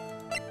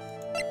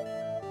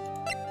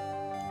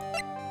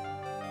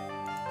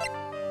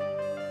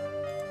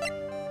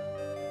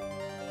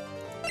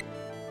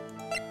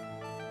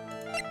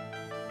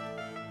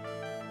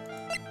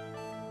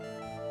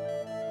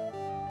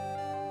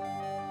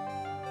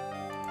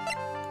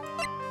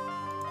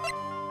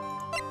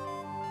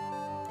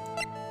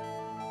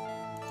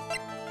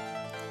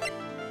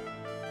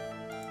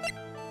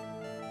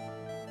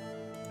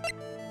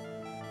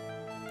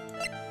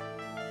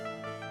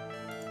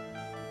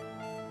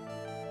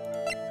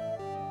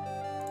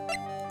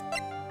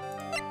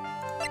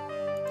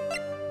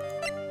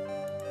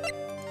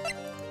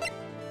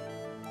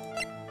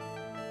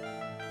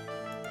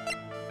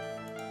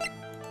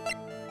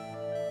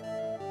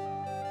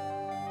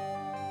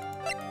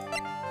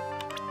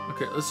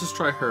 Okay, let's just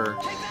try her.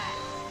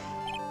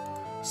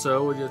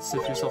 So, what do you have to say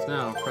for yourself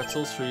now?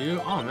 Pretzels for you?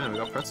 Oh man, we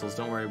got pretzels.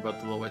 Don't worry about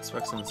the little white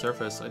specks on the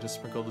surface. I just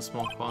sprinkled a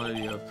small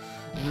quantity of...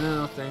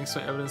 No, thanks.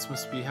 My evidence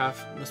must be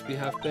half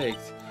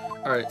baked.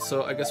 Alright,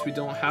 so I guess we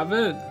don't have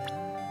it?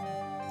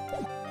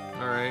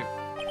 Alright.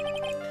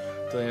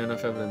 Don't have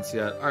enough evidence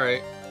yet.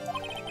 Alright.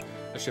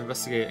 I should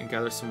investigate and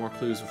gather some more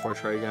clues before I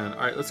try again.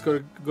 Alright, let's go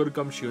to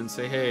Gumshoe and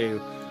say, hey,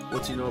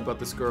 what do you know about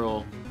this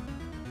girl?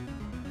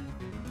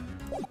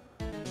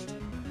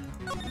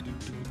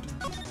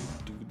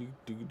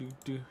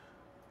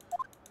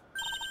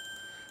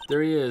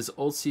 There he is.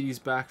 Old CD's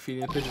back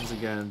feeding the pigeons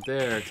again.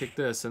 There, take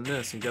this and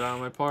get out of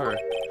my park.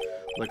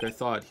 Like I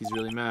thought, he's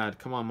really mad.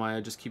 Come on,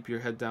 Maya, just keep your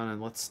head down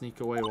and let's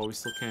sneak away while we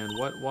still can.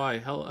 What? Why?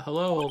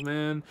 Hello, old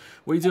man.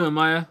 What are you doing,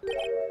 Maya?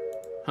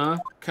 Huh?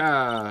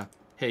 Ka.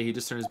 Hey, he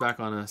just turned his back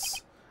on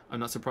us. I'm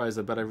not surprised.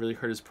 I bet I really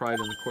hurt his pride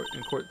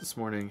in court this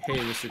morning. Hey,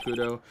 Mr.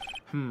 Kudo.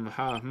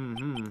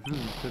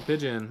 The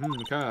pigeon.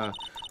 Ka.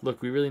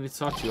 Look, we really need to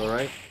talk to you,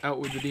 alright? Out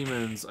with the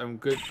demons. I'm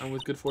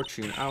with good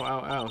fortune. Ow,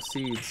 ow, ow.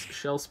 Seeds.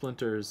 Shell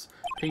splinters.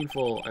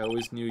 Painful. I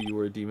always knew you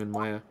were a demon,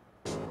 Maya.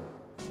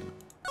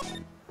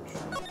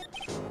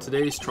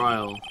 Today's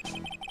trial.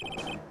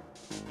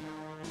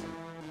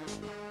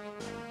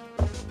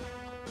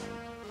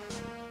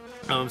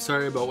 I'm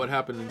sorry about what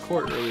happened in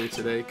court earlier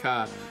today.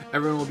 Ka.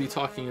 Everyone will be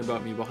talking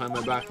about me behind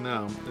my back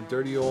now. A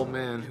dirty old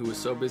man who was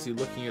so busy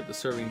looking at the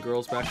serving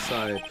girl's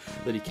backside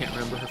that he can't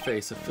remember her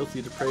face. A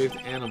filthy, depraved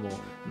animal.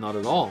 Not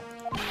at all.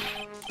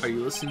 Are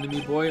you listening to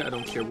me, boy? I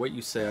don't care what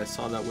you say. I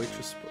saw that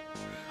waitress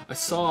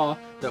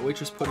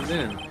put it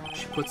in.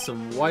 She put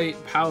some white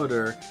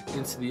powder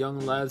into the young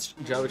lad's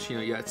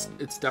Javachino. Yeah,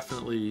 it's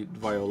definitely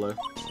Viola.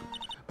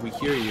 We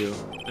hear you.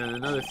 And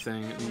another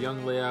thing, the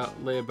young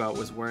layabout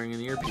was wearing an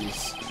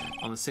earpiece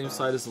on the same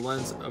side as the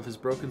lens of his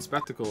broken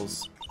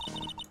spectacles.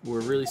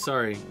 We're really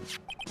sorry.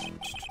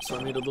 So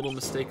I made a little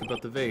mistake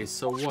about the vase.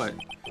 So what?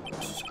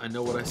 I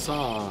know what I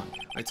saw.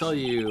 I tell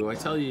you.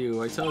 Okay,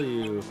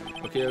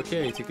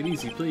 take it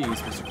easy, please,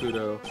 Mr.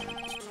 Kudo.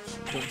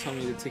 Don't tell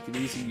me to take it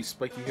easy, you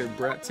spiky-haired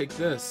brat. Take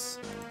this.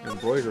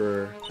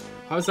 Embroiderer.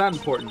 How's that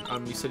important?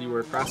 You said you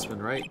were a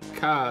craftsman, right?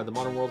 The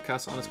modern world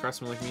casts honest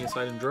craftsmen like me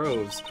aside in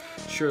droves.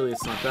 Surely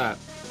it's not that.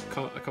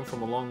 I come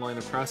from a long line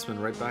of craftsmen,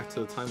 right back to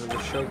the time of the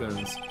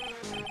shoguns.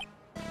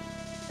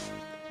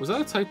 Was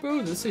that a typo?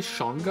 Did it say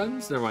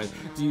shoguns? Never mind.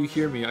 Do you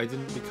hear me? I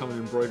didn't become an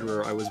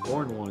embroiderer. I was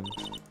born one.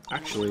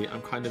 Actually,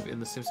 I'm kind of in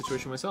the same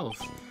situation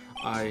myself.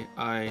 I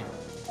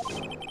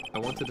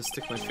wanted to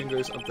stick my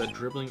fingers up that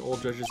dribbling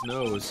old judge's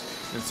nose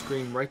and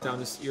scream right down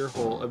his ear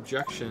hole,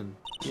 objection.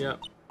 Yep.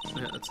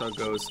 Yeah, that's how it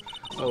goes.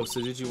 Oh,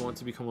 so did you want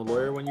to become a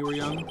lawyer when you were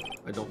young?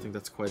 I don't think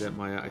that's quite it,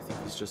 Maya. I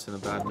think he's just in a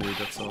bad mood,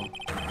 that's all.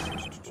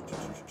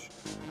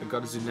 I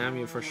got a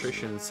tsunami of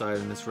frustration inside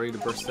and it's ready to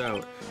burst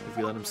out. If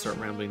we let him start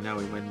rambling now,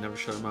 we might never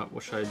shut him up.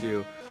 What should I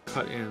do?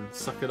 Cut in.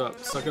 Suck it up.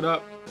 Suck it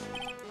up!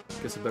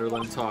 Guess I better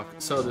let him talk.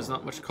 So, there's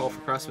not much call for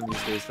craftsmen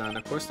these days, then.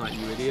 Of course not,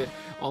 you idiot.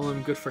 All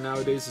I'm good for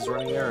nowadays is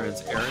running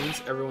errands.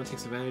 Errands? Everyone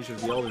takes advantage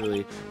of the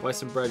elderly. Buy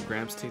some bread,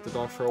 Gramps. Take the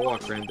dog for a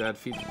walk, Granddad.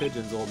 Feed the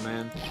pigeons, old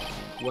man.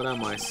 What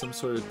am I? Some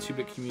sort of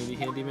 2-bit community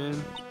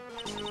handyman?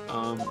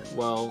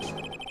 Well,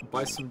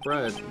 buy some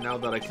bread, now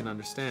that I can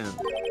understand.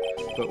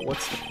 But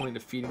what's the point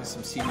of feeding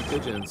some seedy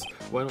pigeons?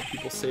 Why don't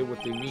people say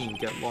what they mean?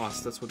 Get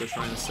lost, that's what they're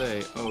trying to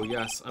say. Oh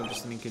yes, I'm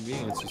just an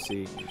inconvenience, you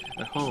see.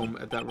 At home,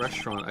 at that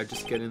restaurant, I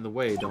just get in the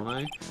way, don't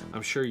I?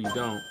 I'm sure you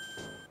don't.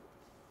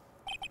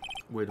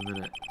 Wait a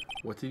minute.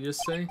 What did you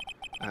just say?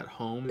 At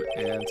home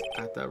and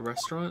at that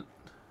restaurant?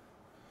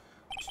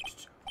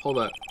 Hold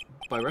up.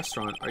 By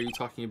restaurant, are you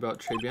talking about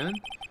Trebian?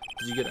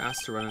 Did you get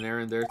asked to run an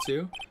errand there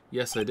too?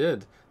 Yes, I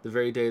did. The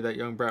very day that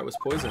young brat was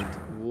poisoned.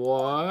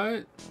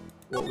 What?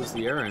 What was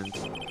the errand?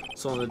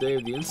 So on the day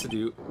of the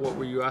incident, what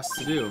were you asked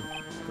to do?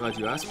 Glad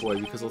you asked, boy,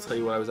 because I'll tell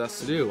you what I was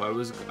asked to do. I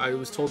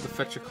was told to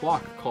fetch a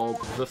clock called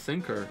The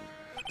Thinker.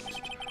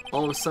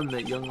 All of a sudden,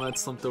 that young lad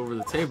slumped over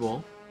the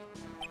table.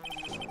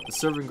 The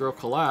serving girl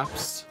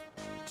collapsed.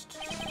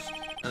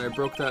 And I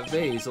broke that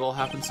vase. It all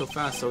happened so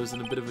fast, I was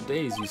in a bit of a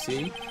daze, you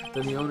see?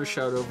 Then the owner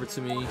shouted over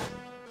to me,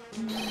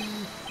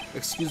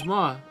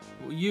 "Excuse-moi,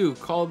 you,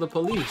 call the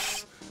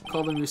police."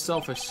 Call them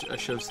yourself, I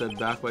should have said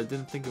back, but I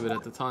didn't think of it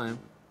at the time.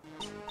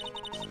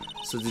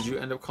 So did you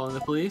end up calling the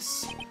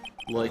police?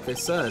 Like I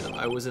said,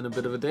 I was in a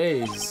bit of a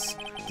daze.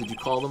 Did you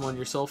call them on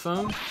your cell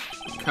phone?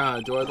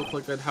 Do I look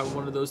like I'd have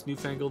one of those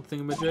newfangled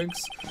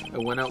thingamajigs? I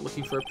went out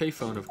looking for a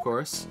payphone, of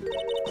course.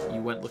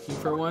 You went looking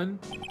for one?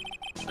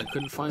 I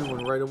couldn't find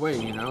one right away,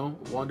 you know?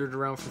 Wandered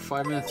around for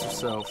 5 minutes or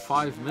so.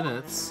 5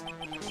 minutes?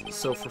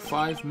 So for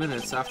 5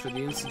 minutes after the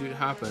incident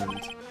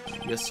happened.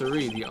 Yes,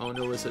 sirree, the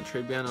owner was at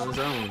Trebian on his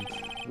own.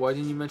 Why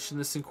didn't you mention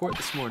this in court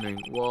this morning?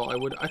 Well,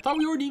 I thought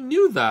we already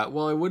knew that.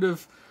 Well, I would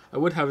have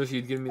if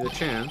you'd given me the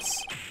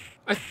chance.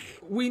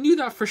 We knew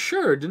that for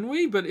sure, didn't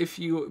we? But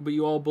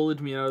you all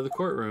bullied me out of the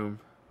courtroom.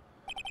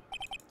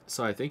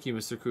 So I thank you,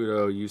 Mr.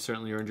 Kudo. You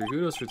certainly earned your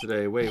kudos for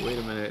today. Wait a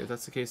minute. If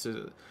that's the case,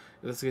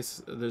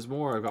 there's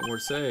more. I've got more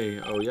to say.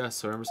 Oh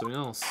yes, I remember something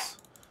else.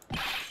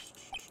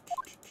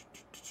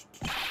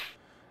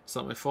 It's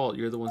not my fault.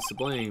 You're the ones to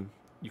blame.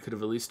 You could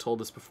have at least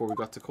told us before we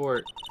got to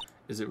court.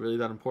 Is it really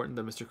that important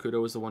that Mr.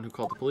 Kudo was the one who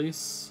called the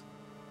police?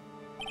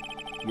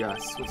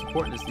 Yes. What's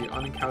important is the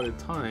uncounted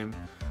time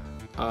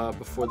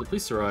before the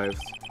police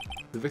arrived.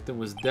 The victim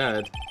was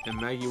dead, and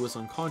Maggie was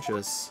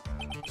unconscious,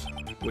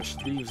 which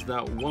leaves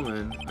that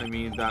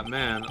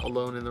man,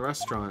 alone in the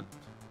restaurant.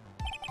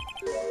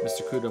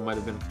 Mr. Kudo might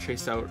have been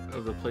chased out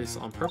of the place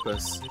on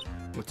purpose.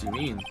 What do you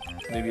mean?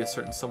 Maybe a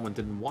certain someone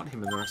didn't want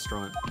him in the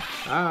restaurant.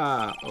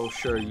 Oh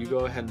sure, you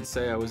go ahead and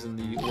say I was in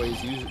the way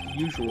as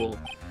usual.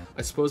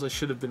 I suppose I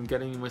should have been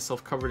getting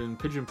myself covered in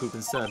pigeon poop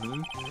instead,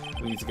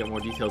 We need to get more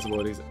details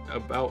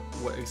about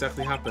what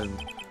exactly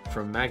happened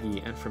from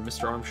Maggie and from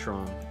Mr.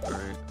 Armstrong.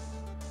 Alright.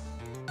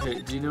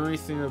 Hey, do you know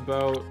anything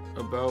about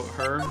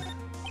her?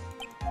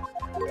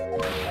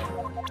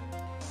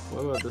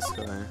 What about this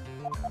guy?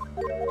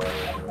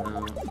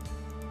 No.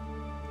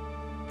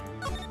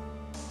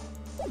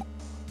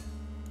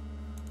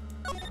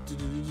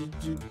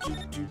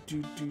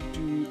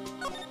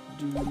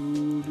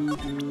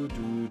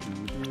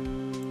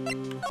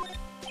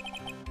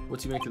 What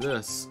do you make of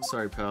this?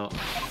 Sorry, pal.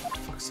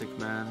 Fuck's sake,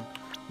 man.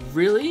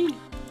 Really?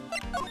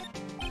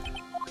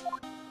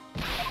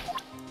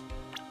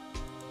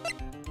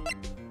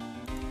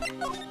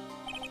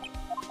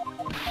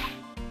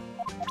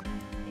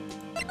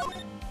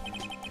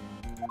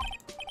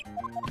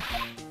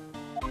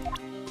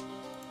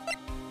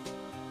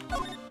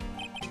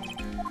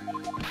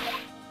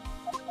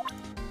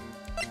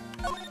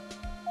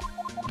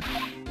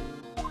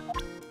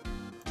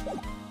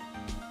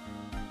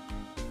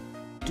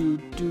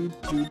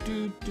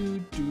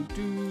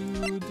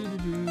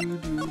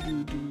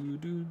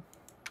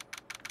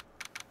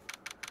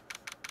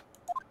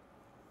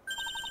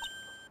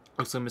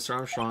 Looks like Mr.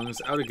 Armstrong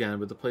is out again,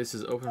 but the place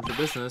is open for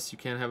business. You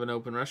can't have an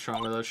open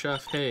restaurant without a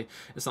chef. Hey,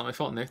 it's not my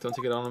fault, Nick. Don't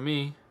take it out on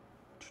me.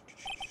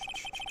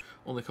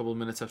 Only a couple of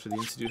minutes after the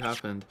incident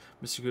happened,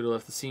 Mr. Kudo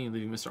left the scene,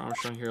 leaving Mr.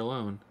 Armstrong here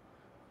alone.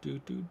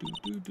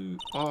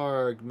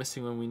 Arg,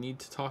 missing when we need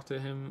to talk to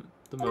him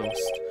the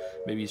most.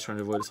 Maybe he's trying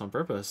to avoid us on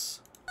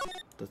purpose.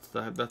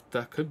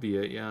 That could be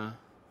it, yeah.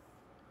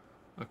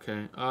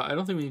 Okay, I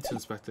don't think we need to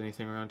inspect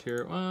anything around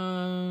here.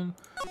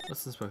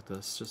 Let's inspect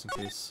this, just in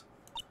case.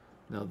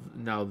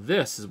 Now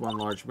this is one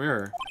large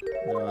mirror.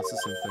 No, that's the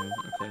same thing.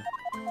 Okay.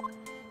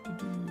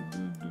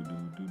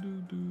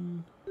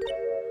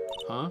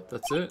 Huh?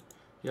 That's it?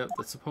 Yep,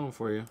 that's a poem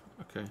for you.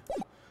 Okay.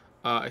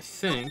 I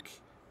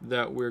think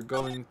that we're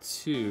going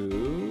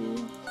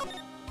to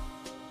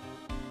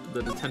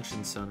the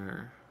detention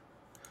center.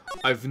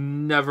 I've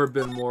never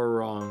been more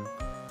wrong.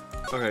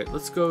 Alright,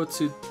 let's go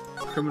to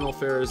criminal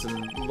affairs and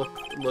look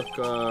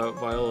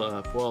Viola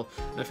up. Well,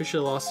 I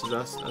officially lost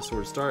as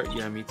where to start.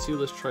 Yeah, me too.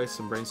 Let's try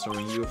some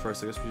brainstorming. You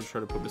first. I guess we should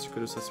try to put Mr.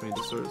 Kudo Sesame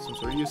to some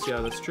sort of use.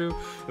 Yeah, that's true.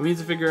 And we need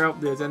to figure out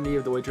the identity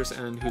of the waitress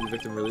and who the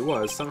victim really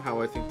was.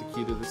 Somehow, I think the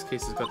key to this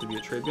case has got to be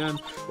a trade ban.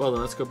 Well,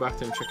 then let's go back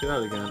there and check it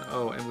out again.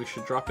 Oh, and we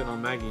should drop in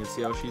on Maggie and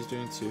see how she's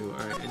doing too.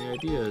 Alright, any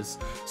ideas?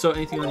 So,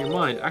 anything on your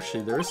mind?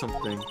 Actually, there is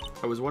something.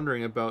 I was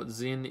wondering about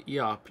Zin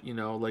Eop, you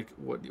know, like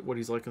what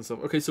he's like and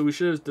stuff. Okay, so we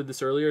should have did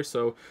this earlier,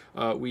 so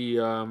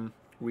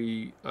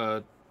we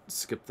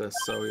skipped this,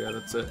 so yeah,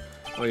 that's it.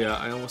 Oh yeah,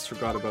 I almost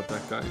forgot about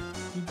that guy.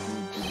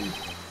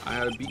 I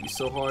had to beat you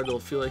so hard it'll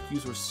feel like you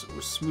were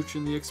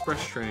smooching the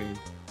express train.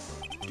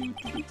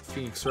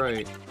 Phoenix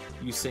Wright.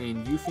 You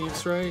saying you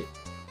Phoenix Wright?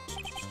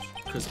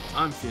 Because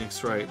I'm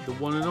Phoenix Wright, the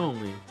one and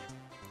only.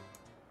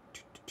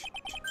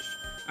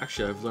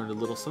 Actually, I've learned a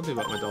little something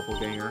about my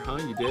doppelganger, huh?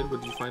 You did?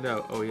 What did you find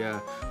out? Oh yeah,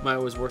 Maya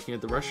was working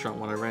at the restaurant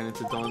when I ran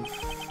into Don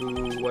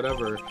Fu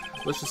whatever.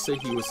 Let's just say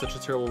he was such a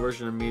terrible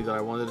version of me that I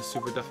wanted to sue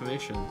for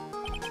defamation.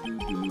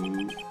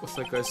 What's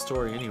that guy's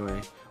story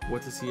anyway?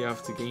 What does he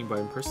have to gain by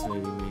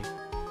impersonating me?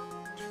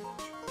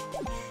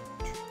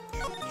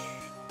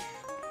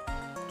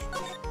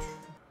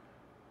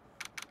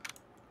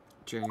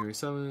 January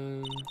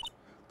 7th.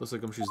 Looks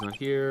like Gumshoe's not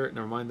here.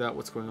 Never mind that.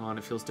 What's going on?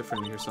 It feels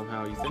different in here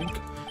somehow, you think?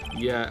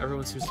 Yeah,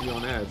 everyone seems to be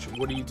on edge.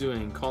 What are you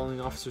doing?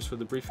 Calling officers for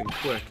the briefing.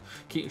 Quick.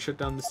 Can't you shut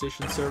down the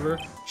station server?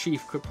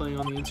 Chief, quit playing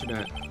on the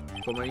internet.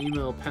 But my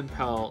email pen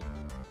pal...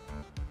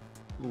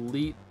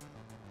 Leet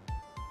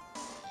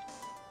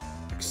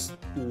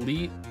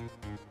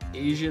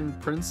Asian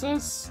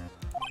princess?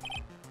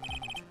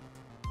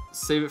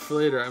 Save it for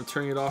later. I'm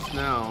turning it off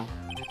now.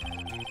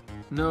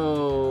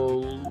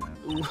 No,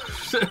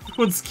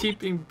 everyone's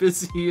keeping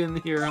busy in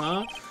here,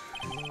 huh?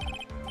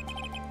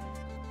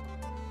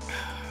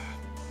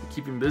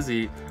 Keeping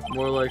busy,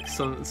 more like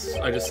some.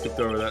 I just skipped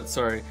over that.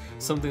 Sorry,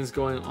 something's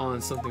going on,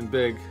 something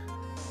big.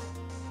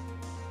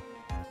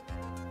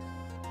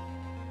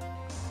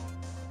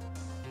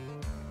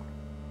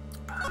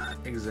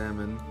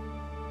 Examine.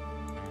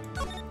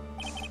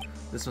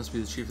 This must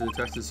be the chief of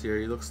detectives here.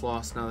 He looks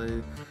lost now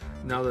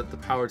that the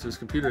power to his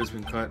computer has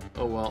been cut.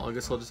 Oh well, I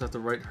guess I'll just have to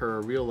write her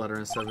a real letter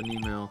instead of an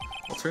email.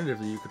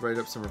 Alternatively, you could write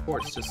up some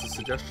reports. Just a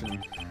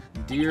suggestion.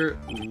 Dear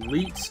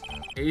Leet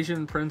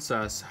Asian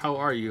Princess, how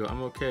are you?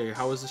 I'm okay.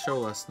 How was the show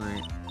last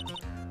night?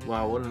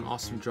 Wow, what an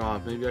awesome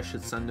job. Maybe I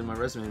should send in my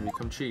resume and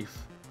become chief.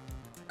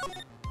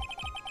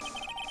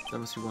 That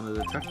must be one of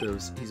the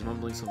detectives. He's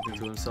mumbling something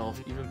to himself.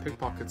 Even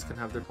pickpockets can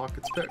have their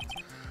pockets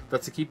picked.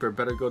 That's a keeper.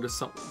 Better go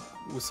to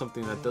with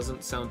something that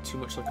doesn't sound too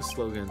much like a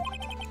slogan.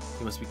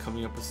 He must be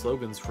coming up with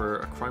slogans for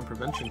a crime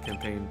prevention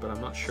campaign, but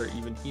I'm not sure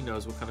even he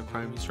knows what kind of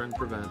crime he's trying to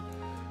prevent.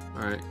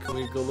 Alright, can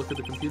we go look at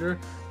the computer?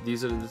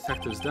 These are the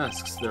detectives'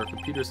 desks. There are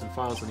computers and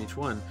files on each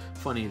one.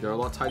 Funny, they're a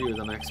lot tidier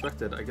than I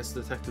expected. I guess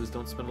the detectives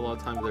don't spend a lot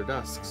of time at their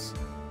desks.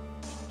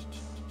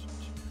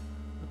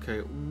 Okay,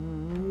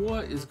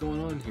 what is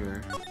going on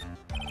here?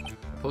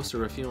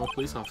 Poster of a female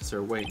police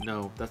officer. Wait,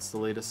 no, that's the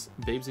latest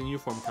Babes in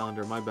Uniform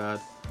calendar, my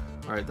bad.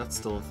 Alright, that's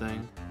still a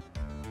thing.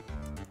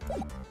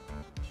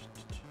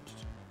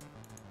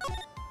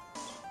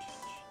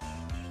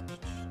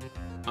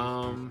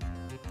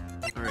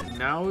 Alright,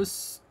 now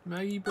is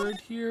Maggie Bird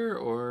here,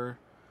 or...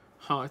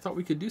 Huh, I thought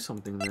we could do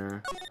something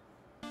there.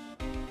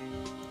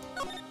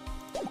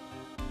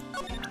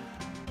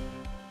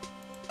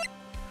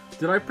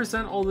 Did I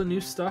present all the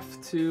new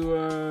stuff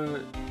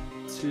to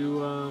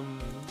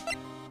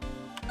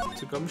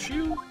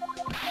Gumshoe?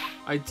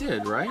 I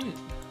did, right?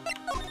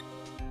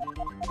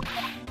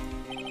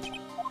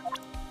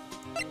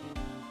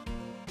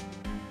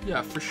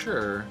 Yeah, for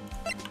sure.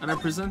 And I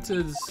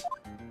presented...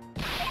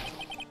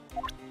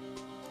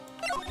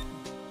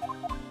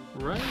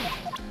 Right?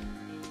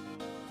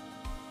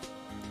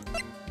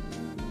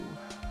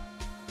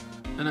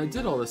 And I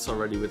did all this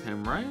already with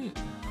him, right?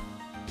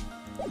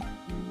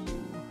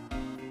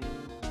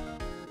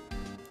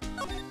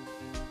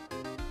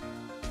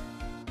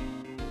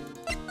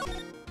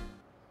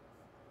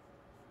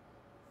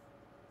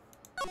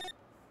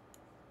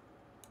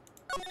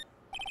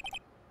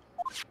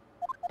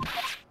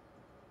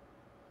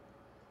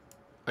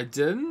 I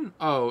didn't?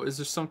 Oh, is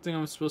there something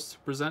I'm supposed to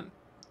present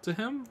to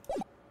him?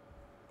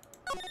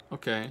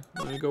 Okay,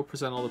 let me go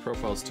present all the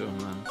profiles to him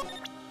then.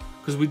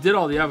 Because we did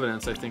all the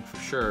evidence, I think, for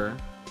sure.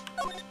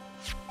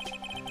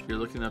 You're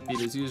looking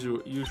upbeat as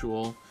usual,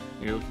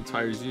 and you're looking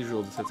tired as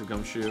usual, Detective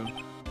Gumshoe.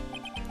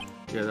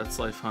 Yeah, that's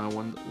life, huh?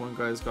 One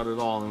guy's got it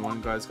all, and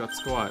one guy's got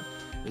squat.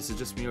 Is it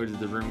just me, or did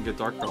the room get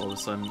darker all of a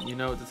sudden? You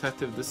know,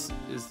 Detective, this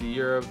is the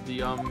year of the,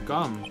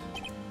 gum.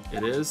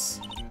 It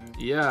is?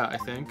 Yeah, I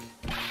think.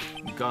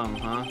 Gum,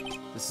 huh?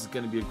 This is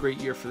gonna be a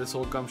great year for this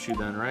old Gumshoe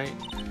then, right?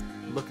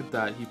 Look at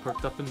that, he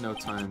perked up in no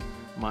time.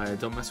 Maya,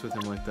 don't mess with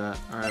him like that.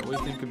 Alright, what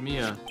do you think of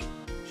Mia?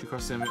 She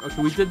crossed the enemy.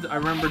 Okay, I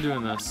remember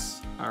doing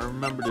this.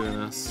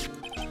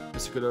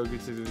 Mr. Godot,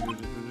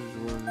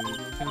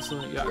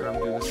 yeah, I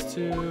remember doing this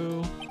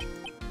too.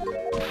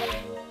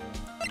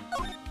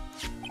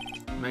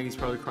 Maggie's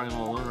probably crying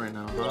all alone right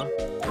now, huh?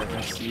 Yeah,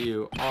 thanks to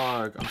you.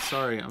 Arg, I'm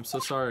sorry, I'm so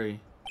sorry.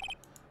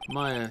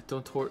 Maya,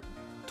 don't torch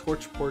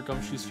poor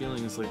Gumshoe's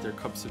feelings like they're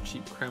cups of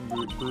cheap creme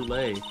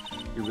brulee.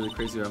 You're really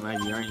crazy about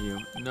Maggie, aren't you?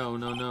 No,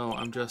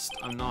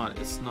 I'm not.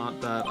 It's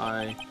not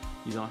that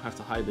you don't have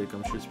to hide it,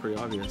 Gumshoe's pretty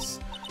obvious.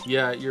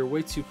 Yeah, you're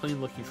way too plain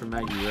looking for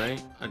Maggie,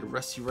 right? I'd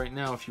arrest you right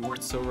now if you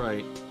weren't so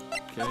right.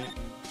 Okay?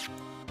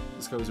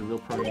 This guy was a real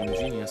programming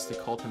genius. They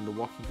called him the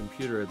walking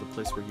computer at the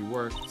place where he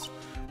worked.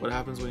 What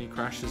happens when he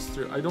crashes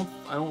through? I don't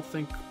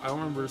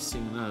remember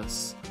seeing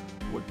this.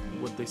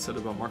 What they said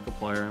about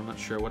Markiplier, I'm not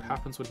sure. What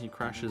happens when he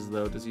crashes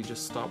though? Does he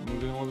just stop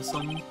moving all of a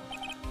sudden?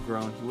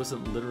 Groan. He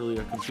wasn't literally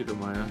a computer,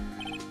 Maya.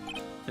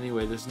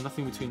 Anyway, there's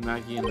nothing between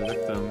Maggie and the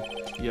victim.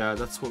 Yeah,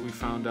 that's what we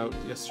found out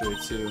yesterday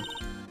too.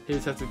 Hey,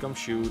 Detective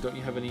Gumshoe, don't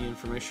you have any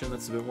information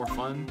that's a bit more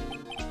fun?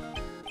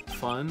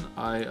 Fun?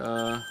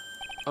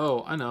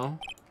 Oh, I know.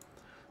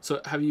 So,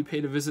 have you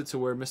paid a visit to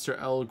where Mr.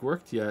 Elg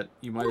worked yet?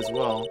 You might as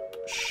well.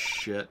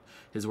 Shit.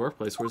 His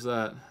workplace, where's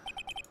that?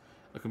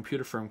 A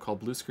computer firm called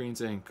Blue Screens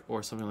Inc.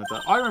 or something like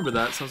that. Oh, I remember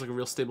that. Sounds like a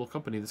real stable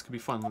company. This could be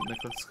fun. Nick,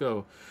 let's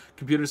go.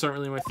 Computers aren't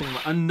really my thing.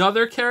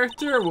 Another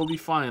character? We'll be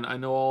fine. I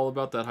know all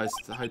about that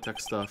high-tech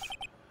stuff.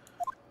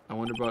 I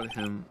wonder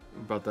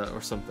about that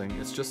or something.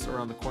 It's just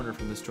around the corner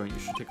from this joint. You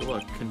should take a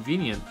look.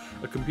 Convenient.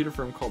 A computer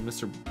firm called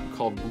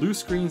Blue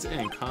Screens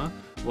Inc., huh?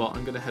 Well,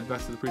 I'm gonna head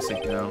back to the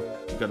precinct now.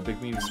 We've got a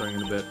big meeting starting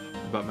in a bit.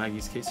 About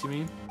Maggie's case, you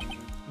mean?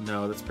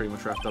 No, that's pretty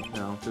much wrapped up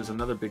now. There's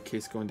another big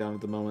case going down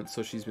at the moment,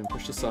 so she's been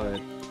pushed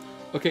aside.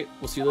 Okay,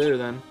 we'll see you later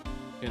then.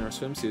 In our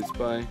swimsuits.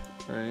 Bye.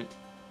 Alright.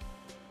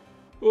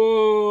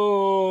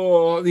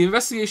 Oh, the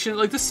investigation,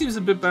 like, this seems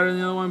a bit better than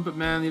the other one, but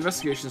man, the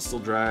investigations still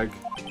drag.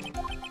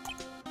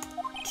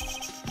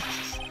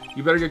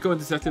 You better get going,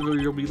 Detective, or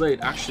you'll be late.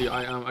 Actually,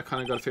 I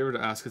kind of got a favor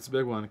to ask. It's a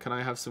big one. Can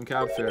I have some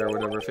cab fare or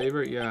whatever?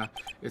 Favor? Yeah.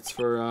 It's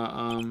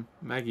for,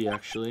 Maggie,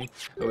 actually.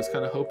 I was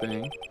kind of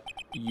hoping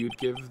you'd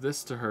give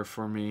this to her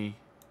for me.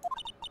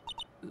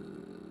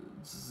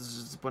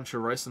 It's a bunch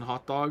of rice and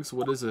hot dogs?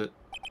 What is it?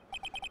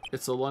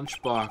 It's a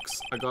lunchbox.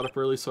 I got up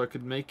early so I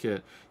could make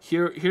it.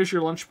 Here's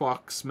your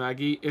lunchbox,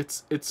 Maggie.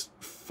 It's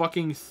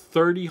fucking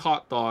 30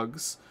 hot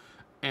dogs.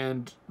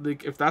 And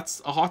like, if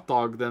that's a hot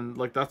dog, then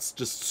like that's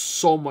just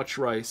so much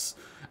rice.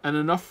 And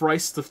enough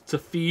rice to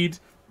feed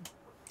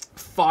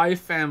 5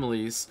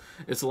 families.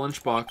 It's a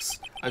lunchbox.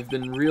 I've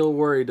been real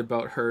worried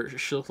about her.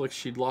 She looked like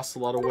she'd lost a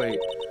lot of weight.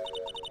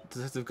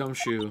 Detective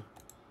Gumshoe.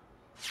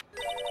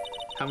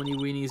 How many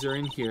weenies are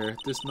in here?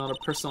 There's not a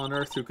person on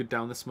earth who could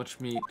down this much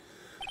meat.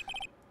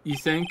 You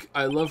think?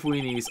 I love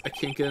weenies. I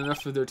can't get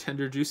enough of their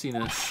tender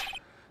juiciness.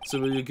 So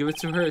will you give it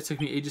to her? It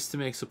took me ages to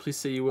make, so please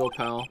say you will,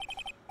 pal.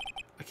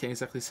 I can't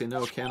exactly say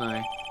no, can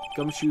I?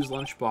 Gumshoe's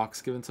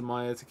lunchbox given to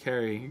Maya to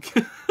carry.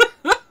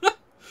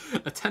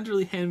 A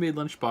tenderly handmade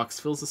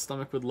lunchbox fills the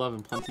stomach with love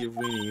and plenty of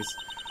weenies.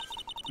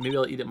 Maybe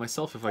I'll eat it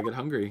myself if I get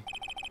hungry.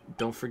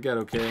 Don't forget,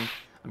 okay?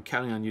 I'm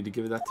counting on you to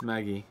give that to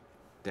Maggie.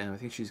 Damn, I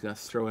think she's gonna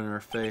throw it in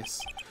her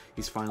face.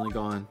 He's finally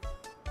gone.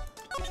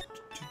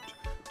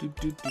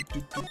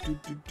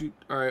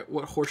 Alright,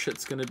 what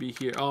horseshit's gonna be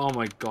here? Oh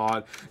my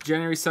god.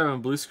 January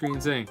 7, Blue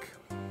Screens Inc.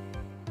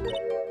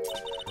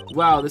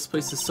 Wow, this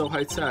place is so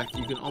high-tech.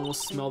 You can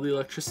almost smell the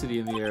electricity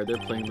in the air. They're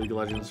playing League of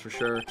Legends for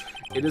sure.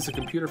 It is a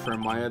computer firm,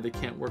 Maya. They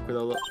can't work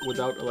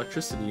without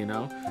electricity, you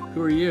know?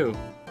 Who are you?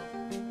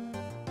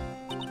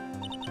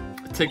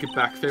 Take it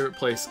back. Favorite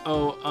place.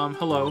 Oh,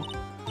 hello.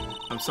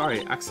 I'm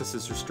sorry. Access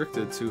is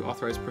restricted to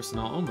authorized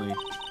personnel only.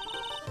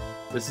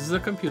 This is a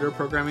computer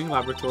programming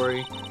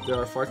laboratory. There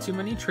are far too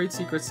many trade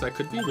secrets that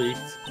could be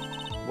leaked.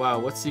 Wow,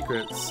 what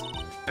secrets?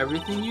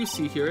 Everything you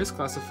see here is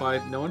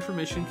classified. No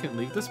information can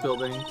leave this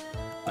building.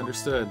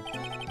 Understood.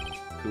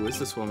 Who is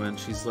this woman?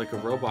 She's like a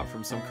robot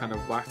from some kind of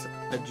whacked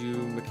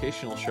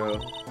educational show.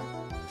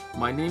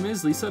 My name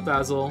is Lisa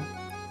Basil.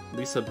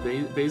 Lisa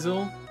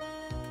Basil?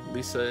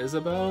 Lisa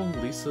Isabel?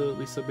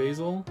 Lisa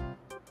Basil?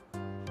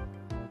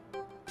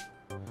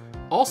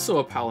 Also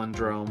a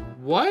palindrome.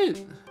 What?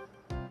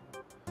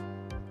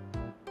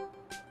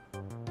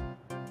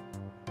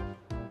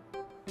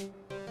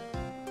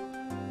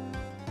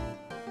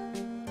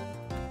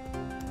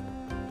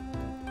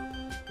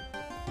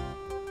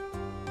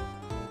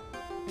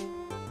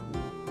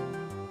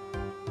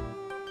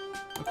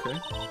 Okay.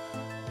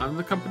 I'm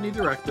the company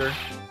director.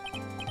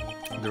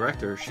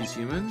 Director, she's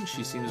human?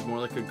 She seems more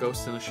like a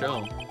ghost in a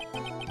shell.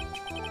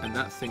 And And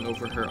that thing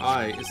over her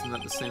eye, isn't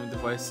that the same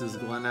device as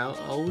Glen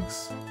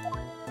Elg's?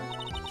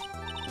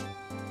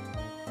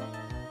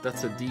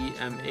 That's a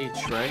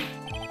DMH,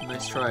 right?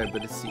 Nice try,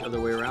 but it's the other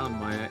way around,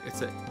 Maya.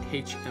 It's a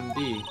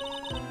HMD.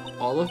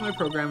 All of my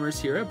programmers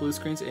here at Blue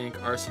Screens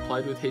Inc. are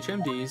supplied with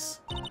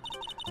HMDs.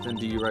 Then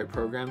do you write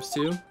programs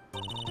too?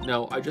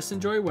 No, I just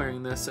enjoy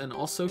wearing this and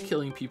also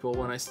killing people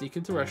when I sneak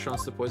into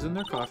restaurants to poison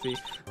their coffee.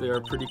 They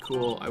are pretty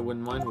cool. I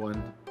wouldn't mind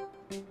one.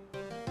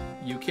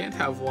 You can't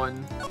have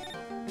one.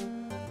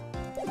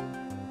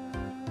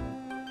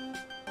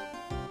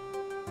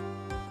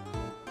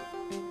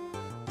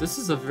 This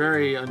is a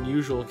very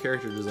unusual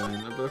character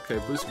design, but okay,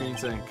 Blue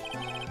Screens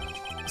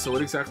Inc. So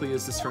what exactly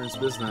is this firm's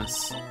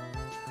business?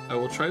 I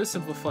will try to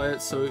simplify it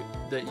so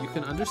that you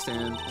can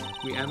understand.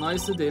 We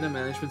analyze the data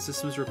management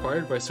systems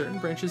required by certain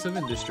branches of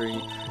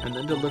industry, and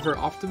then deliver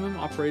optimum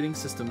operating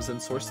systems and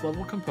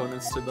source-level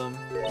components to them.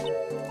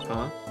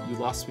 Huh? You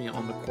lost me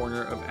on the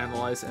corner of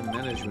analyze and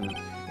management.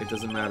 It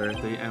doesn't matter,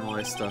 they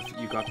analyze stuff,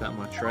 you got that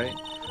much, right?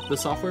 The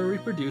software we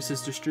produce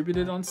is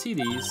distributed on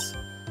CDs.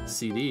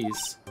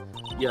 CDs?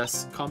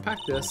 Yes,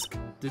 compact disc,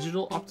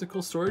 digital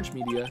optical storage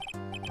media.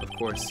 Of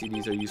course,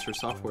 CDs are used for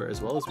software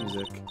as well as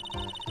music.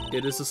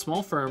 It is a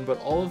small firm, but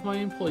all of my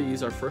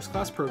employees are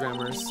first-class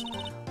programmers.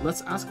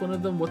 Let's ask one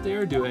of them what they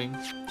are doing.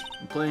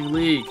 I'm playing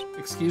League.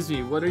 Excuse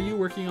me, what are you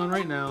working on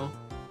right now?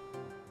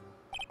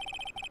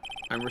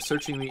 I'm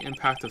researching the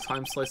impact of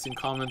time-slicing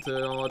comment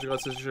logical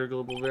associated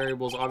global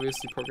variables.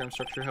 Obviously, program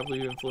structure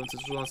heavily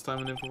influences response time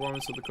and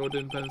performance, so the code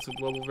independence of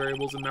global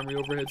variables and memory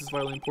overheads is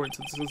vitally important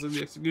to the success of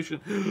the execution.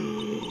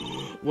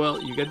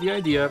 Well, you get the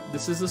idea.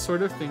 This is the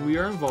sort of thing we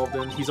are involved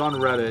in. He's on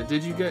Reddit.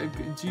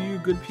 Do you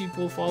good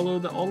people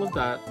follow all of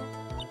that?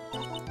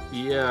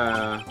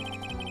 Yeah.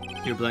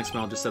 Your blank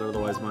smile just said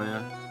otherwise,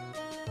 Maya.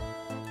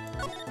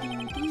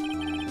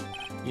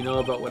 You know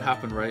about what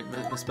happened, right,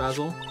 Miss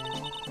Basil?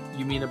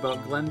 You mean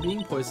about Glenn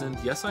being poisoned?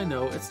 Yes, I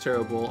know. It's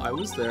terrible. I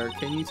was there.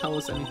 Can you tell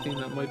us anything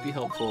that might be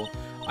helpful?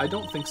 I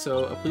don't think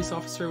so. A police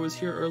officer was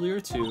here earlier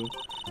too,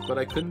 but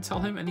I couldn't tell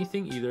him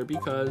anything either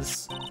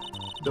because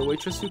the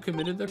waitress who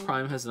committed the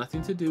crime has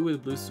nothing to do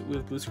with Blue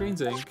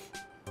Screens Inc.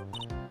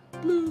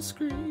 Blue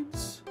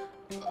Screens.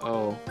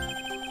 Oh.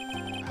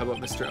 How about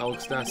Mr.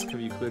 Elk's desk?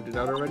 Have you cleared it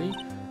out already?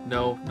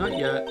 No, not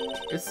yet.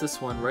 It's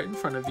this one right in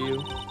front of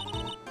you.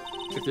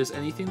 If there's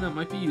anything that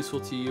might be useful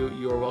to you,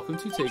 you are welcome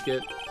to take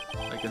it.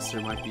 I guess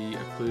there might be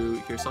a clue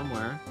here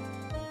somewhere.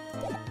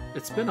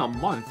 It's been a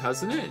month,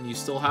 hasn't it? And you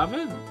still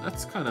haven't?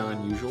 That's kind of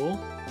unusual.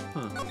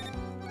 Huh.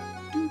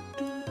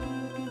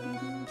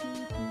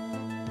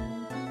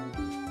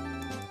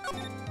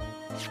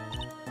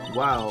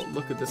 Wow,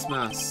 look at this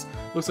mess.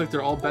 Looks like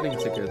they're all betting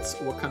tickets.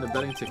 What kind of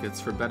betting tickets?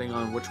 For betting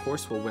on which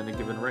horse will win a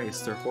given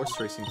race. They're horse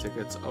racing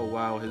tickets. Oh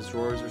wow, his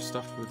drawers are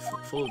stuffed with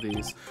full of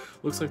these.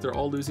 Looks like they're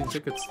all losing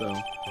tickets though.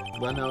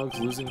 Glen Elg's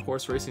losing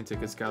horse racing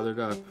tickets gathered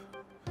up.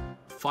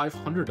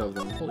 500 of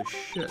them. Holy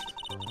shit.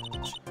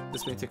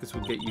 This many tickets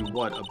would get you,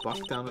 what,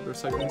 $1 down at the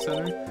recycling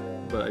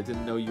center? But I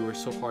didn't know you were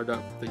so hard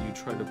up that you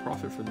tried to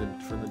profit from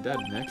the dead,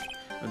 Nick.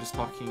 I'm just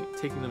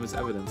taking them as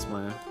evidence,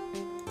 Maya.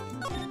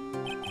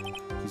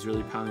 He's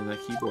really pounding that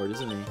keyboard,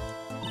 isn't he?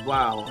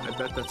 Wow, I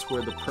bet that's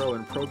where the pro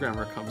and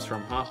programmer comes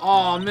from, huh?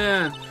 Aw,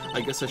 man!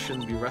 I guess I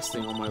shouldn't be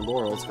resting on my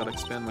laurels. Gotta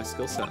expand my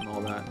skill set and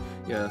all that.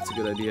 Yeah, that's a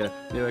good idea.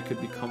 Maybe I could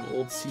become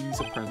old C's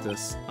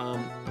apprentice.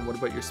 And what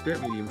about your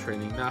spirit medium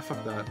training? Nah,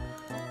 fuck that.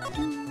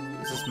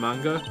 Is this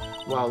manga?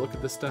 Wow, look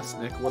at this desk,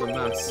 Nick. What a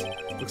mess.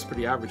 Looks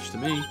pretty average to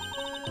me.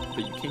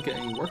 But you can't get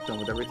any work done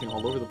with everything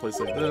all over the place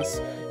like this.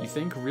 You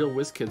think real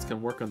whiz kids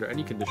can work under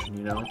any condition,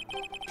 you know?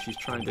 She's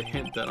trying to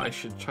hint that I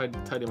should try to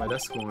tidy my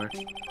desk more.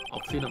 I'll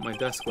clean up my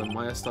desk when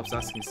Maya stops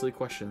asking silly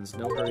questions.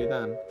 No hurry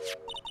then.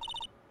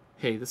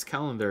 Hey, this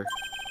calendar.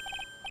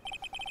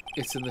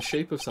 It's in the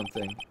shape of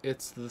something.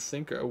 It's the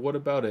thinker. What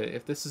about it?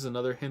 If this is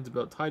another hint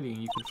about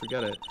tidying, you can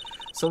forget it.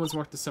 Someone's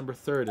marked December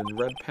 3rd in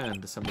red pen.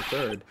 December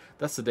 3rd.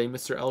 That's the day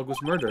Mr. Elg was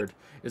murdered.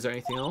 Is there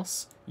anything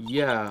else?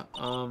 Yeah,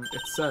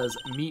 it says,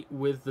 meet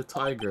with the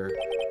tiger.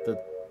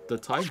 The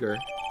tiger?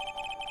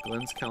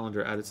 Glenn's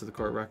calendar added to the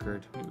court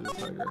record. Meet with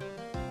the tiger.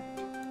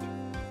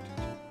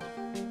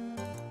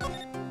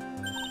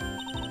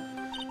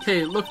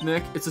 Hey, look,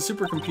 Nick, it's a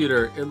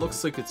supercomputer. It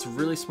looks like it's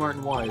really smart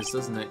and wise,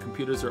 doesn't it?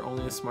 Computers are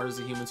only as smart as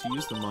the humans who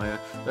use them, Maya.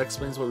 That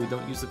explains why we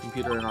don't use the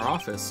computer in our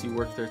office. You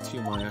work there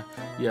too, Maya.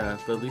 Yeah,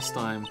 but at least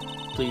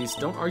please,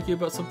 don't argue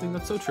about something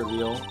that's so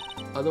trivial.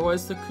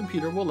 Otherwise, the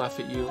computer will laugh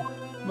at you.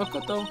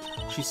 Makoto.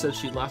 She said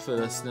she'd laugh at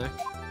us, Nick.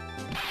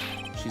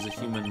 She's a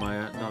human,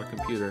 Maya, not a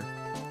computer.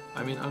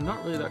 I mean, I'm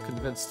not really that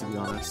convinced, to be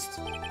honest.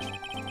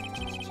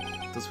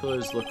 Those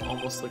pillars look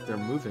almost like they're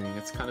moving.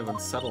 It's kind of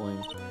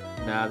unsettling.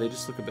 Nah, they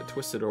just look a bit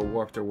twisted or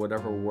warped or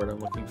whatever word I'm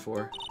looking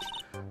for.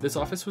 This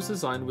office was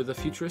designed with a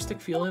futuristic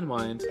feel in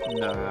mind.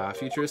 Nah,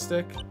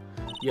 futuristic?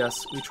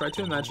 Yes, we tried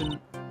to imagine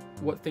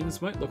what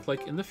things might look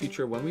like in the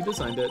future when we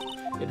designed it.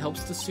 It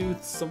helps to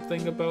soothe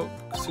something about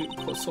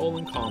soul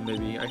and calm,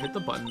 maybe. I hit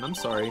the button, I'm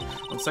sorry.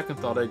 On second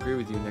thought, I agree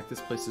with you, Nick.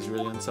 This place is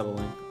really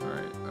unsettling.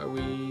 Alright, are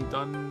we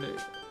done?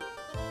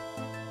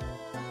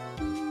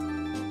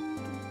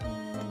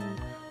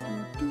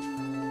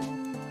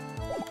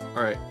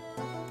 Alright.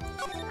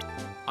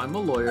 I'm a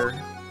lawyer.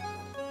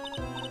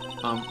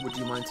 Would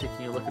you mind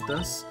taking a look at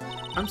this?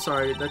 I'm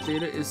sorry, that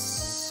data is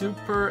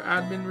super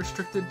admin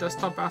restricted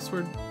desktop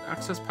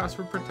access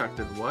password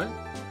protected. What?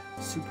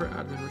 Super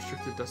admin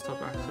restricted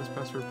desktop access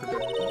password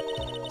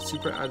protected.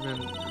 Super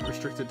admin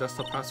restricted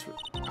desktop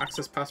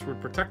access password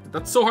protected.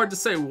 That's so hard to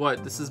say.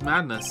 What? This is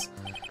madness.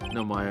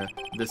 No, Maya.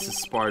 This is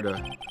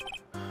Sparta.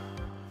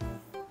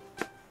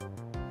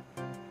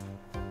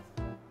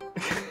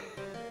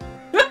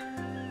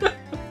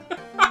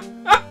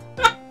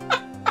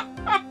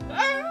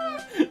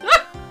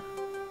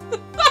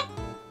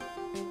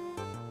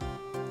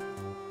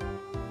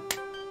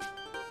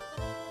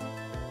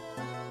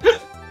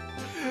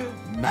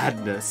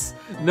 Madness.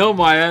 No,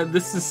 Maya,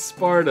 this is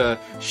Sparta.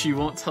 She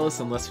won't tell us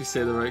unless we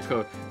say the right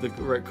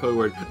code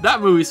word.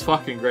 That movie's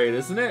fucking great,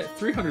 isn't it?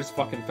 300's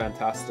fucking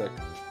fantastic.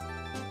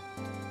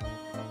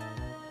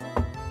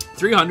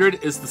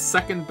 300 is the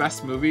second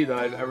best movie that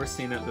I've ever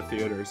seen at the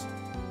theaters.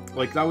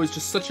 Like, that was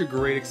just such a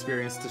great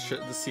experience to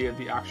see at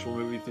the actual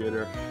movie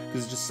theater. It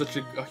was just such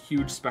a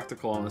huge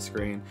spectacle on the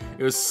screen.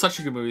 It was such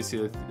a good movie to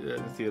see at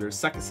the theater.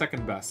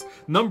 Second best.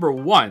 Number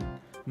one,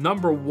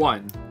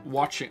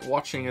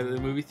 watching at the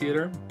movie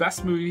theater,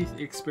 best movie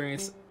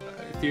experience,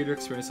 theater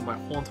experience of my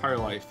whole entire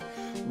life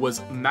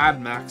was Mad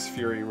Max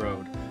Fury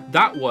Road.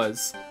 That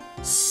was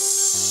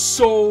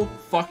so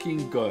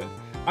fucking good.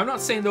 I'm not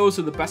saying those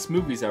are the best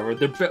movies ever.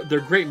 They're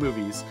great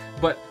movies,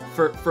 but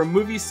for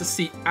movies to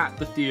see at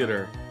the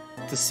theater,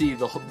 to see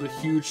the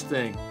huge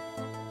thing,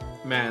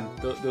 man,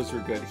 those were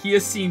good. He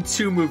has seen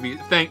 2 movies.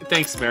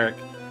 Thanks, Merrick.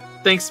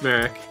 Thanks,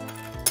 Merrick.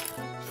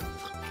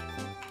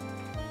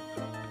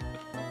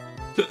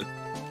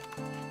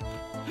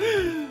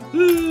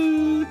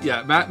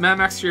 Yeah, Mad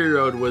Max Fury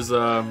Road was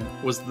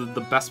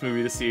the best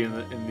movie to see in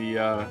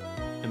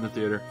the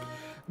theater.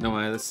 No,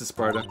 man, this is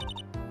Sparta.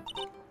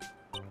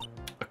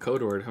 A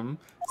code word,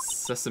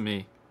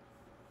 Sesame.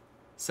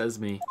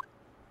 Sesame.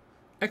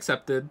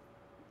 Accepted.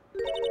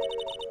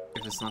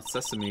 If it's not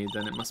Sesame,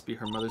 then it must be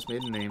her mother's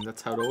maiden name.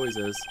 That's how it always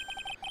is.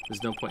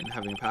 There's no point in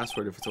having a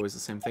password if it's always the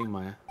same thing,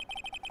 Maya.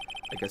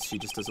 I guess she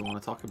just doesn't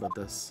want to talk about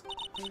this.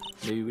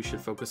 Maybe we should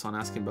focus on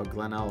asking about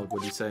Glen Alec.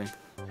 What do you say?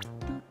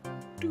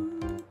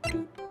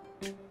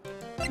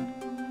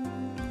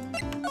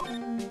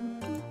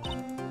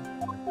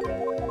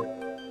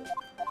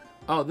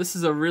 Oh, this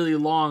is a really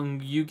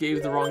long you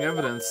gave the wrong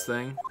evidence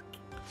thing.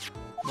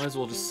 Might as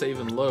well just save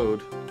and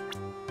load.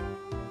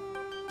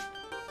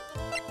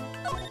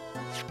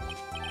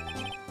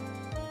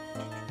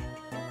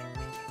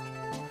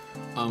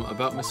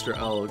 About Mr.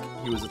 Elg,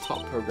 he was a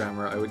top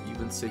programmer. I would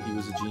even say he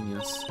was a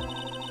genius.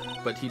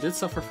 But he did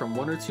suffer from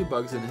 1 or 2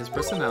 bugs in his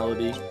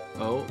personality.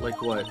 Oh,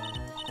 like what?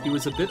 He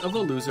was a bit of a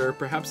loser.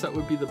 Perhaps that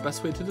would be the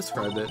best way to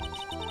describe it.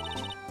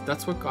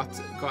 That's what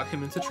got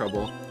him into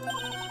trouble.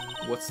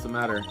 What's the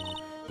matter?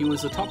 He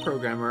was a top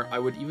programmer. I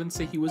would even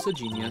say he was a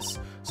genius.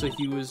 So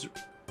he was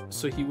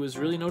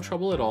really no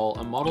trouble at all.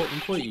 A model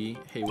employee.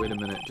 Hey, wait a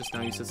minute. Just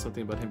now you said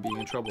something about him being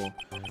in trouble.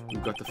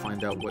 We've got to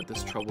find out what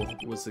this trouble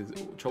was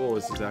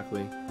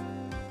exactly.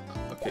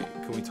 Okay,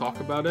 can we talk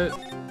about it?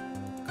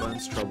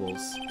 Glen's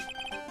troubles.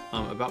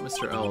 About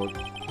Mr. Elg.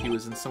 He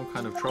was in some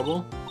kind of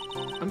trouble?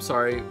 I'm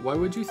sorry, why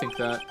would you think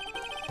that?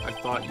 I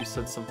thought you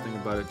said something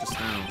about it just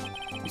now.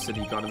 You said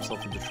he got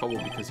himself into trouble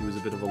because he was a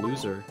bit of a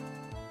loser.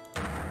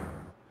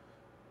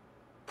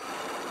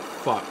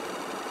 Fuck.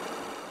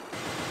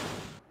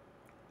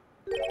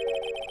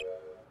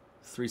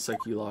 3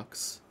 psyche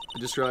locks. I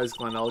just realized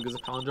Glen Elg is a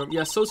palindrome.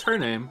 Yeah, so's her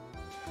name.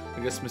 I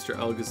guess Mr.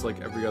 Elg is like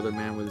every other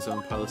man with his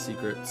own pile of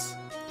secrets.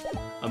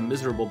 A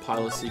miserable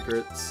pile of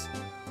secrets.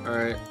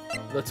 Alright,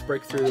 let's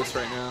break through this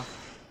right now.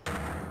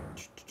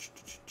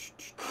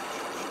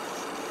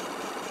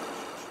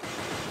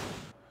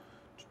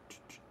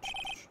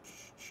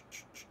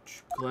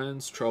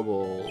 Glen's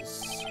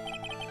troubles.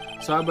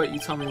 So how about you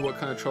tell me what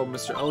kind of trouble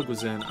Mr. Elg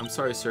was in? I'm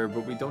sorry, sir,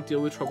 but we don't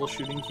deal with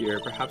troubleshooting here.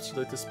 Perhaps you'd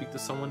like to speak to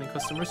someone in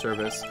customer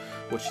service.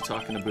 What's she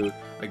talking about?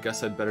 I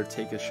guess I'd better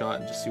take a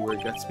shot and just see where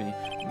it gets me.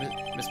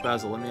 Miss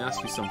Basil, let me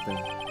ask you something.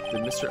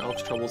 Did Mr.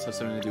 Elg's troubles have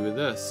something to do with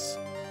this?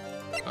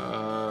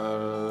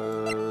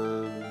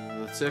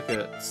 The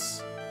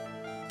tickets.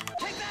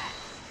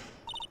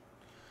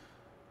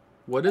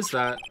 What is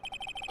that?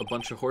 A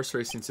bunch of horse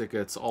racing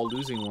tickets, all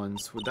losing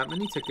ones. With that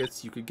many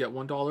tickets, you could get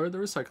 $1 at the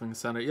recycling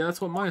center. Yeah, that's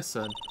what Maya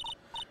said.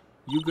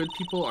 You good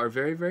people are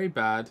very, very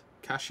bad.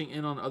 Cashing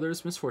in on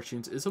others'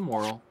 misfortunes is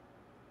immoral.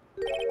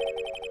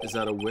 Is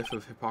that a whiff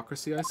of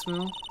hypocrisy I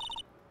smell?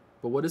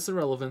 But what is the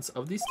relevance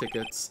of these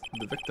tickets?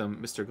 The victim,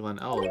 Mr. Glen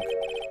Elg.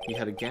 He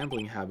had a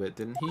gambling habit,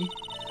 didn't he?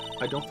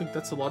 I don't think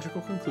that's a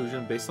logical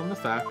conclusion based on the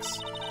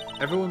facts.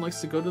 Everyone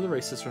likes to go to the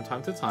races from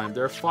time to time.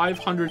 There are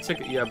 500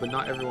 tickets. Yeah, but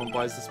not everyone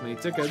buys this many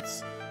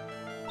tickets.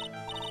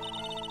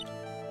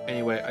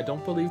 Anyway, I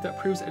don't believe that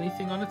proves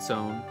anything on its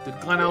own. Did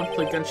Glen Elg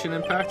play Genshin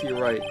Impact? You're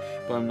right,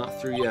 but I'm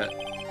not through yet.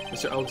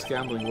 Mr. Elg's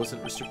gambling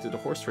wasn't restricted to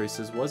horse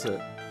races, was it?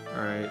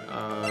 Alright,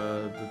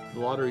 the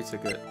lottery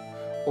ticket.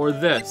 Or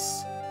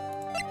this.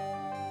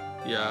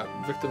 Yeah,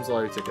 victim's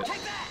lottery ticket.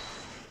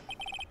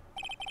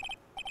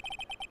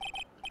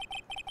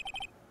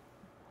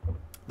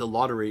 The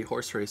lottery,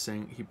 horse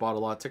racing, he bought a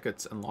lot of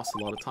tickets and lost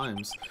a lot of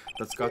times.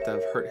 That's got to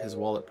have hurt his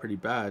wallet pretty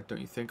bad, don't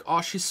you think?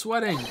 Oh, she's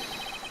sweating!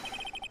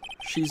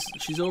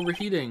 She's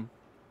overheating.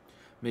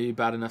 Maybe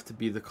bad enough to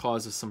be the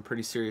cause of some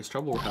pretty serious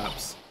trouble,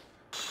 perhaps.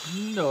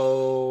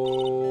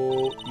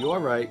 No, you are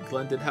right.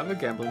 Glenn did have a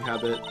gambling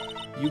habit.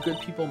 You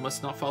good people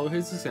must not follow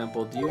his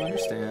example. Do you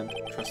understand?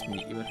 Trust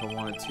me, even if I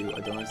wanted to,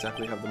 I don't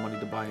exactly have the money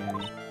to buy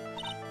any.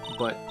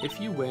 But if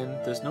you win,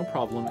 there's no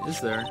problem,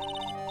 is there?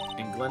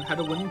 And Glenn had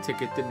a winning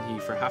ticket, didn't he,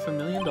 for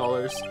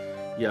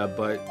 $500,000? Yeah,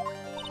 but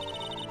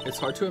it's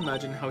hard to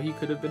imagine how he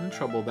could have been in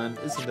trouble then,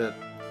 isn't it?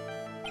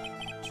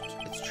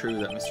 It's true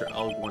that Mr.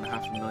 Elg won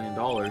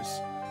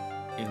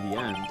 $500,000 in the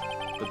end,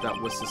 but that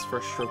was his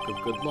first stroke of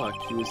good luck.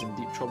 He was in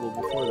deep trouble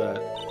before that.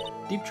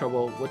 Deep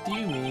trouble? What do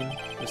you mean?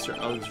 Mr.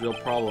 Elg's real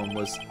problem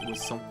was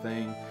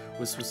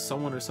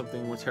someone or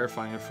something more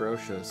terrifying and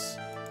ferocious.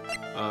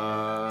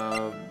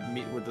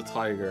 Meet with the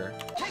tiger.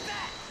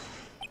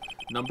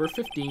 Number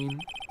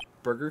 15.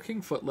 Burger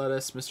King foot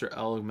lettuce. Mr.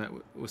 Elg met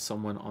with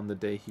someone on the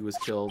day he was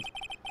killed.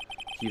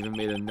 He even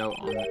made a note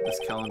on this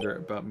calendar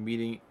about the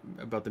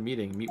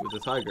meeting. Meet with the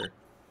tiger.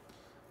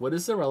 What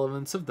is the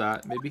relevance of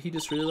that? Maybe he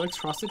just really likes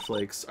Frosted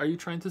Flakes. Are you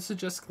trying to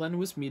suggest Glenn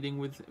was meeting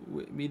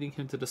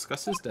him to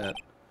discuss his debt?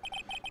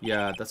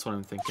 Yeah, that's what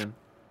I'm thinking.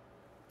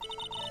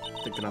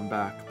 Thinking I'm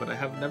back, but I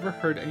have never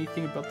heard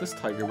anything about this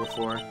tiger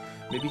before.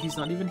 Maybe he's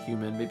not even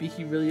human. Maybe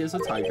he really is a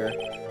tiger.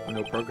 I'm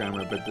no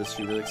programmer, but does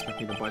she really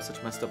expect me to buy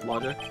such messed up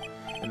logic?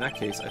 In that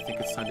case, I think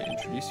it's time to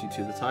introduce you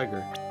to the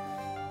tiger.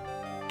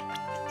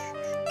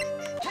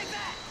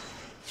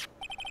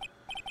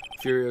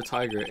 Furio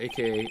Tiger,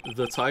 aka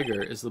The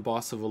Tiger, is the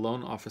boss of a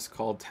loan office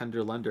called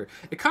Tender Lender.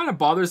 It kind of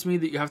bothers me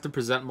that you have to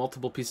present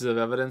multiple pieces of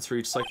evidence for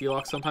each psyche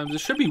lock sometimes.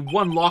 It should be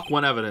one lock,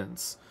 one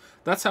evidence.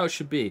 That's how it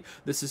should be.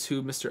 This is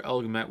who Mr.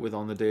 Elg met with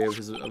on the day of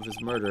his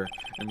murder,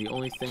 and the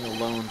only thing a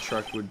loan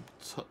shark would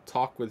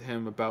talk with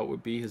him about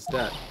would be his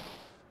debt.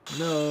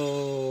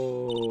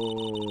 No.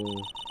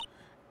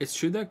 It's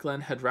true that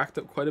Glenn had racked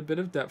up quite a bit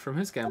of debt from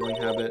his gambling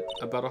habit.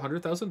 About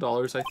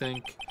 $100,000, I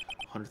think.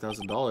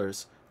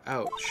 $100,000?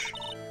 Ouch.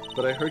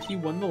 But I heard he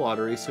won the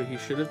lottery, so he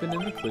should have been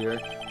in the clear.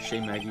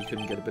 Shame Maggie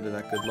couldn't get a bit of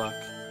that good luck.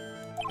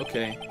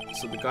 Okay,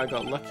 so the guy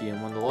got lucky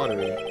and won the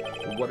lottery.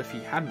 But what if he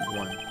hadn't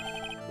won?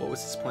 What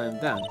was his plan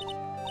then?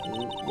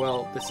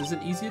 Well, this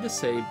isn't easy to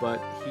say,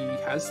 but he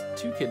has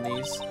 2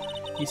 kidneys.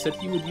 He said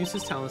he would use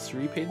his talents to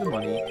repay the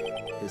money.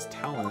 His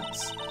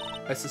talents?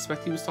 I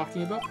suspect he was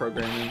talking about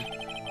programming.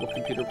 What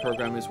computer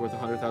program is worth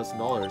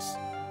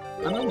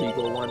 $100,000? An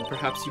illegal one.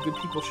 Perhaps you good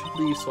people should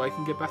leave so I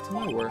can get back to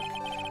my work.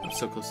 I'm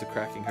so close to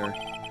cracking her.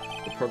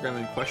 The program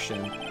in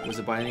question, was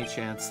it by any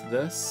chance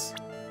this?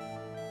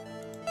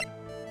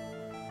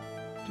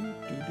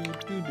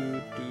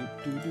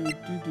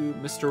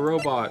 Mr.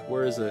 Robot,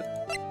 where is it?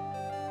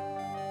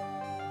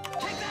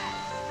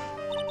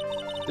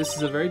 This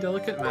is a very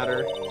delicate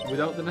matter.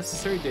 Without the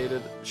necessary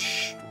data...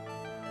 Shh!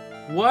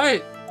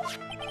 What?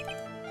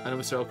 I know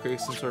Mr. L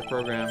creates some sort of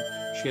program.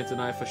 She can't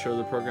deny if I show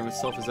the program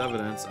itself as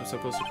evidence. I'm so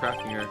close to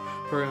cracking her.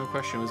 The program in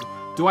question was...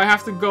 Do I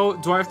have to go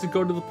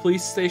to the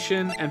police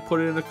station and put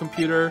it in a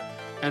computer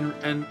and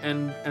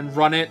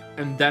run it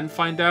and then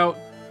find out?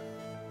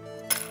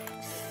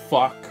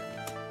 Fuck.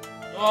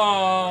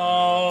 Oh.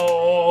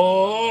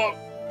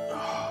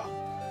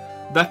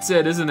 That's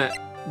it, isn't it?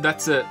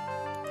 That's it.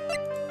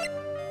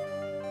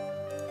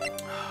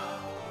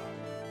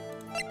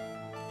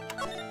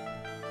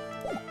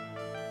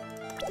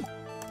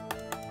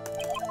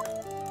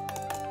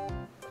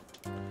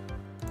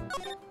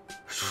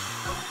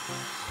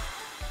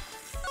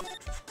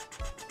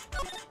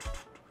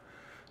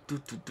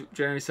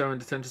 January 7,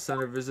 detention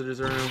center,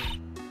 visitors room.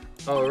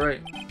 Oh,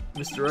 right.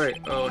 Mr. Wright.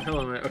 Oh,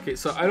 hello, man. Okay,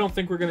 so I don't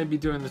think we're going to be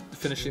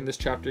finishing this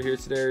chapter here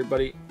today,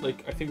 everybody.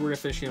 Like, I think we're going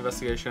to finish the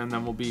investigation, and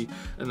then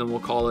we'll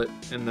call it,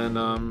 and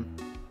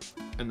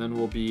then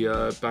we'll be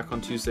back on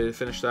Tuesday to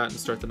finish that and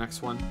start the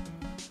next one.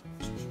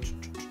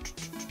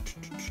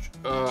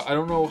 I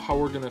don't know how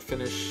we're going to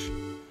finish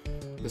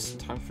this in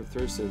time for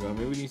Thursday, though.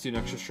 Maybe we need to do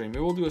an extra stream.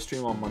 Maybe we'll do a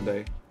stream on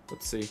Monday.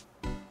 Let's see.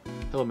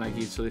 Hello,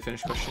 Maggie. So they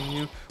finished questioning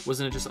you?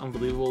 Wasn't it just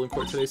unbelievable in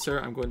court today, sir?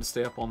 I'm going to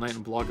stay up all night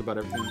and blog about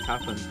everything that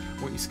happened.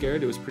 Weren't you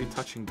scared? It was pretty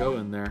touch and go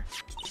in there.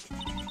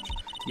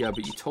 Yeah,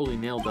 but you totally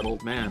nailed that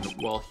old man.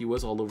 Well, he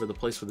was all over the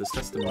place with his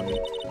testimony.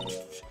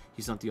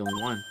 He's not the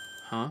only one.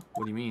 Huh?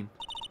 What do you mean?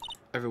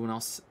 Everyone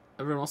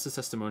else's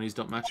testimonies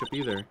don't match up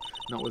either.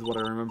 Not with what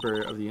I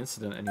remember of the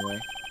incident, anyway.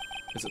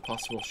 Is it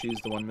possible she's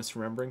the one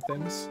misremembering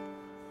things?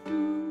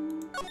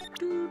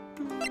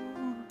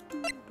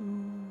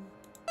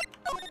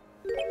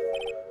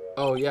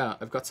 Oh yeah,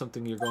 I've got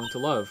something you're going to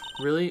love.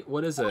 Really?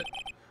 What is it?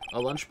 A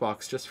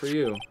lunchbox just for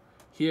you.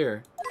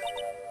 Here.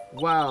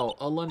 Wow,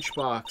 a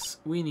lunchbox.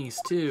 Weenies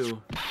too.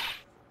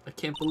 I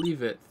can't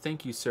believe it.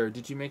 Thank you, sir.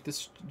 Did you make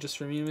this just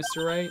for me,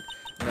 Mr. Wright?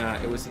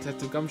 Nah, it was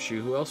Detective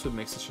Gumshoe. Who else would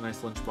make such a nice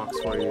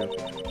lunchbox for you?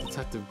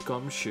 Detective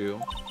Gumshoe.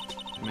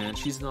 Man,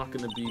 she's not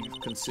going to be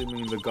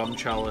consuming the gum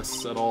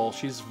chalice at all.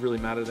 She's really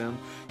mad at him.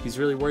 He's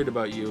really worried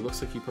about you.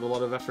 Looks like he put a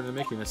lot of effort into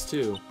making this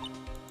too.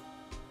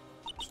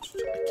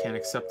 can't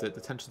accept it.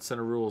 Detention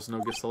center rules. No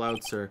gifts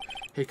allowed, sir.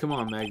 Hey, come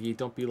on, Maggie.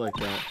 Don't be like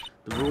that.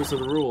 The rules are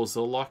the rules.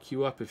 They'll lock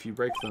you up if you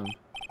break them.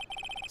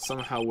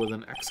 Somehow, when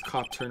an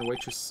ex-cop turns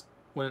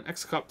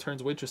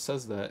waitress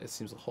says that, it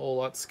seems a whole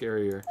lot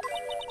scarier.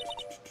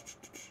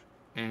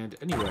 And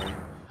anyway,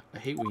 I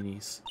hate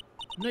weenies.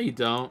 No, you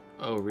don't.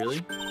 Oh,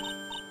 really?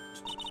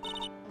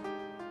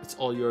 It's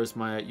all yours,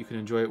 Maya. You can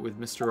enjoy it with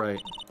Mr.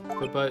 Wright.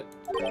 But,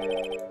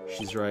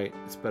 she's right.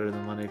 It's better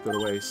than letting it go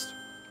to waste.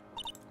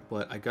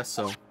 But I guess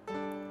so.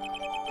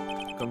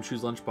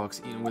 Gumshoe's lunchbox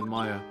eaten with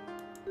Maya.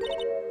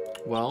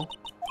 Well,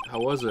 how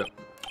was it?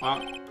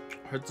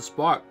 Hit the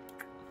spot.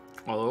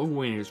 I love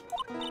weenies.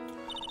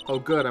 Oh,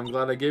 good. I'm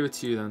glad I gave it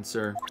to you then,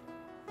 sir.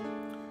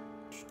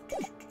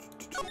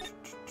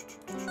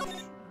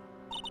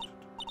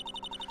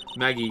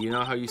 Maggie, you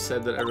know how you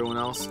said that everyone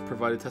else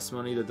provided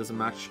testimony that doesn't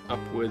match up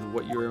with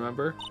what you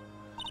remember?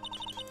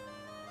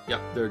 Yeah,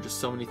 there are just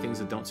so many things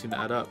that don't seem to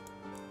add up.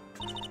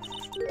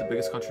 The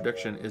biggest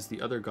contradiction is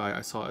the other guy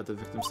I saw at the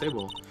victim's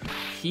table.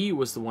 He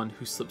was the one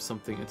who slipped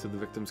something into the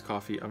victim's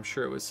coffee. I'm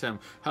sure it was him.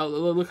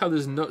 Look how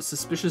there's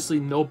suspiciously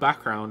no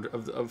background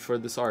for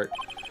this art.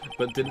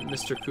 But didn't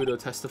Mr. Kudo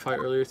testify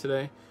earlier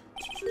today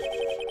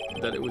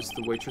that it was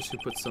the waitress who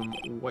put some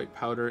white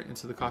powder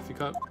into the coffee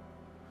cup?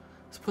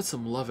 Let's put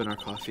some love in our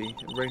coffee.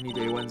 Rainy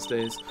day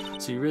Wednesdays.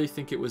 So you really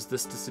think it was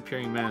this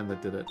disappearing man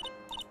that did it?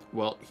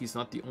 Well, he's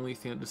not the only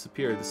thing that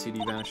disappeared. The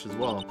CD vanished as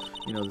well.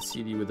 You know, the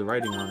CD with the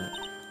writing on it.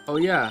 Oh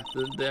yeah,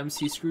 the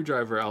MC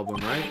Screwdriver album,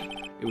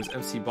 right? It was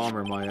MC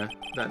Bomber, Maya.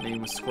 That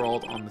name was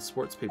scrawled on the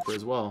sports paper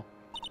as well.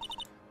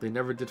 They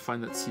never did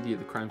find that CD at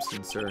the crime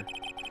scene, sir.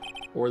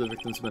 Or the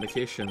victim's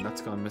medication.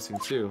 That's gone missing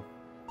too.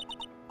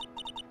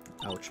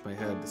 Ouch, my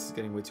head. This is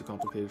getting way too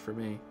complicated for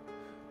me.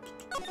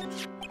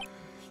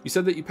 You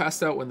said that you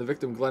passed out when the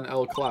victim Glenn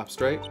L.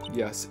 collapsed, right?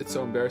 Yes, it's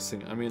so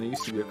embarrassing. I mean, I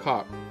used to be a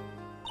cop.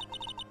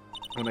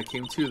 When I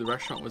came to, the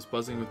restaurant was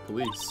buzzing with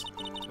police.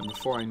 And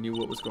before I knew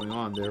what was going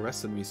on, they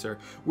arrested me, sir.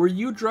 Were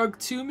you drugged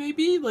too,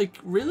 maybe? Like,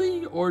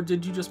 really? Or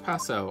did you just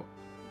pass out?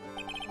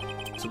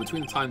 So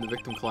between the time the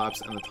victim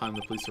collapsed and the time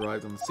the police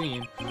arrived on the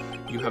scene,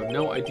 you have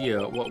no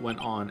idea what went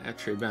on at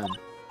Trey Ben.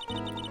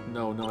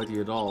 No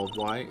idea at all.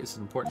 Why? Is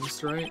it important,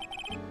 Mr. Wright?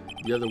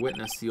 The other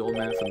witness, the old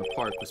man from the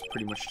park, was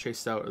pretty much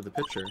chased out of the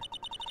picture.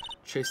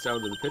 Chased out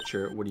of the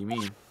picture? What do you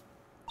mean?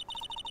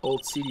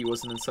 Old CD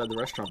wasn't inside the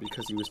restaurant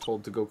because he was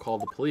told to go call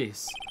the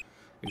police.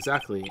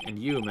 Exactly, and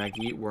you,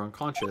 Maggie, were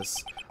unconscious.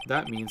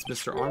 That means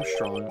Mr.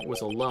 Armstrong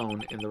was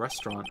alone in the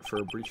restaurant for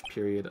a brief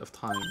period of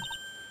time.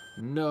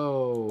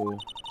 No.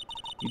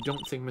 You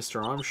don't think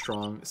Mr.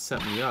 Armstrong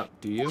set me up,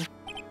 do you?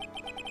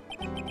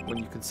 When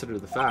you consider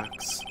the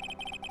facts.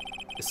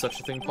 Is such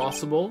a thing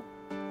possible?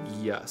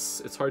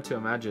 Yes. It's hard to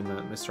imagine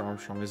that Mr.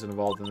 Armstrong isn't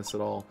involved in this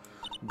at all.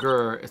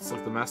 Grr, it's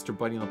like the master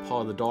biting the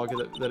paw of the dog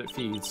that it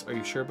feeds. Are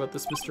you sure about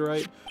this, Mr.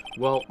 Wright?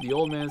 Well, the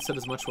old man said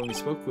as much when we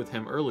spoke with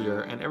him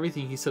earlier, and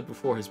everything he said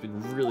before has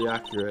been really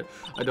accurate.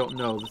 I don't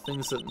know. The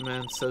things that the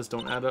man says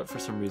don't add up for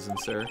some reason,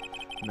 sir.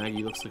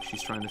 Maggie looks like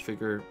she's trying to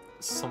figure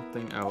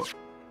something out.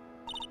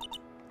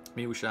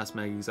 Maybe we should ask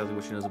Maggie exactly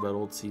what she knows about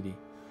old CD.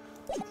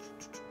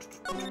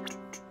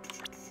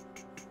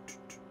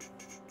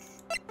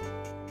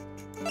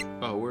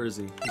 Oh, where is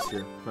he? He's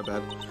here. My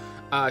bad.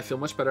 I feel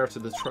much better after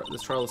this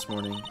trial this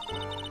morning.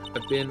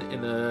 I've been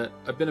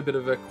a bit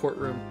of a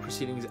courtroom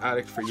proceedings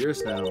addict for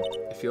years now.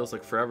 It feels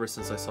like forever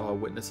since I saw a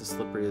witness as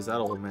slippery as that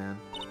old man.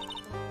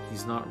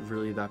 He's not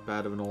really that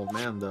bad of an old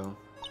man, though.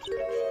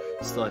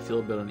 Still, I feel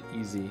a bit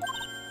uneasy.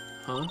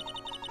 Huh?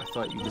 I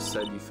thought you just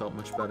said you felt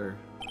much better.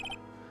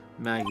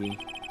 Maggie,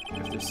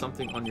 if there's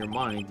something on your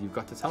mind, you've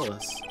got to tell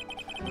us.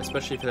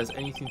 Especially if it has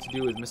anything to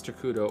do with Mr.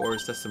 Kudo or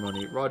his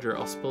testimony. Roger,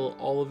 I'll spill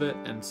all of it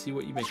and see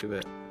what you make of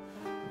it.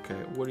 Okay,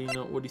 what do you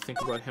know? What do you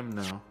think about him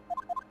now?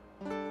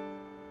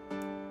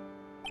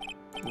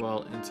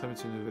 Well, in time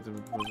between the victim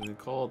was being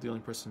called, the only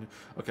person who...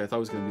 Okay, I thought it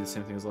was going to be the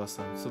same thing as last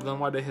time. So then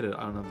why'd they hit it?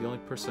 I don't know. The only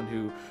person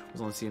who was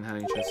on the scene and had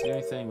any chance to do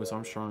anything was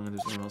Armstrong, and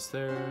there's no one else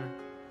there.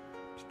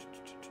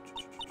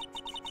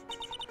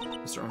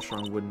 Mr.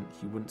 Armstrong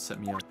wouldn't set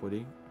me up, would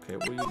he? Okay,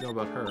 what do you know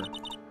about her?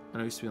 I know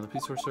he used to be on the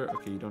police force, sir.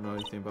 Okay, you don't know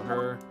anything about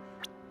her.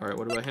 Alright,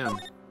 what about him?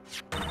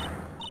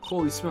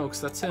 Holy smokes,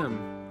 that's him.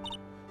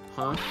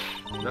 Huh?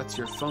 That's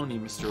your phony,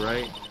 Mr.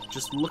 Wright.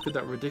 Just look at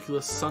that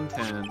ridiculous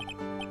suntan.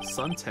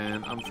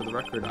 Suntan? For the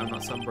record, I'm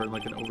not sunburned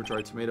like an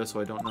overdried tomato, so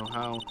I don't know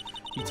how.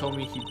 He told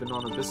me he'd been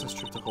on a business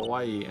trip to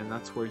Hawaii, and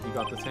that's where he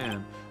got the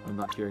tan. I'm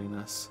not hearing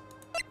this.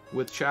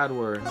 With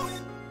Chadworth.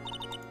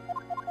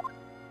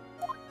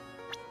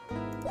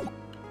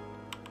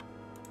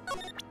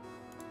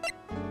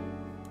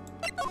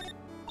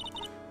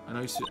 I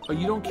know you said... Oh,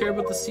 you don't care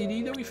about the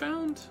CD that we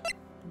found?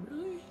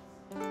 Really?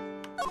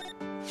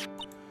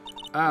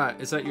 Ah,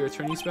 is that your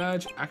attorney's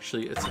badge?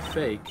 Actually, it's a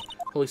fake.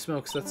 Holy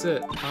smokes, that's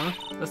it, huh?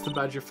 That's the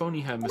badge your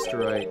phony had,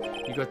 Mr. Wright.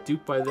 You got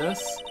duped by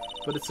this?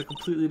 But it's a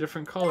completely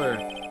different color.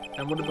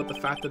 And what about the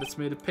fact that it's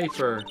made of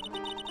paper?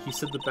 He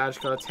said the badge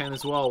got a tan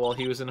as well while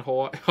he was in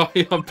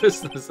Hawaii on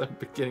business. I'm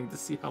beginning to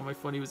see how my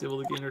phony was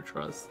able to gain her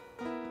trust.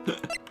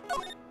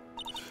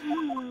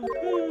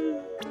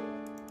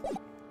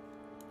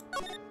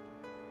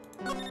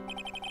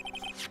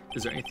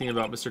 Is there anything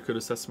about Mr.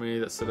 Kudo's testimony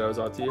that stood out as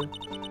odd to you?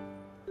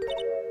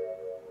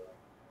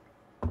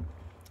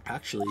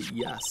 Actually,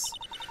 yes.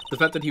 The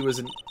fact that he was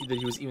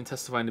even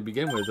testifying to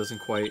begin with doesn't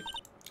quite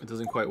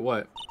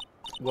what?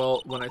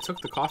 Well, when I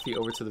took the coffee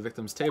over to the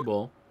victim's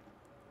table,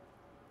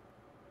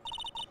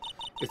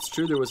 it's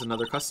true there was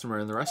another customer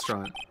in the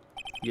restaurant.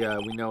 Yeah,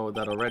 we know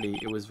that already.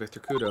 It was Victor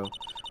Kudo.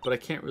 But I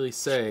can't really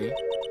say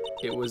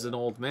it was an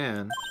old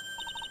man.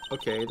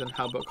 Okay, then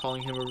how about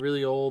calling him a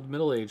really old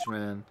middle-aged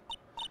man?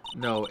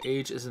 No,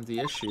 age isn't the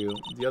issue.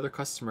 The other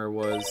customer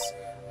was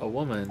a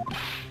woman.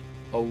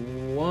 A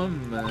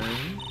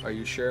woman? Are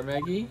you sure,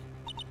 Maggie?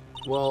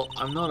 Well,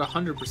 I'm not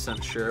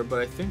 100% sure, but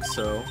I think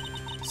so.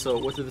 So,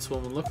 what did this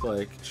woman look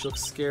like? She looked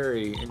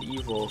scary and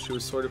evil. She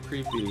was sort of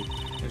creepy.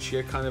 And she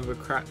had kind of a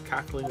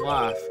cackling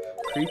laugh.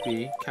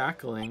 Creepy?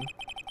 Cackling?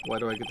 Why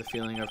do I get the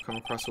feeling I've come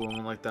across a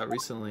woman like that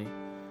recently?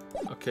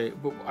 Okay,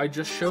 but I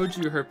just showed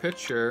you her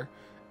picture,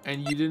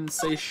 and you didn't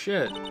say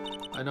shit.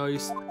 I know you...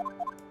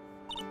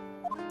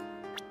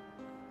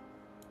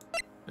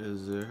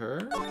 Is it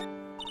her?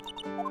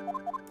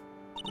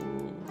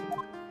 Ooh.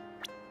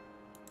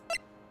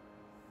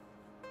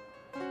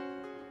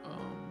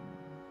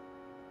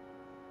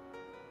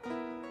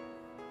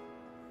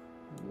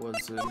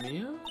 Was it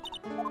Mia?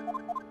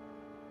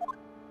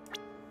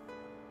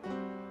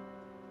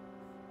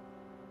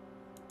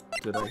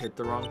 Did I hit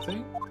the wrong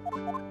thing?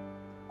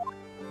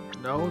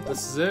 No,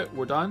 this is it?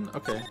 We're done?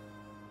 Okay.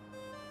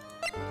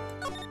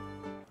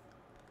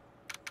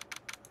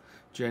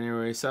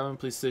 January 7th,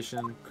 police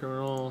station,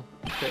 criminal.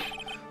 Okay.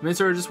 Main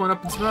story just went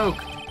up in smoke.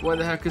 Why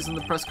the heck isn't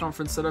the press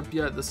conference set up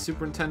yet? The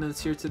superintendent's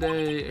here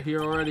today,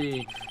 here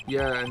already.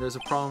 Yeah, and there's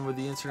a problem with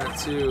the internet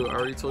too. I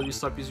already told you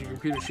stop using your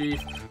computer,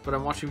 chief, but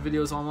I'm watching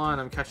videos online.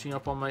 I'm catching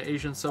up on my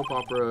Asian soap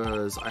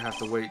operas. I have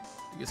to wait.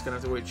 You're gonna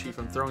have to wait, chief.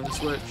 I'm throwing the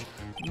switch.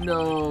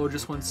 No,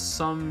 just when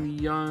some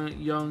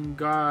young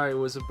guy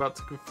was about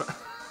to confess.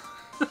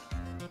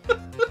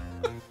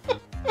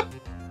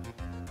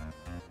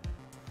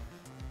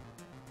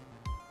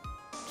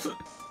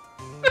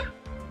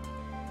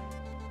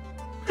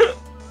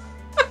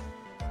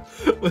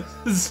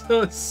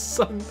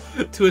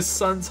 to his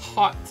son's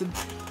hot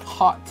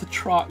to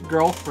trot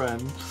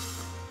girlfriend.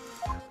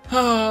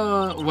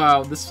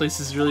 Wow, this place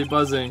is really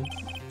buzzing.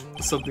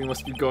 Something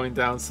must be going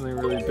down, something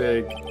really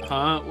big.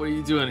 Huh? What are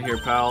you doing here,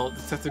 pal?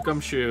 Detective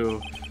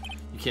Gumshoe.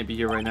 You can't be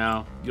here right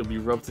now. You'll be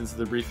roped into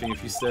the briefing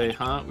if you stay,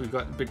 huh? We've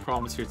got big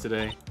problems here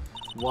today.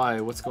 Why?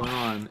 What's going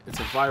on? It's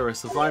a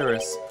virus. A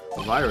virus.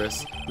 A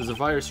virus? There's a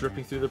virus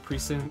ripping through the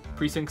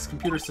precinct's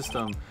computer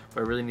system.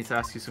 But I really need to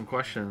ask you some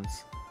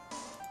questions.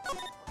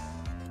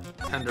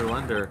 Tender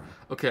lender.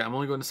 Okay, I'm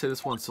only going to say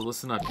this once, so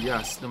listen up.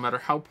 Yes, no matter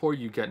how poor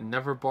you get,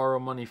 never borrow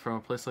money from a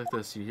place like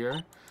this, you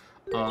hear?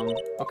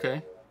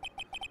 Okay.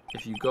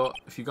 If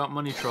you got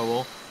money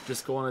trouble,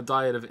 just go on a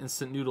diet of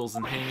instant noodles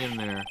and hang in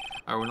there.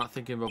 We're not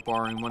thinking about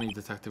borrowing money,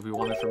 detective. We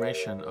want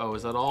information. Oh,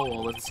 is that all?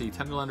 Well, let's see.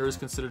 Tender lender is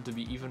considered to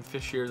be even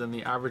fishier than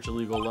the average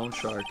illegal loan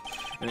shark,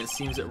 and it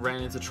seems it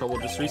ran into trouble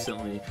just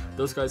recently.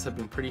 Those guys have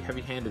been pretty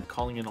heavy-handed,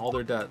 calling in all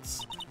their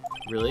debts.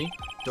 Really?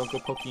 Don't go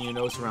poking your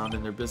nose around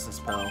in their business,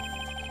 pal.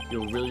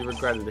 You'll really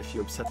regret it if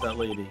you upset that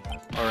lady.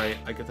 Alright,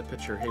 I get the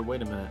picture. Hey,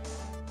 wait a minute.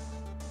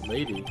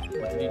 Lady?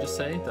 What did he just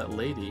say? That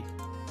lady?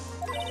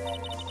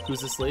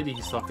 Who's this lady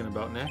he's talking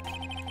about, Nick?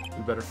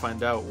 We better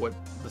find out what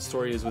the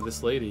story is with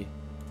this lady.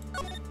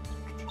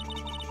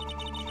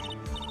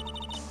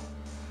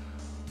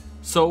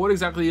 So what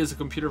exactly is a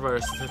computer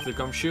virus, Detective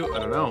Gumshoe? I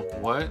don't know.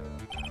 What?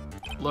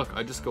 Look,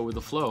 I just go with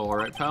the flow,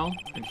 alright, pal?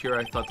 And here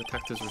I thought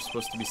detectives were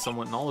supposed to be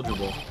somewhat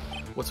knowledgeable.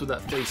 What's with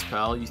that face,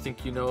 pal? You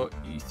think you know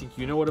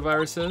what a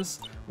virus is?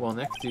 Well,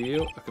 Nick, do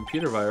you? A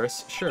computer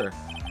virus? Sure.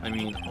 I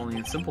mean, only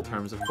in simple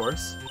terms, of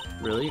course.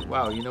 Really?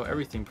 Wow, you know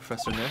everything,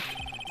 Professor Nick.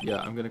 Yeah,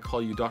 I'm gonna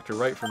call you Dr.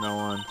 Wright from now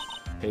on.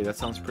 Hey, that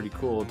sounds pretty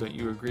cool. Don't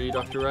you agree,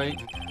 Dr. Wright?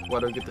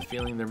 Why do I get the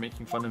feeling they're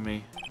making fun of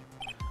me?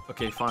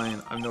 Okay,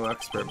 fine. I'm no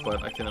expert,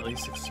 but I can at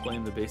least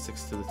explain the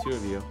basics to the two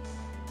of you.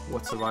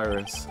 What's a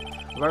virus?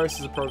 A virus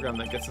is a program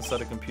that gets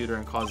inside a computer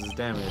and causes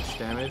damage.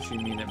 Damage? You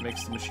mean it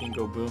makes the machine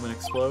go boom and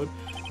explode?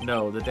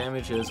 No, the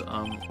damage is,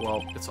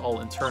 well, it's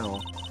all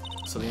internal.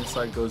 So the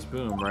inside goes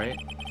boom, right?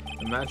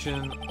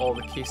 Imagine all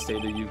the case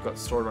data you've got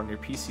stored on your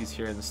PCs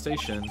here in the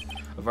station.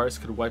 A virus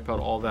could wipe out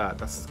all that.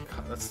 That's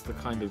the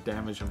kind of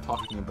damage I'm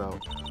talking about.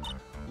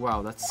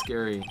 Wow, that's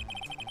scary.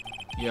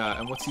 Yeah,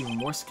 and what's even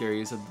more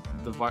scary is that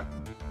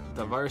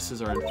the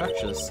viruses are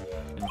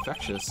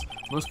infectious.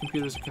 Most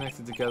computers are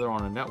connected together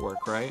on a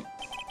network, right?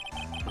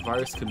 The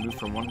virus can move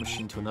from one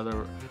machine to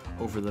another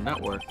over the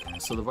network,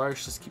 so the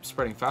virus just keeps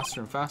spreading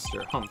faster and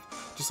faster. Humph,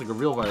 just like a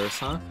real virus,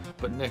 huh?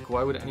 But Nick,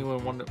 why would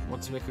anyone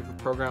want to make a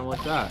program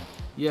like that?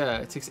 Yeah,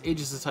 it takes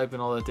ages to type in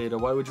all that data.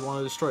 Why would you want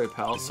to destroy it,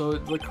 pal? So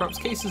it like, corrupts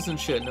cases and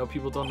shit. No,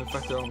 people don't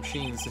infect their own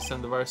machines. They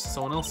send the virus to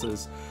someone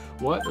else's.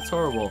 What? That's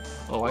horrible.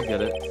 Oh, I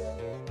get it.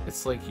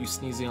 It's like you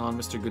sneezing on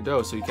Mr.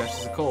 Godot so he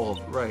catches a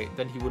cold. Right,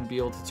 then he wouldn't be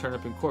able to turn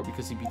up in court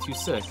because he'd be too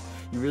sick.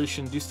 You really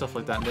shouldn't do stuff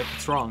like that, Nick.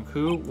 It's wrong.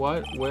 Who,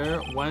 what, where,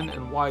 when,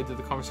 and why did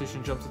the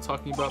conversation jump to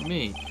talking about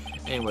me?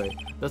 Anyway,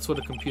 that's what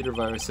a computer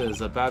virus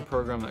is, a bad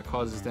program that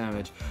causes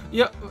damage.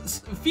 Yeah,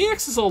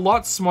 Phoenix is a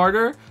lot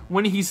smarter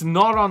when he's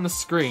not on the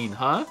screen,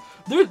 huh?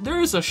 There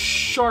is a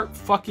sharp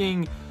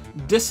fucking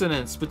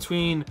dissonance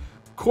between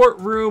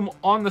courtroom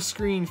on the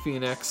screen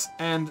Phoenix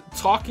and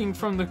talking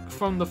from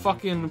the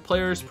fucking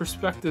player's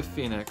perspective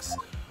Phoenix.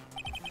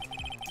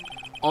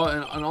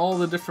 And all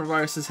the different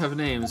viruses have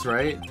names,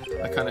 right?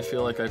 I kind of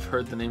feel like I've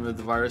heard the name of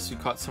the virus you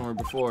caught somewhere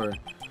before.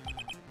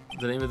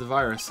 The name of the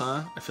virus,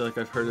 huh? I feel like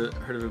I've heard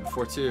of it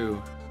before too.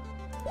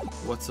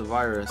 What's a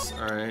virus?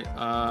 All right.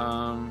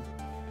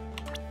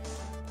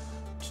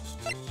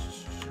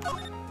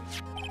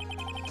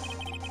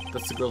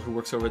 That's the girl who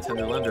works over at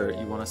Tender Lender.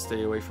 You want to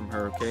stay away from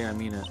her, okay? I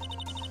mean it.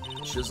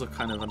 She does look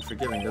kind of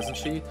unforgiving, doesn't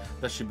she?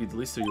 That should be the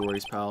least of your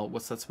worries, pal.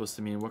 What's that supposed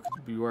to mean? What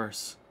could be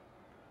worse?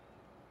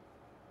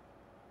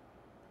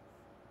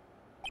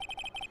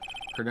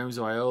 Her name's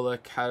Viola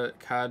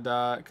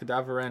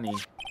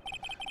Cadavereni.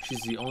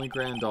 She's the only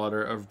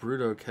granddaughter of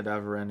Bruto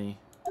Cadavereni.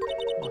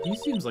 Well, he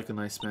seems like a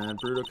nice man.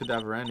 Bruto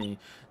Cadavereni.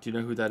 Do you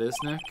know who that is,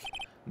 Nick?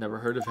 Never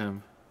heard of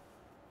him.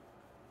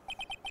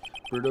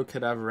 Bruto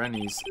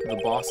Cadavereni's the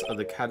boss of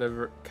the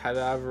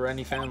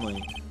Cadavereni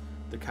family.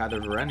 The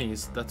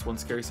Cadaverenis? That's one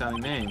scary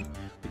sounding name.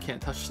 We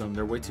can't touch them.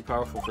 They're way too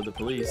powerful for the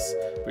police.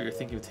 But you're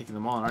thinking of taking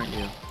them on, aren't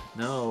you?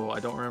 No, I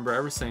don't remember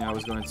ever saying I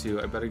was going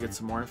to. I better get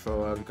some more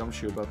info out of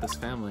Gumshoe about this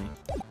family.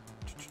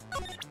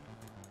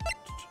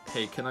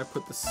 Hey, can I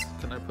put the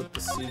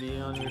CD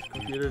on your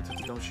computer?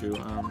 Gumshoe,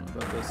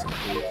 about this.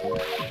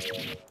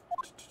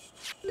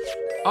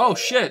 Oh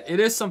shit! It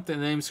is something.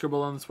 The name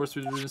scribbled on the sports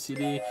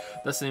CD.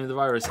 That's the name of the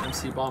virus.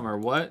 MC Bomber.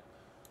 What?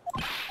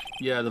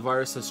 Yeah, the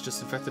virus has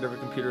just infected every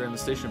computer in the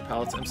station,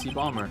 pal. It's MC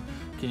Bomber.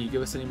 Can you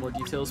give us any more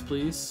details,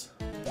 please?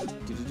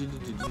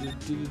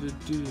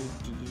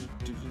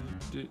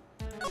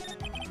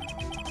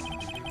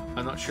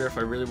 I'm not sure if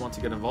I really want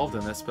to get involved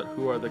in this, but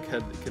who are the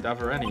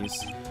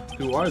Cadaverenis?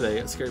 Who are they?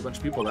 A scary bunch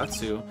of people,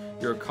 that's who.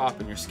 You're a cop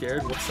and you're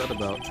scared? What's that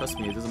about? Trust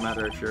me, it doesn't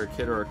matter if you're a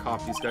kid or a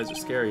cop. These guys are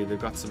scary. They've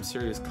got some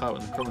serious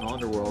clout in the criminal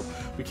underworld.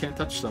 We can't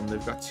touch them.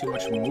 They've got too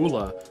much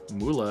moolah.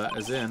 Moolah,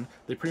 as in,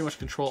 they pretty much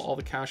control all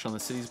the cash on the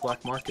city's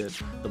black market.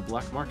 The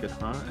black market,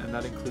 huh? And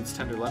that includes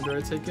Tender Lender,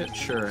 I take it?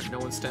 Sure. No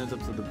one stands up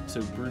to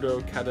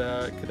Bruto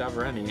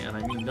Cadavereni, and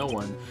I mean no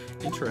one.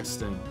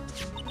 Interesting.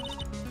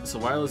 So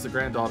Viola's the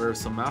granddaughter of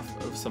some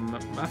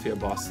mafia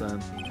boss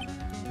then.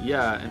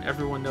 Yeah, and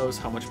everyone knows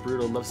how much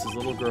Bruto loves his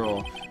little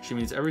girl. She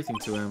means everything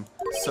to him.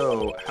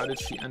 So, how did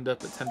she end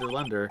up at Tender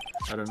Lender?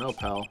 I don't know,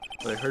 pal.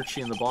 But I heard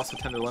she and the boss of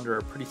Tender Lender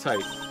are pretty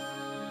tight.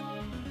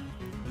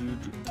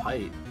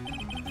 Tight?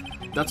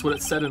 That's what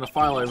it said in a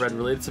file I read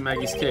related to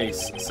Maggie's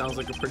case. Sounds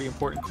like a pretty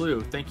important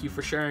clue. Thank you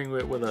for sharing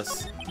it with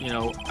us. You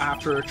know,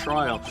 after a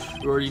trial.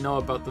 We already know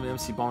about the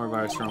MC Bomber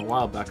virus from a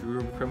while back. A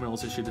group of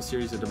criminals issued a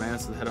series of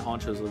demands to the head of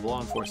honchos of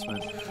law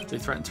enforcement. They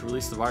threatened to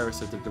release the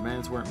virus if their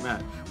demands weren't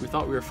met. We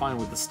thought we were fine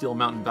with the Steel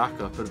Mountain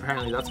backup, but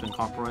apparently that's been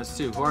compromised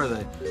too. Who are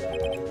they?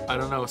 I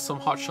don't know. Some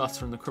hotshots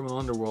from the criminal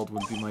underworld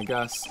would be my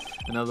guess.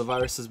 And now the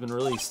virus has been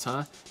released,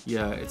 huh?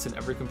 Yeah, it's in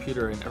every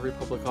computer in every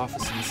public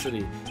office in the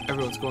city.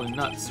 Everyone's going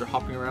nuts. They're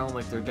hopping around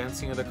like they're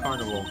dancing at a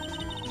carnival.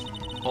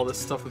 All this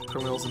stuff with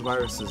criminals and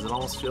viruses, it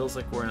almost feels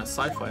like we're in a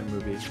sci-fi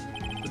movie.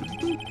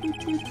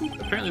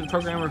 Apparently the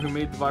programmer who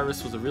made the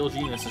virus was a real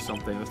genius or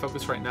something. The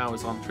focus right now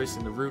is on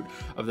tracing the root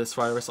of this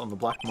virus on the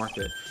black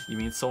market. You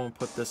mean someone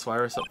put this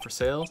virus up for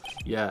sale?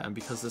 Yeah, and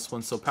because this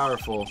one's so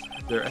powerful,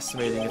 they're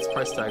estimating its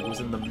price tag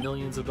was in the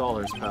millions of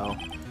dollars, pal.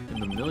 In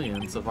the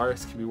millions? A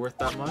virus can be worth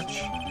that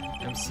much?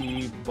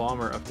 MC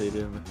Bomber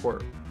updated in the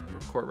court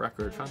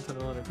record. Found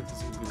Tender Lender.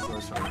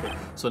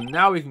 So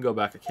now we can go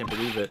back. I can't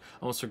believe it.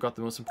 Almost forgot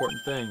the most important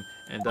thing,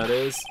 and that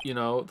is, you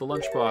know, the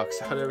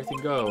lunchbox. How did everything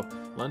go?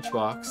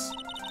 Lunchbox.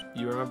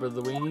 You remember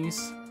the weenies?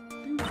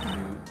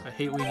 I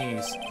hate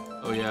weenies.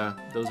 Oh yeah,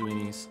 those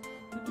weenies.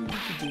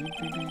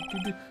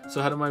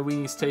 So how did my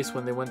weenies taste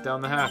when they went down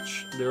the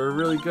hatch? They were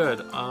really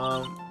good.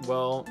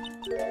 Well,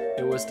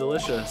 it was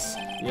delicious.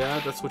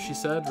 Yeah, that's what she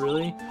said?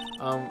 Really?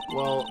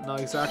 Well, not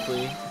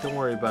exactly. Don't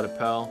worry about it,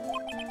 pal.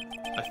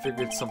 I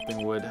figured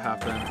something would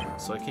happen,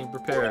 so I came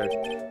prepared.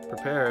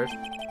 Prepared?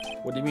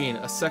 What do you mean?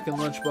 A second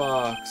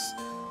lunchbox?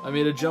 I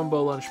made a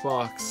jumbo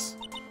lunchbox.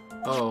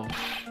 Oh,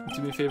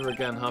 do me a favor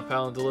again, huh,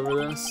 pal, and deliver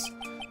this?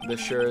 This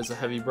sure is a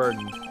heavy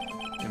burden,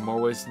 in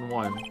more ways than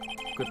one.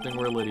 Good thing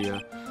we're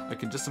Lydia. I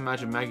can just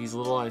imagine Maggie's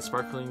little eyes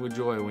sparkling with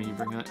joy when you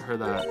bring her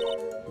that.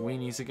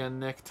 Weenies again,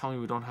 Nick? Tell me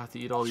we don't have to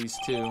eat all these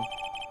too.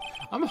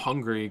 I'm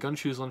hungry.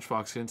 Gunshoe's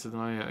lunchbox, get into the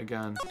night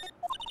again.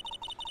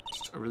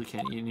 I really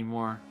can't eat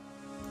anymore.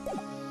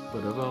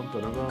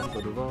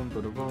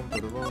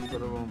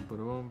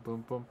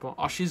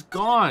 Oh, she's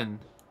gone!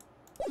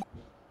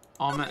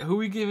 Oh man, who are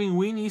we giving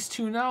weenies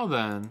to now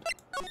then?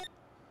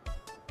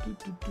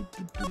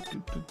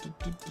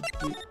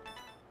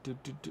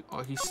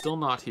 Oh, he's still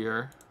not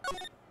here.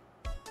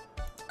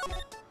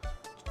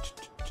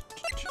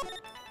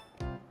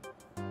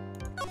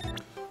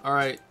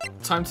 Alright,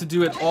 time to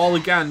do it all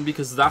again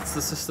because that's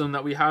the system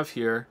that we have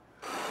here.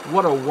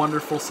 What a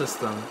wonderful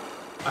system.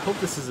 I hope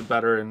this is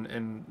better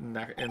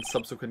in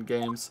subsequent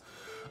games.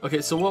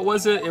 Okay, so what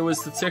was it? It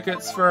was the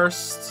tickets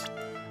first,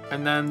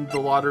 and then the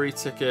lottery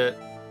ticket,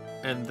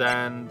 and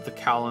then the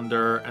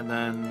calendar, and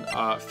then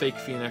fake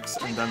Phoenix,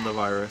 and then the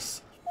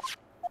virus.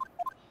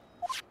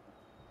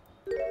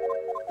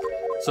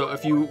 So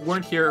if you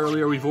weren't here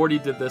earlier, we've already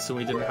did this, and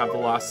we didn't have the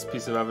last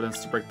piece of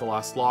evidence to break the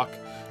last lock,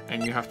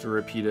 and you have to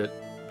repeat it,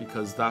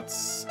 because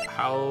that's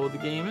how the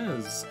game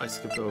is. I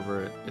skipped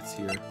over it. It's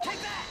here.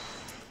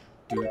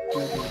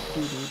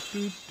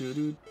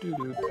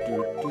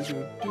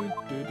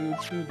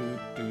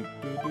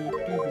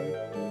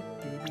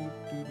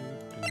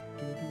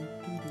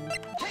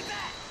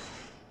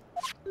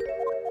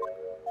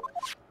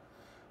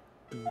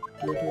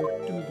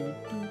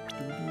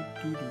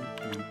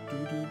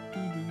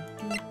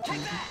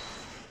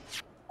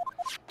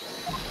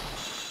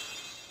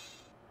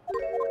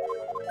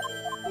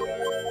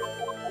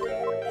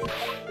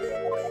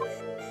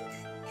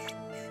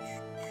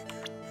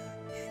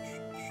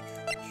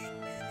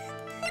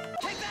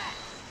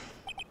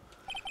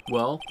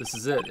 Well, this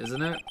is it,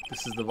 isn't it?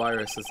 This is the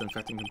virus that's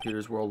infecting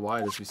computers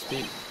worldwide as we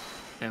speak.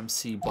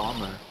 MC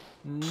Bomber.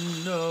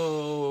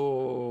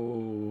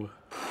 No.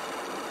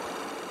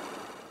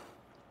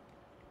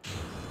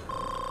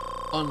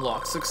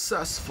 Unlock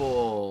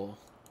successful.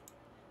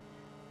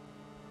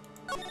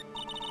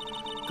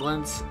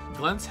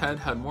 Glenn's head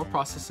had more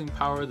processing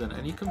power than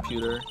any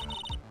computer,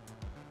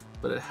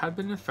 but it had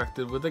been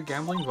infected with a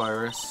gambling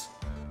virus.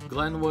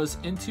 Glenn was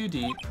in too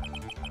deep.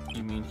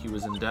 You mean he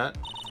was in debt?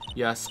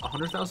 Yes,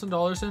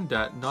 $100,000 in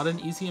debt, not an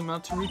easy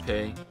amount to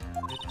repay.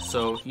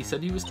 So he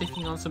said he was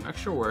taking on some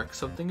extra work,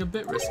 something a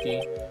bit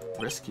risky.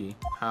 Risky?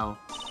 How?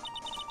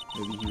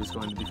 Maybe he was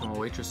going to become a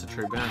waitress at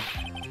Trey Band.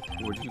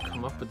 Where did you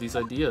come up with these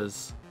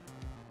ideas?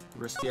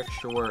 Risky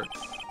extra work.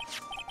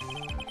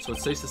 So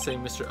it's safe to say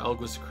Mr. Elg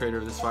was the creator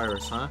of this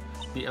virus, huh?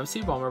 The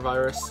MC Bomber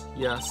virus?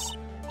 Yes.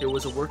 It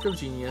was a work of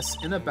genius,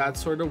 in a bad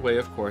sort of way,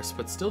 of course,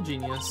 but still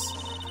genius.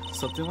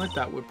 Something like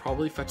that would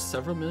probably fetch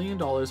several $1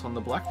 million on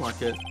the black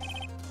market.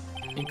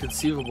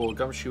 Inconceivable.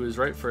 Gumshoe is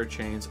right for a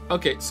change.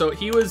 Okay, so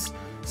he was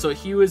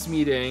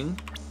meeting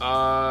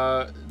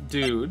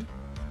dude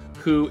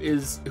who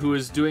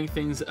is doing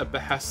things at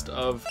behest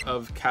of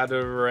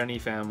Cadaverani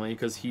family,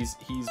 because he's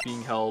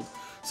being held.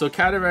 So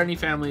Cadaverani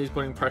family is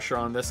putting pressure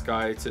on this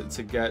guy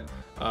to get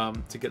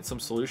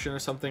some solution or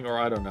something, or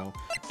I don't know.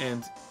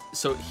 And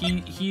so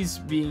he's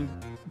being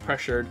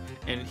pressured,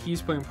 and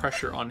he's putting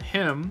pressure on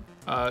him.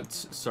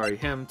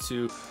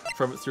 Through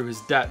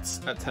his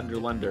debts at Tender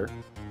Lender.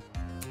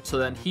 So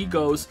then he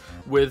goes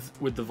with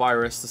the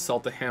virus to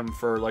sell to him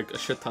for like a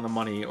shit ton of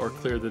money or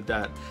clear the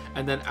debt.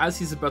 And then as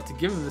he's about to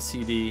give him the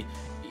CD,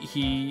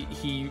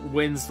 he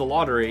wins the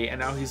lottery, and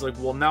now he's like,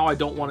 well, now I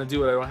don't want to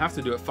do it. I don't have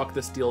to do it. Fuck,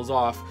 this deal's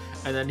off.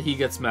 And then he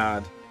gets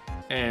mad,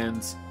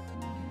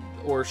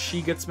 or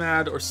she gets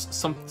mad, or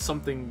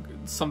something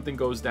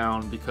goes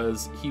down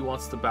because he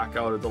wants to back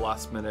out at the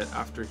last minute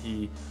after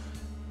he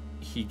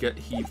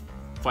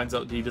finds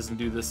out he doesn't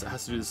do this,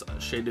 has to do this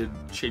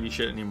shady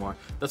shit anymore.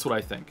 That's what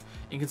I think.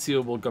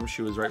 Inconceivable.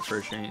 Gumshoe is right for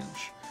a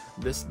change.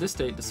 This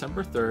date,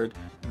 December 3rd.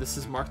 This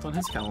is marked on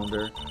his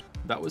calendar.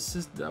 That was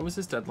his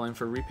deadline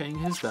for repaying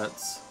his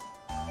debts.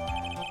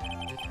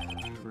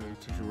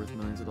 Worth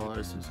millions of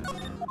dollars.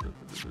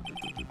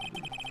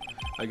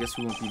 I guess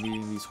we won't be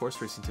needing these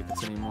horse racing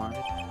tickets anymore.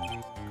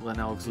 Glenn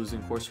Elg's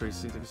losing horse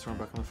racing tickets thrown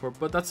back on the floor.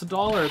 But that's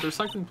 $1. The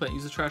recycling plant.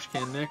 Use a trash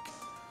can, Nick.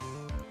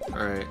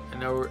 Alright,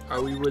 and now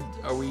are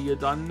we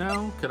done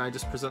now? Can I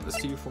just present this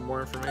to you for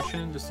more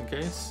information, just in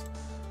case?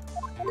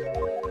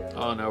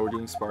 Oh no, we're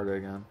doing Sparta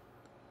again.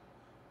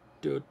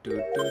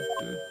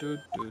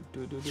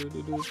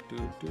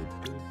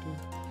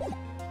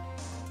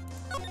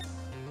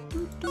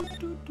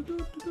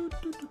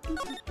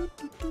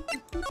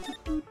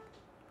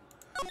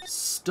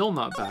 Still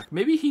not back.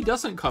 Maybe he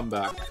doesn't come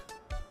back.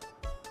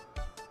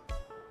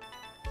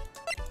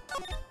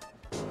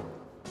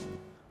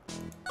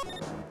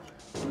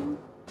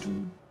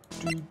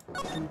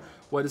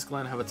 Why does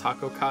Glenn have a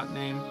taco cat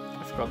name?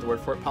 I forgot the word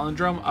for it.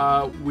 Palindrome?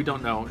 We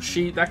don't know.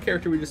 That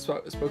character we just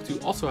spoke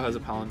to also has a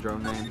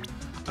palindrome name.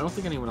 I don't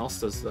think anyone else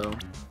does, though.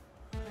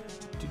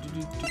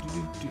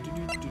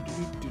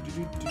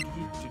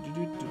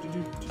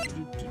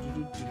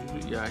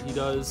 Yeah, he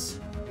does.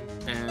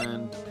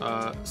 And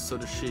so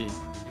does she.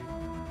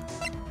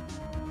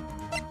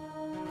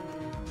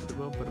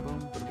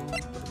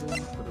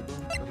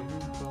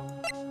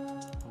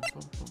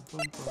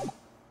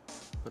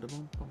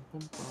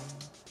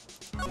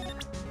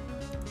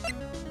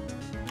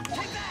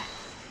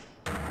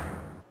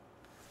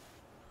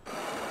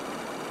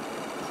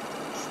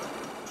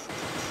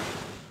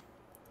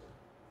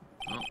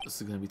 Oh,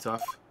 this is gonna be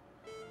tough.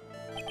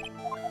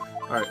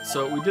 Alright,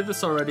 so we did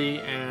this already,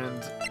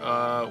 and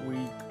we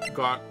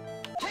got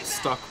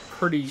stuck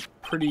pretty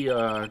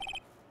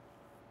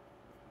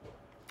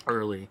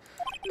early.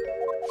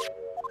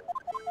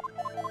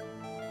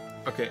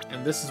 Okay,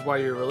 and this is why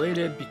you're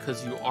related,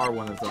 because you are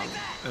one of them.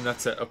 And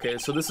that's it. Okay,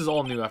 so this is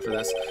all new after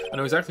this. I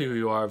know exactly who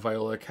you are,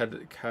 Viola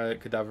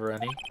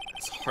Cadavereni.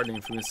 It's a hard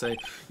name for me to say.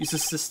 You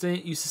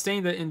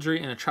sustained that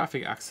injury in a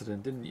traffic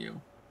accident, didn't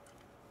you?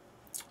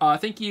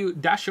 Thank you,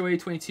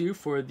 DashAway22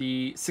 for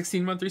the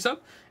 16-month resub.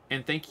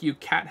 And thank you,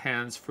 Cat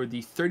Hands, for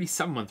the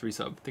 37-month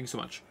resub. Thank you so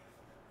much.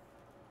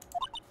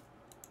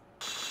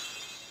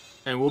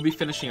 And we'll be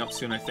finishing up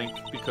soon, I think,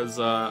 because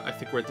I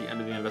think we're at the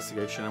end of the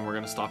investigation and we're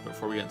going to stop it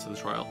before we get into the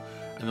trial.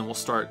 And then we'll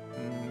start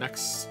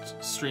next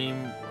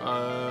stream,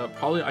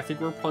 I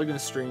think we're probably going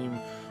to stream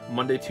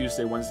Monday,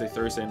 Tuesday, Wednesday,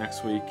 Thursday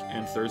next week.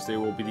 And Thursday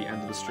will be the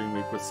end of the stream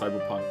week with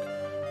Cyberpunk,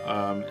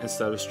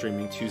 instead of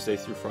streaming Tuesday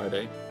through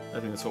Friday. I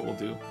think that's what we'll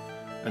do.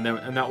 And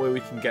that way we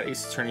can get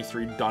Ace Attorney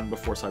 3 done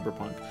before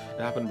Cyberpunk.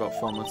 It happened about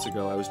 4 months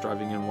ago. I was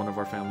driving in one of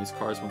our family's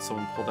cars when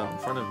someone pulled out in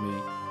front of me.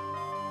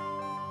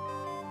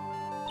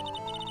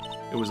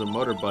 It was a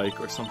motorbike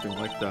or something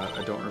like that.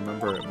 I don't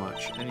remember it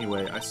much.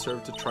 Anyway, I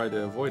served to try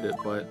to avoid it,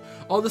 but...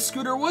 Oh, the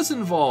scooter was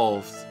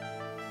involved!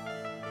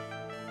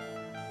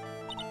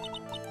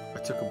 I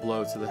took a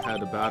blow to the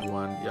head, a bad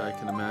one. Yeah, I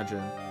can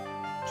imagine.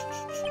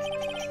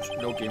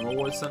 No Game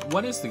Awards then?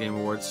 When is the Game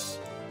Awards?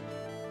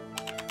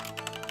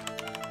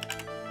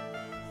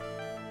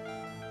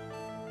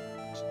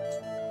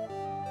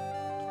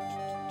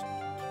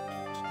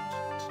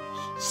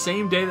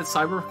 Same day that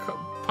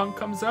Cyberpunk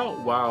comes out?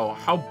 Wow,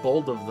 how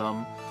bold of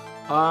them.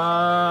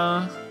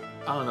 I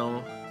don't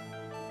know.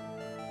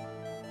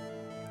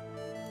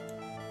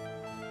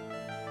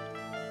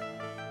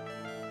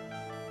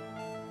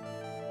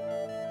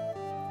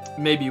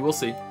 Maybe, we'll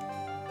see.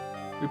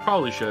 We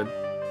probably should.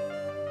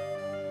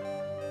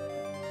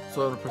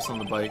 So the person on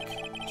the bike.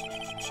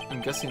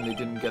 I'm guessing they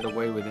didn't get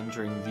away with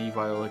injuring the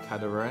Viola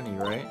Cadavereni,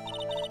 right?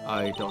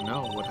 I don't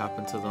know what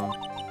happened to them.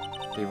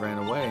 They ran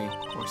away,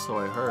 or so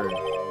I heard.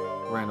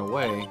 Ran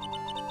away.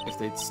 If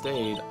they'd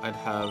stayed, I'd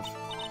have...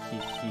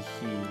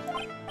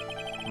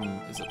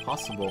 Is it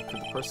possible? Could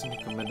the person who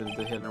committed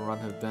the hit and run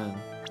have been...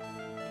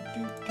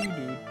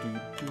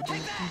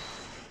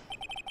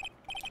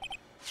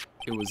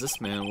 It was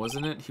this man,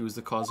 wasn't it? He was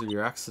the cause of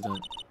your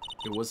accident.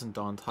 It wasn't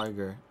Don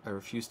Tiger. I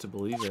refuse to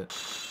believe it.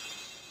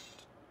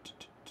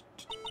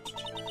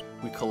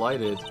 We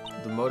collided,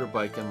 the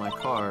motorbike and my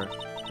car,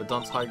 but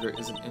Don Tiger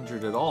isn't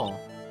injured at all,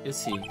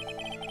 is he?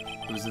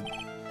 It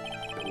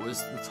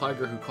was the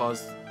tiger who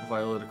caused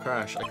Viola to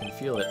crash. I can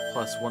feel it.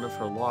 Plus, one of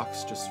her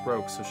locks just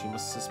broke, so she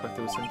must suspect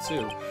it was him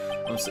too.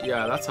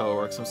 Yeah, that's how it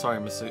works. I'm sorry,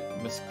 Miss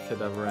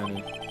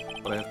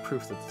Cadavereni, but I have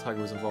proof that the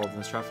tiger was involved in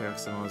this traffic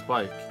accident on his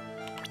bike.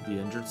 The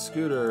injured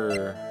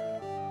scooter.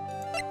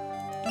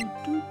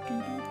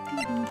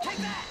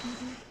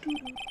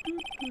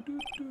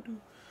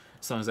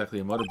 It's not exactly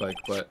a motorbike,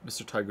 but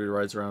Mr. Tiger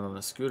rides around on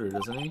a scooter,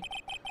 doesn't he?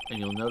 And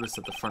you'll notice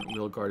that the front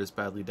wheel guard is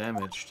badly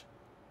damaged.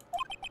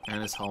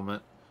 And his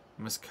helmet.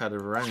 Miss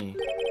Cadavereni,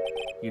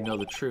 you know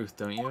the truth,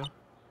 don't you?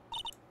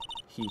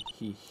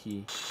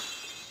 He.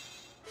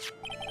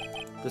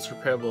 This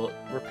repair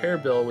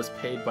bill was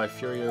paid by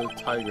Furio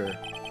Tiger.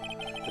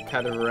 The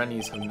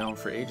Cadaverenis have known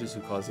for ages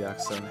who caused the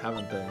accident,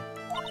 haven't they?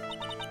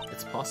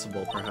 It's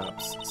possible,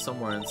 perhaps.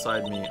 Somewhere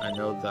inside me, I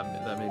know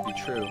that may be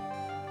true.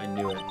 I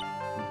knew it.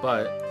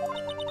 But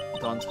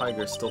Don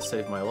Tiger still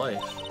saved my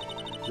life.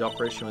 The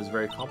operation was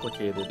very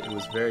complicated. It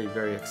was very,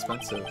 very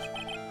expensive.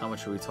 How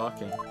much are we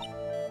talking?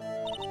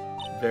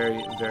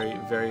 Very, very,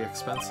 very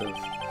expensive.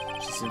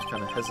 She seems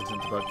kind of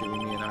hesitant about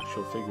giving me an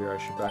actual figure. I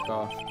should back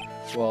off.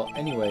 Well,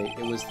 anyway,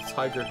 it was the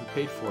tiger who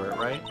paid for it,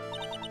 right?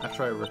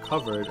 After I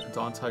recovered,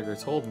 Don Tiger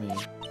told me.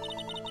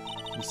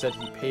 He said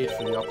he paid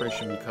for the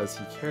operation because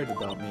he cared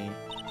about me.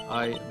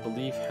 I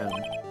believe him.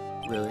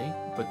 Really?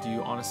 But do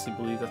you honestly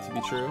believe that to be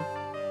true?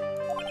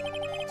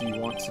 Do you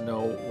want to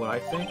know what I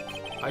think?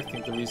 I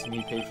think the reason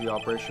he paid for the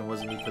operation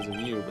wasn't because of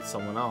you, but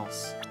someone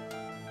else.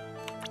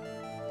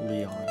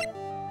 Leon.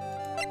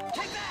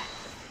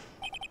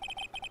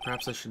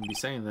 Perhaps I shouldn't be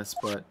saying this,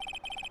 but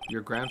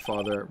your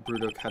grandfather,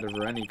 Bruto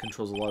Cadavereni,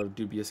 controls a lot of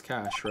dubious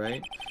cash,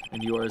 right?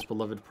 And you are his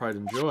beloved pride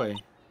and joy.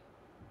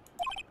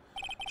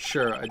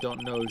 Sure, I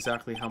don't know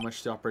exactly how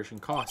much the operation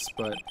costs,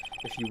 but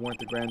if you weren't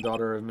the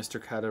granddaughter of Mr.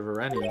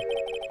 Cadavereni,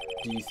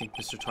 do you think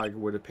Mr. Tiger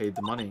would have paid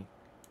the money?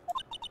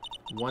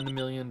 $1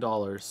 million.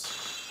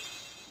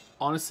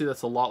 Honestly,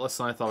 that's a lot less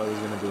than I thought it was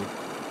going to be.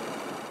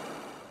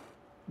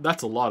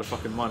 That's a lot of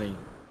fucking money.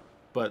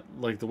 But,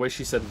 like, the way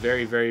she said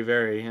very, very,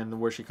 very, and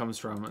where she comes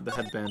from, the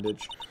head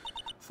bandage.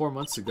 4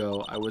 months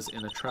ago, I was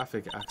in a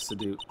traffic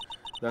accident.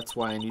 That's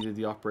why I needed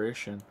the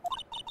operation.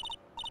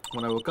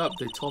 When I woke up,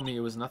 they told me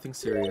it was nothing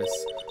serious.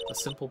 A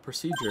simple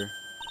procedure.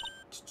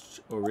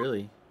 Oh,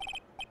 really?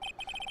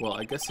 Well,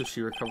 I guess if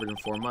she recovered in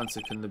 4 months,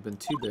 it couldn't have been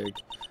too big.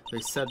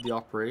 They said the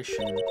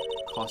operation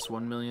cost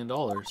 $1 million.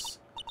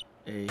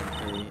 A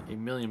 $1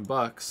 million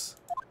bucks.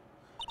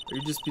 Are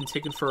you just being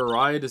taken for a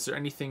ride? Is there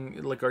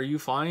anything, like, are you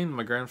fine?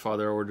 My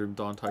grandfather ordered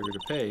Don Tiger to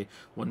pay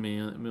 $1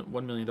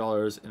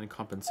 million in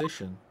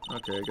compensation.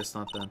 Okay, I guess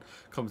not then.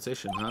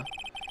 Compensation, huh?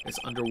 It's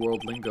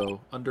underworld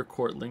lingo,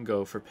 undercourt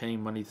lingo for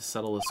paying money to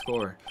settle a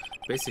score.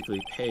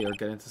 Basically, pay or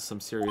get into some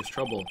serious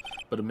trouble.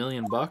 But $1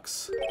 million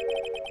bucks?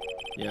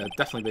 Yeah,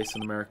 definitely based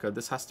in America.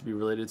 This has to be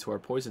related to our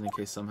poisoning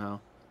case somehow.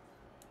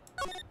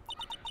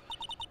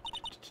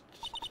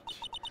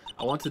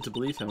 I wanted to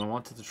believe him. I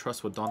wanted to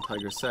trust what Don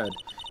Tiger said.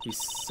 He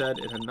said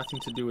it had nothing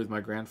to do with my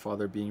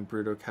grandfather being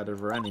Bruto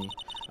Cadavereni.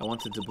 I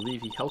wanted to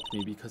believe he helped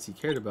me because he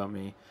cared about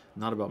me,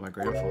 not about my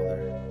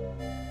grandfather.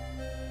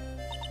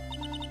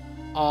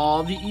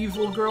 Aw, the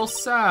evil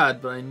girl's sad,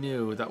 but I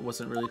knew that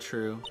wasn't really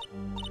true.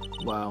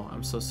 Wow,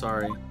 I'm so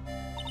sorry.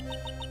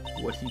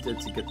 What he did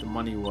to get the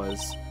money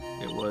was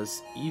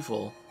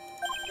evil.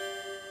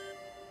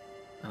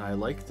 And I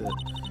liked it.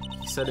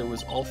 He said it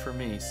was all for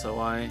me, so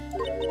I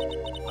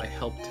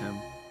helped him.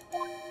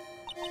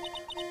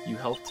 You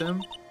helped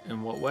him?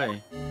 In what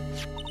way?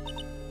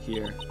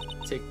 Here,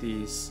 take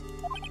these.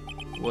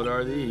 What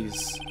are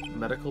these?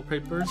 Medical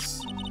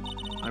papers?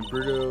 I'm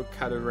Bruto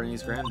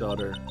Cadavereni's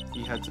granddaughter.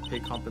 He had to pay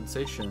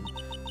compensation.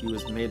 He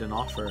was made an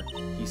offer.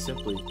 He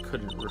simply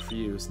couldn't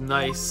refuse.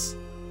 Nice!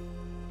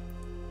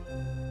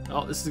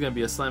 Oh, this is gonna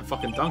be a slam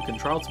fucking dunk in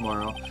trial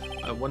tomorrow.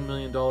 A $1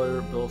 million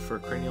bill for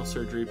cranial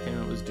surgery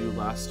payment was due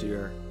last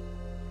year.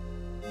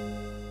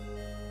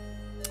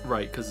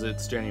 Right, because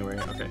it's January.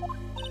 Okay.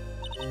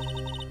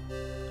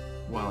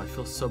 Wow, I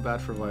feel so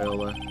bad for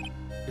Viola.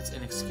 It's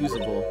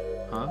inexcusable,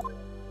 huh?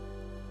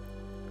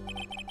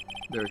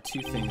 There are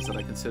two things that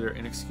I consider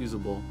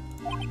inexcusable.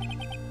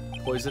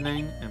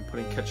 Poisoning and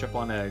putting ketchup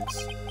on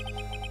eggs.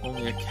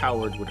 Only a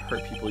coward would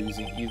hurt people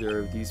using either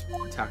of these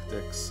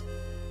tactics.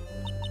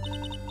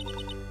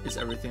 Is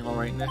everything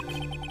alright, Nick?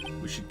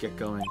 We should get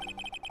going.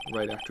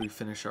 Right after we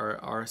finish our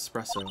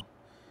espresso.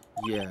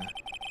 Yeah.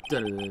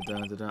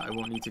 I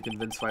won't need to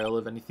convince Viola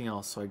of anything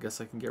else, so I guess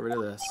I can get rid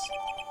of this.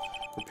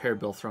 Repair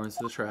bill thrown into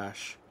the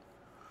trash.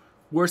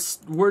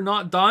 We're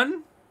not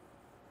done?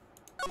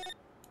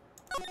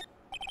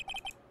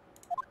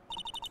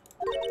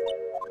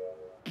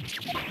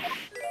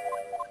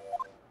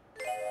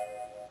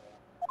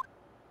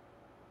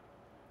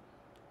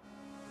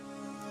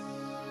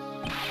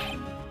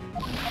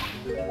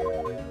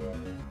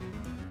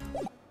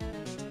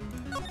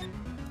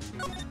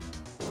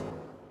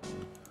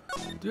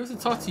 Do you have to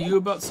talk to you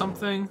about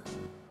something?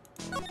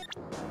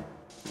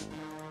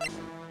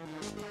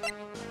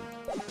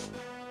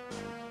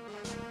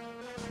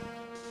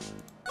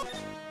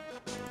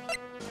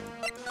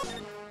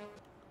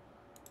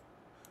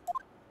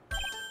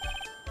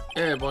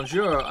 Hey,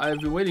 bonjour. I've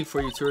been waiting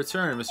for you to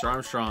return, Mr.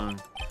 Armstrong.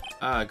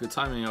 Ah, good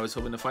timing. I was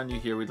hoping to find you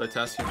here. We'd like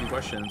to ask you a few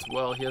questions.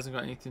 Well, he hasn't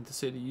got anything to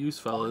say to you,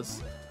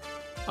 fellas.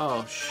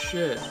 Oh,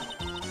 shit.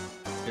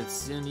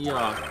 It's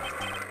Zinniok.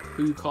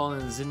 Who you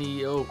calling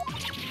Zinniok?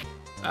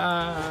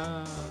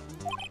 Ah.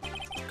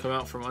 Come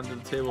out from under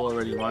the table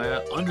already,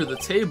 Maya. Under the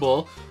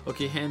table?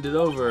 Okay, hand it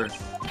over.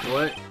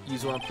 What? You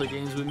want to play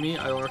games with me?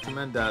 I don't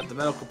recommend that. The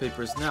medical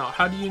papers now.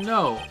 How do you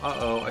know?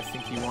 Uh-oh, I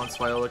think he wants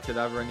Viola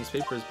Cadavereni's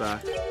papers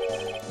back.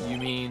 You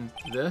mean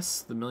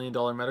this? The $1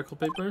 million medical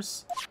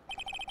papers?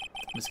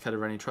 Miss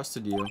Cadavereni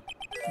trusted you.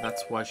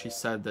 That's why she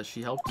said that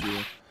she helped you.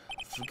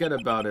 Forget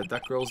about it.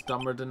 That girl's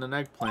dumber than an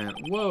eggplant.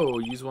 Whoa,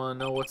 yous want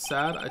to know what's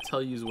sad? I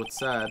tell yous what's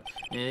sad.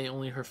 And it ain't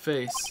only her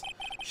face.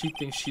 She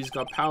thinks she's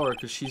got power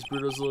because she's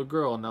Bruto's little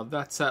girl. Now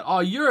that's sad. Oh,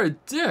 you're a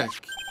dick!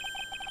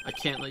 I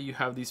can't let you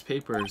have these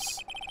papers.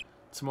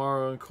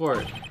 Tomorrow in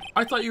court.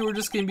 I thought you were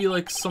just going to be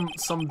like some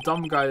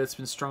dumb guy that's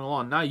been strung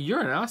along. Now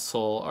you're an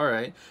asshole.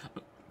 Alright.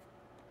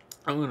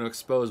 I'm going to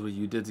expose what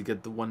you did to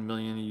get the $1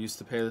 million you used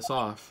to pay this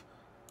off.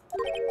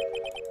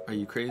 Are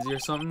you crazy or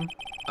something?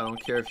 I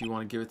don't care if you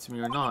want to give it to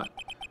me or not.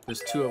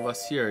 There's two of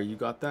us here. You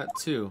got that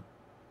too.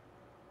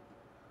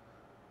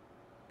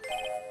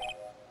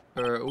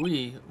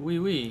 Oui.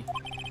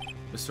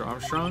 Mr.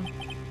 Armstrong?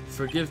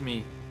 Forgive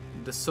me.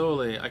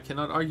 Désolé, I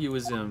cannot argue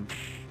with him.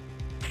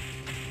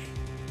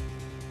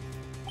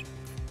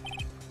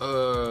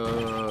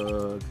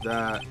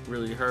 That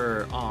really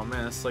hurt. Oh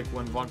man, it's like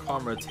when Von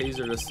Karma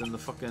tasered us in the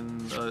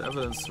fucking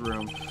evidence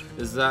room.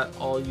 Is that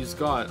all you've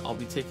got? I'll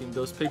be taking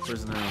those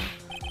papers now.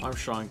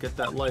 Armstrong, get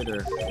that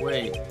lighter.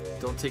 Wait,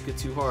 don't take it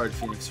too hard,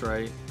 Phoenix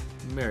Wright.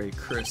 Merry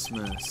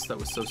Christmas. That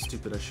was so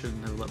stupid, I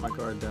shouldn't have let my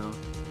guard down.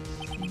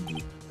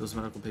 Those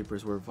medical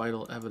papers were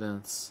vital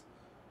evidence.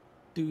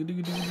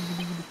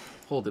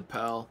 Hold it,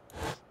 pal.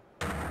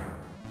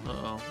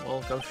 Uh-oh.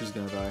 Well, Gumshoe's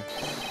gonna die.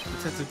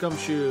 Detective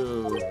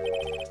Gumshoe!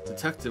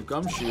 Detective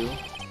Gumshoe?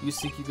 You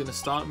think you're gonna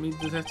stop me,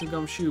 Detective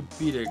Gumshoe?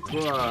 Beat it,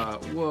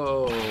 bruh.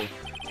 Whoa.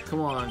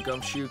 Come on,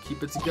 Gumshoe,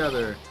 keep it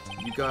together.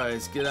 You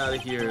guys, get out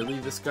of here.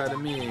 Leave this guy to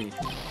me.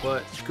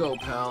 But go,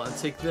 pal, and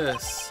take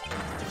this.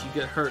 If you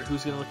get hurt,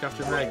 who's gonna look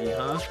after Maggie,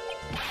 huh?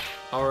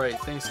 Alright,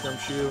 thanks,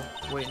 Gumshoe.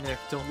 Wait, Nick,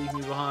 don't leave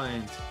me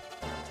behind.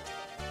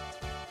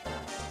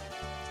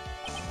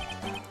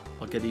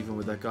 I'll get even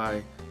with that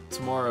guy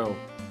tomorrow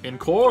in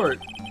court.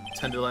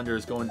 Tenderlander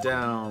is going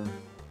down.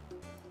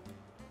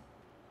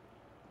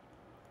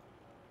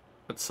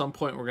 some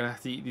point, we're gonna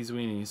have to eat these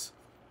weenies.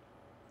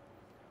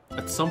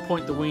 At some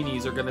point, the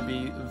weenies are gonna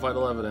be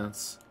vital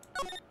evidence.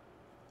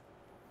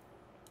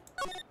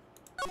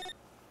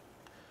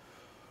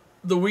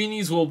 The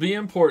weenies will be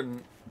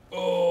important.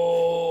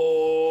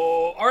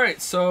 Oh, all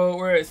right. So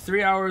we're at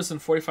 3 hours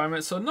and 45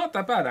 minutes. So not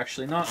that bad,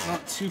 actually. Not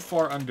too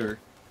far under.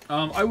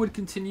 I would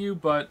continue,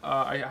 but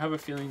I have a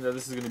feeling that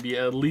this is going to be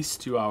at least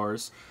 2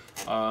 hours,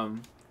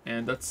 and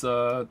that's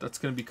going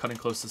to be cutting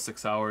close to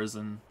 6 hours.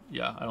 And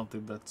yeah, I don't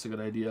think that's a good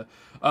idea.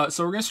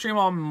 So we're gonna stream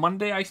on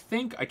Monday. I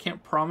think I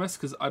can't promise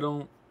because I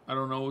don't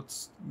know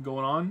what's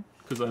going on.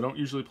 Because I don't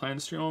usually plan to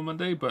stream on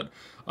Monday, but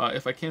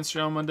if I can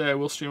stream on Monday, I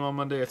will stream on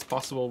Monday. It's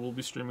possible we'll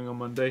be streaming on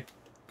Monday.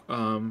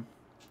 I'll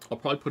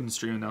probably put in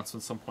stream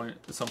announcements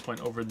at some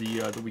point over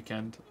the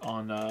weekend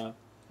on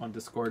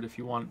Discord if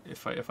you want.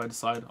 If I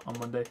decide on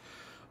Monday.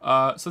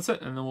 So that's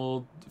it, and then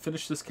we'll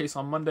finish this case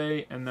on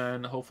Monday, and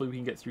then hopefully we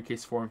can get through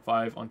case 4 and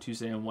 5 on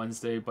Tuesday and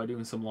Wednesday by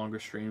doing some longer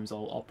streams.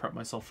 I'll prep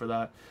myself for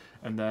that,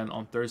 and then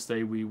on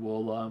Thursday we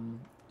will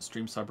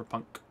stream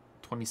Cyberpunk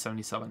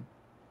 2077.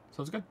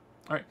 Sounds good.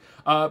 All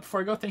right. Before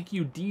I go, thank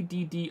you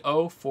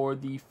DDDO for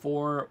the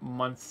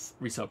 4-month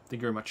resub. Thank you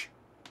very much.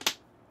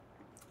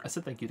 I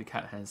said thank you to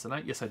Cat Hands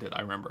tonight. Yes, I did. I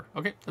remember.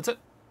 Okay, that's it.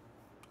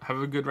 Have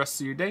a good rest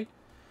of your day.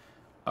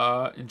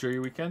 Enjoy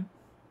your weekend.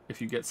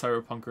 If you get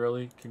Cyberpunk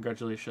early,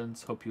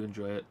 congratulations. Hope you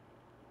enjoy it.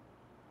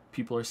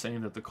 People are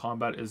saying that the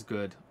combat is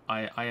good.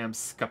 I am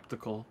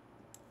skeptical.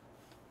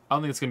 I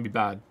don't think it's going to be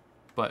bad,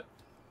 but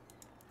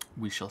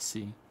we shall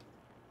see.